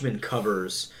Watchmen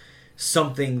covers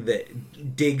something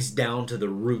that digs down to the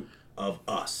root of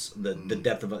us, the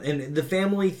depth of us. And the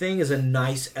family thing is a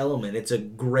nice element. It's a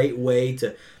great way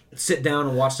to sit down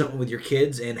and watch something with your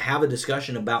kids and have a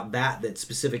discussion about that's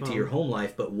specific to your home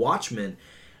life. But Watchmen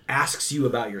asks you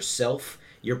about yourself,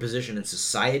 your position in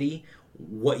society,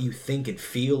 what you think and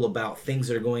feel about things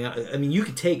that are going on. I mean, you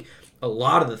could take a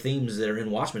lot of the themes that are in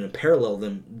Watchmen and parallel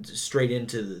them straight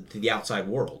into the outside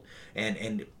world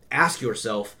and ask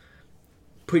yourself,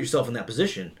 put yourself in that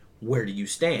position, where do you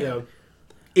stand? Yeah.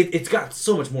 It's got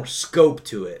so much more scope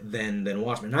to it than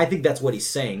Watchmen. And I think that's what he's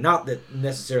saying. Not that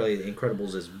necessarily The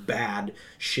Incredibles is bad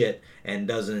shit and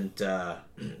doesn't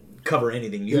cover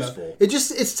anything useful. It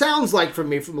sounds like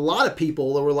from a lot of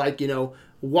people that were like,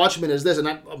 Watchmen is this,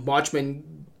 and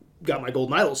Watchmen got my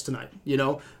golden idols tonight,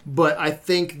 But I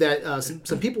think that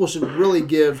some people should really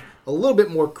give a little bit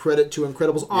more credit to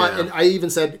Incredibles. And I even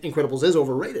said Incredibles is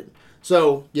overrated.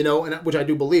 So, and which I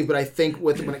do believe, but I think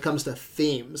when it comes to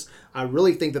themes, I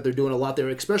really think that they're doing a lot there,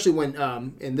 especially when,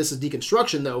 and this is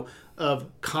deconstruction though, of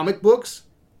comic books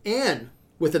and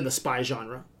within the spy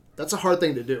genre. That's a hard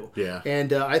thing to do. Yeah.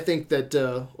 And I think that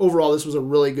overall this was a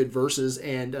really good Versus,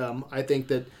 and I think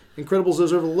that Incredibles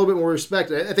deserve a little bit more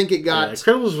respect. I think it got... Yeah,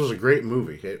 Incredibles was a great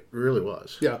movie. It really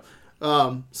was. Yeah.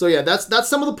 So yeah, that's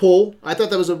some of the poll. I thought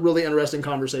that was a really interesting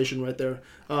conversation right there.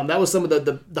 That was some of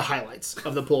the highlights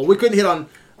of the poll. We couldn't hit on.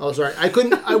 Oh, sorry,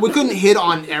 we couldn't hit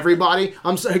on everybody.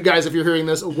 I'm sorry, guys, if you're hearing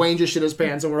this. Wayne just shit his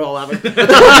pants, and we're all laughing.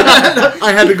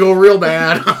 I had to go real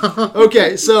bad.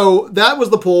 Okay, so that was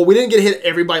the poll. We didn't get to hit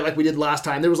everybody like we did last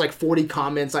time. There was like 40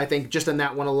 comments, I think, just in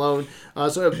that one alone.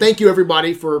 So thank you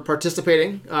everybody for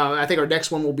participating. I think our next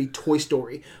one will be Toy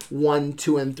Story 1,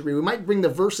 2, and 3. We might bring the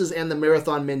Versus and the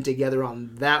Marathon Men together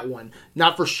on that one.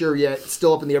 Not for sure yet. It's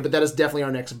still up in the air, but that is definitely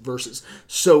our next Versus.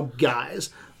 So guys,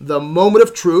 the moment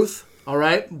of truth. All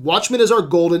right, Watchmen is our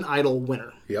golden idol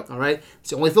winner. Yep. All right, it's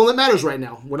the only film that matters right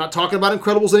now. We're not talking about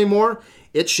Incredibles anymore.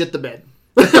 It's shit the bed.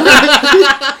 Much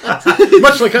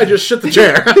like I just shit the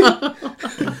chair.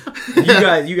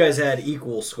 You guys had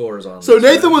equal scores on. So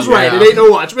Nathan was right. It ain't no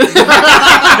Watchmen.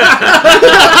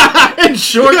 In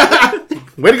short,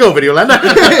 way to go, Videoland.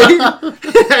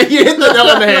 You hit the nail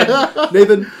on the head,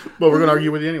 Nathan. Well, we're gonna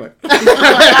argue with you anyway.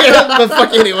 But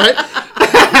fuck anyway.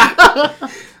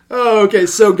 Okay,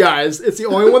 so guys, it's the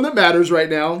only one that matters right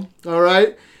now. All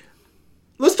right,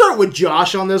 let's start with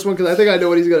Josh on this one because I think I know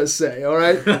what he's gonna say. All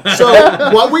right,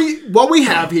 so what we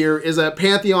have here is a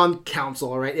Pantheon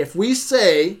Council. All right, if we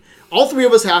say all three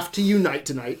of us have to unite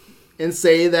tonight and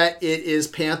say that it is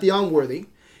Pantheon worthy.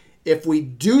 If we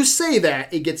do say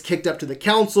that, it gets kicked up to the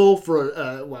council for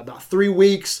about 3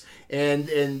 weeks, and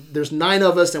there's 9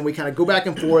 of us, and we kind of go back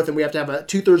and forth, and we have to have a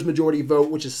 2/3 majority vote,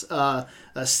 which is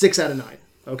 6 out of 9.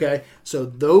 Okay, so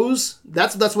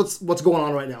that's what's going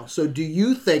on right now. So do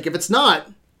you think if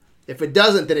it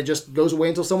doesn't, then it just goes away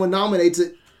until someone nominates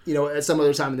it, at some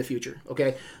other time in the future?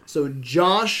 Okay, so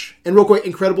Josh, and real quick,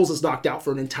 Incredibles is knocked out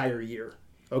for an entire year.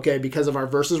 Okay, because of our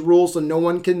Versus rules, so no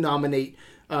one can nominate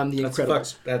the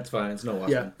Incredibles. That's fine. It's no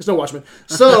Watchmen. Yeah, it's no Watchmen.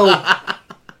 So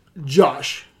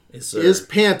Josh, Yes, is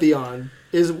Pantheon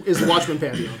is Watchmen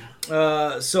Pantheon?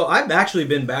 So I've actually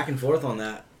been back and forth on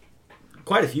that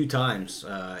quite a few times.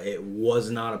 It was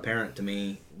not apparent to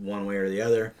me one way or the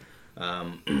other.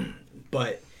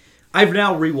 But I've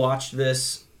now rewatched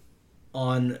this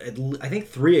on, I think,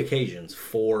 3 occasions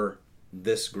for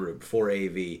this group, for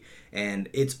AV. And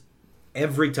it's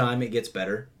every time it gets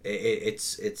better.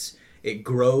 It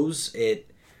grows.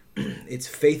 It's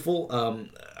faithful.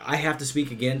 I have to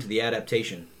speak again to the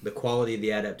adaptation, the quality of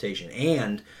the adaptation,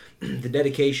 and the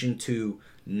dedication to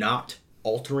not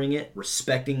altering it,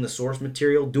 respecting the source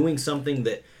material, doing something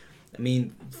that,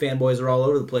 fanboys are all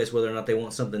over the place whether or not they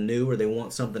want something new or they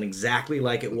want something exactly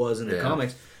like it was in the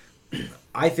comics.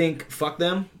 I think, fuck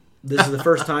them. This is the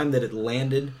first time that it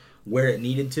landed where it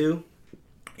needed to,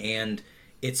 and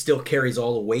it still carries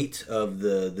all the weight of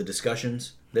the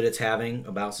discussions that it's having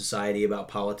about society, about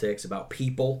politics, about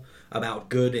people, about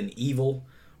good and evil,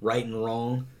 right and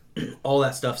wrong. All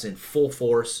that stuff's in full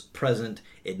force, present.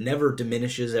 It never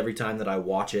diminishes every time that I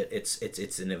watch it.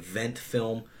 It's an event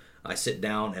film. I sit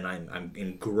down and I'm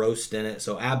engrossed in it.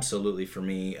 So absolutely for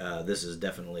me, this is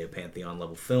definitely a Pantheon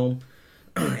level film.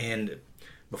 And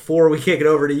before we kick it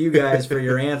over to you guys for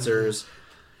your answers,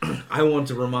 I want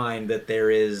to remind that there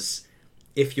is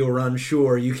if you're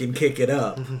unsure, you can kick it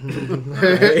up.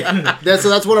 So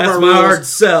that's one of That's our my rules. hard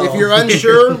sell. If you're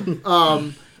unsure,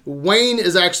 Wayne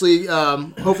is actually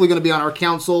hopefully going to be on our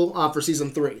council for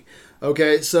season 3.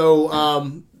 Okay,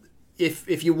 so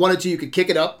if you wanted to, you could kick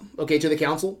it up. Okay, to the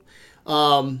council.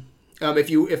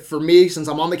 If for me, since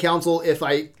I'm on the council, if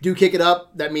I do kick it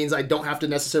up, that means I don't have to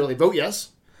necessarily vote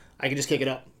yes. I can just kick it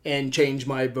up and change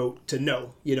my vote to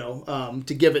no.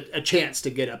 To give it a chance to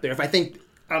get up there. If I think.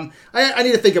 I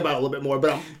need to think about it a little bit more,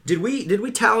 but Did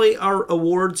we tally our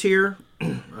awards here?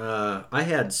 I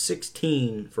had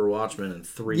 16 for Watchmen and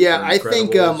 3 yeah, for I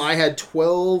think Incredibles. I had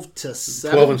 12 to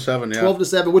 7. 12 and 7, yeah. 12 to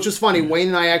 7, which was funny. Wayne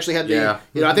and I actually had the,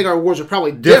 Yeah. I think our awards were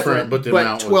probably Different, different, but the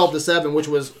amount 12 to 7, which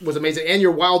was amazing. And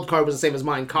your wild card was the same as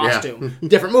mine, costume.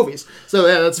 Different movies. So,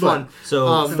 yeah, that's fun.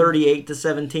 So 38 to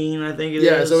 17, I think it is.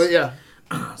 Yeah, so, yeah.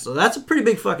 So that's a pretty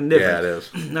big fucking difference.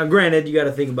 Yeah, it is. Now, granted, you got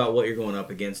to think about what you're going up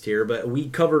against here, but we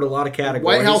covered a lot of categories.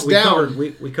 White House we Down.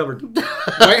 Covered, we covered.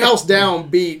 White House Down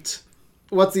beat,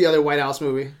 what's the other White House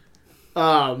movie?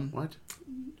 What?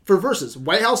 For versus,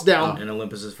 White House Down, And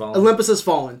Olympus Has Fallen. Olympus Has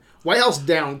Fallen. White House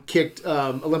Down kicked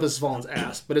Olympus Has Fallen's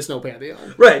ass, but it's no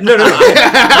Pantheon. Right, no.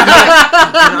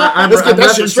 I'm Let's get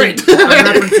that shit straight.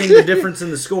 I'm referencing the difference in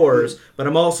the scores, but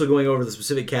I'm also going over the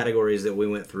specific categories that we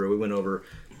went through. We went over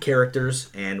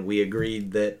characters, and we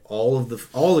agreed that all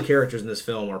the characters in this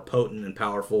film are potent and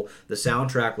powerful. The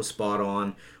soundtrack was spot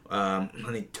on. I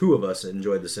think 2 of us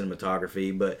enjoyed the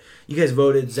cinematography, but you guys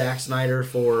voted Zack Snyder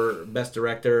for Best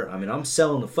Director. I mean, I'm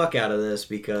selling the fuck out of this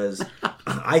because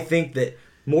I think that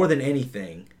more than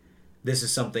anything, this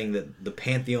is something that the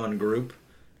Pantheon group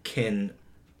can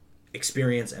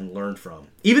experience and learn from.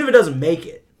 Even if it doesn't make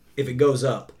it, if it goes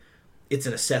up, it's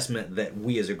an assessment that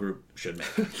we as a group should make.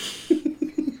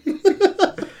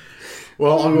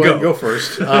 Well, I'll go ahead and go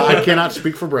first. I cannot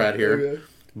speak for Brad here,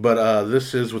 but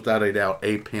this is without a doubt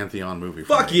a Pantheon movie.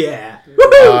 For Fuck me. yeah!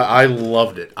 I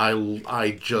loved it.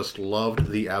 I just loved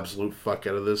the absolute fuck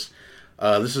out of this.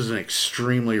 This is an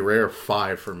extremely rare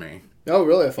 5 for me. Oh,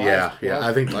 really? A 5? Yeah. Wow.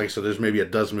 I think, like I said, there's maybe a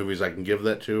dozen movies I can give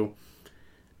that to.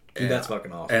 Dude, that's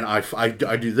fucking awesome. And I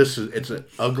do this. It's an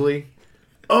ugly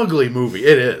movie.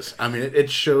 It is. I mean,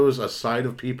 it shows a side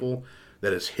of people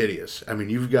that is hideous. I mean,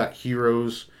 you've got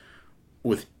heroes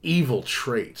with evil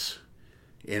traits,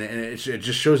 and it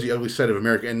just shows the ugly side of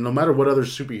America. And no matter what other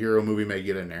superhero movie may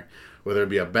get in there, whether it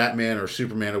be a Batman or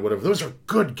Superman or whatever, those are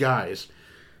good guys.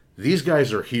 These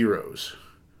guys are heroes,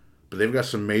 but they've got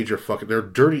some major they're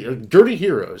dirty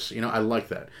heroes. I like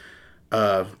that.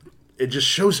 It just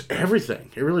shows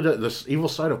everything. It really does. This evil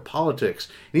side of politics,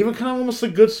 and even kind of almost the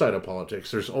good side of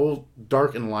politics. There's all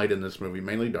dark and light in this movie,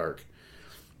 mainly dark,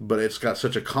 but it's got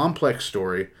such a complex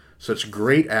story, such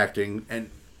great acting,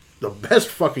 and the best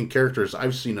fucking characters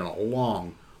I've seen in a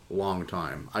long, long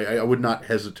time. I would not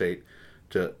hesitate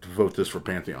to vote this for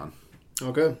Pantheon.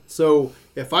 Okay, so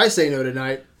if I say no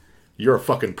tonight, You're a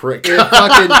fucking prick.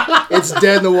 it's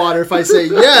dead in the water. If I say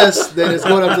yes, then it's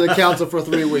going up to the council for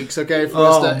 3 weeks, okay, for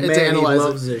us to man, analyze he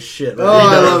loves it. this shit. Oh,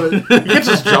 I love it. He gets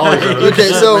his jolly out of it.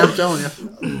 Okay, so I'm telling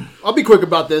you. I'll be quick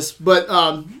about this, but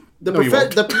the you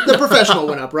won't. the professional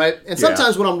went up, right? And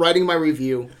sometimes when I'm writing my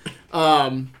review,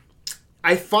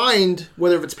 I find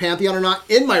whether if it's Pantheon or not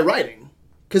in my writing,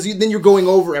 because then you're going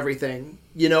over everything,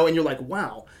 and you're like,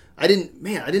 wow, I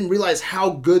didn't realize how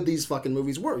good these fucking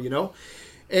movies were,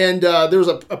 And there was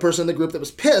a person in the group that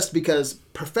was pissed because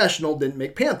Professional didn't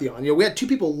make Pantheon. We had 2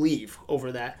 people leave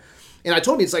over that. And I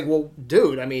told him, it's like, well,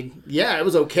 dude, I mean, yeah, it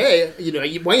was okay.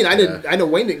 Wayne, I know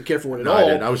Wayne didn't care for it at all. I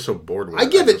didn't. I was so bored with it. I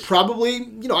give it probably,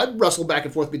 I'd wrestle back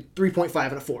and forth between 3.5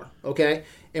 and a 4, okay?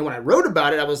 And when I wrote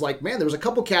about it, I was like, man, there was a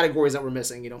couple categories that were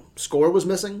missing. Score was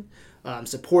missing,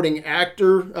 supporting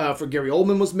actor for Gary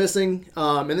Oldman was missing,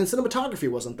 and then cinematography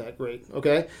wasn't that great,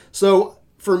 okay? So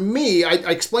for me, I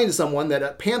explained to someone that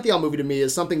a Pantheon movie to me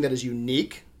is something that is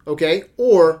unique, okay,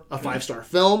 or a 5-star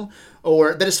film,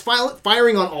 or that is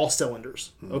firing on all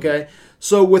cylinders, okay?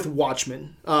 So with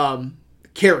Watchmen,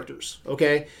 characters,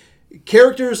 okay?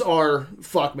 Characters are,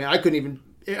 fuck, man, I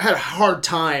had a hard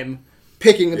time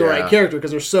picking the right character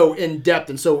because they're so in-depth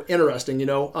and so interesting,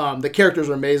 the characters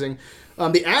are amazing.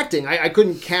 The acting, I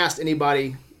couldn't cast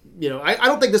anybody, I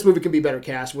don't think this movie could be better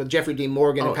cast with Jeffrey Dean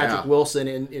Morgan and Patrick Wilson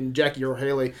and Jackie Earle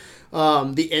Haley.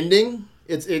 The ending,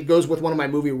 it goes with one of my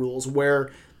movie rules where,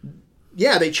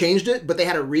 they changed it, but they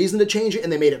had a reason to change it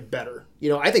and they made it better.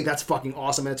 I think that's fucking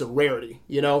awesome and it's a rarity,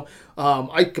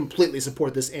 I completely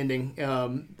support this ending.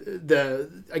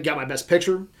 I got my best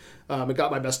picture. It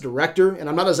got my best director, and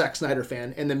I'm not a Zack Snyder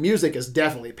fan, and the music is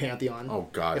definitely Pantheon. Oh,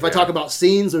 God, If I talk about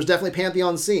scenes, there's definitely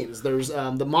Pantheon scenes. There's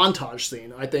the montage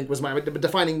scene, I think, was my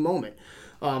defining moment.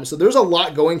 So there's a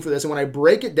lot going for this, and when I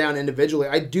break it down individually,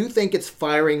 I do think it's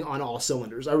firing on all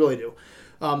cylinders. I really do.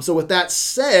 So with that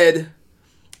said,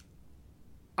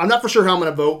 I'm not for sure how I'm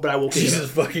going to vote, but I will kick it up.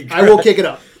 Fucking I will kick it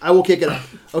up. I will kick it up.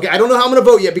 Okay, I don't know how I'm going to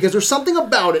vote yet because there's something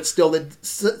about it still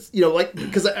that, like,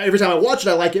 because every time I watch it,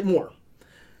 I like it more.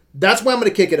 That's why I'm going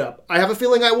to kick it up. I have a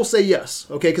feeling I will say yes,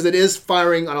 okay, because it is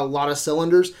firing on a lot of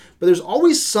cylinders, but there's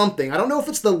always something. I don't know if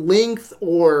it's the length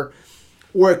or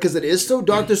because it is so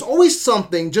dark. There's always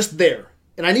something just there,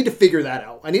 and I need to figure that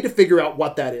out. I need to figure out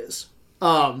what that is.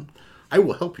 I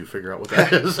will help you figure out what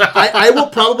that is. I will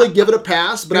probably give it a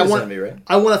pass, but Penis I want envy, right?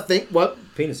 I want to think what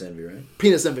Penis envy, right?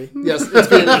 penis envy. Yes, it's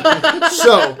penis envy.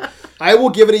 So I will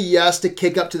give it a yes to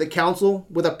kick up to the council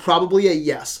with probably a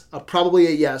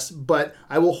yes, but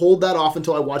I will hold that off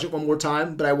until I watch it one more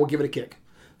time, but I will give it a kick.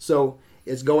 So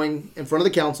it's going in front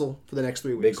of the council for the next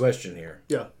 3 weeks. Big question here.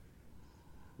 Yeah.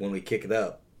 When we kick it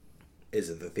up, is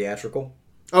it the theatrical?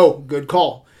 Oh, good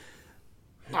call.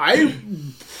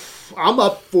 I'm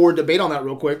up for debate on that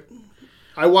real quick.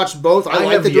 I watched both. I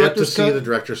like have the yet to director's see cut. the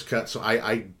director's cut, so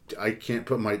I can't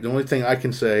put my. The only thing I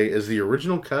can say is the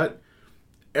original cut.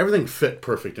 Everything fit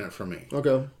perfect in it for me.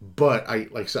 Okay. But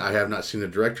like I said, I have not seen the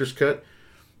director's cut.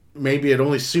 Maybe it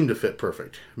only seemed to fit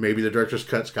perfect. Maybe the director's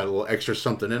cut's got a little extra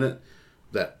something in it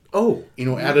that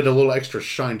added a little extra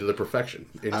shine to the perfection.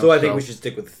 So I think we should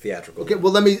stick with the theatrical. Okay.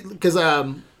 Well, because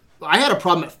I had a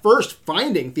problem at first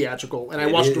finding theatrical, and I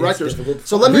watched directors.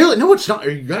 So let me. Really? No, it's not.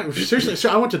 Seriously, so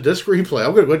I went to Disc Replay.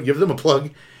 I'm going to go ahead and give them a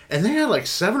plug. And they had like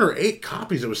 7 or 8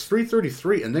 copies. It was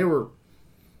 $3.33, and they were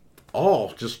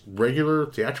all just regular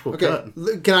theatrical cut.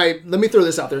 Let me throw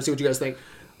this out there and see what you guys think.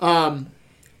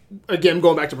 Again,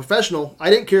 going back to professional, I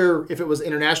didn't care if it was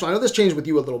international. I know this changed with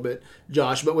you a little bit,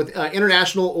 Josh, but with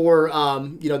international or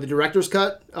the director's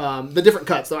cut, the different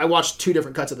cuts. So I watched 2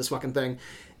 different cuts of this fucking thing.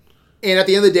 And at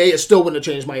the end of the day, it still wouldn't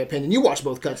have changed my opinion. You watched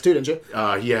both cuts too, didn't you?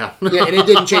 Yeah. Yeah, and it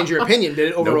didn't change your opinion,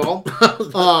 did it, overall?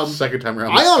 Second time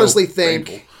around. I honestly think,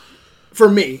 painful. for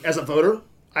me, as a voter,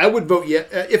 I would vote yes.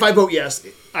 If I vote yes,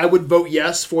 I would vote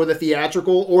yes for the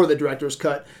theatrical or the director's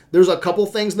cut. There's a couple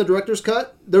things in the director's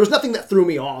cut. There was nothing that threw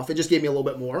me off. It just gave me a little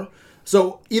bit more.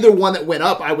 So either one that went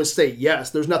up, I would say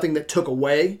yes. There's nothing that took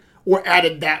away or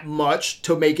added that much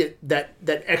to make it that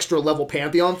extra level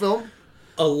Pantheon film.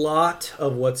 A lot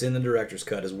of what's in the director's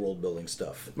cut is world building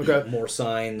stuff. Okay. More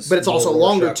signs. But it's also more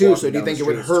longer Rorschach too, so walking do you down think the it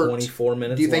would street. It's hurt? 24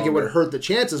 minutes Do you think it longer. would hurt the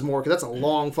chances more? Because that's a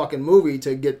long fucking movie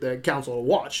to get the council to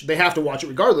watch. They have to watch it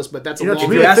regardless, but that's a You know, to long.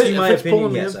 me, If you're if asking it- my if it's opinion,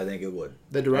 pulling yes, in- I think it would.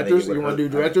 The I directors? think it would You wanna hurt- do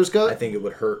director's cut? I think it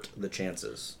would hurt the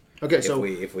chances. Okay, so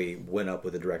if we went up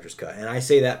with the director's cut, and I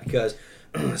say that because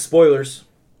spoilers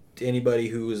to anybody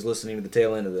who is listening to the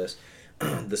tail end of this,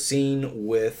 the scene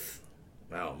with.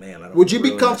 Oh man, I don't. would you be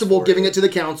ruin comfortable this for giving you. it to the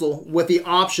council with the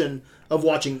option of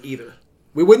watching either?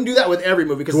 We wouldn't do that with every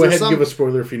movie because Go ahead there's and some give a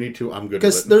spoiler if you need to. I'm good with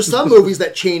because it. there's some movies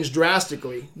that change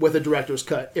drastically with a director's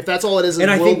cut. If that's all it is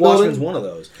And I world think building, Watchmen's one of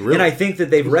those. Really? And I think that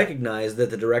they've recognized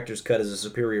that the director's cut is a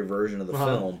superior version of the Uh-huh.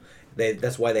 film.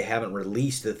 That's why they haven't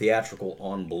released the theatrical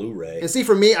on Blu-ray. And see,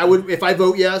 for me, I would if I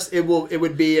vote yes, it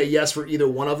would be a yes for either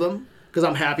one of them because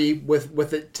I'm happy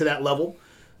with it to that level.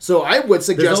 So I would There's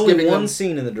suggest only giving one them.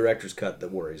 scene in the director's cut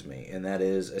that worries me, and that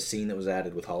is a scene that was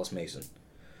added with Hollis Mason.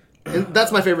 And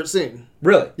that's my favorite scene.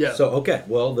 Really? Yeah. So okay,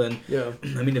 well then, Yeah.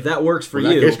 I mean, if that works for In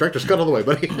that you, case, director's cut all the way,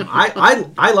 buddy.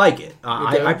 I like it.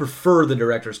 Okay. I prefer the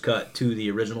director's cut to the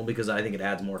original because I think it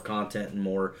adds more content and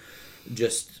more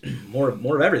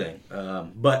of everything.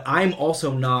 But I'm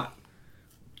also not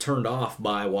turned off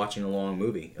by watching a long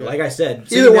movie. Like I said,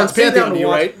 Either one's Pantheon to you,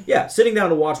 right? Yeah, sitting down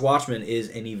to watch Watchmen is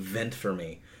an event for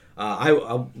me.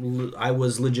 I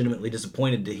was legitimately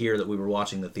disappointed to hear that we were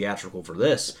watching the theatrical for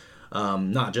this.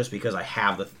 Not just because I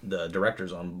have the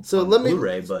directors on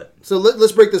Blu-ray, but So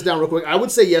let's break this down real quick. I would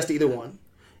say yes to either one.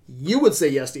 You would say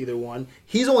yes to either one.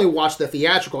 He's only watched the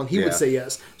theatrical, and he would Yeah. say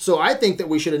yes. So I think that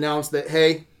we should announce that,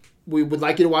 hey, we would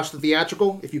like you to watch the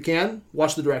theatrical. If you can,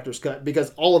 watch the director's cut.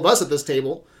 Because all of us at this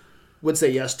table would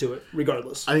say yes to it,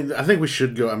 regardless. I think we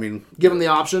should go. I mean, Give them the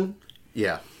option.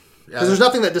 yeah. Because there's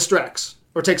nothing that distracts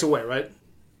or takes away, right?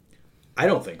 I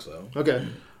don't think so. Okay.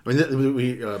 I mean,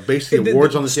 we base the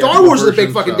awards on the Star theatrical Wars is a big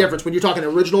version, fucking so- difference when you're talking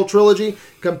original trilogy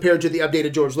compared to the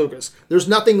updated George Lucas. There's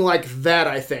nothing like that,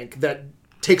 I think, that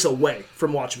takes away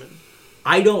from Watchmen.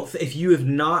 I don't. If you're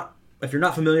not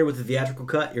familiar with the theatrical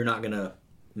cut, you're not gonna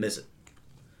miss it.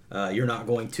 You're not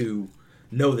going to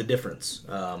know the difference.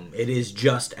 It is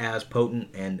just as potent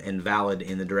and valid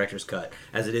in the director's cut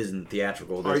as it is in the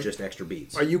theatrical. There's just extra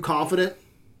beats. Are you confident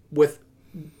with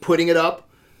putting it up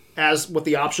as with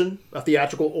the option, a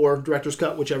theatrical or director's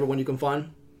cut, whichever one you can find?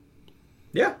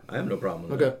 Yeah, I have no problem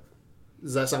with Okay.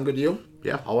 Does that sound good to you?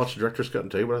 Yeah, I'll watch the director's cut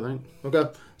and tell you what I think. Okay.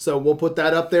 So we'll put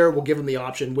that up there. We'll give them the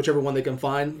option, whichever one they can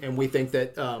find, and we think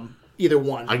that either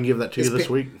one. I can give that to you this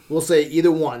week. We'll say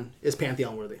either one is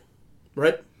Pantheon worthy.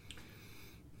 Right?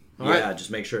 All yeah, right. just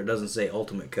make sure it doesn't say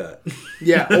ultimate cut.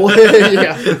 Yeah.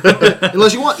 Yeah.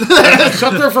 Unless you want.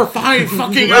 Shut there for 5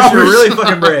 fucking Unless you're hours. really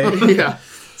fucking brave. Yeah.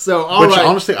 So, all Which, right.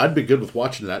 honestly, I'd be good with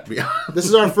watching that, to be honest. This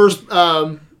is our first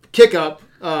kick up,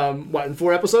 in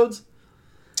 4 episodes?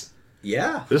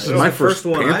 Yeah. This is That was my the first first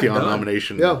one I've Pantheon done.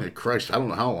 nomination. Yeah. Christ, I don't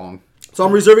know how long. So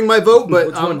I'm reserving my vote, but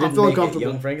Which one I'm didn't feeling make it? comfortable.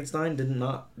 Young Frankenstein did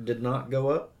not go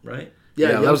up, right? Yeah,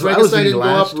 Yeah, Young that was Frankenstein the didn't go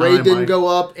up, last Raid time didn't I- go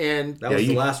up, and That was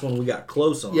the last one we got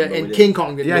close on. yeah, but we and didn't- King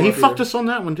Kong didn't Yeah, go he up fucked either. us on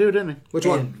that one, too, didn't he? Which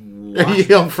one? And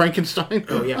Young Frankenstein.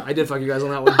 Oh, yeah, I did fuck you guys on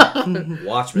that one.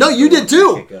 Watchmen. No, you did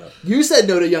too. Kick up. You said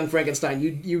no to Young Frankenstein.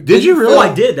 You Did you didn't really? Oh, feel-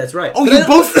 I did. That's right. Oh, you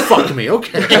both fucked me.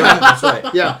 Okay. That's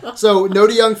right. Yeah, so no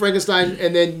to Young Frankenstein,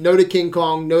 and then no to King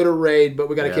Kong, no to Raid, but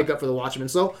we got to Yeah. kick up for the Watchmen.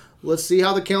 So let's see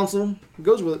how the council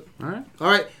goes with it. All right. All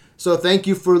right. So thank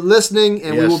you for listening,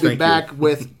 and we Yes, will be thank back you.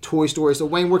 with Toy Story. So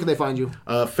Wayne, where can they find you?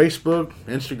 Facebook,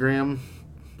 Instagram,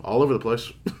 all over the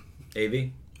place.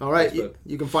 AV. All right, Facebook.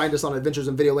 you can find us on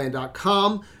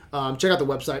adventuresinvideoland.com. Check out the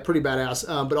website, pretty badass.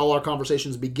 But all our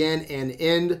conversations begin and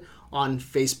end on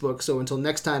Facebook. So until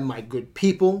next time, my good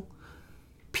people,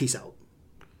 peace out.